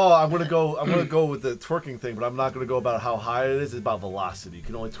 for the law, I'm gonna go with the twerking thing, but I'm not gonna go about how high it is. It's about velocity. You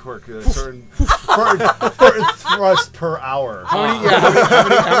can only twerk at a certain thrust per hour.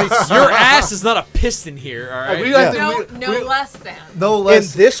 Your ass is not a piston here, alright? We have to- No, we- no we- less than. no In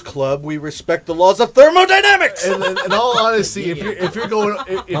less. this club, we respect the laws of thermodynamics. In all honesty, if you're going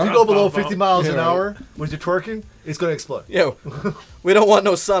if you go below 50 miles an hour when you're twerking, it's gonna explode. Yeah, we don't want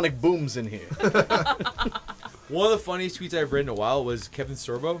no sonic booms in here. One of the funniest tweets I've read in a while was Kevin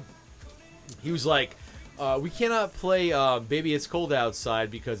Sorbo. He was like, we cannot play Baby It's Cold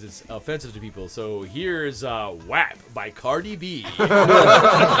Outside because it's offensive to people. So here's WAP by Cardi B.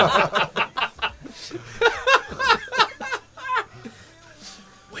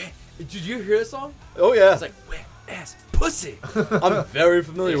 Did you hear this song? Oh yeah, It's like, wet ass pussy. I'm very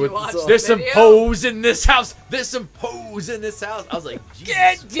familiar Did with you watch the song. There's some Video? hoes in this house. There's some hoes in this house. I was like,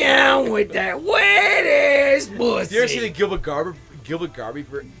 Jesus. down with that wet ass pussy. You ever seen the Gilbert Godfrey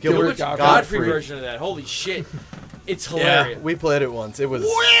Godfrey. version of that? Holy shit. It's Yeah, hilarious. we played it once. It was.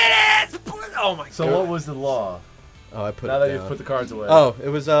 Wet ass pussy. Oh my So god. what was the law? Oh, I put Now it that down. you've put the cards away. Oh, it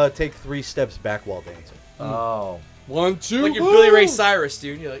was take 3 steps back while dancing. Oh. 1, 2. Like you're Billy Ray Cyrus,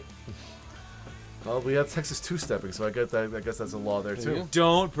 dude. You're like, Well, we have Texas two-stepping, so I get that. I guess that's a law there too.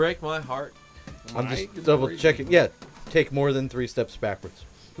 don't break my heart. I'm just double checking. Yeah, take more than 3 steps backwards.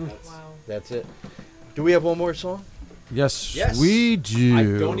 Wow. That's it. Do we have one more song? Yes, Yes. we do. I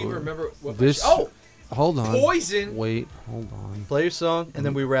don't even remember what This- Oh, Hold on. Poison. Wait, hold on. Play your song, and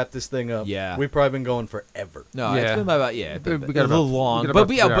then we wrap this thing up. Yeah. We've probably been going forever. No, Yeah. it's been about We a got little about- long, we got but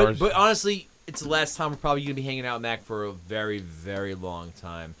about yeah, 3 hours. but honestly, it's the last time we're probably gonna be hanging out with Mac for a very, very long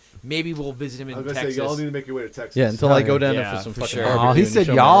time. Maybe we'll visit him I in was gonna Texas. say y'all need to make your way to Texas. Yeah, until Oh, I go yeah. down there Yeah, for some for fucking sure. barbecue. Oh, he and said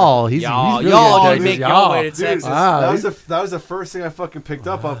show me y'all. He's y'all, really y'all into need to this. make your Y'all. way to Dude, Texas. that was the first thing I fucking picked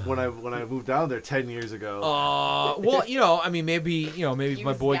up when I moved down there 10 years ago. Well, I mean, maybe if my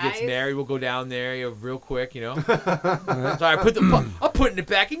You boy gets guys? married, we'll go down there real quick, Sorry, I'm putting it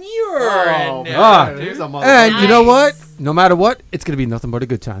back in your end now, Ah. dude. Here's a motherfucker. And you know what? Nice. No matter what, it's gonna be nothing but a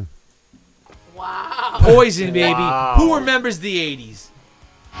good time. Wow. Poison, baby. Wow. Who remembers the 80s?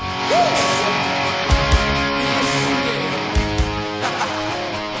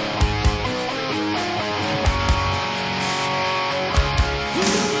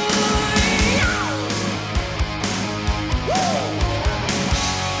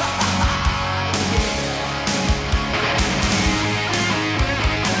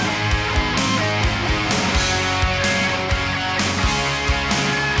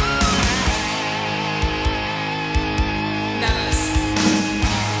 Now listen.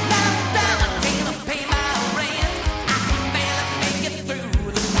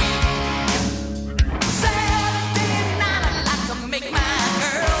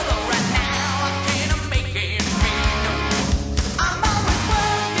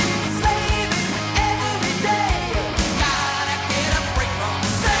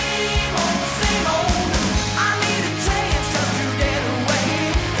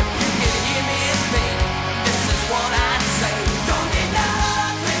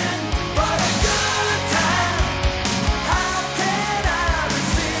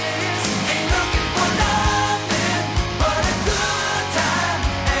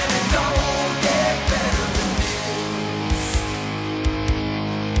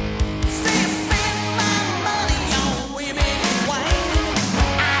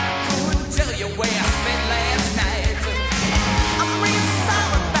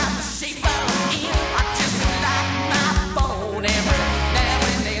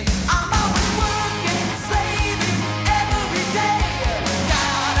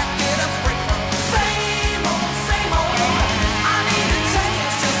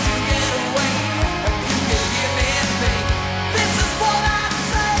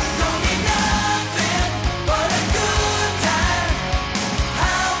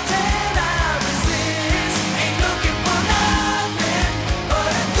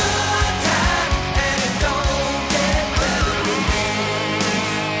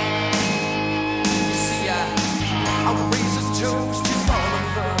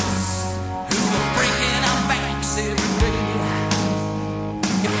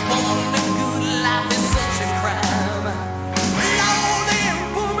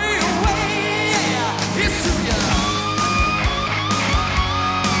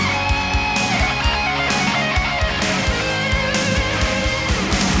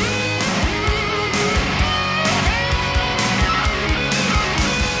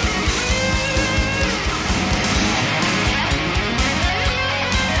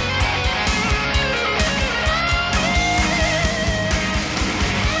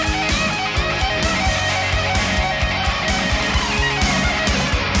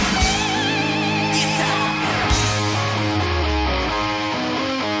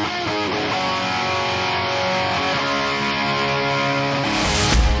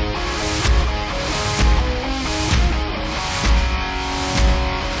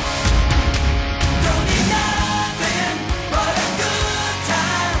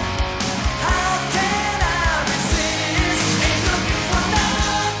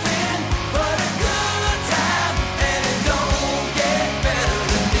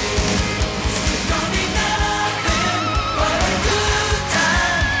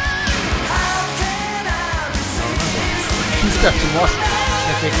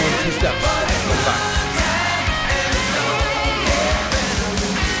 gonna take more than 2 steps. Bye.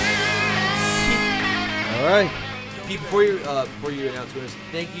 All right. Pete, before you announce winners,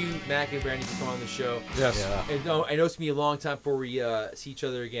 thank you, Mac and Brandy, for coming on the show. Yes. Yeah. And I know it's gonna be a long time before we see each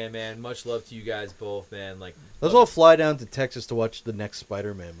other again, man. Much love to you guys both, man. Like, Let's all fly down to Texas to watch the next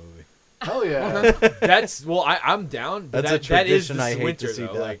Spider-Man movie. Hell yeah. that's I'm down. But That's a that is tradition this I hate winter to see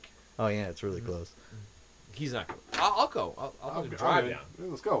though. die. Like, Oh yeah, it's really close. he's not. I'll go. I'll drive down. Yeah,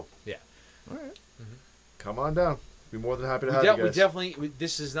 let's go. Yeah. All right. Come on down. Be more than happy to We, have de- you we guys. definitely.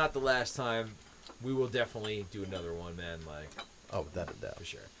 This is not the last time. We will definitely do another one, man. Like, Oh, without a doubt. for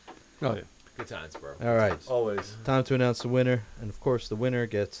sure. Oh yeah. Good times, bro. All right. Always. Time to announce the winner, and of course, the winner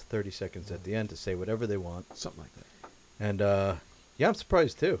gets 30 seconds at the end to say whatever they want. Something like that. And yeah, I'm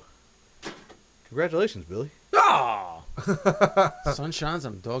surprised too. Congratulations, Billy. Oh! Sun shines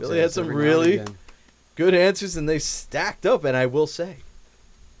on dogs. Billy had ass some every now and really again. good answers, and they stacked up. And I will say,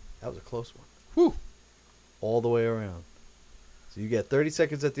 that was a close one. Whew. All the way around. So you get 30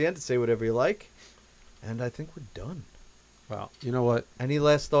 seconds at the end to say whatever you like, and I think we're done. Well, you know what? Any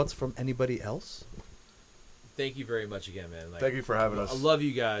last thoughts from anybody else? Thank you very much again, man. Like, Thank you for having us. I love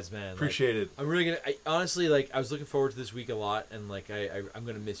you guys, man. Appreciate it. I'm really gonna. Honestly, like, I was looking forward to this week a lot, and like, I'm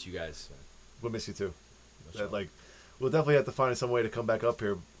gonna miss you guys. We'll miss you too. Much That, love. like, we'll definitely have to find some way to come back up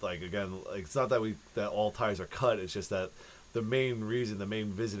here. Like, again, like, it's not that all ties are cut. It's just that the main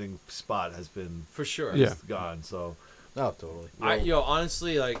visiting spot has been For sure. Yeah. gone. So Oh, totally.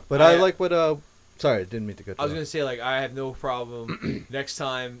 Honestly, like. But I like what sorry, I didn't mean to cut you I was off. gonna say, like, I have no problem next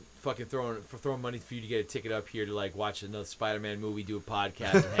time fucking throwing money for you to get a ticket up here to like watch another Spider-Man movie, do a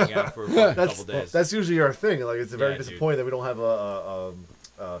podcast, and hang out for a fucking couple days. That's usually our thing. Like, it's very Yeah, dude. disappointing that we don't have a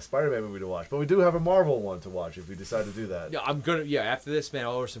Spider-Man movie to watch, but we do have a Marvel one to watch if we decide to do that. Yeah, I'm gonna. Yeah, after this, man,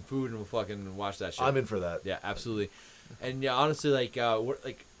 I'll order some food and we'll fucking watch that shit. I'm in for that. Yeah, absolutely. And yeah, honestly, like,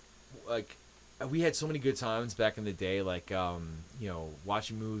 we had so many good times back in the day, like, you know,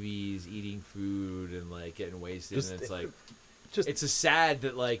 watching movies, eating food, and like getting wasted. Just- and it's like, just- it's a sad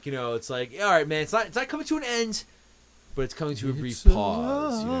that, like, you know, it's like, all right, man, it's not coming to an end, but it's coming to a brief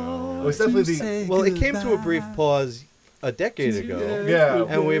pause. You know, Well, it's definitely the Well, it came to a brief pause a decade ago. yeah.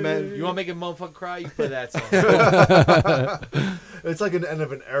 And we met. you want to make a motherfucker cry? You play that song. It's like an end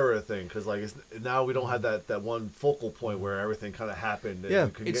of an era thing because like now we don't have that one focal point where everything kind of happened. And Yeah.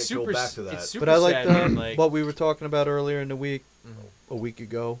 you can It's go super. back to that. It's super But I like sad, man, like, what we were talking about earlier in the week, Mhm. a week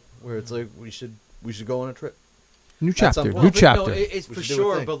ago, where it's like we should go on a trip. New That's chapter. something- New but chapter. No, it's We for should do a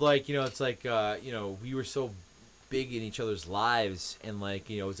sure. thing. But like, you know, it's like, you know, we were so big in each other's lives, and like,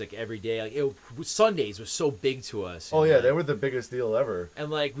 you know, it's like every day, like Sundays was so big to us. Oh and, yeah, like, they were the biggest deal ever. and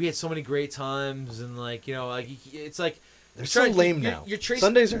like we had so many great times, and like, you know, like it's like They're you're so trying- lame you're- now. You're tracing,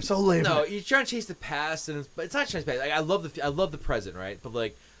 Sundays are so lame. no, now. you're trying to chase the past, and but it's not chasing the past. Like, I love the present, right? But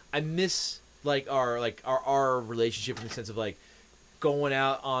like, I miss our relationship in the sense of like going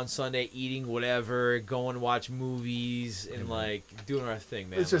out on Sunday, eating whatever, going to watch movies, and like doing our thing,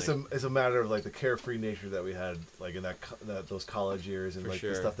 man. It's just like, it's a matter of like the carefree nature that we had like in that those college years and For like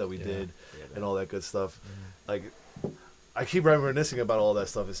sure. the stuff that we Yeah. did Yeah, and all that good stuff. Like I keep reminiscing about all that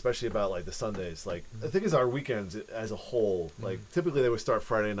stuff, especially about like the Sundays. Like the thing is, our weekends as a whole, like typically they would start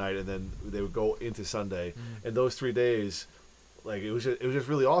Friday night and then they would go into Sunday, and those 3 days, like it was just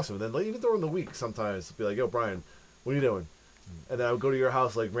really awesome. And then like, even during the week, sometimes it'd be like, "Yo, Brian, what are you doing?" And then I would go to your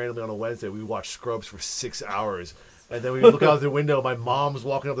house like randomly on a Wednesday. We would watch Scrubs for 6 hours. And then we would look out the window. My mom's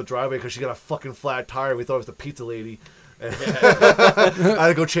walking up the driveway because she got a fucking flat tire. We thought it was the pizza lady. And I had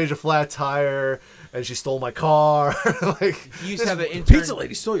to go change a flat tire, and she stole my car. Like he used to have an intern. Pizza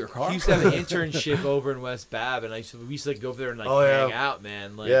lady stole your car. He used to have an internship over in West Bab, and we used to like go over there and like Oh, yeah. hang out,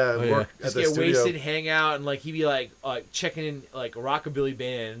 man. Like, yeah, Oh, yeah. work at just the get studio. wasted, hang out, and like he'd be like checking in like rockabilly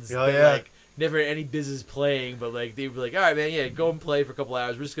bands. Oh, that, yeah. Like never had any business playing, but like they'd be like, all right, man, yeah, go and play for a couple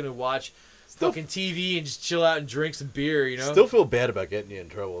hours. We're just gonna watch fucking TV and just chill out and drink some beer, you know. Still feel bad about getting you in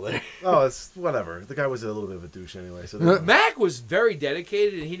trouble there. Oh, it's whatever. The guy was a little bit of a douche anyway. So Mac was very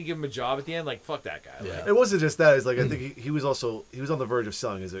dedicated, and he didn't give him a job at the end. Like, fuck that guy. Yeah. Like, it wasn't just that. It's like I think he was on the verge of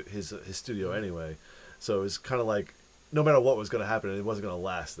selling his studio anyway. So it was kind of like no matter what was going to happen, it wasn't going to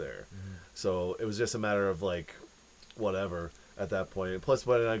last there. So it was just a matter of like whatever at that point. And plus,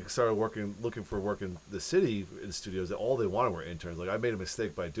 when I started looking for work in the city in studios, that all they wanted were interns. Like I made a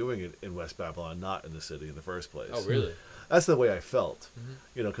mistake by doing it in West Babylon, not in the city in the first place. oh, really? That's the way I felt,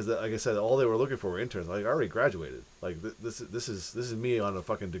 you know, because like I said, all they were looking for were interns. Like I already graduated. Like this is me on a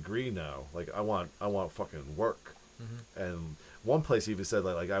fucking degree now. Like I want fucking work. And one place even said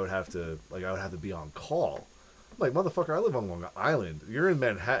like I would have to be on call. I'm like, motherfucker, I live on Long Island. You're in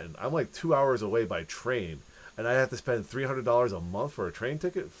Manhattan. I'm like 2 hours away by train, and I have to spend $300 a month for a train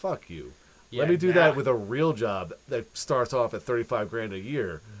ticket. Fuck you. Yeah, Let me do nah. that with a real job that starts off at $35,000 a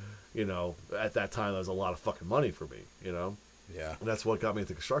year. You know, at that time that was a lot of fucking money for me. You know, Yeah. and that's what got me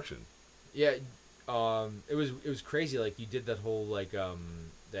into construction. Yeah, it was crazy. Like you did that whole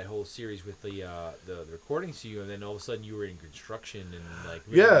that whole series with the recording studio, and then all of a sudden you were in construction and like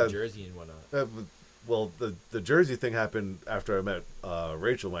living Yeah. in Jersey and whatnot. Well, the Jersey thing happened after I met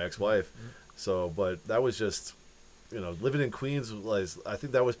Rachel, my ex-wife. So, but that was just, you know, living in Queens was. I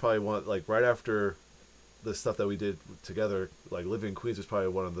think that was probably one, like right after the stuff that we did together. Like living in Queens was probably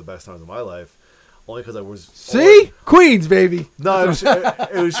one of the best times of my life. Only because I was See, Queens, baby. No,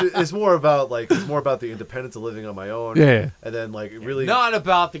 it's more about the independence of living on my own. Yeah. And then like it really Not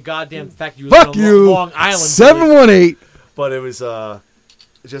about the goddamn fact you Fuck live on you. Long Island. 718. But it was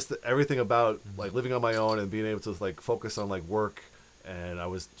just everything about like living on my own and being able to like focus on like work. And I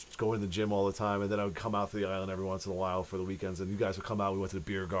was going to the gym all the time, and then I would come out to the island every once in a while for the weekends, and you guys would come out. We went to the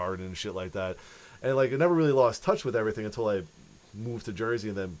beer garden and shit like that, and like I never really lost touch with everything until I moved to Jersey,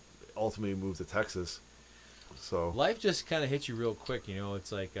 and then ultimately moved to Texas. So Life just kind of hits you real quick, you know.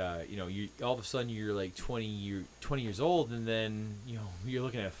 It's like, you know, you all of a sudden you're like 20 years old, and then you know you're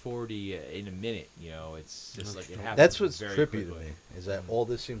looking at 40 in a minute. You know, it's just like it happens. That's what's very trippy quickly. to me, is that all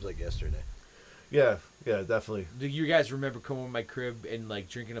this seems like yesterday. yeah, definitely. Do you guys remember coming to my crib and like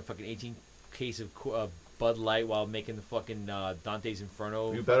drinking a fucking 18 case of Bud Light while making the fucking Dante's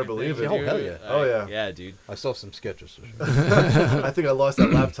Inferno? You better fucking believe things, it. Oh, dude? hell yeah. Oh, yeah. Yeah, dude. I saw some sketches. For sure. I think I lost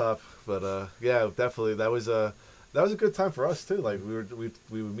that laptop, but yeah, definitely that was a good time for us too. Like we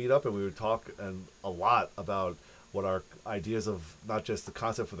would meet up and we would talk and a lot about what our ideas of not just the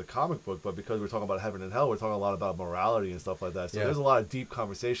concept for the comic book, but because we're talking about heaven and hell, we're talking a lot about morality and stuff like that. So Yeah. there's a lot of deep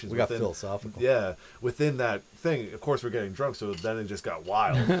conversations. We got philosophical. Yeah, within that thing. Of course, we're getting drunk, so then it just got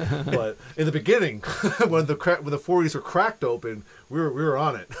wild. But in the beginning, when the 40s were cracked open, we were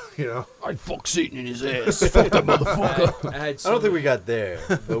on it. You know. I'd fuck Satan in his ass. Fuck that motherfucker. I I don't think we got there,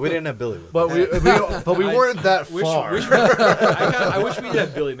 but we didn't have Billy with But us. we weren't that far. I wish we did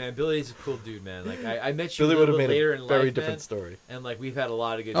have Billy, man. Billy's a cool dude, man. Like I met you Billy a would little have bit made later a in very life, different man. story. And like we've had a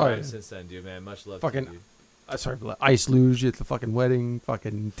lot of good Oh, times yeah. since then, dude, man. Much love Fucking- to you, dude. Sorry, ice luge at the fucking wedding.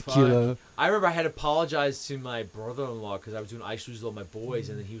 Fucking tequila. I remember I had to apologize to my brother-in-law because I was doing ice luge with all my boys,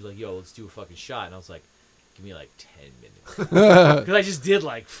 and then he was like, "Yo, let's do a fucking shot," and I was like, "Give me like 10 minutes," because I just did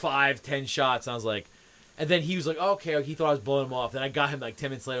like 5-10 shots. And I was like, and then he was like, oh, "Okay," he thought I was blowing him off. Then I got him like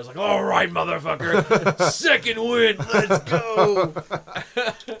 10 minutes later. I was like, "All right, motherfucker, second win, let's go."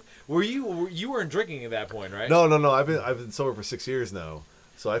 You weren't drinking at that point, right? No. I've been sober for 6 years now.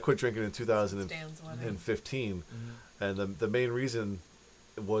 So I quit drinking in 2015, and the main reason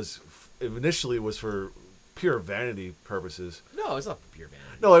initially was for pure vanity purposes. No, it's not pure vanity.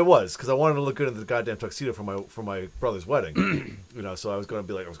 No, it was because I wanted to look good in the goddamn tuxedo for my brother's wedding. You know, so I was going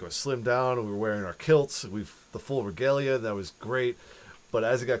to slim down, and we were wearing our kilts, the full regalia. And that was great. But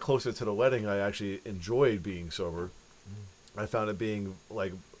as it got closer to the wedding, I actually enjoyed being sober. I found it being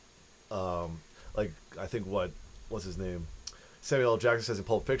like I think what's his name? Samuel L. Jackson says in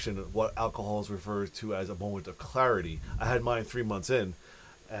Pulp Fiction, what alcohol is referred to as a moment of clarity. I had mine 3 months in,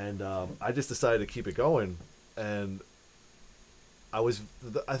 and I just decided to keep it going. And I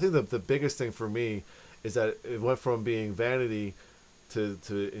think the biggest thing for me is that it went from being vanity to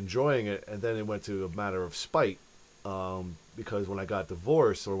enjoying it, and then it went to a matter of spite. Because when I got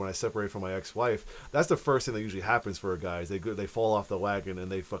divorced or when I separated from my ex-wife, that's the first thing that usually happens for a guy is they fall off the wagon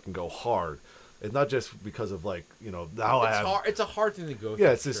and they fucking go hard. It's not just because of like, you know, It's a hard thing to go through.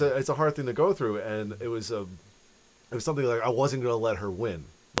 Yeah, it's a hard thing to go through, and it was something like I wasn't going to let her win.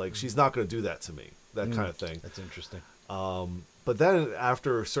 Like she's not going to do that to me. That kind of thing. That's interesting. But then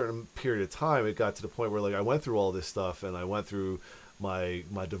after a certain period of time, it got to the point where like I went through all this stuff, and I went through my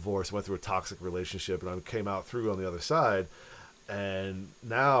divorce, went through a toxic relationship, and I came out through on the other side, and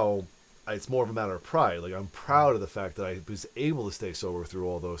now it's more of a matter of pride. Like I'm proud of the fact that I was able to stay sober through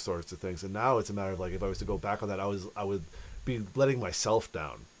all those sorts of things, and now it's a matter of like if I was to go back on that, I would be letting myself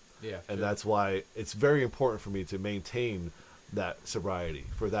down. Yeah, and sure. that's why it's very important for me to maintain that sobriety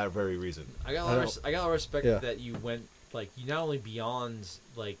for that very reason. I got a lot of respect Yeah. that you went like you not only beyond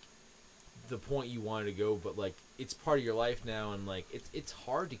like the point you wanted to go, but like it's part of your life now, and like it's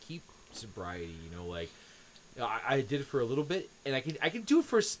hard to keep sobriety. You know, like I did it for a little bit, and I can do it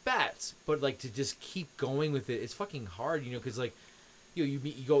for spats, but like to just keep going with it, it's fucking hard. You know, because like you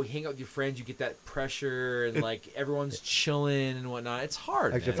go hang out with your friends, you get that pressure, and like everyone's chilling and whatnot. It's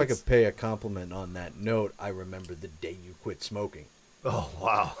hard. Actually, man. if I could pay a compliment on that note, I remember the day you quit smoking. Oh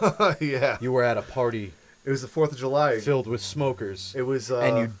wow, yeah. You were at a party It was the 4th of July. filled with smokers. It was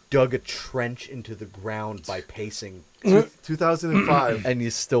and you dug a trench into the ground by pacing, 2005. and you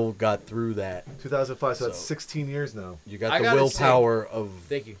still got through that. 2005. So that's So- 16 years now. You got I the gotta willpower of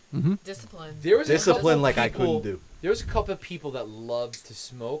Thank you. Discipline. There was a couple discipline like I people- couldn't do. There was a couple of people that loved to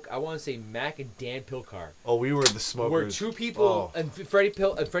smoke. I want to say Mac and Dan Pilkar Oh, we were the were smokers. two people, and Freddie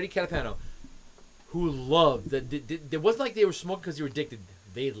Catapano, who loved that. It wasn't like they were smoking because they were addicted.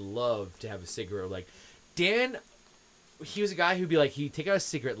 They loved to have a cigarette. Like Dan, he was a guy who'd be like, he'd take out a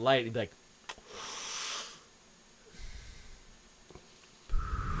cigarette light and be like,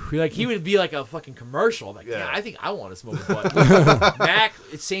 he would be like a fucking commercial. I'm like, yeah, I think I want to smoke a butt. Mac,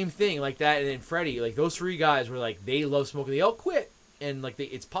 it's same thing like that, and then Freddie, like those three guys were like, they love smoking. They all quit, and like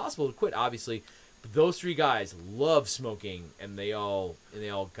it's possible to quit, obviously. But those three guys love smoking, and they all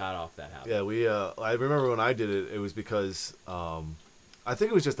got off that habit. Yeah, we. I remember when I did it. It was because I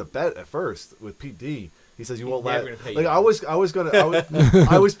think it was just a bet at first with Pete D. He says you won't never let. gonna pay Like you. I was I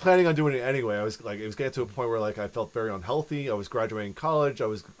was planning on doing it anyway. I was like, it was getting to a point where like I felt very unhealthy. I was graduating college. I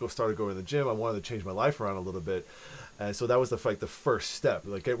was started going to the gym. I wanted to change my life around a little bit, and so that was the first step.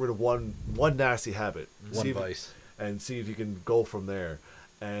 Like get rid of one nasty habit, One vice. and see if you can go from there.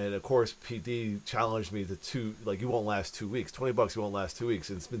 And of course, PD challenged me to you won't last 2 weeks. $20, you won't last 2 weeks.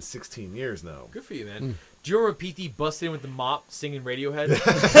 And it's been 16 years now. Good for you, man. Do you remember PT busted in with the mop singing Radiohead?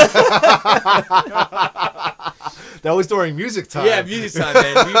 That was during music time. Yeah, music time,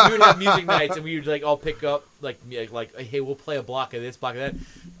 man. We would have music nights, and we would like all pick up like hey, we'll play a block of this, block of that.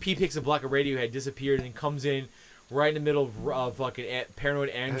 P picks a block of Radiohead, disappears, and then comes in right in the middle of fucking Paranoid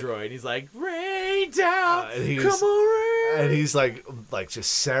Android. And he's like, rain down, come on, rain. And he's like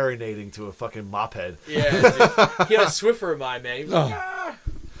just serenading to a fucking mop head. Yeah, dude. He had a Swiffer in mind, man. He was like, ah.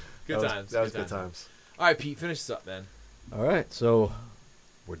 Good times. That was good times. All right, Pete, finish this up, man. All right, so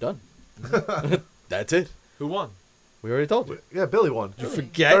we're done. That's it. Who won? We already told you. Yeah, Billy won. You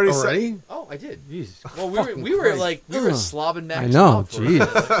forget 30 already? Oh, I did. Jesus. Well, we were slobbing Mac. I know. for a minute.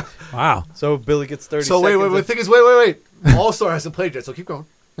 Jeez. Wow. So Billy gets 30 So seconds. wait. The thing is, wait. All Star hasn't played yet, so keep going.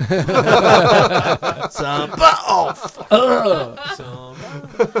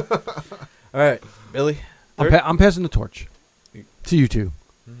 All right, Billy. I'm passing the torch to you two.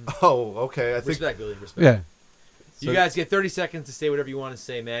 Oh, okay. I think Respect, Billy. Respect. Yeah. You guys get 30 seconds to say whatever you want to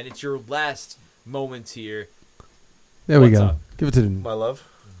say, man. It's your last moments here. There we What's go. up? Give it to my love.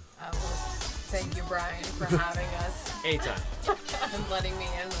 Well, thank you, Brian, for having us Anytime. and letting me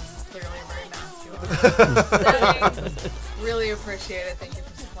in. This is clearly a very masculine setting. Really appreciate it. Thank you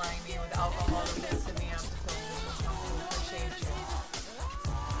for supplying me with alcohol and this in the afternoon. Appreciate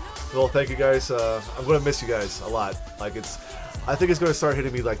you. Well, thank you guys. I'm gonna miss you guys a lot. I think it's gonna start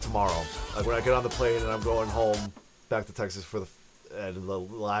hitting me like tomorrow. Like when I get on the plane and I'm going home back to Texas for the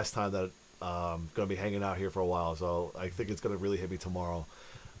last time that I'm gonna be hanging out here for a while. So I think it's gonna really hit me tomorrow.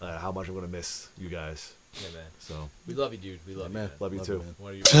 How much I'm gonna miss you guys. Yeah, man. So We love you, dude. We love you, man. love you too. man.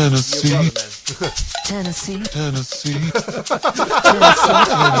 What are you, Tennessee. You're a brother,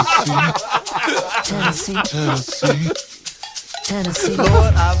 man. Tennessee.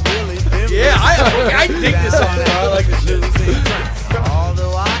 Lord, I've really been Yeah, I dig this song, bro. I like this shit.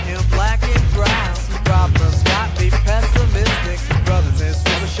 Although I am black and brown, problems got me pessimistic. Brothers and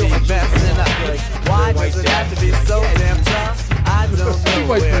sisters be messing up. Why does it have to be so damn tough? I don't know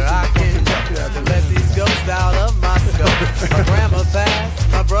where I can go to let these ghosts out of my skull. My grandma passed,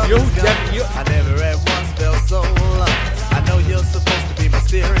 my brother's gone. I never at once felt so alone. I know you're supposed to be my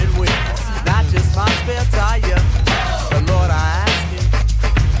steering wheel, not just my spare tire. But Lord, I ask you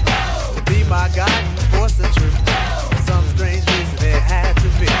to be my guiding force and truth. For some strange reason it had to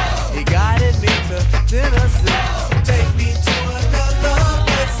be. He guided me to Tennessee. Take me to another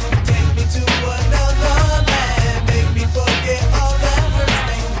place. Take me to another land. Make me forget all that hurts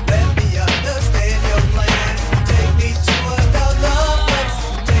me. Let me understand your plan. Take me to another place.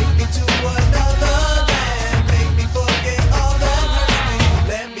 Take me to another land. Make me forget all that hurts me.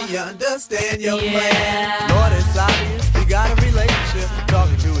 Let me understand your plan. Lord, it's obvious we got a relationship.